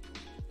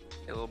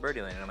 A little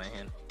birdie landed on my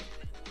hand.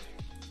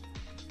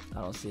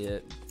 I don't see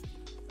it.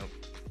 Nope.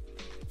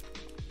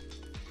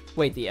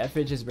 Wait, the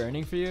effage is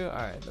burning for you? All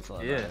right, that's a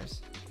lot. Yeah.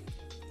 Matters.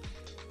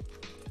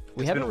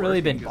 We It's haven't been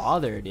really been working 'cause-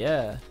 bothered.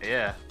 Yeah,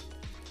 Yeah.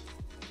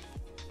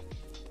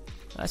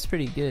 that's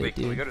pretty good, Wait,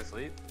 dude. can we go to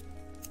sleep?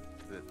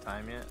 Is it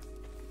time yet?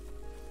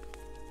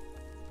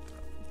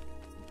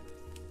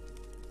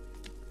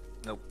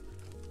 Nope.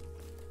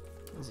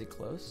 Is it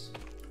close?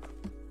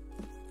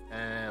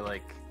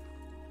 Like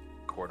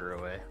quarter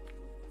away.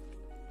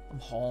 I'm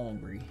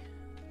hungry.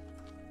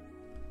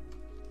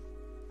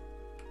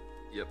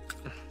 Yep.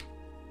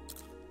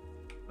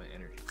 My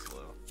energy's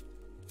low.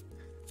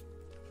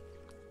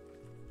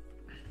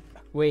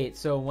 Wait,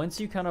 so once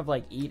you kind of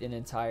like eat an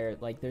entire,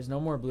 like there's no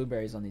more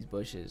blueberries on these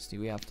bushes. Do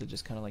we have to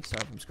just kind of like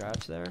start from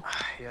scratch there?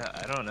 Yeah,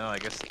 I don't know. I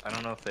guess I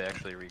don't know if they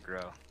actually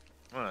regrow.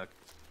 I'm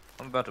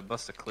about to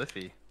bust a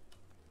Cliffy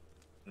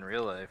in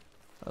real life.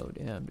 Oh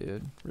damn,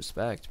 dude.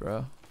 Respect,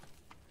 bro.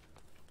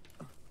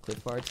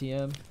 Cliff bar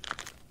TM.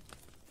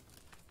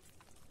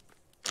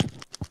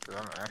 Cause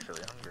I'm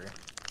actually hungry.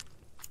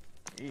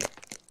 Eee.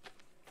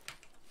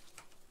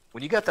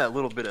 When you got that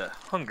little bit of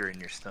hunger in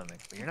your stomach,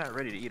 but you're not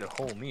ready to eat a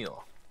whole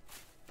meal.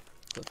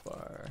 Cliff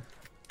bar.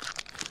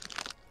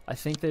 I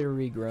think they were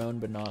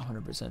regrown, but not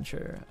 100%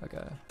 sure.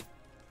 Okay.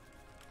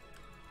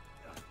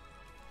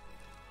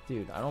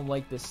 Dude, I don't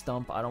like this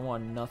stump. I don't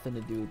want nothing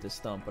to do with this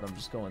stump, but I'm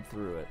just going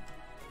through it.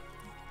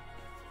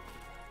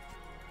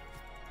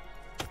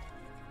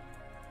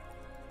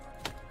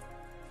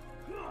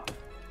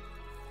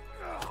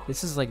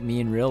 This is like me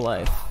in real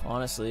life,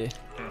 honestly.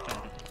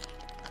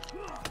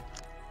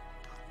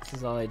 This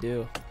is all I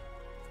do.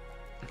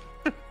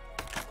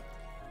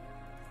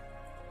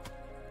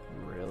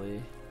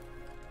 Really?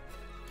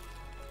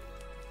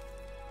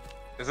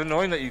 It's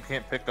annoying that you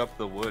can't pick up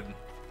the wood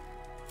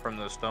from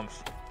those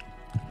stumps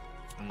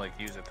and like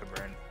use it to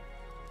burn.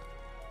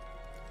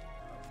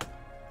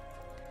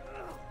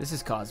 This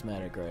is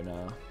cosmetic right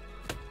now.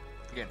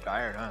 You're getting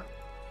tired, huh?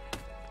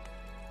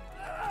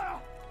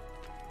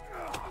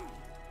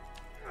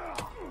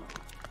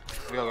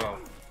 Go.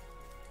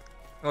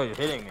 Oh, you're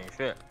hitting me,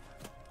 shit.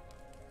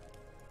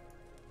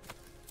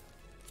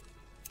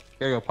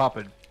 Gotta go pop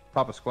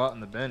a squat on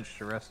the bench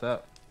to rest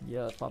up.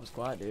 Yeah, let's pop a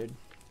squat, dude.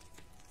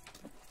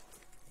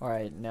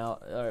 Alright, now,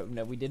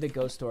 no, we did a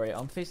ghost story.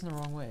 I'm facing the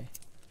wrong way.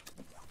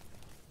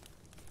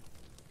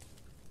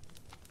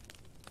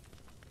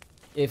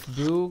 If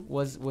Boo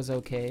was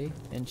okay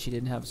and she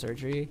didn't have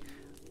surgery,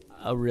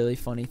 a really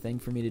funny thing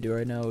for me to do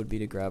right now would be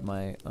to grab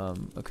my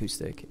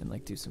acoustic and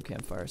like do some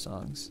campfire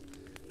songs.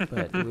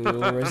 But we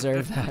will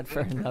reserve that for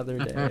another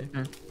day.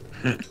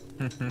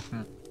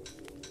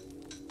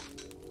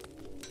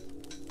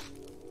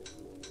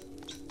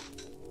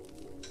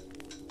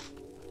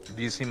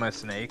 Do you see my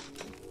snake?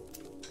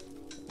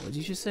 What did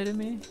you just say to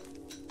me?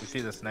 You see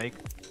the snake?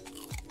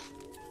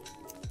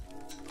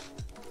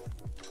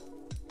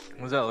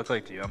 What does that look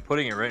like to you? I'm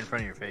putting it right in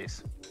front of your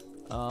face.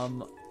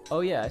 Oh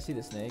yeah, I see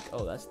the snake.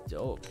 Oh, that's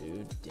dope,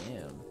 dude.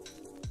 Damn.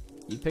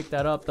 You picked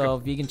that up though.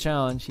 Vegan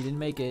challenge. He didn't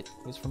make it.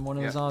 It was from one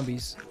of the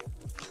zombies.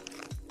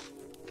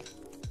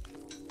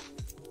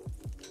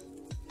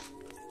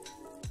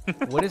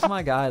 What does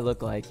my guy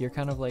look like? You're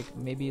kind of like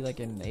maybe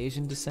like an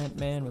Asian descent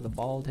man with a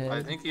bald head.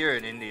 I think you're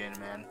an Indian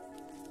man.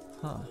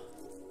 Huh.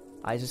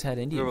 I just had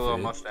Indian You have a little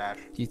food. mustache.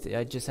 Do you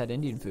I just had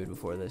Indian food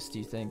before this. Do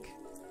you think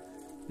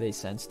they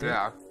sensed it?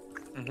 Yeah.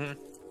 Mhm.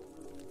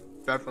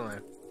 Definitely.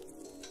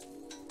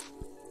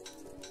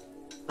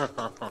 Like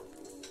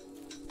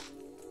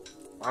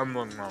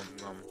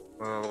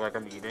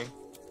I'm eating.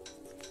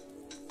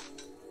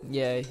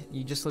 Yeah,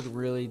 you just look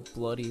really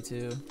bloody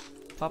too.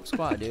 Pop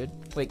squat, dude.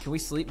 Wait, can we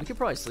sleep? We could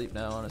probably sleep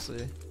now,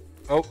 honestly.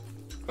 Oh,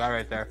 guy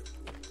right there.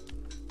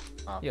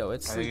 Oh, Yo,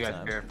 it's I think sleep you got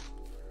time. scared.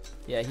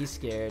 Yeah, he's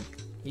scared.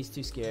 He's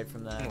too scared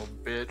from that. Little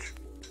bitch.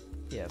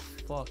 Yeah,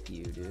 fuck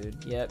you,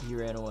 dude. Yep, he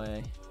ran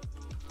away.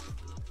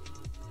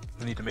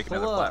 We need to make Pull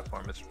another up.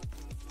 platform.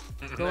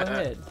 Go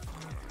ahead.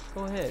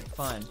 Go ahead.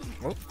 Fine.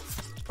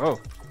 Oh.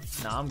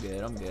 Nah, I'm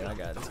good. I'm good. I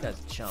got it. This guy's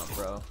a chump,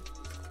 bro.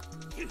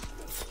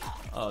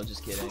 Oh,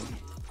 just kidding.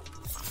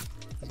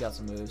 He's got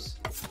some moves.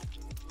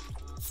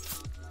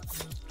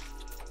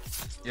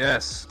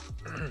 Yes.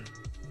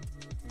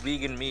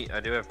 Vegan meat. I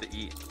do have to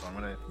eat, so I'm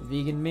gonna.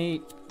 Vegan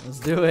meat.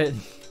 Let's do it.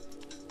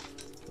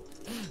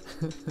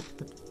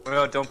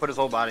 Well, don't put his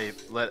whole body.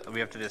 We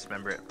have to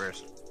dismember it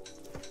first.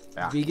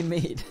 Yeah. Vegan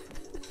meat.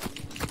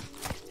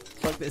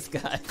 Fuck this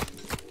guy.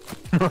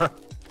 Oh,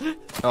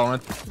 I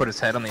want to put his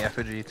head on the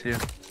effigy too.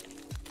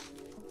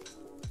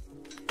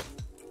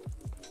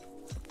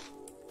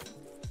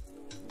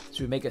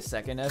 Should we make a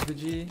second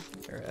effigy?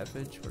 Or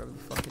effige, whatever the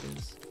fuck it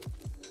is.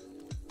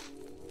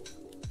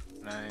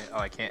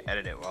 I can't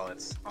edit it while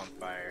it's on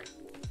fire.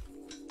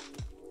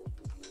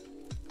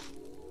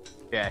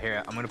 Yeah,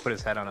 here, I'm gonna put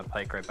his head on a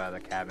pike right by the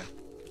cabin.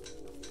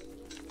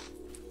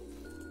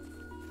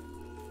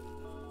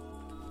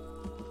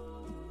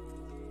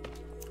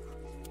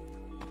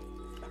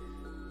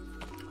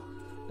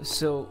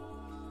 So...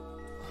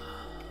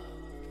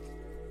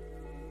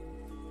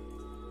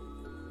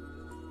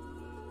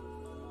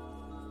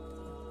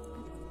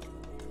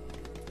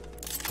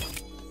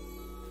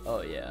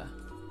 Oh yeah.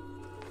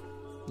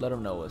 Let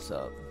him know what's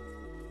up.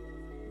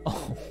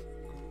 Oh.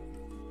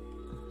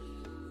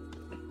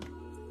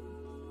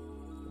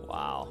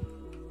 Wow.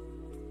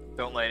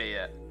 Don't light it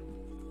yet.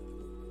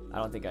 I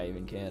don't think I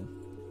even can.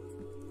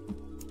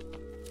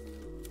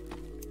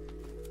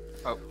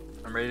 Oh,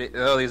 I'm ready to...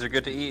 Oh, these are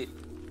good to eat.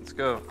 Let's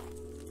go.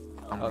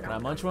 Oh, can I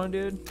munch one,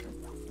 dude?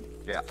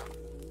 Yeah.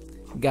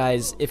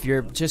 Guys, if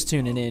you're just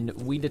tuning in,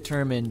 we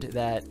determined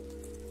that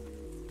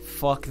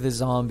fuck the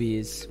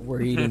zombies,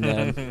 we're eating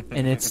them,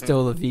 and it's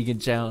still a vegan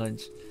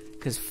challenge.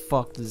 Cause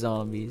fuck the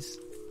zombies.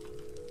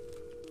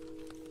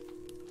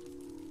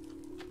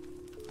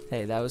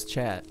 Hey, that was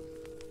chat.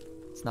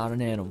 It's not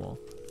an animal.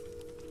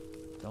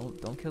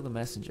 Don't kill the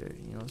messenger,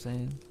 you know what I'm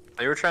saying?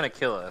 They were trying to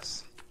kill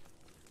us.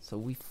 So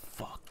we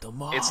fucked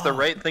them up. It's the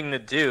right thing to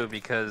do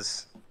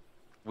because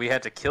we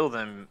had to kill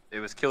them. It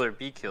was kill or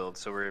be killed,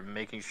 so we're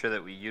making sure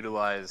that we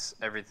utilize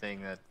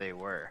everything that they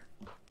were.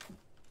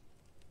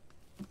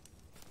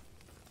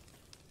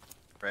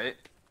 Right?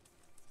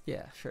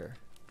 Yeah, sure.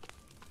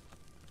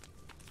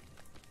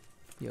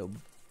 Yo,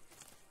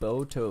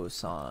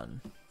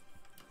 Boto-san.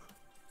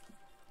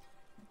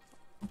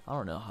 I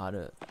don't know how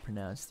to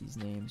pronounce these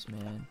names,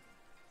 man.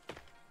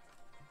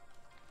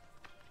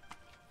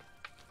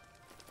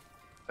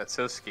 That's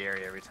so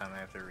scary every time I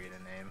have to read a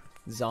name.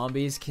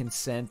 Zombies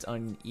consent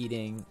on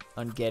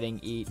getting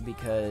eat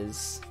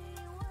because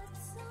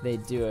they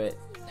do it.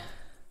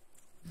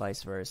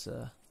 Vice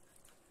versa.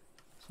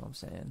 That's what I'm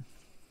saying.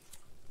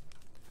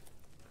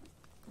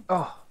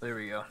 Oh, there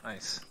we go.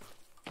 Nice.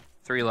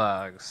 3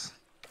 logs.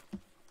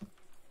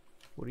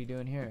 What are you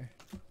doing here?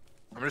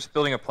 I'm just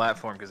building a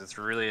platform because it's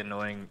really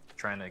annoying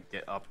trying to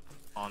get up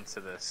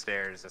onto the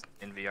stairs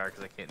in VR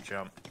because I can't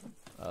jump.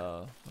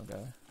 Oh,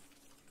 okay.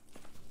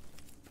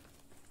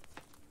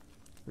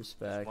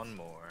 Respect. There's one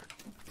more.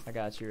 I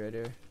got you right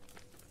here.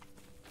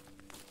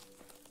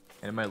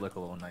 And it might look a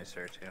little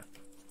nicer too.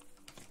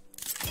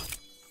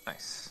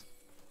 Nice.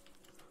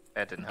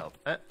 That didn't help.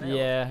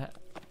 Yeah.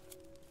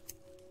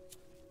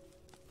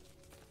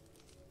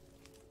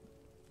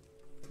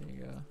 There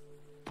you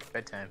go.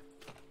 Bedtime.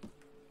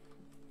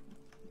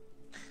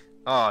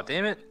 Oh,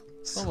 damn it.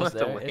 It's almost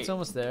there. It's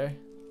almost there.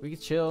 We can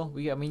chill.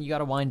 I mean, you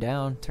gotta wind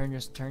down. Turn your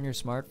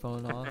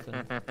smartphone off.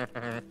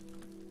 And...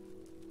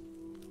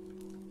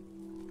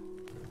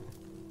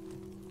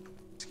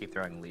 Just keep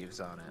throwing leaves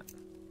on it.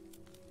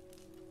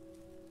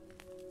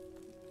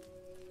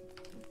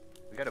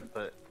 We gotta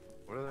put.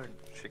 What other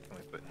shit can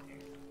we put in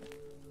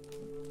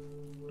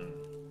here?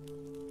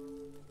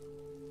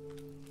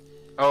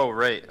 Oh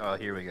right. Oh,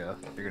 here we go.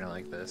 You're gonna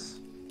like this.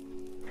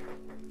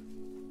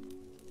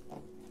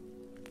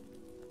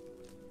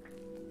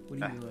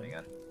 What are you doing? Hang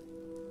on.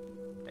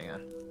 Hang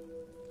on.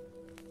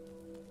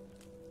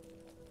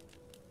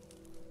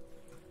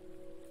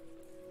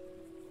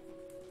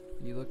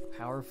 You look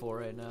powerful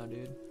right now,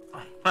 dude.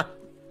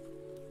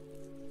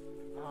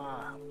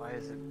 Why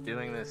is it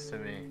doing this to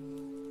me?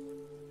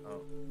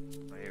 Oh,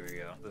 here we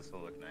go. This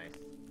will look nice.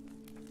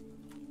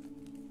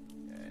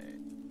 Okay.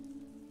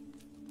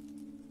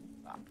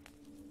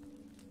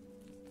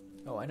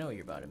 Oh, I know what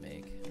you're about to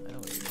make. I know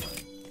what you're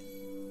doing.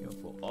 You're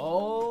full.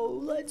 Oh,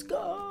 let's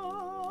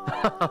go!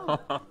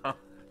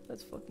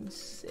 That's fucking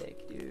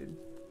sick, dude.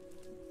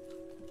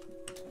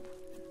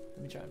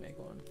 Let me try and make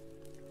one.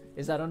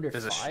 Is that under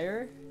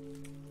fire?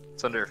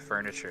 It's under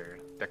furniture,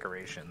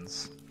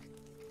 decorations.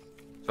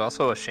 There's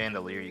also a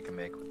chandelier you can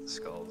make with the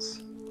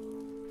skulls.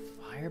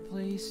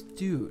 Fireplace?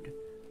 Dude,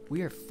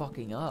 we are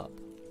fucking up.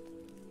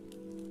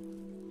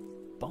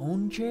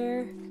 Bone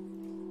chair?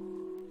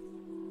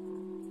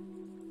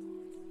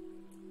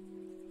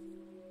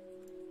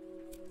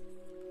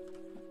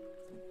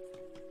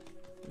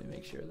 Let me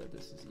make sure that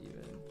this is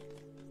even.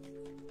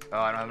 Oh,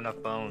 I don't have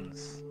enough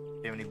bones. Do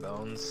you have any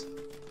bones?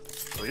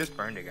 We just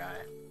burned a guy.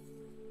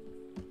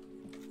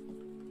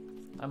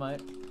 I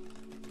might.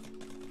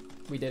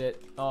 We did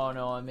it. Oh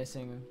no, I'm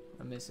missing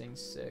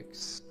 6.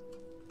 Just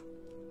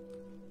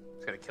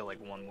gotta kill like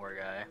one more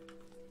guy.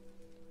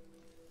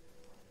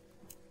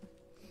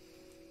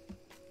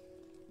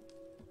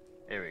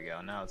 There we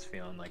go. Now it's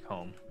feeling like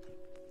home.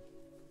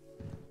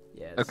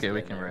 Yeah. Okay,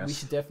 we can rest. We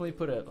should definitely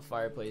put a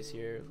fireplace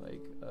here,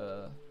 like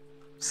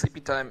Sleepy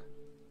time.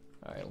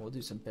 All right, we'll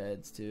do some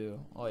beds too.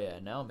 Oh yeah,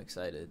 now I'm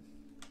excited.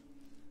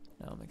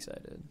 Now I'm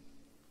excited.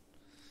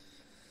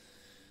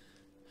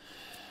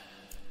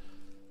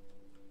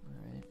 All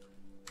right.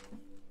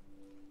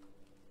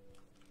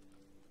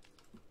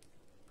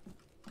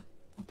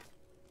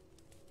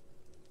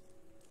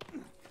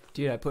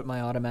 Dude, I put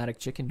my automatic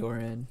chicken door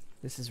in.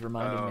 This is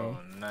reminding me. Oh,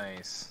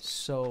 nice.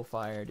 So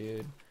fire,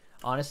 dude.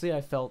 Honestly,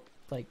 I felt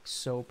like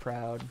so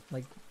proud.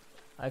 Like,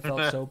 I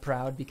felt so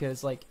proud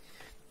because like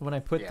when I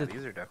put the.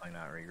 These are definitely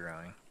not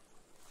regrowing.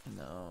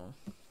 No.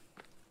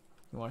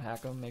 You want to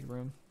hack them? Make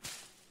room.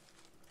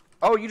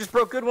 Oh, you just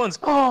broke good ones.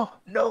 Oh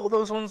no,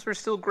 those ones were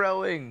still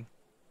growing.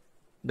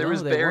 There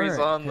was berries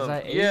on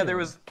them. Yeah, there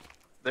was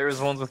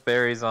ones with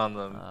berries on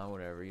them.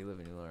 Whatever. You live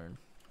and you learn.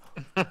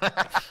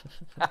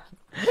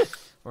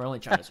 We're only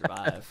trying to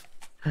survive.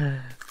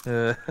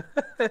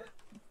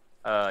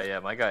 Yeah,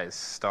 my guy's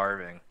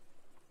starving.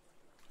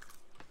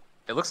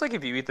 It looks like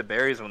if you eat the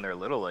berries when they're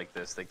little like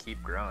this, they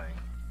keep growing.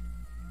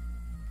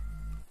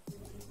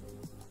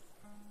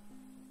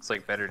 It's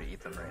like better to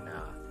eat them right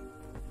now.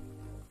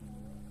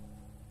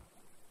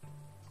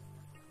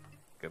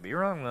 Could be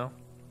wrong though.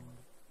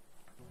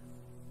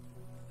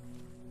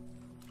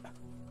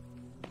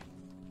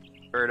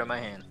 Bird on my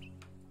hand.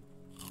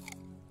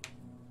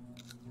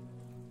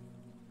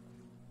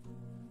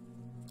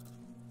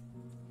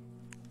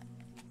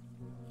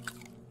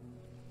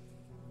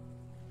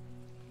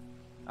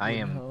 I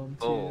am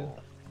full.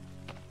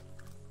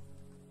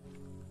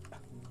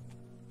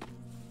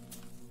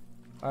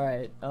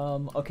 Alright,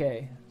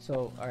 okay.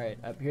 So, alright,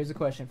 here's a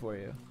question for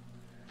you.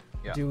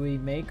 Yeah. Do we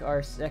make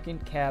our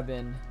second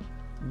cabin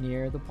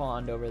near the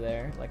pond over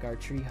there, like our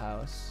tree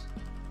house?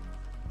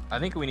 I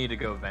think we need to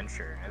go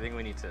venture. I think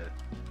we need to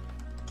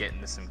get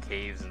into some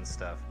caves and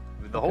stuff.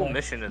 The whole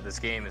mission of this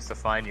game is to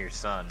find your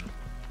son.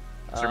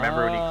 So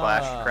remember when you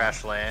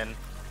crash land,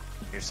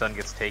 your son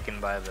gets taken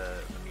by the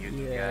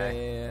mutant guy?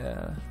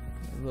 Yeah.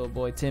 Little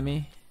boy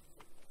Timmy.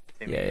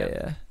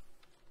 Yeah.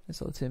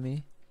 That's little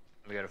Timmy.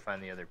 We gotta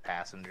find the other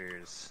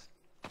passengers.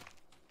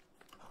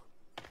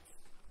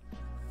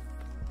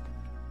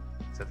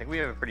 So I think we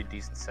have a pretty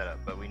decent setup,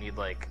 but we need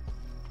like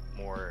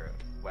more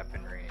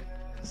weaponry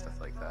and stuff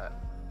like that.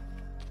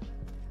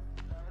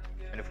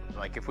 And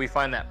if we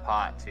find that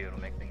pot too, it'll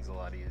make things a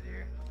lot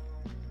easier.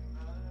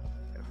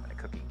 Gotta find a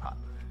cooking pot.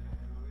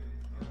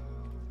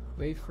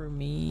 Wait for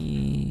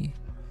me.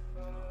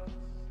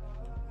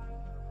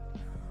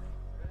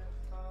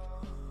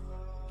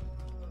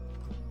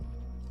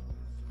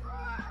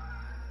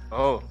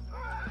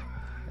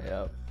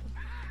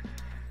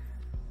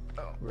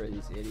 for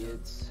these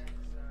idiots.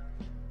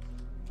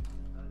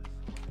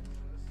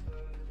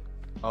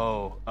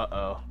 Oh,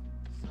 uh-oh.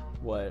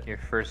 What? Here,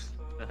 first,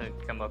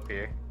 come up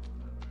here.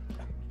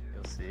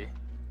 You'll see.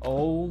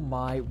 Oh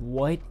my,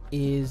 what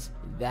is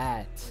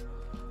that?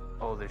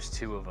 Oh, there's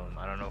 2 of them.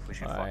 I don't know if we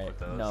should fuck Alright, with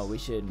those. no, we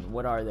shouldn't.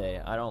 What are they?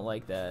 I don't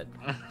like that.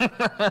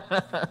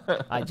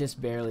 I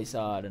just barely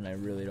saw it and I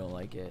really don't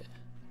like it.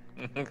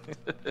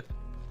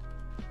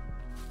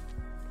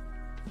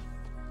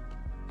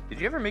 Did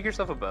you ever make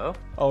yourself a bow?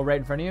 Oh, right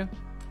in front of you?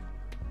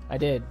 I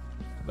did.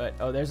 But,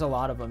 oh, there's a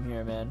lot of them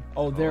here, man.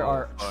 Oh, there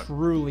are fuck.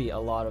 truly a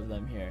lot of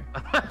them here.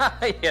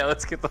 Yeah,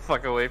 let's get the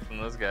fuck away from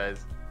those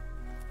guys.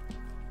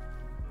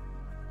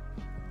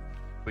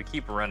 If we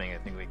keep running, I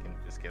think we can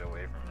just get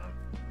away from them.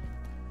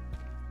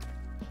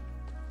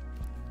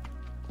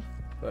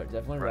 But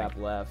definitely Right. wrap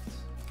left.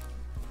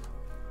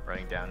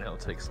 Running downhill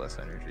takes less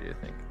energy, I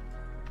think.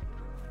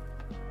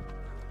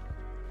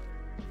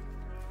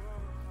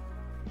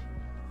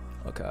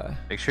 Okay.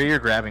 Make sure you're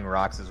grabbing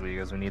rocks as we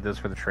go, we need those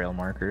for the trail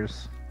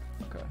markers.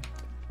 Okay.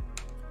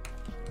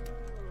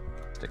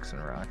 Sticks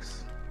and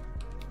rocks.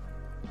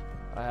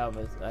 I have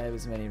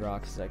as many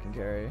rocks as I can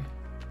carry.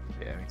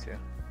 Yeah, me too.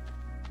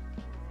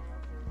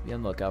 Be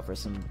on the lookout for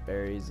some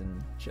berries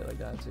and shit like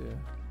that too.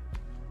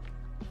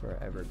 For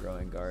an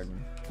ever-growing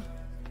garden.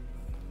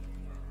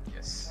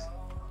 Yes.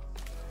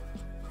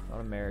 A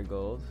lot of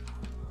marigold.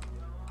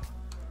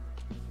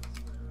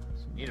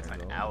 Some Need to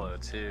find marigold. aloe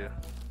too.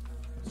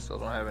 Still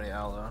don't have any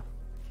aloe.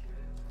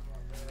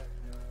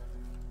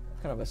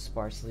 Kind of a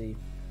sparsely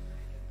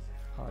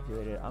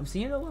populated. I'm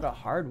seeing a lot of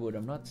hardwood.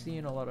 I'm not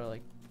seeing a lot of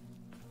like.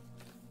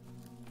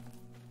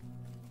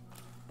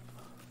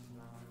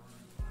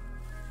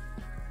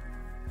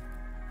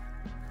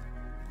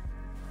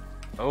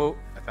 Oh,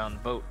 I found a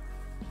boat.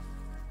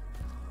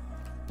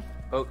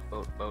 Boat.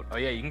 Oh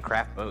yeah, you can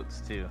craft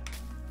boats too.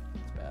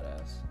 It's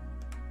badass.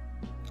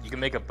 You can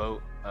make a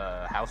boat,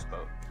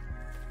 houseboat.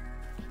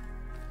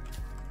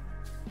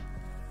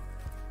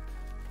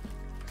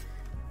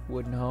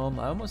 Wooden Home.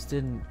 I almost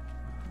didn't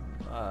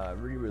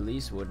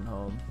re-release Wooden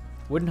Home.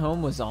 Wooden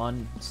Home was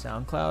on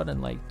SoundCloud in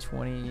like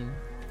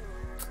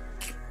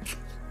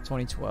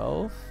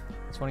 2012,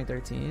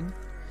 2013.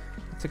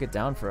 I took it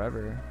down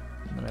forever,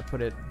 and then I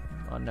put it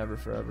on Never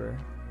Forever.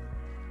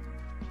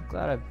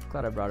 Glad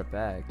I brought it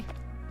back.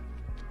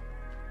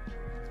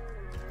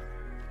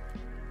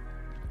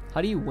 How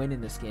do you win in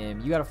this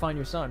game? You gotta find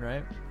your son,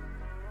 right?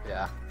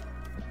 Yeah.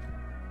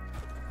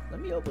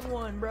 Let me open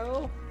one,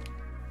 bro.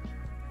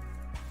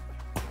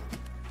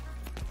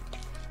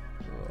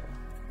 Whoa.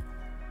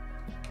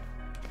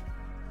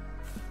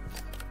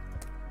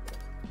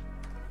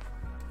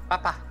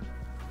 Papa,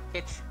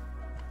 hitch.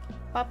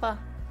 Papa.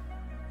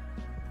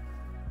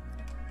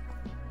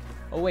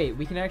 Oh wait,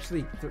 we can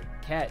actually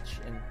catch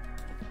and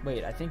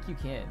wait. I think you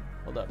can.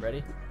 Hold up,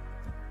 ready?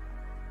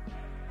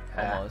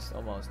 Ah.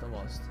 Almost.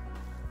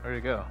 Where'd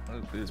it go?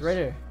 Oh, It's right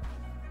here.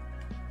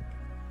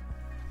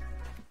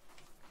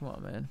 Come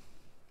on, man.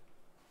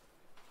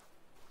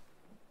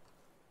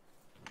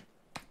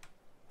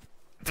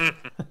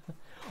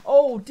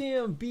 Oh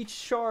damn, beach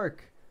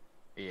shark.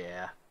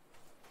 Yeah.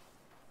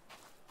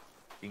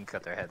 You can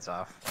cut their heads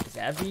off. Is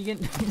that vegan?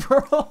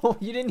 Bro,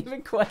 you didn't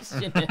even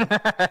question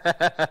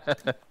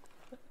it.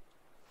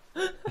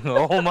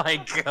 Oh my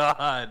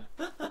god.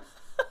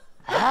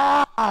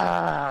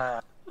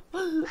 Ah!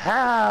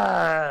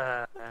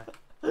 Ah!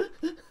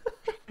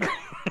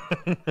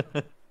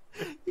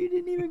 You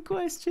didn't even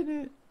question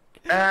it.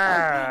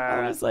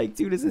 Ah! I was like,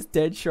 dude, is this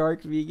dead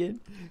shark vegan?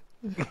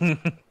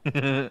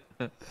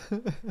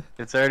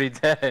 It's already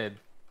dead.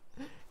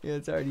 Yeah,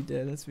 it's already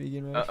dead. That's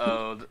vegan, man.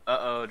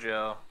 Uh-oh,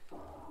 Joe.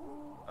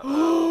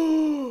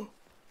 Oh,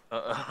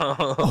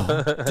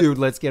 Uh-oh. dude,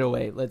 let's get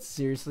away. Let's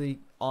seriously,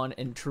 on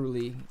and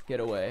truly get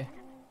away.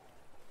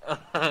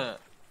 Nope.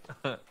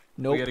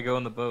 We gotta go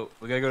in the boat.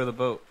 We gotta go to the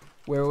boat.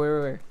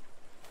 Where?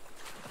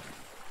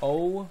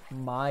 Oh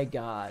my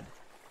god.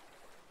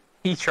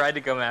 He tried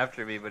to come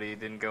after me, but he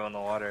didn't go in the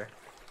water.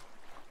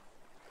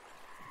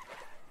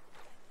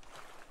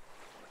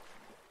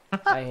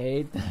 I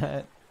hate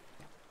that.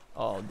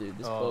 Oh, dude,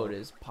 this Oh. boat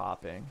is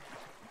popping.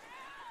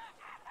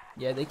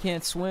 Yeah, they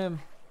can't swim.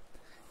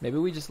 Maybe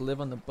we just live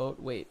on the boat.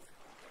 Wait.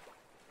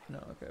 No,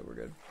 okay, we're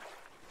good.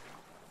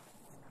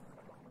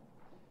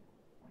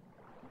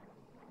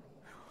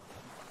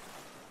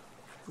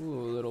 Ooh,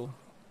 a little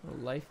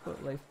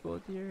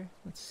lifeboat here.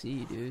 Let's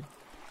see, dude.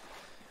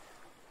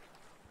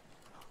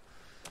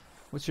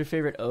 What's your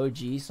favorite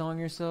OG song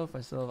yourself?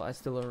 I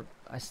still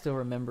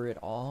remember it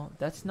all.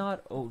 That's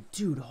not. Oh,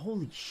 dude,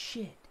 holy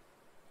shit.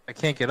 I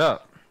can't get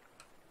up.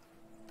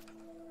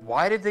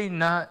 Why did they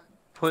not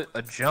put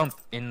a jump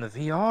in the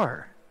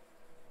VR?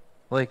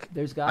 Like,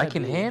 There's gotta I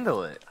can be.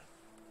 handle it.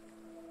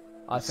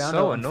 I It's found.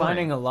 so I'm annoying.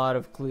 finding a lot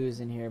of clues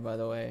in here, by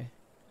the way.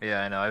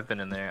 Yeah, I know. I've been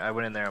in there. I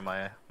went in there on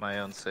my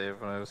own save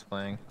when I was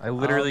playing. I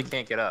literally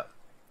can't get up.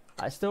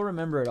 I still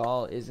remember it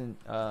all.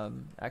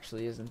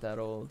 Actually isn't that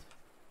old.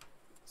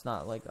 It's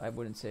not like I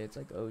wouldn't say it's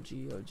like OG.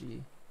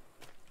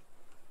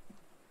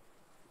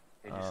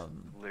 They just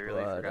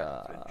literally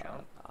forgot to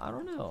jump. I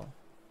don't know.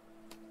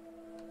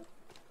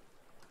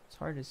 It's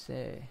hard to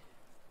say.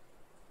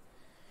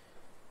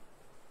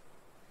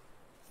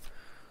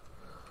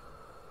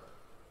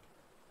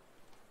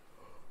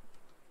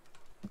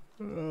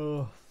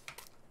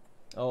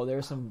 Oh,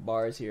 there's some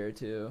bars here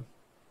too.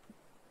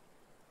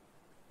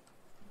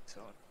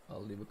 So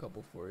I'll leave a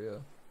couple for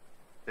you.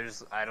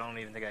 I don't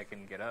even think I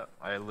can get up.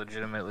 I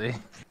legitimately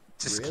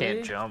just Really?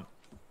 can't jump.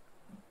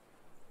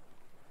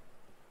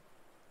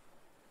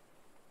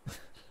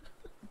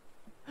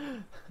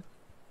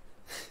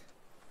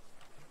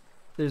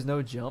 There's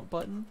no jump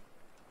button?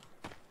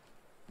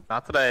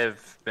 Not that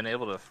I've been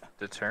able to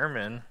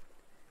determine.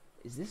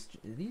 Is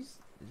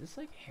this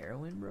like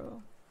heroin,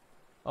 bro?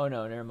 Oh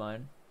no, never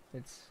mind.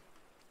 It's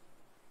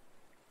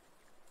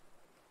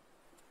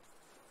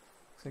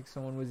looks like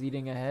someone was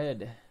eating a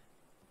head.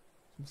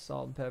 Some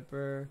salt and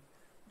pepper.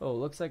 Oh,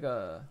 looks like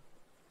a.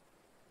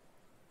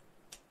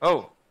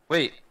 Oh,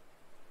 wait.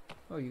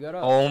 Oh, you got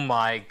up. Oh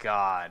my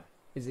god.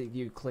 Is it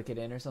you click it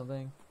in or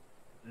something?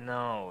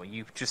 No,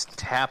 you just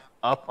tap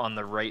up on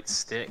the right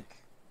stick.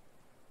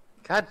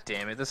 God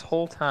damn it, this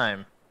whole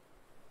time.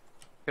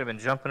 Could have been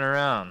jumping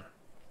around.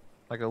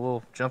 Like a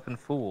little jumping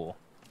fool.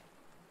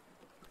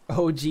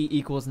 OG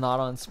equals not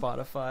on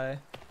Spotify.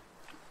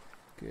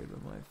 Good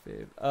with my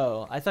fave.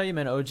 Oh, I thought you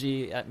meant OG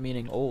at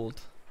meaning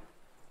old.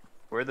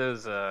 Where are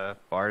those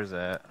bars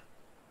at?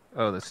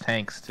 Oh, there's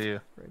tanks too.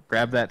 Right.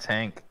 Grab that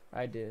tank.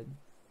 I did.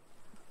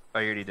 Oh,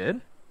 you already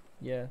did?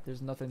 Yeah,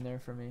 there's nothing there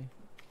for me.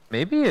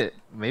 Maybe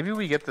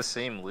we get the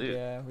same loot.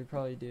 Yeah, we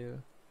probably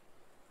do.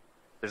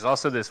 There's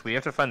also this, we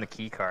have to find the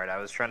key card. I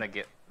was trying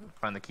to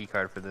find the key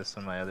card for this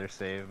on my other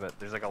save, but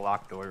there's like a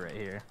locked door right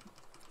here.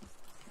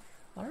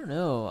 I don't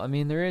know. I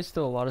mean, there is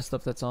still a lot of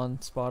stuff that's on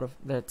Spotify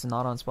that's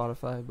not on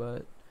Spotify,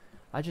 but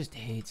I just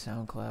hate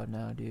SoundCloud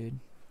now, dude.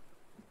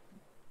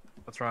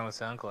 What's wrong with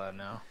SoundCloud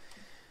now?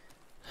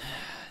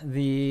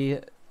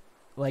 The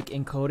like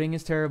encoding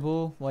is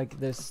terrible. Like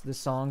the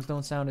songs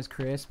don't sound as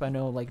crisp. I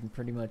know like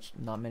pretty much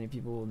not many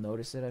people will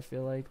notice it, I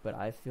feel like, but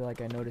I feel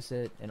like I notice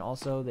it. And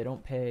also they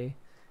don't pay,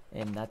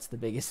 and that's the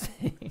biggest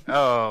thing.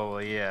 Oh,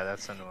 well, yeah,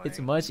 that's annoying. It's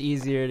much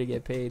easier to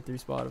get paid through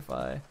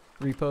Spotify.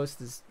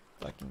 Repost is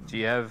fucking. Do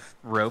you have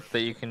rope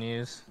that you can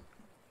use?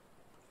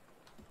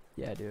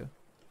 Yeah, I do.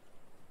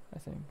 I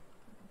think.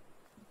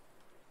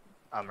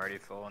 I'm already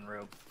full on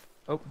rope.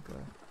 Oh,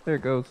 there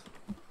it goes.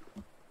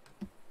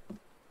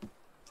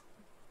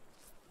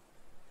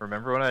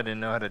 Remember when I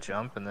didn't know how to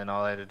jump and then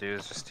all I had to do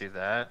is just do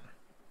that?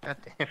 God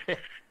damn it.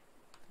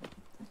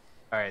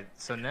 Alright,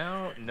 so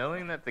now,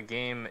 knowing that the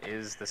game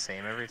is the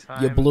same every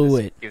time... You blew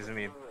this it. Gives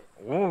me...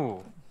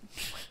 Whoa! Oh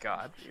my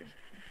god, dude.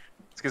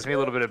 This gives me a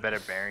little bit of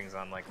better bearings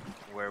on, like,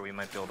 where we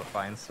might be able to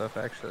find stuff,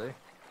 actually.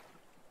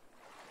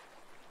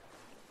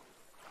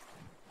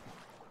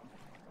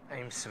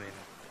 I'm swimming.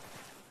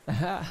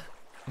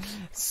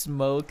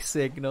 Smoke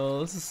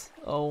signals.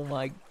 Oh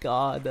my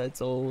god,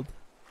 that's old.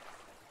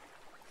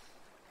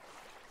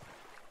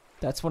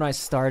 That's when I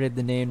started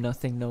the name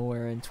Nothing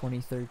Nowhere in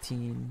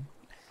 2013.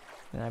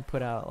 And I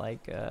put out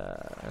like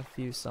a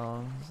few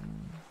songs.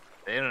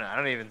 And... I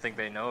don't even think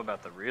they know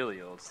about the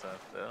really old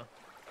stuff, though.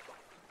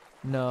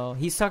 No,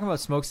 he's talking about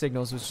Smoke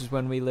Signals, which is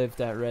when we lived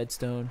at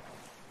Redstone.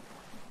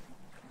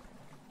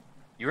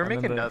 You were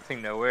making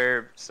Nothing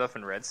Nowhere stuff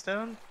in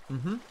Redstone?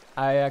 Mm-hmm.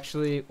 I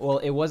actually, well,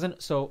 it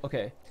wasn't, so,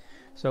 okay.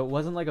 So it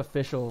wasn't like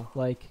official,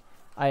 like,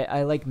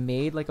 I like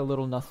made like a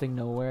little Nothing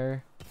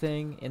Nowhere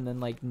thing and then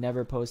like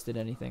never posted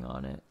anything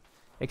on it.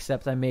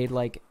 Except I made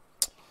like...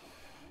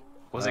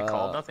 Was it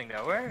called Nothing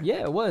Nowhere?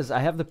 Yeah, it was.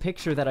 I have the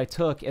picture that I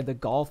took at the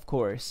golf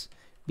course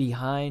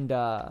behind...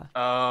 Oh,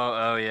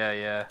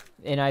 yeah.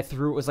 And I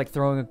threw, it was like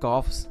throwing a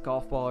golf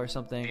ball or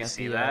something. Do you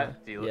see the,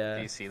 that? Do you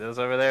yeah. see those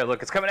over there?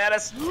 Look, it's coming at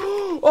us!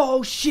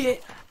 Oh,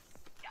 shit!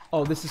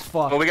 Oh, this is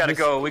fucked. Oh, we gotta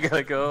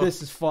go.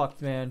 This is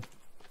fucked, man.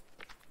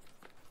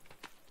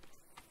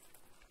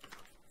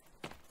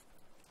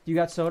 You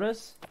got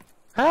sodas?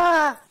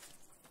 Ah!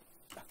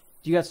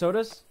 You got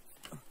sodas?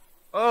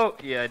 Oh,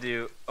 yeah, I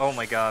do. Oh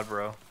my god,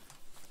 bro.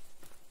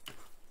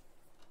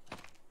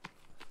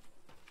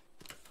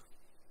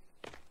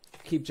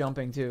 Keep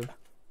jumping, too,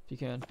 if you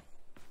can.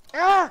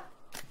 Ah!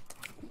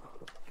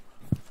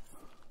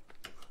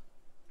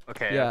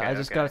 Okay, Yeah, okay, I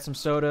just okay. got some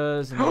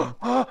sodas, and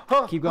then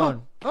keep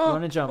going.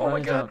 Run and jump,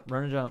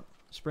 run and jump.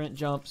 Sprint,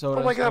 jump,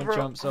 soda, Oh my god, sprint, bro.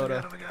 jump,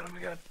 soda. Oh my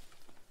god.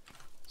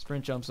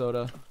 Sprint, jump,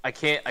 soda. I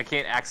can't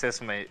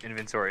access my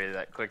inventory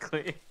that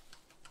quickly.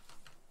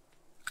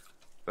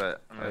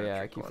 But I'm Oh gonna yeah, I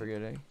drink keep one.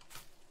 forgetting.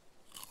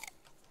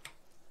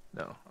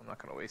 No, I'm not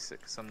gonna waste it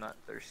because I'm not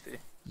thirsty.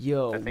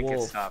 Yo, I think it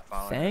Wolf, stopped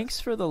following thanks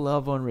for the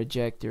love on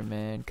Rejector,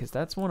 man, because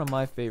that's one of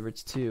my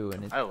favorites too,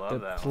 and I love the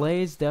that one.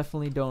 plays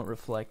definitely don't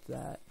reflect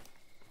that.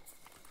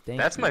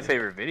 That's you. my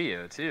favorite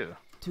video too.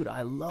 Dude,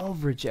 I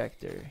love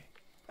Rejector.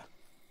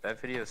 That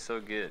video is so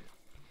good.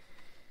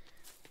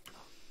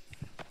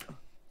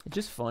 It's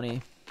just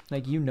funny.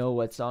 Like, you know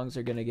what songs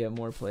are gonna get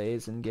more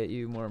plays and get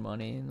you more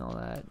money and all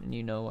that, and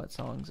you know what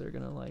songs are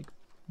gonna like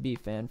be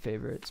fan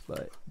favorites,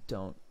 but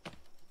don't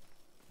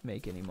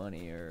make any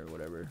money or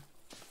whatever.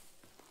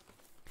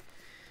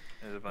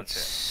 There's a bunch of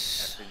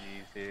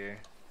effigies here.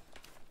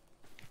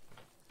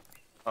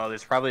 Oh,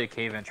 there's probably a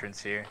cave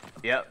entrance here.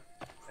 Yep.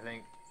 I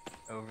think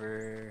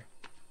over...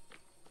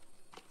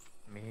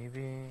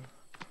 Maybe...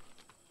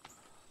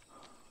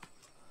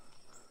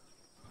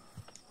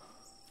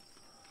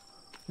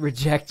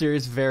 Rejector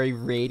is very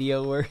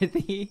radio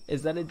worthy.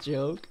 Is that a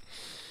joke?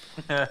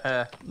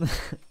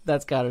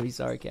 That's gotta be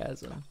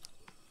sarcasm.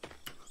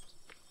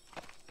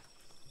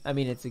 I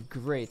mean, it's a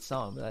great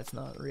song, but that's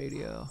not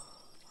radio.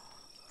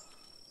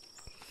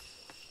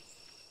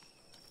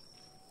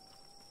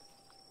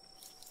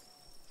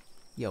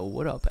 Yo,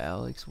 what up,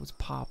 Alex? What's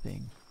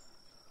popping?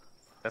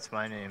 That's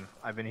my name.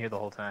 I've been here the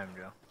whole time,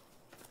 Joe.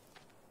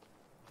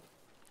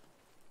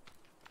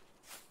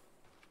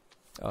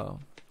 Oh,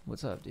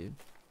 what's up, dude?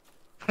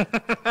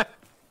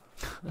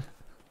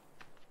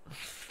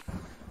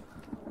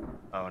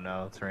 Oh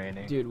no, it's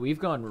raining. Dude, we've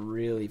gone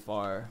really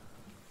far,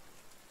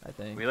 I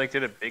think. We like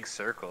did a big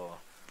circle.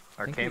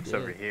 Our think we camp's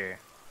did. over here.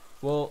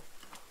 Well,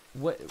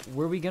 what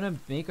were we gonna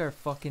make our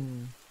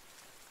fucking...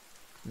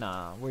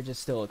 Nah, we're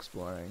just still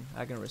exploring.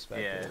 I can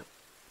respect Yeah. it.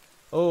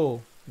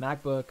 Oh,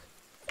 MacBook.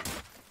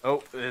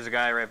 Oh, there's a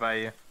guy right by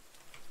you.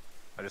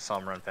 I just saw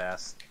him run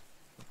past.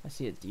 I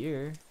see a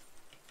deer.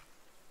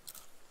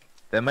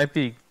 That might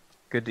be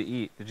good to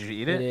eat. Did you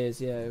eat It it?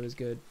 is, yeah, it was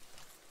good.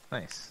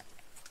 Nice.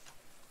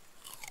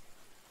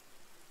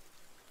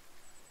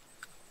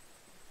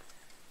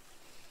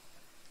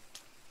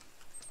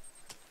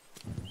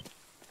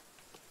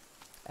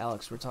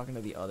 Alex, we're talking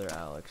to the other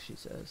Alex, she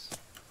says.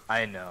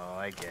 I know,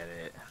 I get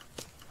it.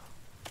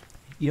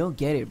 You don't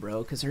get it,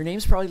 bro, because her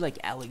name's probably like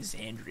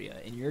Alexandria,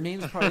 and your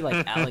name's probably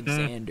like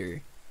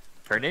Alexander.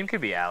 Her name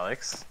could be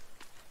Alex.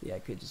 Yeah,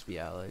 it could just be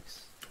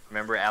Alex.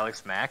 Remember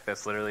Alex Mack?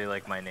 That's literally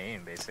like my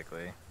name,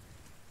 basically.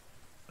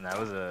 And that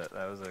was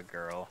a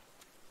girl,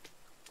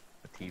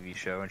 a TV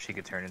show, and she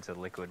could turn into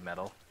liquid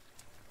metal.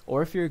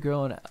 Or if you're a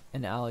girl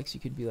and Alex, you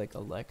could be like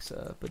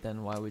Alexa, but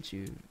then why would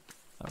you...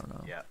 I don't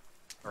know. Yeah,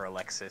 or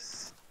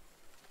Alexis.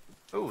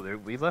 Oh,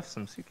 we left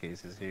some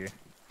suitcases here.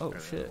 Oh,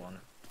 There's shit. one.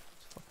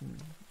 It's fucking...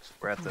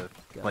 We're at the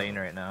God. plane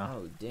right now.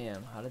 Oh,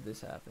 damn. How did this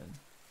happen?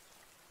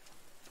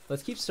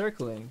 Let's keep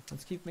circling.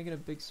 Let's keep making a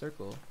big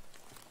circle.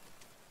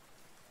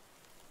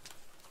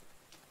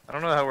 I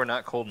don't know how we're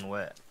not cold and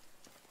wet.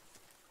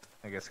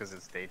 I guess because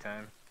it's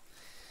daytime.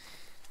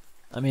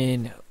 I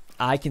mean,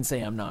 I can say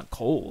I'm not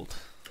cold.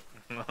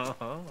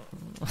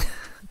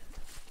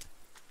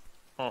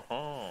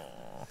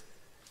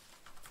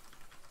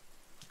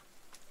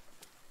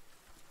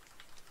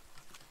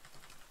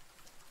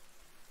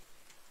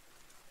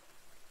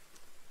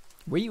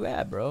 Where you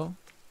at, bro?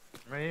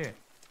 Right here.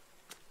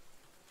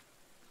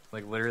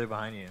 Like literally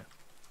behind you.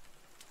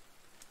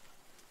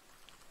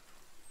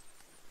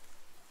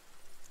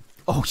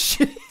 Oh,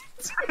 shit.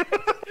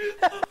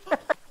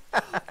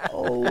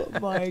 Oh,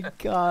 my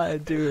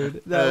God,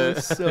 dude. That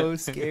was so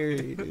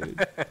scary,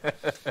 dude.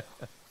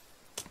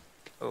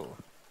 Oh.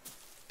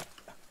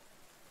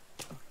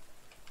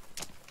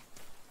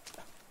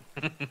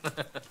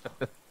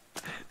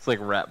 It's like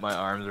wrap my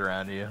arms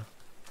around you.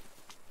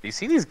 Do you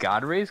see these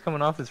god rays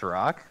coming off this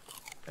rock?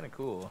 Kind of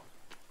cool.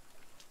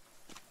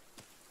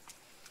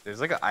 There's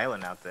like an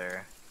island out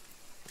there.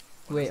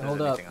 Wait, There's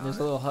hold up. anything on There's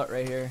it. a little hut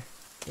right here.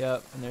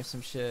 Yep, and there's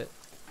some shit.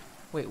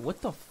 Wait, what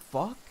the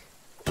fuck?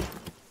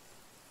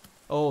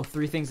 Oh,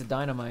 3 things of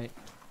dynamite.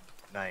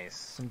 Nice.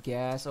 Some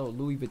gas. Oh,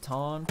 Louis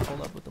Vuitton.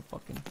 Hold up with the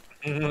fucking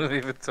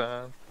Louis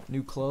Vuitton.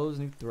 new clothes,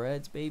 new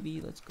threads,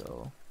 baby. Let's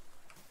go.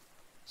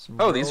 Some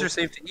Oh, these are rope.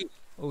 safe to eat.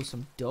 Oh,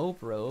 some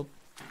dope rope.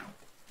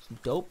 Some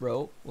dope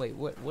rope. Wait,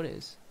 what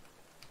is?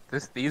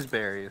 These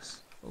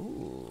berries.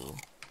 Ooh.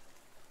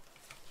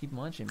 Keep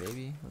munching,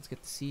 baby. Let's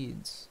get the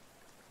seeds.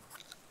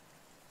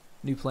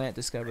 New plant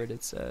discovered,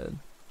 it said.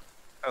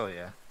 Oh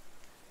yeah.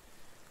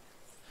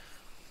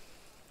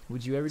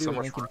 Would you ever do So a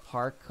much Linkin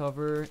Park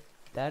cover?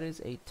 That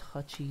is a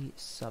touchy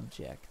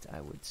subject,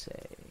 I would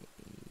say.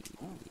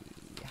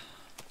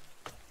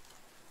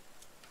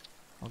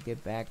 I'll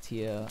get back to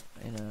you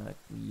in a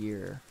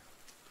year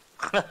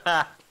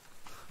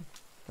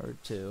or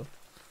 2.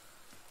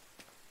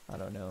 I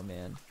don't know,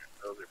 man.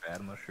 Those are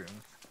bad mushrooms.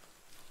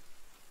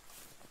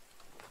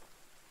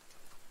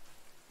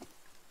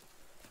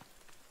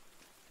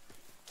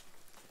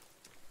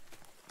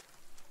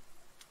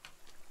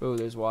 Oh,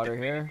 there's water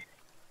here.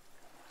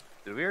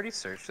 Did we already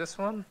search this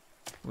one?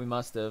 We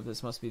must have.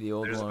 This must be the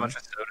old There's one. a bunch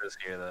of sodas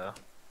here though.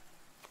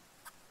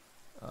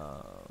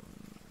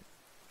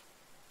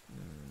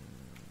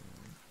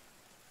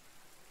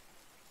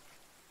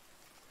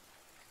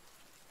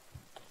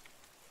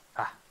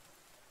 Ah.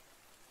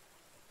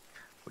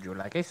 Would you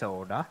like a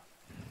soda?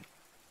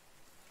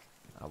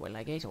 I would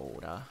like a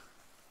soda.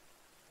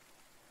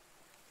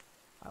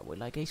 I would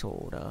like a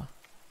soda.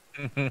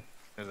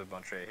 There's a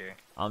bunch right here.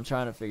 I'm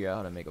trying to figure out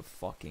how to make a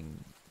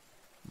fucking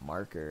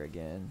marker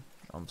again.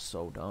 I'm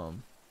so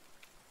dumb.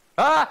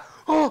 Ah!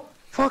 Oh!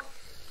 Fuck!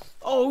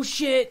 Oh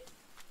shit!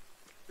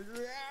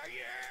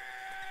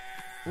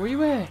 Where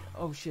you at?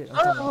 Oh shit.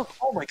 I'm coming.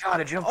 Oh my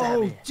god, it jumped at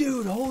Oh me.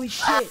 dude, holy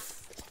shit.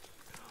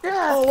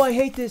 Yeah. Oh, I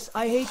hate this.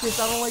 I hate this.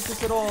 I don't like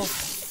this at all.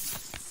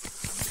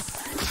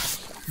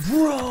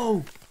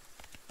 Bro.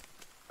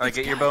 Alright,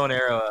 get your bow and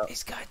arrow out.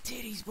 It's got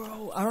titties,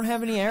 bro. I don't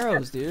have any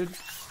arrows, dude.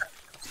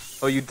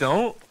 Oh, you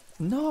don't?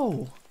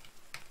 No.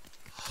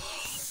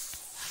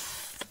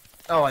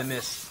 Oh, I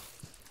missed.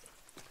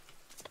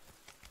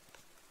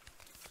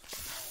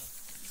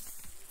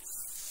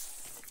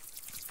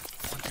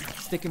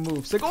 Stick and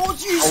move. Stick. Oh, Oh,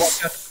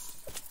 Jesus. watch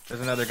out.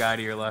 There's another guy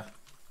to your left.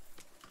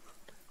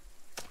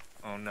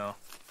 Oh no.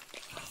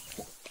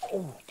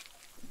 Oh.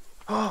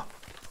 Oh,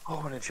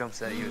 when it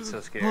jumps at you, it's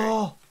so scary.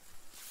 Oh.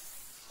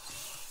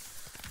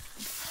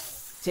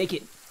 Take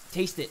it.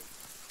 Taste it.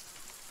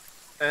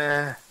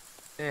 Eh.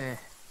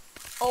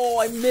 Oh,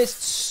 I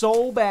missed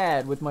so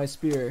bad with my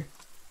spear.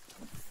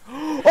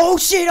 Oh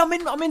shit!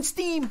 I'm in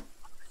Steam.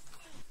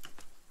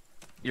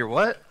 You're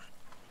what?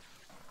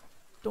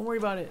 Don't worry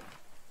about it.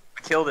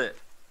 I killed it.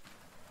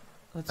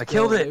 Let's I go.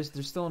 killed it.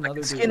 There's still another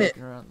dude skin it.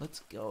 looking around. Let's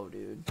go,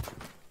 dude.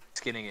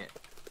 Skinning it.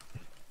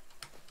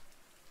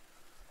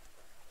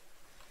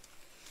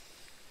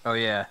 Oh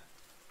yeah.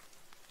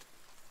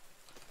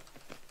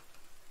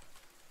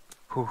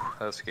 Whew,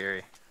 that was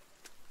scary.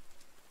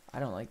 I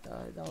don't like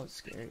that. That was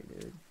scary,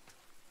 dude.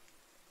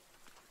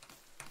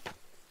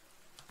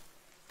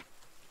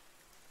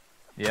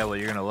 Yeah, well,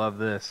 you're gonna love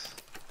this.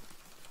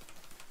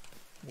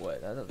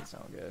 What? That doesn't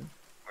sound good.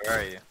 Where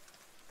are you?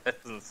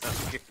 That doesn't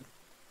sound good.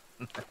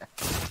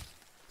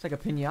 It's like a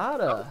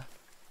pinata.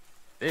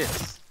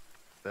 This.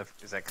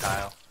 Is that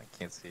Kyle? I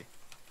can't see.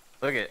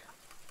 Look it.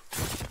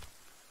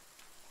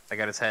 I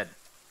got his head.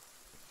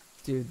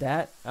 Dude,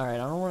 that... Alright,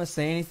 I don't want to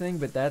say anything,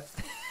 but that...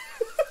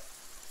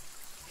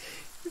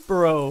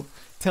 Bro,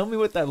 tell me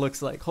what that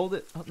looks like. Hold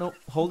it... Oh, no,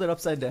 hold it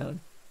upside down.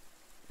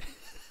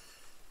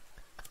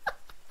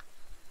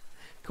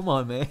 Come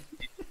on, man.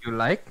 You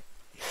like?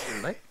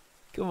 You like?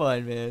 Come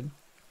on, man.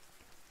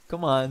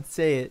 Come on,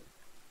 say it.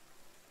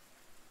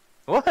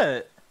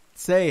 What?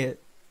 Say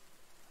it.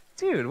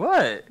 Dude,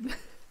 what?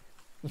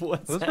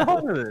 What's What's that?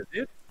 wrong with it,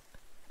 dude?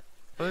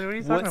 What are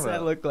you talking What's about?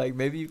 that look like?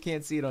 Maybe you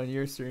can't see it on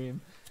your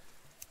stream.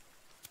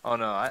 Oh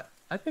no, I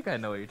think I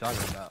know what you're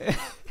talking about.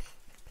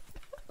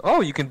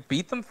 Oh, you can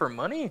beat them for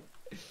money?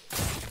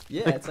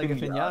 Yeah, it's like a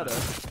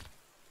pinata.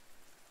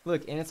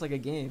 Look, and it's like a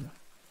game.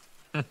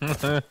 What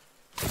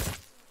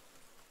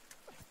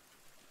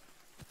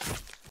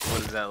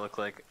does that look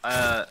like?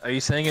 Are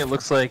you saying it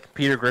looks like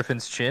Peter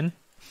Griffin's chin?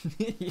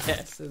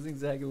 Yes, that's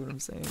exactly what I'm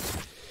saying.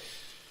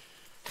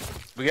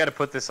 We gotta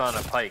put this on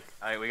a pike.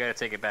 We gotta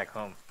take it back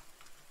home.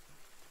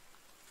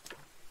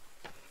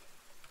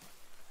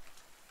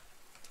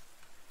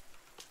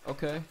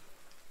 Okay.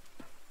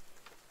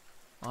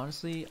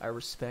 Honestly, I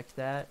respect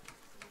that.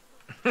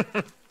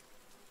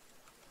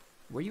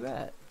 Where you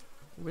at?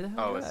 Where the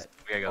hell are you at?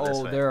 We gotta go this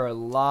Oh, way. there are a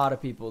lot of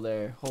people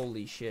there.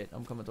 Holy shit.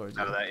 I'm coming towards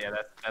you. Oh,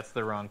 that's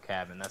the wrong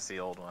cabin. That's the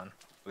old one.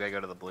 We gotta go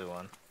to the blue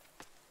one.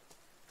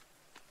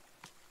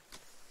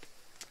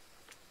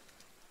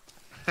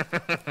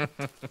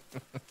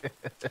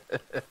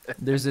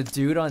 There's a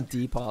dude on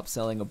Depop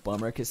selling a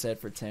bummer cassette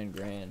for 10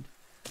 grand.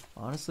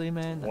 Honestly,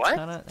 man,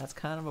 that's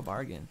kind of a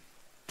bargain.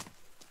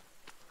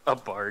 A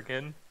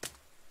bargain?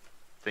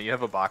 Don't you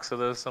have a box of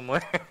those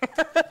somewhere?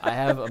 I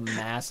have a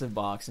massive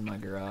box in my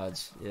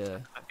garage. Yeah.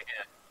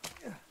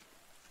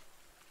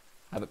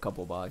 I have a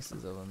couple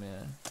boxes of them,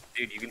 yeah.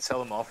 Dude, you can sell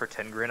them all for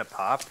 10 grand a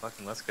pop?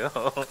 Fucking let's go.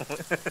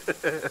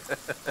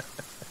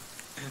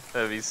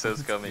 That'd be so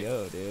scummy.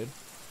 Yo, dude.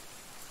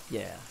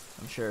 Yeah,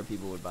 I'm sure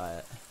people would buy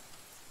it.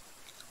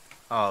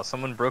 Oh,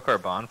 someone broke our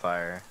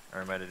bonfire.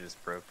 Or it might have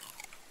just broke.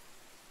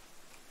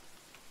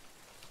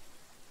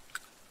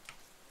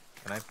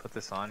 Can I put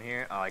this on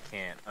here? Oh, I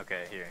can't.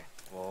 Okay, here.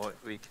 Well, what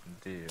we can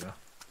do...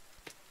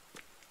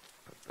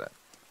 Put that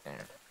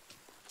there.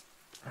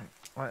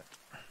 What?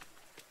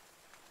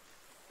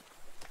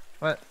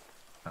 What?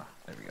 Oh,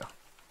 there we go.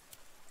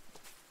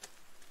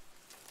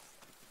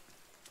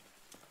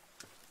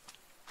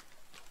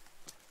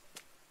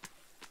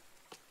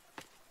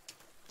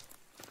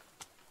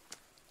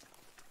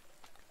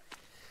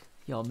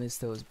 Y'all miss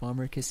those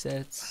bummer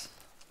cassettes?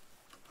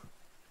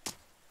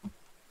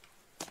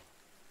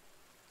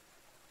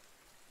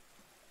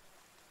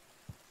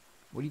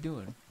 What are you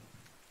doing?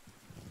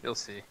 You'll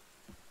see.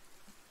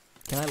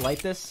 Can I light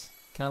this?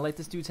 Can I light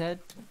this dude's head?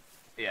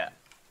 Yeah.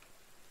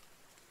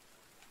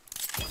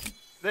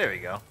 There we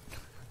go.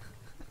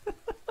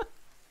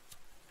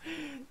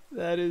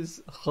 That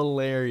is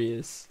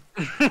hilarious.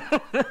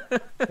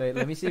 Wait,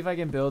 let me see if I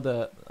can build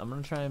a... I'm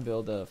gonna try and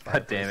build a...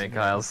 God damn it,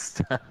 Kyle.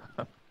 Stop.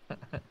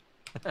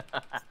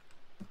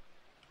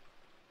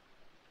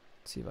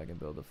 See if I can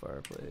build a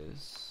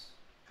fireplace.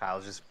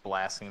 Kyle's just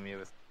blasting me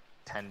with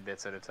 10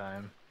 bits at a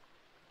time.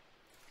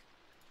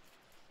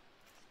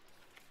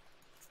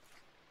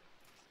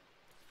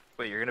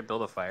 Wait, you're gonna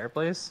build a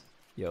fireplace?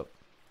 Yep.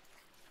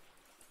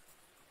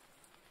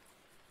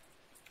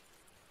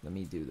 Let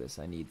me do this.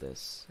 I need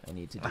this. I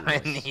need to do this. I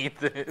need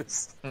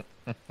this.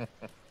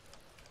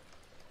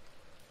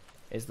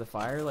 Is the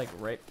fire like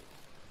right?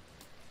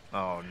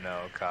 Oh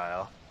no,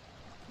 Kyle.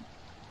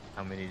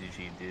 How many did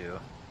you do?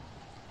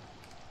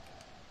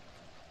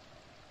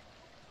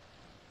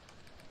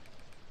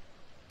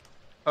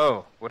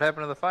 Oh, what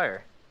happened to the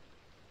fire?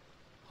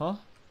 Huh?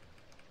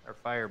 Our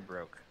fire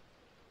broke.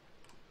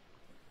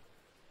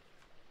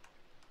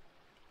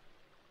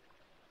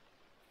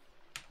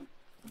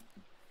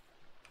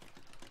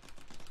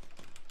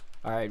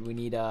 All right, we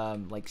need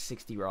like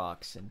 60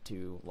 rocks and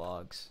 2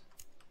 logs.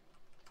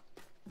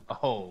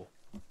 Oh.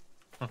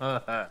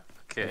 Okay.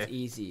 That's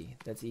easy.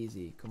 That's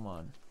easy. Come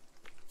on.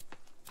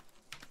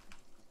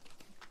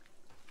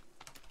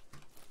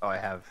 Oh, I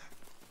have.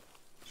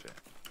 Shit.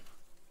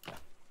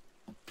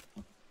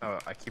 Oh,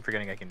 I keep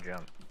forgetting I can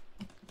jump.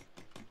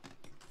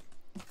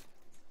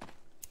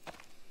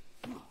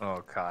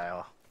 Oh,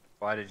 Kyle.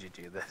 Why did you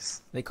do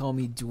this? They call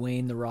me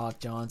Dwayne the Rock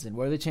Johnson.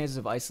 What are the chances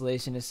of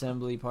Isolation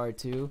Assembly Part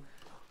 2?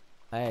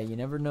 Hey, you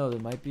never know. There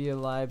might be a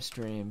live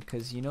stream,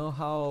 because you know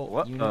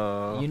how you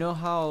know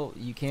how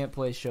you can't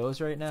play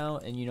shows right now,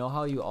 and you know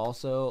how you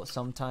also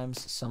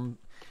sometimes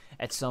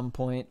at some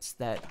points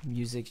that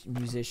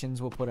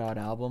musicians will put out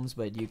albums,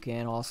 but you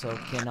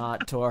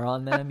cannot tour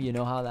on them. You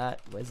know how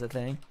that was a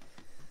thing.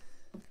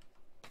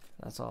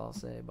 That's all I'll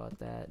say about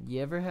that.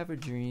 You ever have a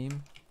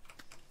dream?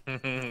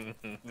 You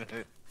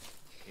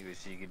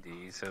wish you could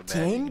do so bad.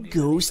 10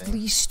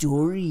 ghostly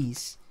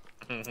stories.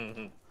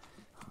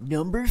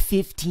 Number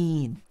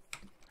 15.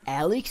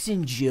 Alex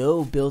and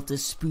Joe built a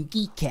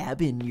spooky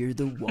cabin near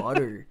the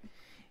water.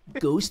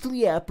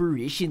 Ghostly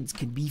apparitions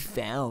can be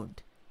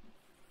found.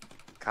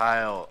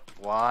 Kyle,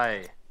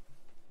 why?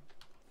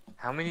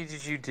 How many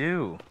did you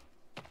do?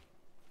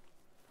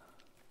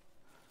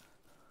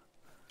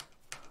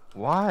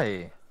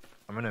 Why?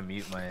 I'm gonna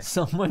mute my...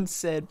 Someone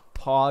said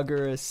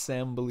Pogger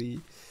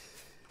Assembly.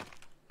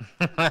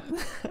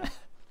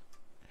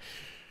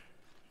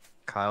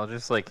 Kyle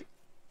just, like,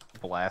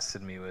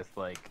 blasted me with,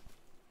 like,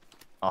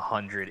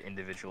 100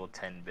 individual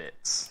 10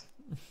 bits.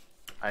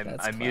 I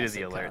muted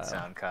the alert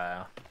sound,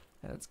 Kyle.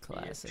 That's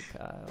classic, Bitch.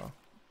 Kyle.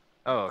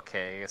 Oh,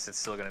 okay. I guess it's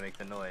still gonna make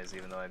the noise,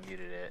 even though I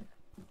muted it.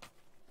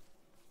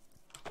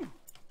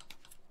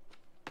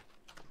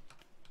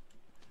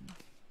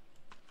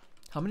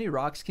 How many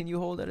rocks can you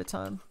hold at a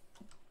time?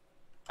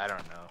 I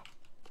don't know.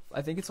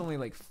 I think it's only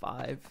like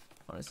 5,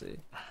 honestly.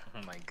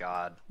 Oh my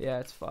god. Yeah,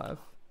 it's 5.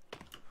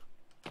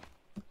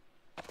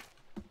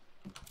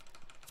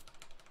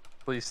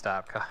 Please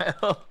stop,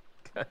 Kyle.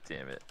 God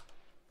damn it.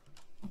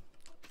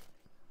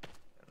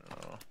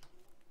 Oh.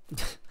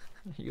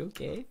 Are you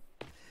okay?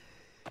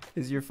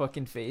 Is your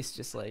fucking face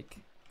just like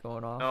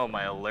going off? No,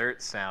 my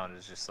alert sound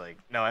is just like...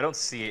 No, I don't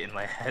see it in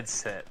my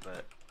headset,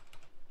 but...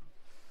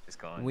 Just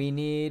going... We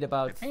need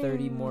about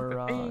 30 more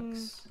Ba-bing.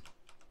 rocks.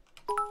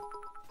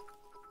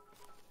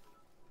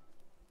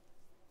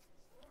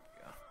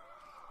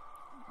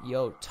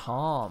 Yo,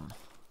 Tom.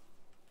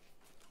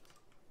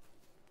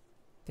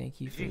 Thank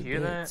you Did for you the hear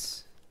that?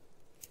 bits.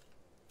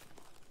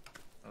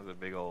 That was a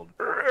big old...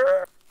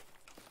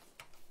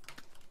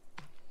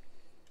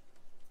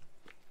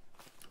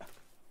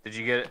 Did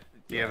you get it?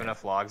 Do you have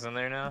enough logs in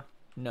there now?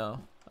 No,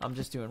 I'm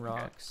just doing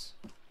rocks.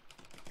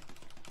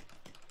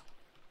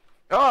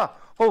 Ah!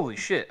 Holy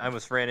shit, I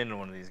almost ran into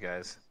one of these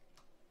guys.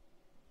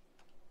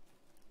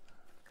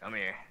 Come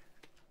here.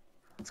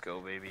 Let's go,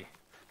 baby.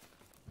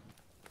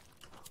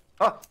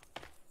 Ah!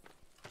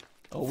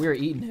 Oh, we're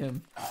eating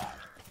him.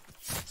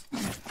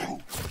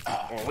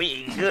 Well, we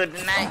eating good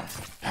tonight.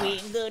 We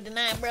eating good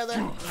tonight,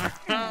 brother.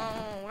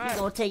 It's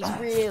gonna taste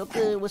real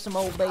good with some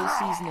Old Bay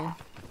seasoning.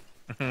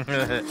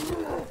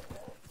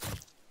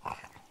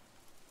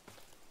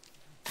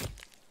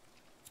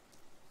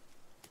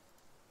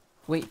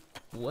 Wait,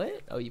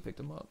 what? Oh, you picked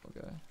him up.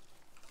 Okay.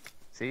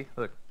 See?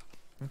 Look.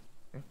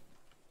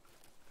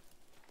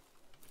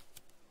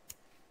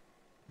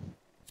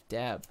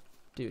 Dab.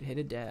 Dude, hit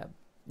a dab.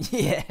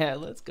 Yeah,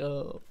 let's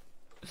go.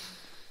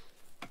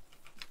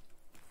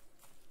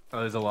 Oh,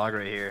 there's a log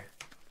right here.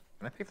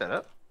 Can I pick that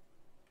up?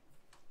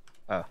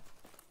 Oh.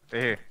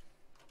 Right here.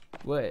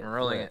 What? I'm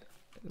rolling what? it.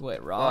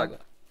 What, rock? Log.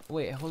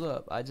 Wait, hold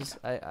up.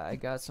 I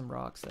got some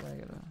rocks that I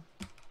gotta...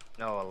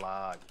 No, a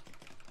log.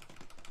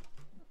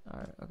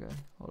 Alright, okay.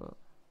 Hold up.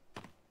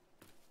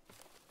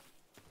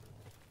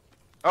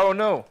 Oh,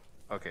 no!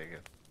 Okay,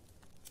 good.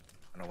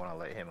 I don't want to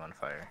light him on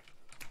fire.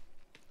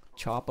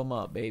 Chop him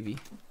up, baby.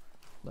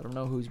 Let him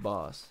know who's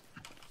boss.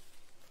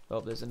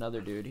 Oh, there's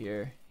another dude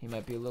here. He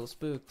might be a little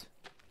spooked.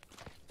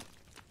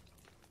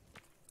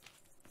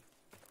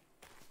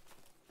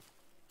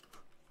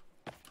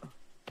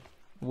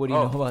 What do you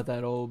know about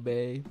that Old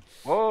Bay?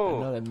 Whoa! I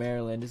know that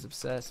Maryland is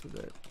obsessed with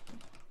it.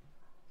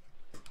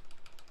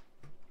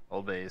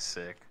 Old Bay is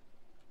sick.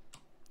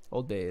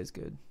 Old Bay is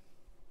good.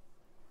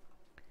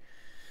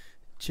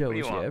 Joe, What do would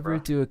you you want, ever bro?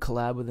 do a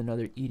collab with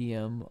another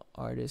EDM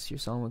artist? Your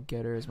song with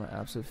Getter is my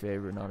absolute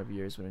favorite, not of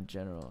yours, but in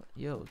general.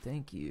 Yo,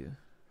 thank you.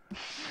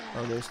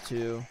 Oh, there's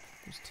 2.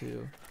 There's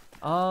 2.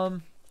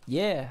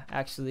 Yeah,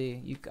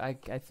 actually, I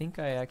think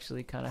I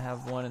actually kind of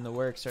have one in the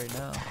works right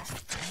now.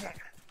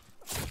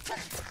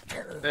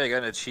 Hey, I got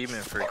an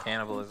achievement for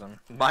cannibalism.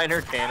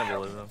 Minor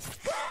cannibalism.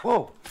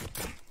 Whoa!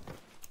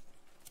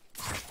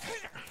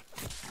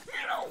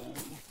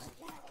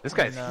 This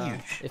guy's And,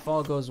 huge. if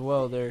all goes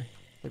well, they're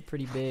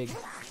pretty big.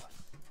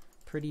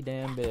 Pretty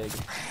damn big.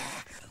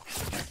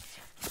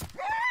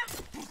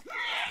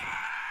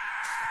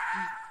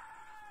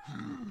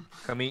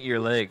 Come eat your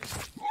leg.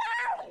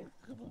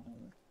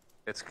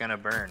 It's gonna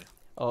burn.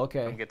 Oh,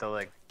 okay. Come get the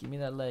leg. Give me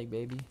that leg,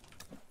 baby.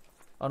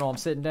 Oh no, I'm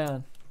sitting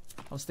down.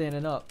 I'm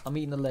standing up. I'm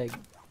eating the leg.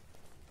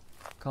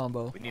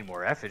 Combo. We need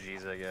more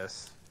effigies, I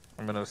guess.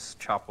 I'm gonna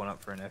chop one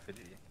up for an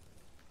effigy.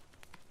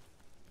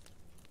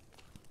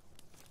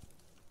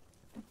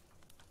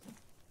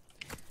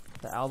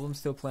 The album's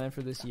still planned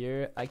for this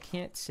year. I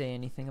can't say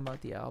anything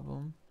about the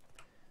album.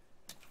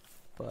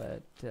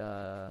 But,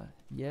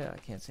 yeah, I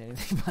can't say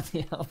anything about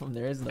the album.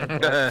 There is no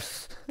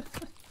but.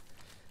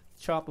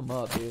 Chop them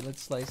up, dude.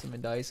 Let's slice them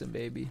and dice them,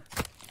 baby.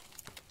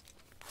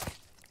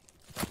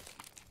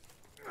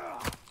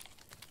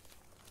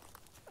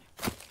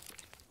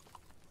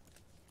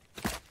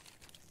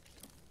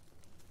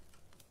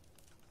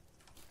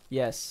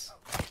 Yes.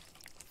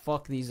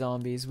 Fuck these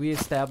zombies. We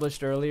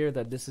established earlier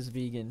that this is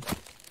vegan.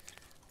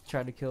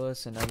 Tried to kill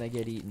us and now they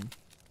get eaten.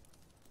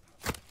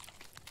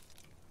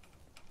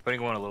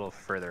 Putting one a little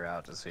further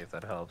out to see if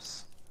that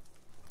helps.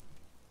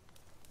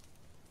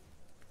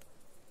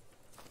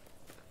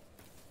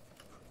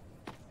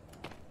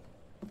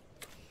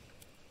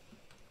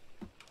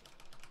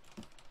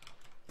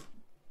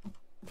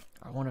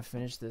 I want to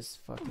finish this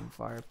fucking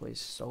fireplace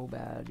so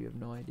bad, you have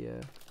no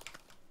idea.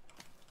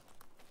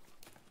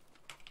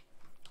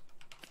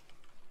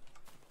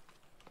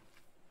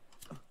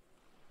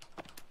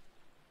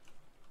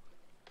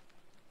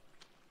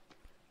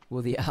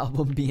 Will the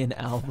album be an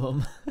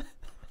album?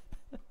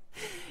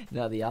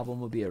 No, the album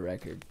will be a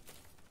record.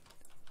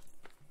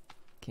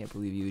 Can't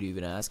believe you would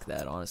even ask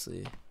that,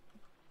 honestly.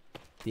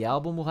 The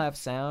album will have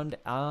sound.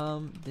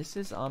 This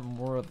is on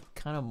more of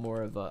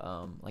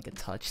a like a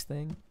touch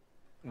thing.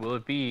 Will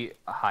it be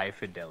a high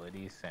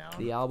fidelity sound?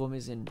 The album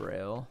is in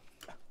Braille.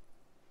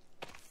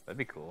 That'd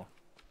be cool.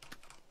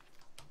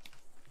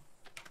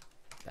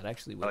 That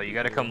actually would. Oh, be you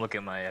gotta cool, come look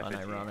at my effigy.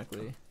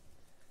 unironically.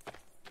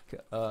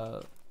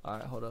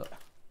 Alright, hold up.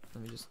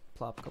 Let me just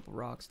plop a couple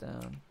rocks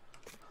down.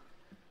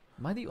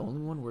 Am I the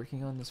only one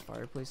working on this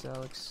fireplace,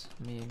 Alex?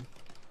 I mean,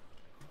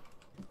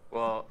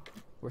 Well,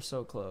 we're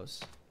so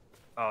close.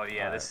 oh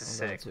yeah, Alright, this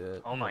is I'm going sick. to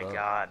it. Oh my Hold up.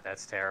 god,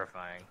 that's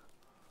terrifying.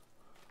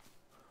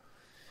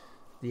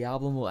 The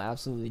album will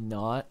absolutely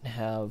not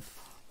have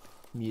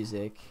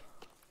music.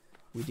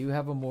 We do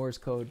have a Morse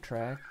code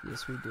track.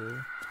 Yes, we do.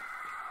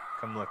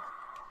 Come look.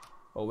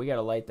 Oh, we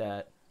gotta light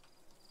that.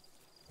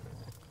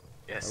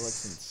 Yes. That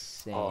looks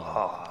insane.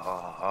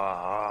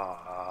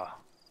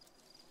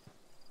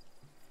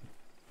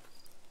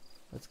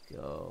 Let's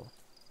go.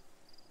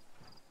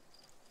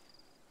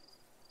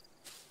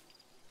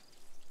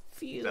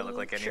 Does that look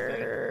like anything?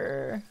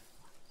 Future.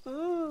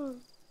 Ooh.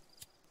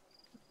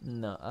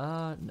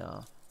 No,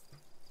 no.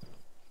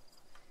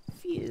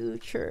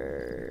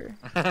 Future.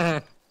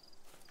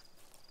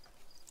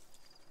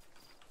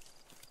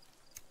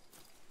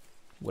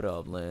 What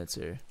up,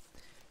 Lancer?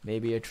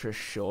 Maybe a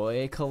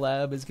Trishoy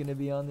collab is gonna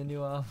be on the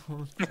new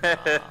album?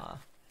 Nah.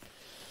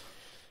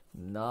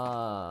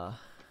 Nah.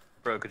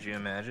 Bro, could you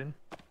imagine?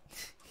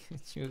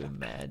 Could you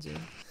imagine?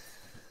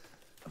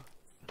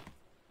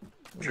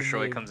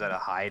 Trishoy comes out of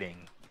hiding.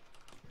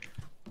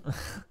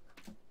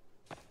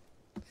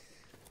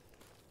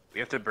 We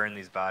have to burn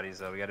these bodies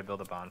though. We gotta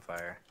build a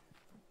bonfire.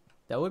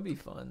 That would be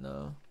fun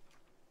though.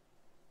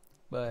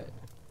 But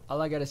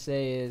all I gotta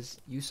say is,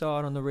 you saw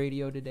it on the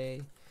radio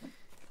today.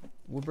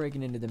 We're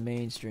breaking into the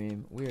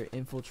mainstream. We are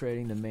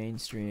infiltrating the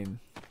mainstream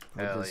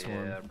with Hell this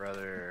yeah, one.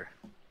 brother.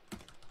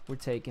 We're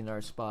taking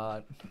our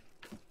spot.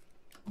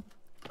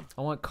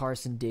 I want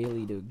Carson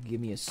Daly to give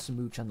me a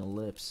smooch on the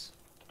lips.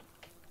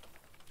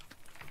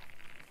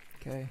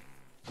 Okay.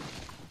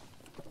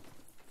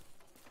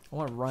 I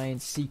want Ryan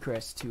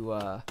Seacrest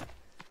to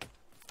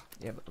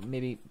yeah,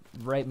 maybe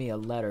write me a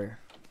letter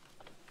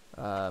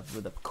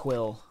with a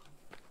quill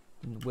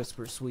and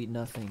whisper sweet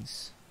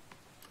nothings.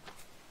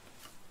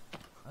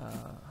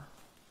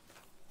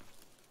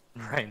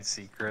 Ryan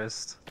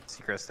Seacrest.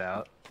 Seacrest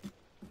out.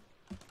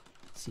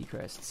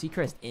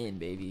 Seacrest in,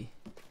 baby.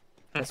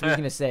 That's what he's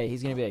gonna say.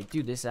 He's gonna be like,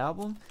 dude, this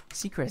album,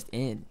 Seacrest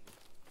in.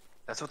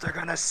 That's what they're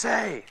gonna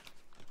say.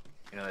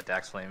 You know that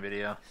Dax Flame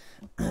video?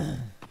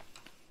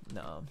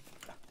 No.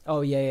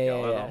 Oh yeah,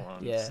 Y'all are yeah, the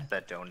ones yeah.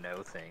 that don't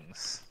know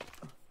things.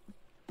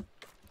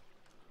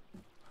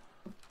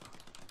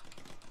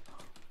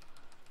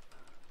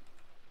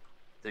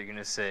 They're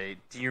gonna say,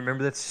 do you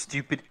remember that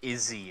stupid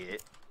Izzy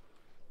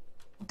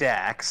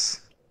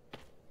Dax?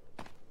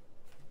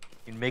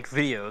 He'd make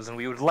videos and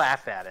we would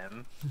laugh at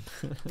him.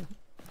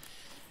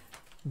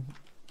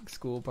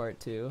 School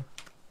Part 2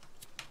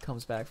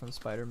 comes back from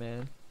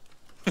Spider-Man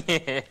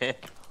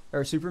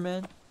or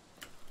Superman.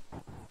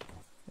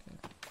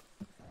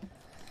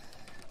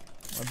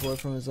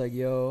 boyfriend was like,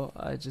 "Yo,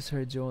 I just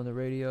heard Joe on the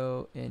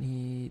radio, and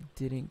he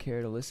didn't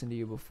care to listen to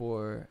you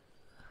before.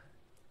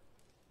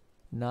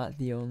 Not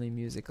the only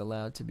music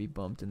allowed to be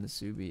bumped in the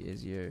Subi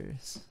is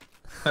yours."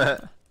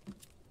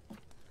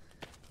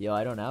 Yo,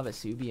 I don't have a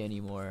Subi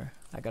anymore.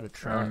 I got a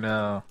truck. Oh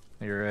no,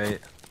 you're right.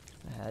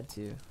 I had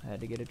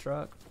to get a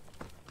truck.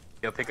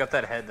 Yo, pick up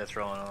that head that's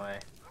rolling away.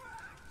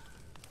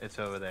 It's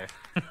over there.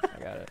 I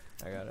got it.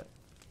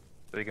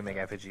 So we can make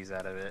effigies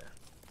out of it.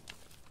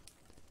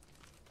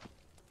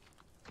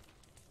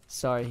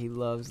 Sorry, he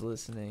loves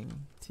listening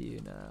to you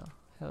now.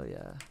 Hell yeah.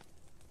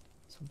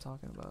 That's what I'm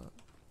talking about.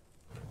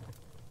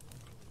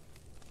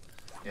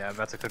 Yeah, I'm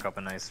about to cook up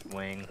a nice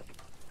wing.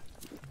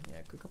 Yeah,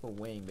 cook up a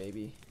wing,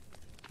 baby.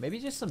 Maybe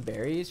just some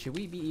berries. Should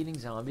we be eating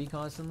zombie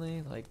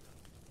constantly? Like,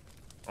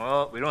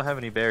 Well, we don't have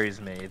any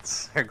berries,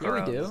 mates. Or yeah, we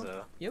grown, do.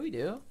 So. Yeah, we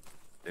do.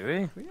 Do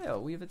we? Yeah,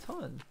 we have a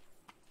ton.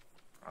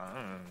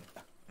 I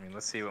mean,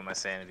 let's see what my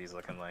sanity's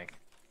looking like.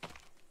 I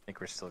think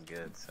we're still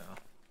good, so.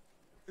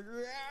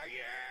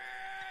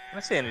 My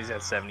sanity's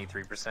at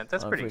 73%.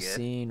 That's pretty good.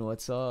 Unforeseen,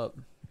 what's up?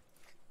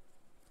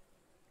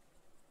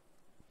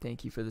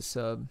 Thank you for the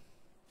sub.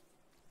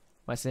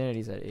 My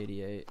sanity's at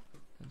 88.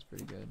 That's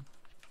pretty good.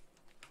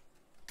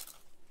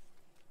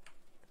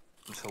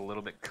 I'm just a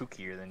little bit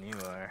kookier than you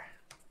are.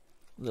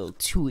 A little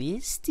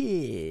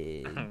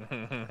twisted.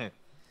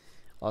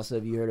 Also,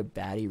 have you heard of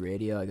Batty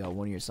Radio? I got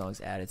one of your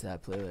songs added to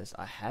that playlist.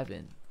 I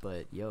haven't,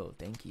 but yo,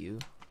 thank you.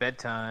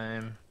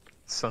 Bedtime.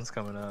 Sun's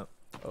coming up.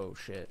 Oh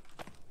shit.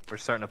 We're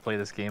starting to play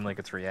this game like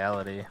it's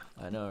reality.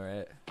 I know,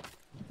 right?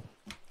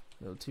 A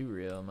little too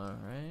real, am I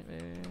right,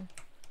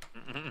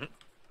 baby?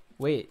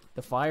 Wait,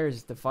 the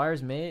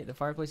fire's made. The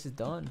fireplace is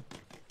done.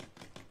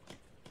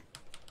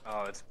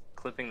 Oh, it's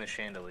clipping the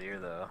chandelier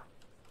though.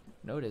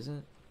 No, it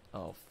isn't.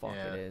 Oh fuck,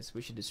 Yeah. it is.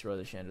 We should destroy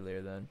the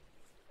chandelier then.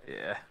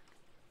 Yeah.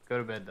 Go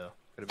to bed though.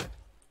 Go to bed.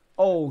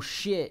 Oh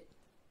shit.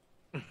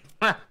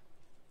 Yeah,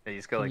 you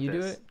just go Can like you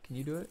this. do it? Can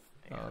you do it?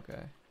 Yeah. Oh,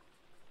 okay.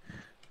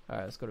 All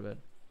right, let's go to bed.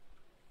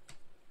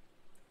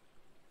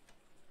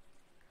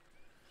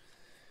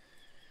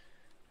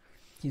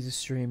 He's a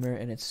streamer,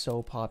 and it's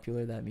so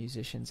popular that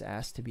musicians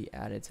asked to be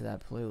added to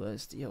that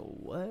playlist. Yo,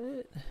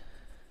 what?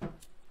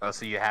 Oh,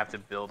 so you have to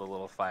build a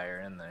little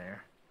fire in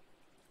there.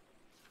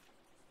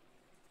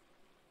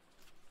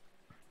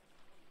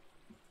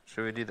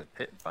 Should we do the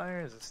pit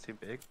fire? Is this too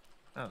big?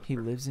 Oh, He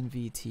lives in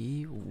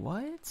VT?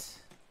 What?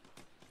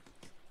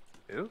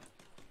 who?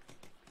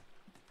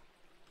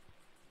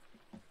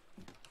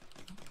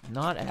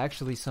 Not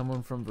actually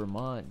someone from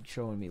Vermont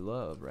showing me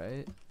love,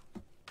 right?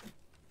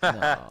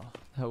 No,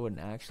 that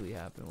wouldn't actually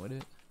happen, would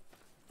it?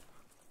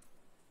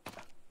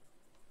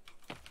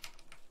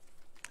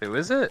 Who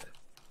is it?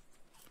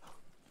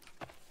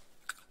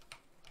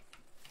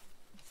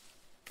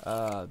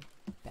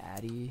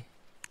 Batty.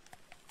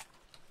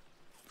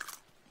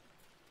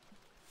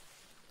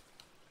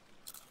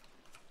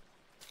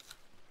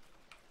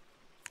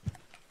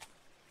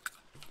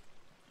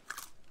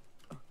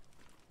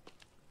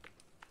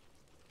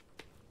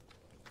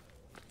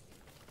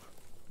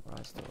 Oh,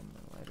 I still have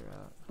my lighter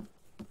out.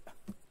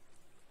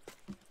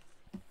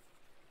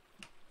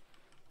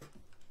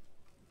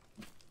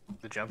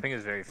 The jumping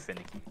is very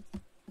finicky.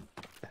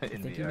 I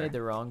think you VR. made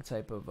the wrong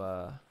type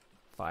of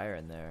fire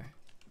in there.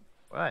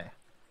 Why?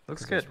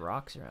 Looks 'Cause good. There's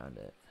rocks around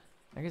it.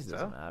 I guess it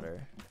doesn't So?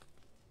 matter.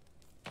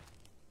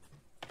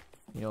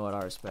 You know what?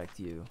 I respect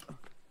you.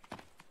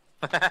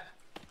 I've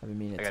been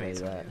meaning I to gotta tell you eat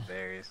some that. of these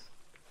berries.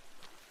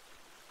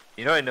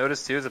 You know what I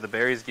noticed too is that the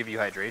berries give you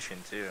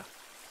hydration too.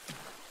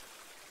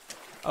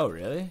 Oh,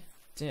 really?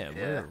 Damn,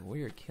 Yeah.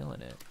 we're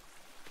killing it.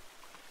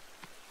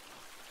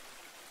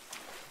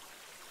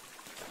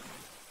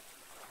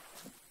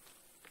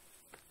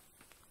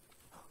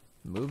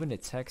 Moving to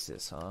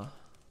Texas, huh?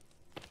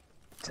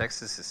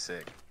 Texas is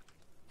sick.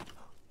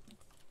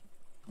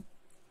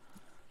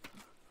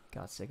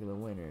 Got sick of the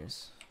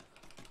winters.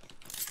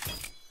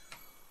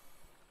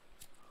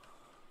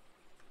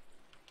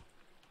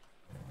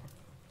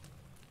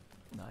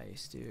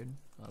 Nice, dude.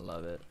 I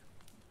love it.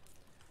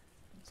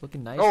 It's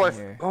looking nice in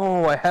here.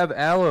 I have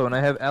aloe and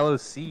I have aloe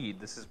seed.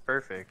 This is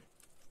perfect.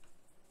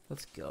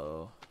 Let's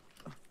go.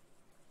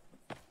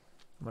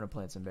 I'm gonna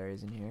plant some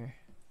berries in here.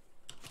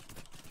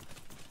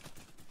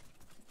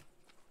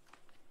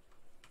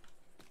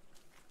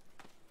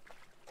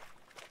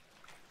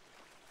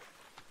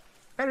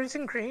 Berries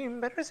and cream,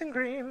 berries and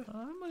cream.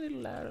 I'm a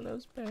little out of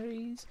those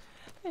berries.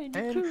 And,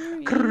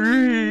 And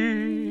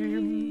cream.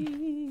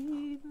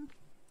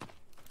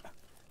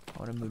 I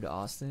want to move to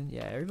Austin.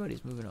 Yeah,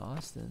 everybody's moving to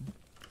Austin.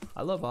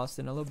 I love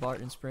Austin. I love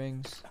Barton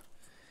Springs.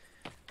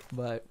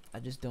 But I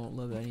just don't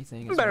love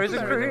anything. as Berries much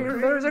and as I love-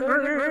 cream, berries and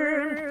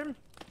cream.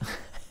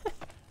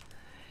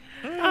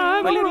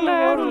 I'm a little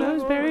out of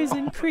those berries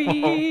and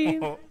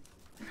cream.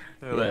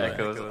 The Yeah.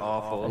 echo is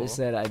awful. I just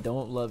said I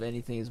don't love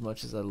anything as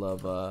much as I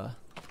love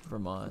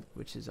Vermont,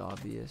 which is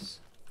obvious.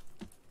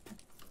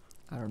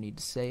 I don't need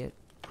to say it.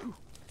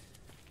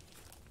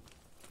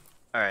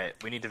 Alright,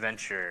 we need to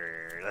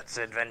venture. Let's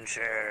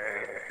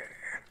adventure.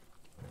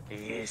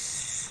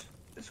 Yes.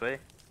 This way?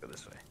 Go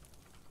this way.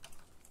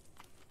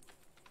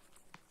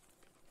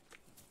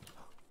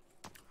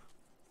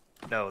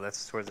 No,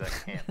 that's towards that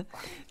camp.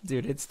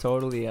 Dude, it's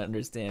totally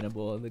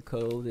understandable. The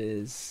cold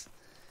is,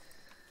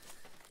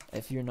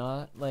 if you're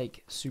not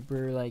like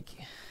super like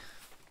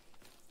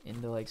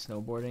into like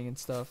snowboarding and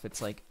stuff,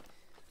 it's like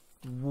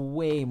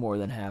way more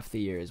than half the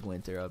year is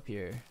winter up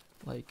here.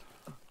 Like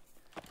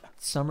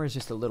summer is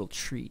just a little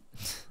treat.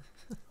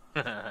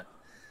 I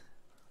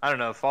don't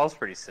know. Fall's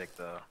pretty sick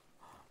though.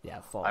 Yeah,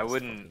 fall. I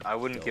wouldn't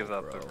dope, give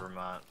up bro. a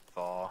Vermont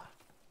fall.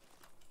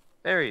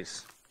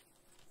 Berries.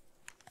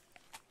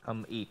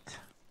 Come eat.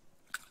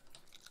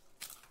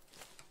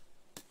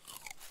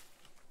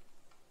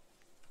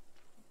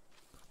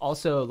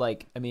 Also,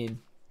 like, I mean,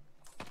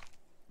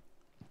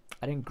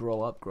 I didn't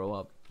grow up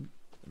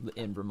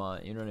in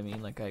Vermont, you know what I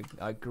mean? Like,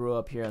 I grew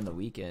up here on the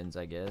weekends,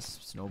 I guess,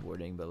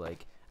 snowboarding, but,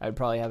 like, I'd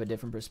probably have a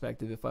different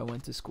perspective if I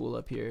went to school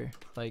up here.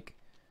 Like,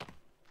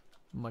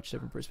 much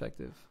different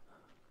perspective.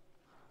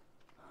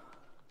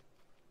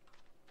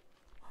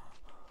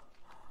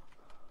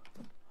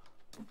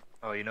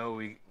 Oh, you know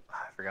what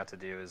I forgot to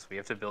do is we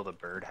have to build a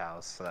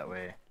birdhouse so that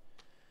way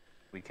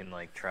we can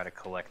like try to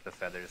collect the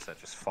feathers that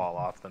just fall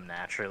off them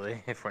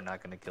naturally if we're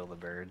not going to kill the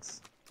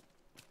birds.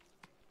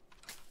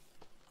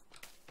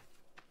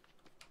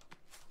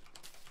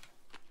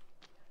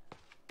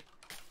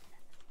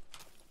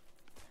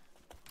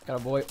 Got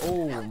a boy.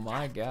 Oh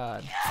my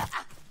god.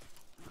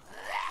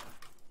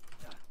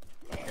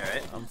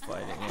 Alright. I'm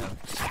fighting, yeah, I'm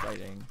just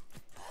fighting.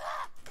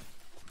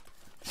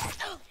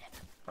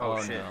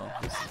 Oh, shit. No,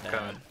 this is bad.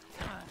 Coming.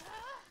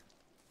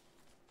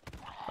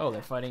 Oh,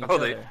 they're fighting each Oh,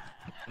 other.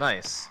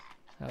 Nice.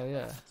 Hell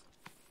yeah.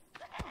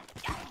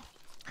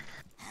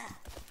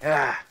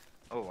 Yeah.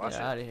 Oh, watch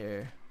Get it. out of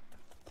here.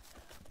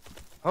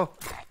 Oh.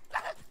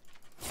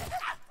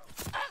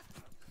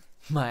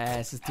 My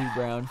ass is too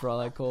brown for all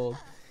that cold.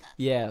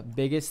 Yeah,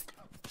 biggest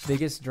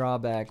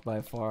drawback by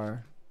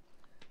far.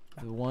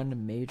 The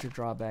one major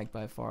drawback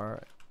by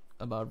far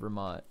about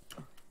Vermont.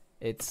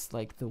 It's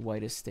like the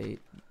whitest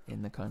state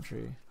in the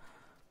country.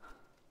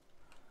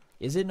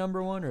 Is it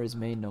number one or is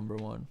Maine number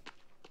one?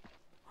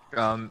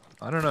 I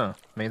don't know.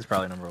 Maine's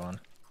probably number one.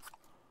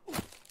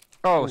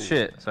 Oh, Ooh,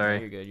 shit. no, Sorry.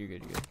 you're good, you're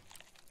good, you're good.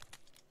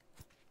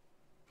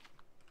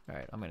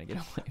 Alright, I'm gonna get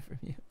away from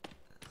you.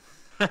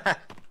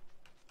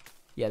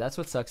 Yeah, that's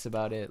what sucks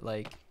about it.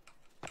 Like,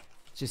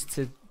 just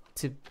to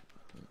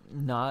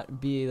not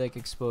be like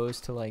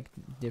exposed to like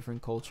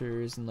different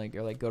cultures and like,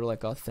 or like go to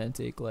like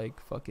authentic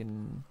like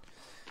fucking,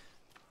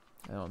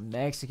 I don't know,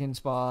 Mexican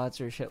spots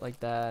or shit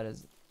like that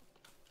is,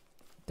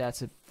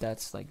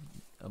 that's like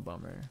a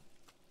bummer.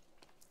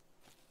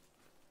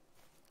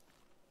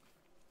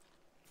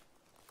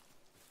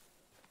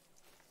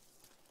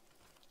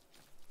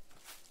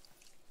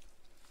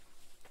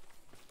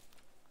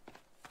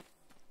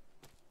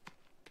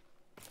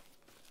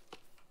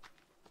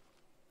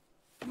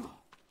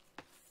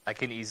 I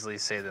can easily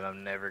say that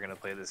I'm never going to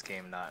play this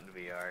game not in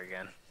VR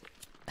again.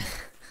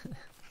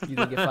 You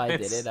think if I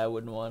did it, I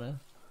wouldn't want to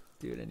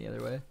do it any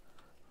other way?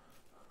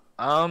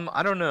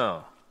 I don't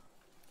know.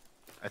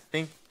 I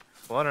think,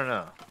 well, I don't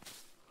know.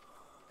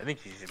 I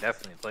think you should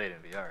definitely play it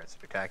in VR. It's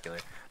spectacular.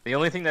 The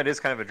only thing that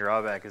is kind of a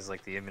drawback is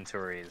like the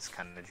inventory is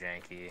kind of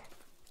janky.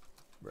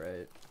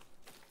 Right.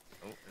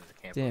 Oh, there's a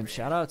camp Damn, over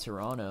shout out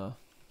Toronto.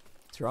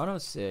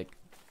 Toronto's sick.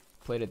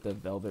 Played at the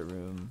Velvet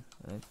Room.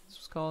 I think this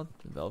was called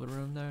the Velvet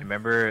Room there. Do you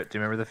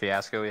remember the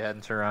fiasco we had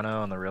in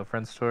Toronto on the Real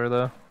Friends tour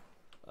though?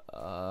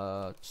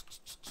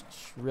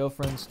 Real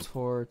Friends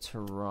Tour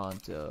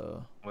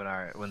Toronto.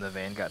 When the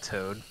van got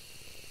towed.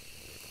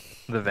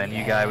 The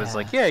venue guy was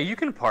like, "Yeah, you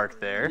can park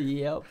there."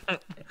 Yep.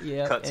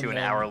 Yep. Cut to and an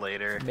then hour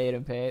later. Made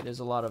him pay it. There's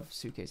a lot of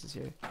suitcases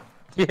here.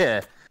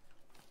 Yeah.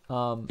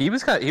 He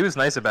He was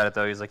nice about it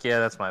though. He's like, "Yeah,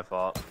 that's my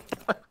fault."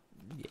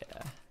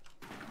 Yeah.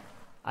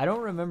 I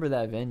don't remember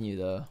that venue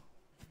though.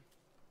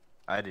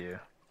 I do.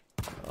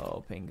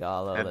 Oh,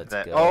 Pingala, let's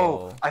go.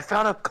 Oh, I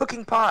found a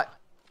cooking pot.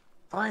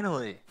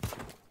 Finally.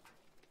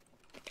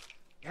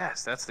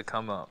 Yes, that's the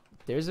come up.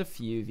 There's a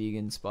few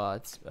vegan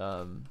spots,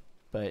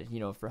 but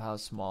you know, for how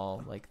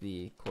small like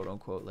the quote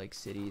unquote like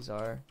cities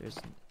are, there's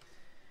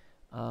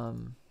I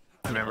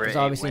remember there's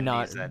I ate obviously not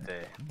Wendy's that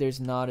day. there's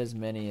not as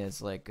many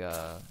as like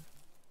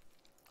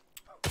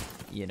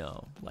you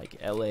know, like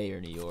LA or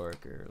New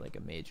York or like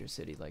a major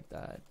city like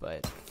that.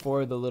 But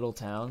for the little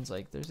towns,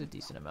 like there's a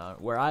decent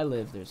amount. Where I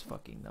live, there's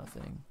fucking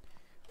nothing.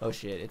 Oh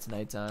shit, it's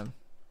nighttime.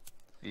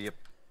 Yep.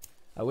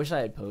 I wish I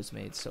had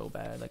Postmates so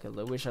bad. Like I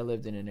wish I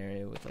lived in an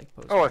area with like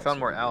Postmates. Oh, I found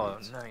more or aloe.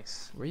 Uber Eats.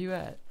 Nice. Where you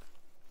at?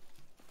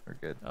 We're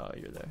good. Oh,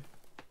 you're there.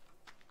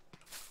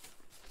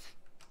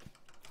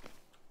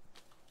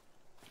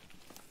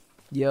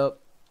 Yep.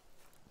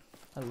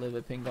 I live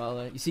at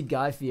Pingala. You see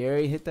Guy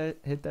Fieri hit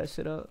that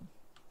shit up?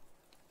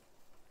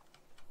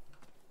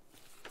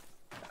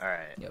 All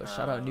right. Yo,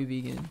 shout out New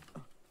Vegan.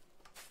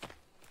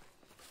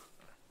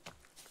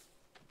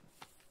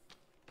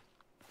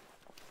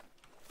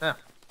 Yeah.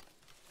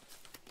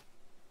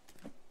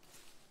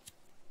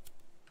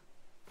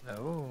 No,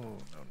 no,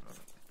 no.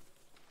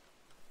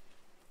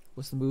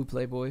 What's the move,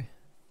 Playboy?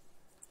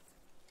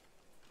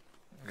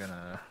 I'm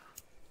gonna.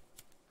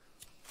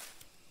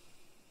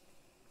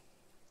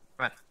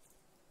 Come on.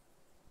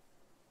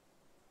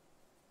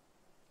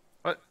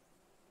 What?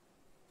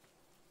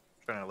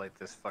 Trying to light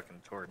this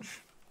fucking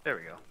torch. There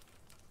we go.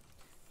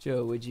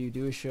 Joe, would you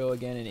do a show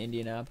again in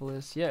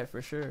Indianapolis? Yeah,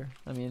 for sure.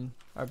 I mean,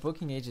 our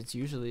booking agents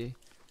usually.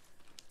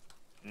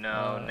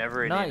 No,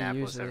 never not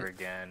Indianapolis usually. ever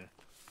again.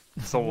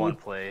 It's the one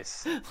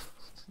place.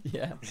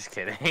 Yeah. Just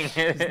kidding.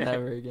 Just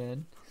never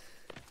again.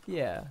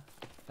 Yeah.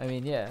 I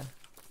mean, yeah.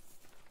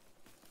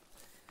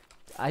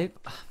 I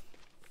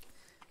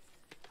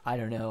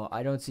don't know.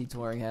 I don't see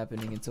touring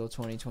happening until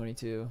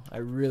 2022. I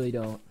really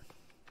don't.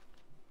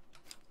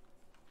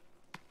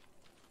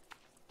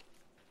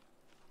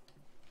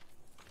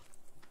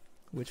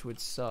 Which would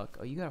suck.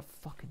 Oh, you got a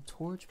fucking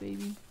torch,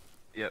 baby?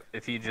 Yep,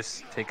 if you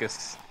just take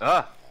us.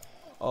 Oh,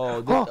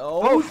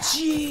 oh,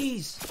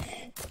 jeez!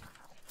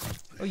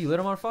 Oh, you lit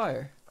him on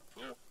fire.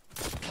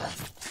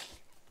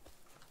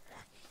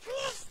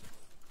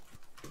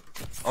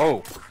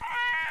 Oh!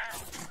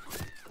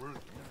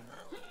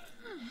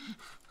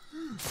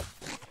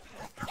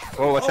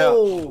 Oh, watch out!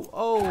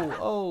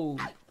 Oh!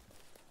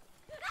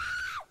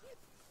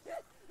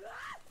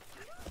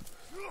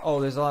 Oh,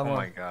 there's a lot more. Oh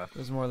my god.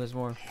 There's more.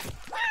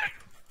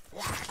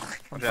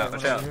 Watch out,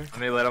 watch out. Let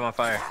me light him on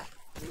fire.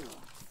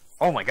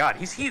 Oh my god,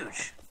 he's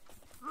huge!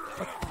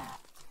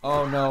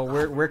 Oh no,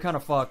 we're kind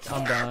of fucked.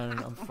 I'm done.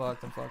 I'm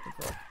fucked.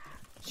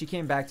 She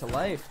came back to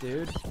life,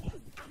 dude.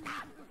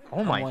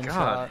 Oh my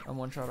god. I'm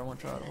one shot.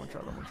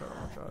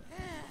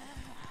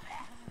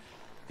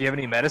 Do you have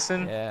any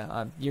medicine?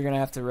 Yeah, you're gonna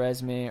have to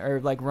res me.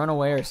 Or like run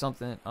away or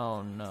something.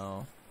 Oh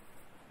no.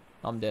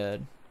 I'm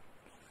dead.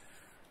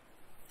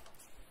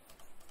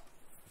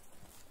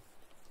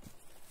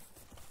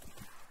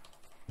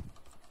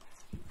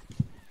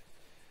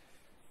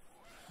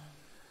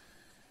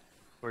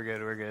 We're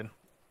good.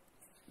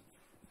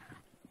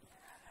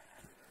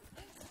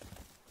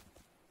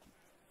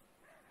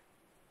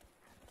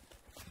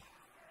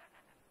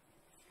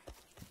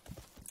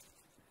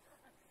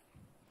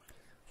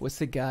 What's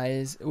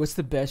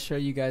the best show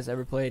you guys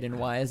ever played, and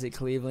why is it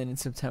Cleveland in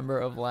September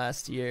of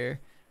last year?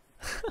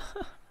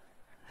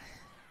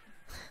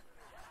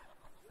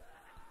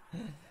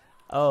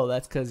 Oh,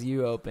 that's because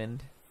you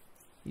opened.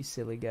 You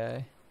silly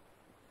guy.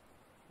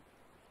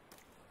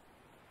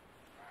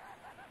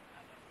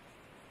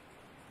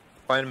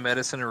 Find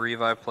medicine to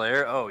revive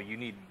player? Oh, you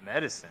need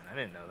medicine. I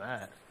didn't know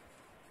that.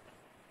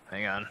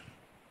 Hang on.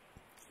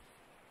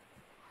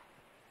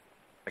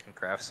 I can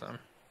craft some.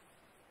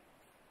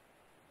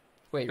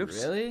 Wait, Oops.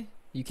 really?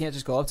 You can't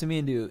just go up to me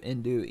and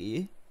do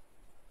E?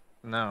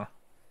 No.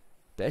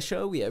 Best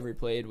show we ever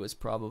played was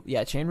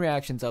probably Chain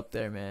Reaction's up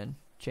there, man.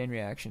 Chain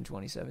Reaction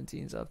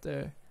 2017's up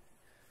there.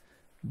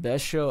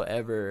 Best show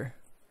ever,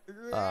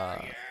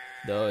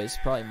 though, is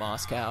probably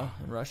Moscow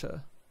in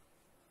Russia.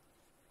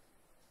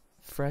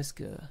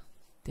 Fresca,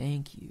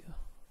 thank you.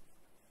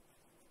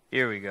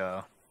 Here we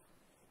go.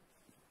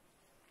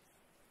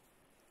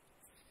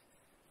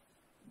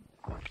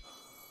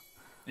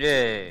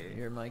 Yay!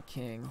 You're my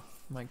king,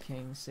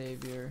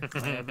 savior,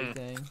 my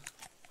everything.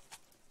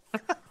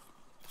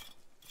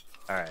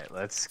 Alright,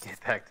 let's get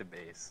back to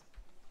base.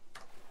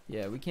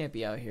 Yeah, we can't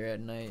be out here at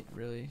night,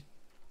 really.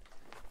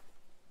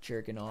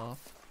 Jerking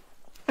off.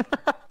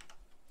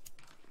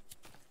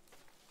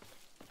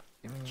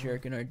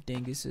 Jerking our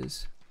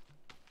dinguses.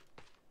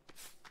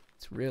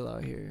 It's real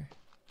out here.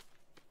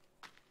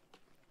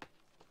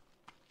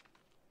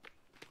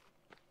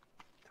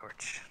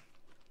 Torch.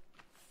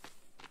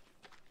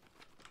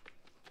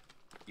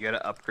 You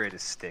gotta upgrade a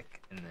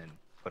stick and then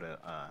put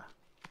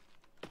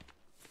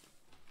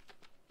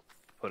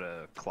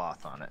a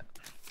cloth on it.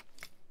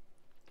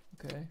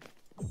 Okay.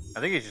 I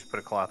think you just put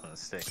a cloth on the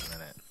stick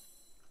and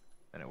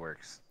then it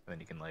works. And then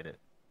you can light it.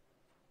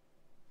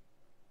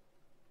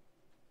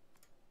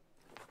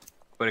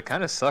 But it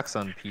kind of sucks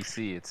on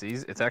PC.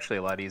 It's actually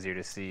a lot easier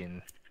to see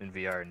in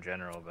VR in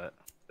general, but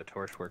the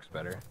torch works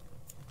better.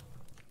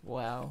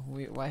 Wow.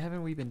 Why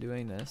haven't we been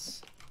doing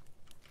this?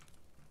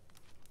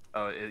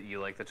 Oh, you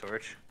like the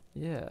torch?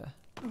 Yeah.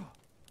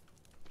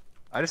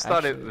 I just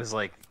thought it was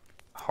like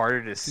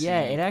harder to see. Yeah,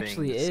 it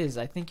actually things is.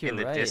 I think you're in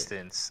the right.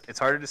 distance. It's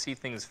harder to see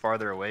things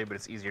farther away, but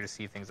it's easier to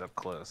see things up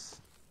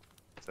close.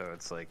 So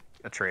it's like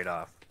a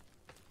trade-off.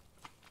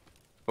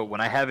 But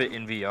when I have it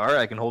in VR,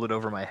 I can hold it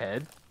over my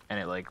head, and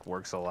it like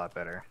works a lot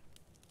better.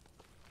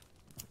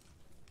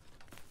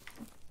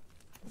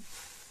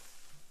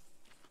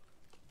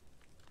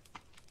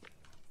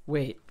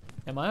 Wait,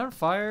 am I on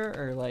fire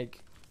or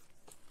like?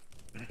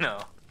 No.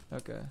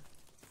 Okay.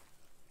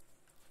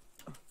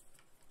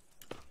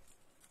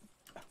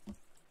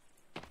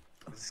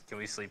 Can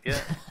we sleep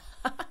yet?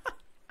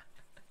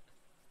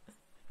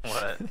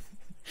 What?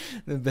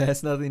 The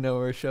best Nothing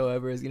Nowhere show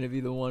ever is gonna be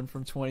the one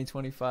from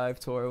 2025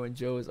 tour when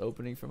Joe is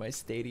opening for my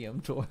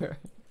stadium tour.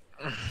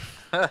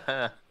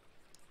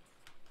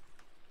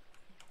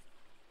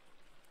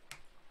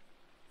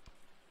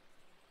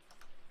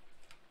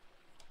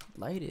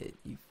 Light it,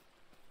 you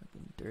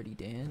fucking dirty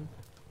Dan.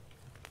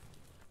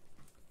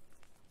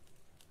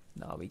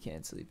 No, we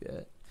can't sleep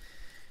yet.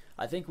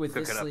 I think with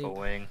Cooking up a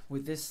wing.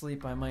 with this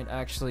sleep, I might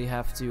actually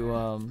have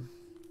to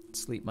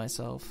sleep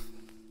myself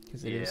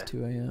because it is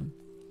 2 a.m.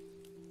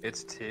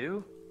 It's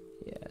 2?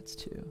 Yeah, it's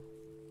 2.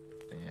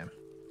 Damn.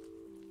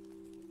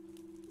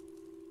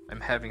 I'm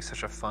having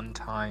such a fun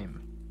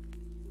time.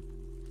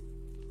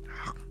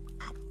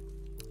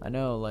 I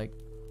know, like,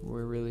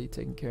 we're really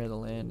taking care of the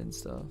land and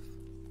stuff.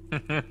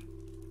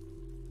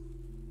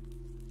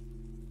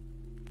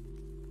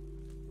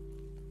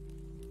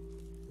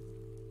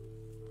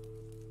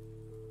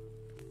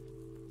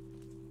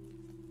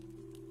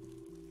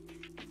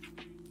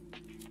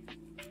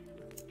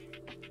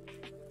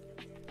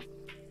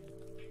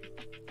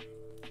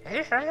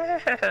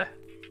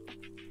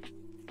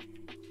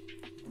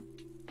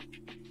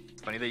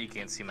 It's funny that you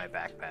can't see my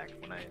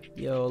backpack when I...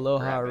 Yo,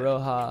 aloha, grab it.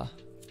 roha.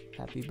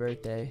 Happy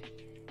birthday.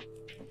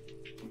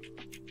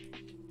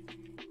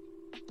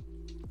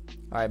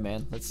 Alright,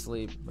 man. Let's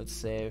sleep. Let's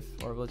save.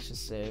 Or let's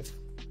just save.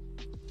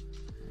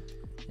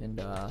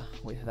 And,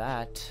 with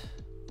that...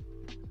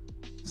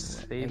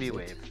 Baby exit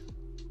wave.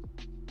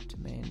 to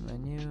main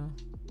menu.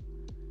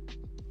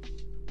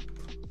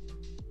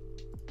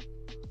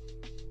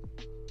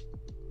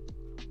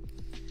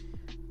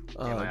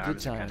 Yeah, my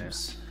Good arms are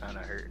times. kind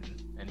of hurting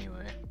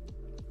anyway.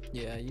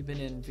 Yeah, you've been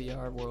in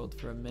VR world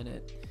for a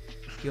minute.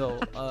 Yo,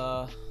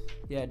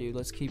 yeah, dude,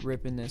 let's keep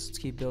ripping this. Let's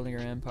keep building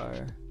our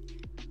empire.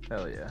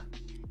 Hell yeah.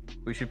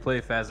 We should play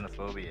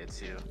Phasmophobia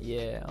too.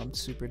 Yeah, I'm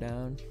super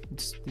down.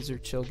 These are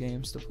chill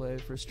games to play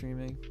for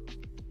streaming.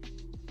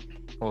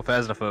 Well,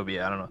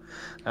 Phasmophobia, I don't know.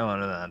 I don't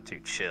know, not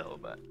too chill,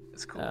 but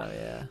it's cool. Oh,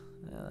 yeah.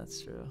 Yeah,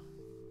 that's true.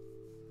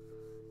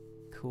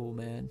 Cool,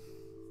 man.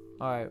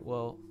 Alright,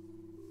 well,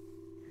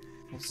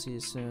 we'll see you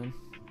soon.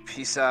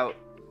 Peace out.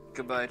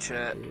 Goodbye,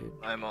 chat. Dude.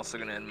 I'm also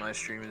gonna end my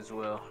stream as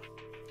well.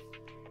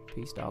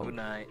 Peace out. Good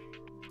night.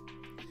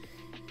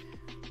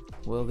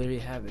 Well, there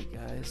you have it,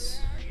 guys.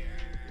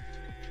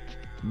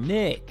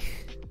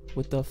 Nick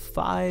with the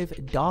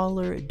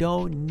 $5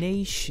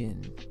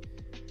 donation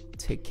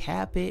to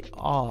cap it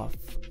off.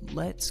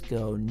 Let's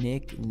go,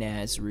 Nick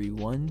Nasri.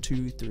 1,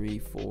 2, 3,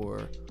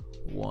 4,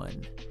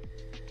 1.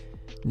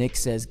 Nick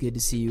says, "Good to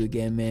see you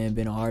again, man.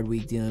 Been a hard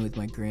week dealing with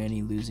my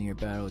granny losing her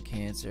battle with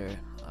cancer.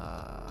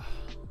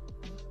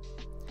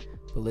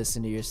 But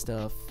listening to your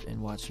stuff and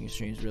watching your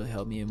streams really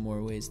helped me in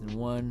more ways than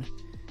one.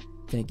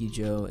 Thank you,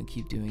 Joe, and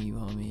keep doing you,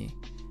 homie.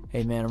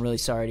 Hey, man, I'm really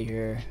sorry to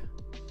hear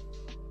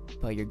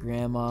about your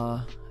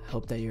grandma.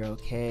 Hope that you're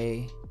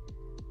okay.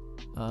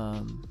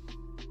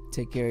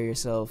 Take care of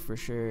yourself for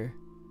sure.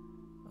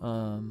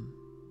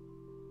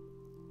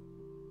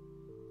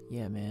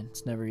 Yeah, man,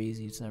 it's never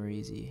easy. It's never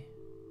easy.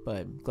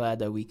 But glad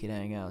that we could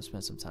hang out and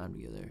spend some time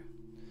together.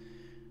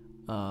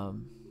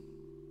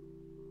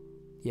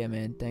 Yeah,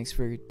 man, thanks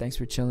for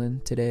chilling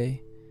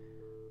today.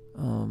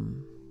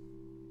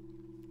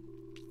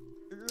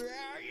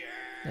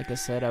 Like I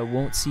said, I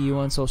won't see you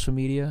on social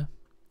media,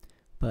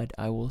 but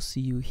I will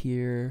see you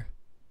here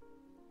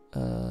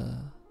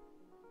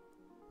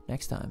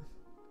next time.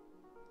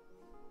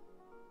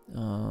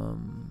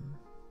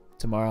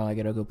 Tomorrow I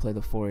gotta go play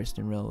the forest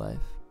in real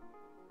life.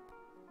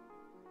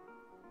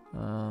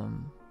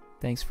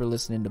 Thanks for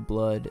listening to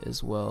Blood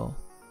as well.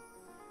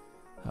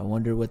 I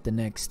wonder what the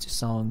next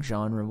song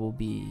genre will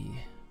be.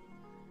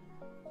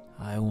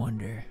 I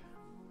wonder.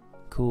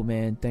 Cool,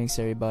 man. Thanks,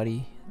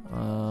 everybody.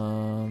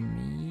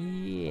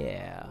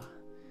 Yeah.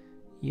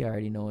 You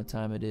already know what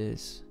time it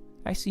is.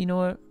 Actually, you know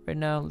what? Right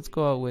now, let's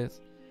go out with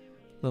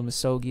Lil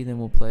Misogi, then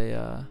we'll play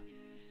our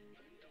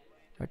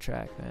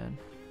track, man.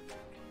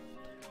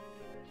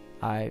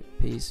 Alright,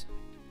 peace.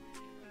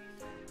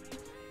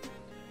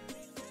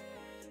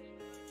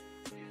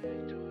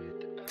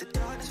 The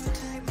darkness will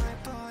take my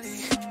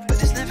body, but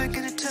it's never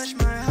gonna touch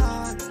my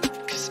heart.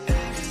 'Cause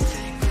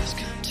everything must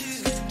come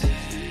to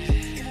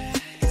day.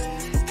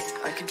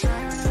 I can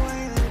try run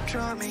away, let it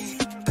draw me,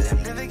 but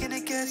I'm never gonna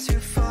get too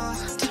far.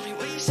 Tell me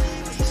what you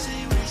say, what you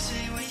say, what you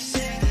say, what you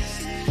say.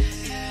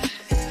 Yeah.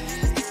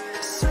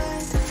 I swear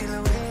the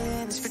feeling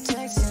within is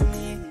protecting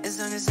me. As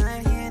long as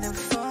I'm here, I'm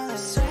falling. I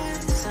swear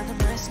the sound of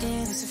my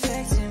skin is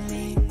affecting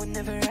me.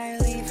 Whenever I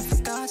leave, I'm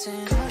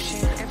forgotten.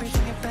 Ocean,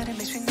 everything about it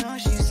makes me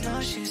nauseous.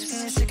 Nauseous,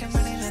 feeling sick, I'm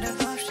running out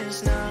of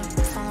options now.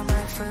 Follow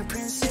my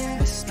footprints in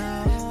the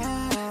snow.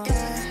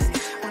 Yeah,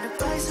 wanna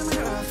buy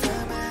somewhere off the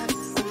map.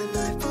 When the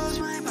night falls,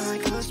 my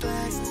mind goes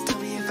black. Tell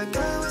me if I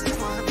go, will they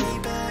want me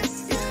back?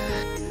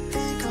 Yeah,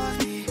 think of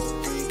me,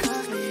 think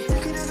of me. You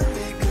could never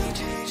make me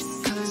change.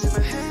 Colors in my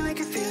hair make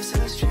it feel so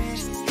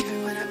strange. Even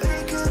when I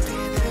wake up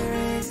in the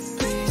rain,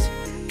 please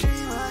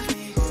dream of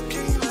me,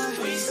 dream of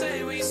me.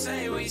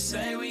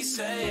 We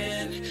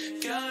saying,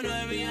 girl,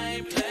 no, we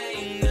ain't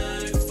playing, no.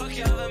 Fuck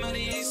y'all, the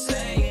money you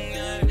saying,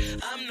 no.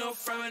 I'm no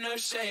throwing no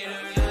shade,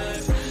 no.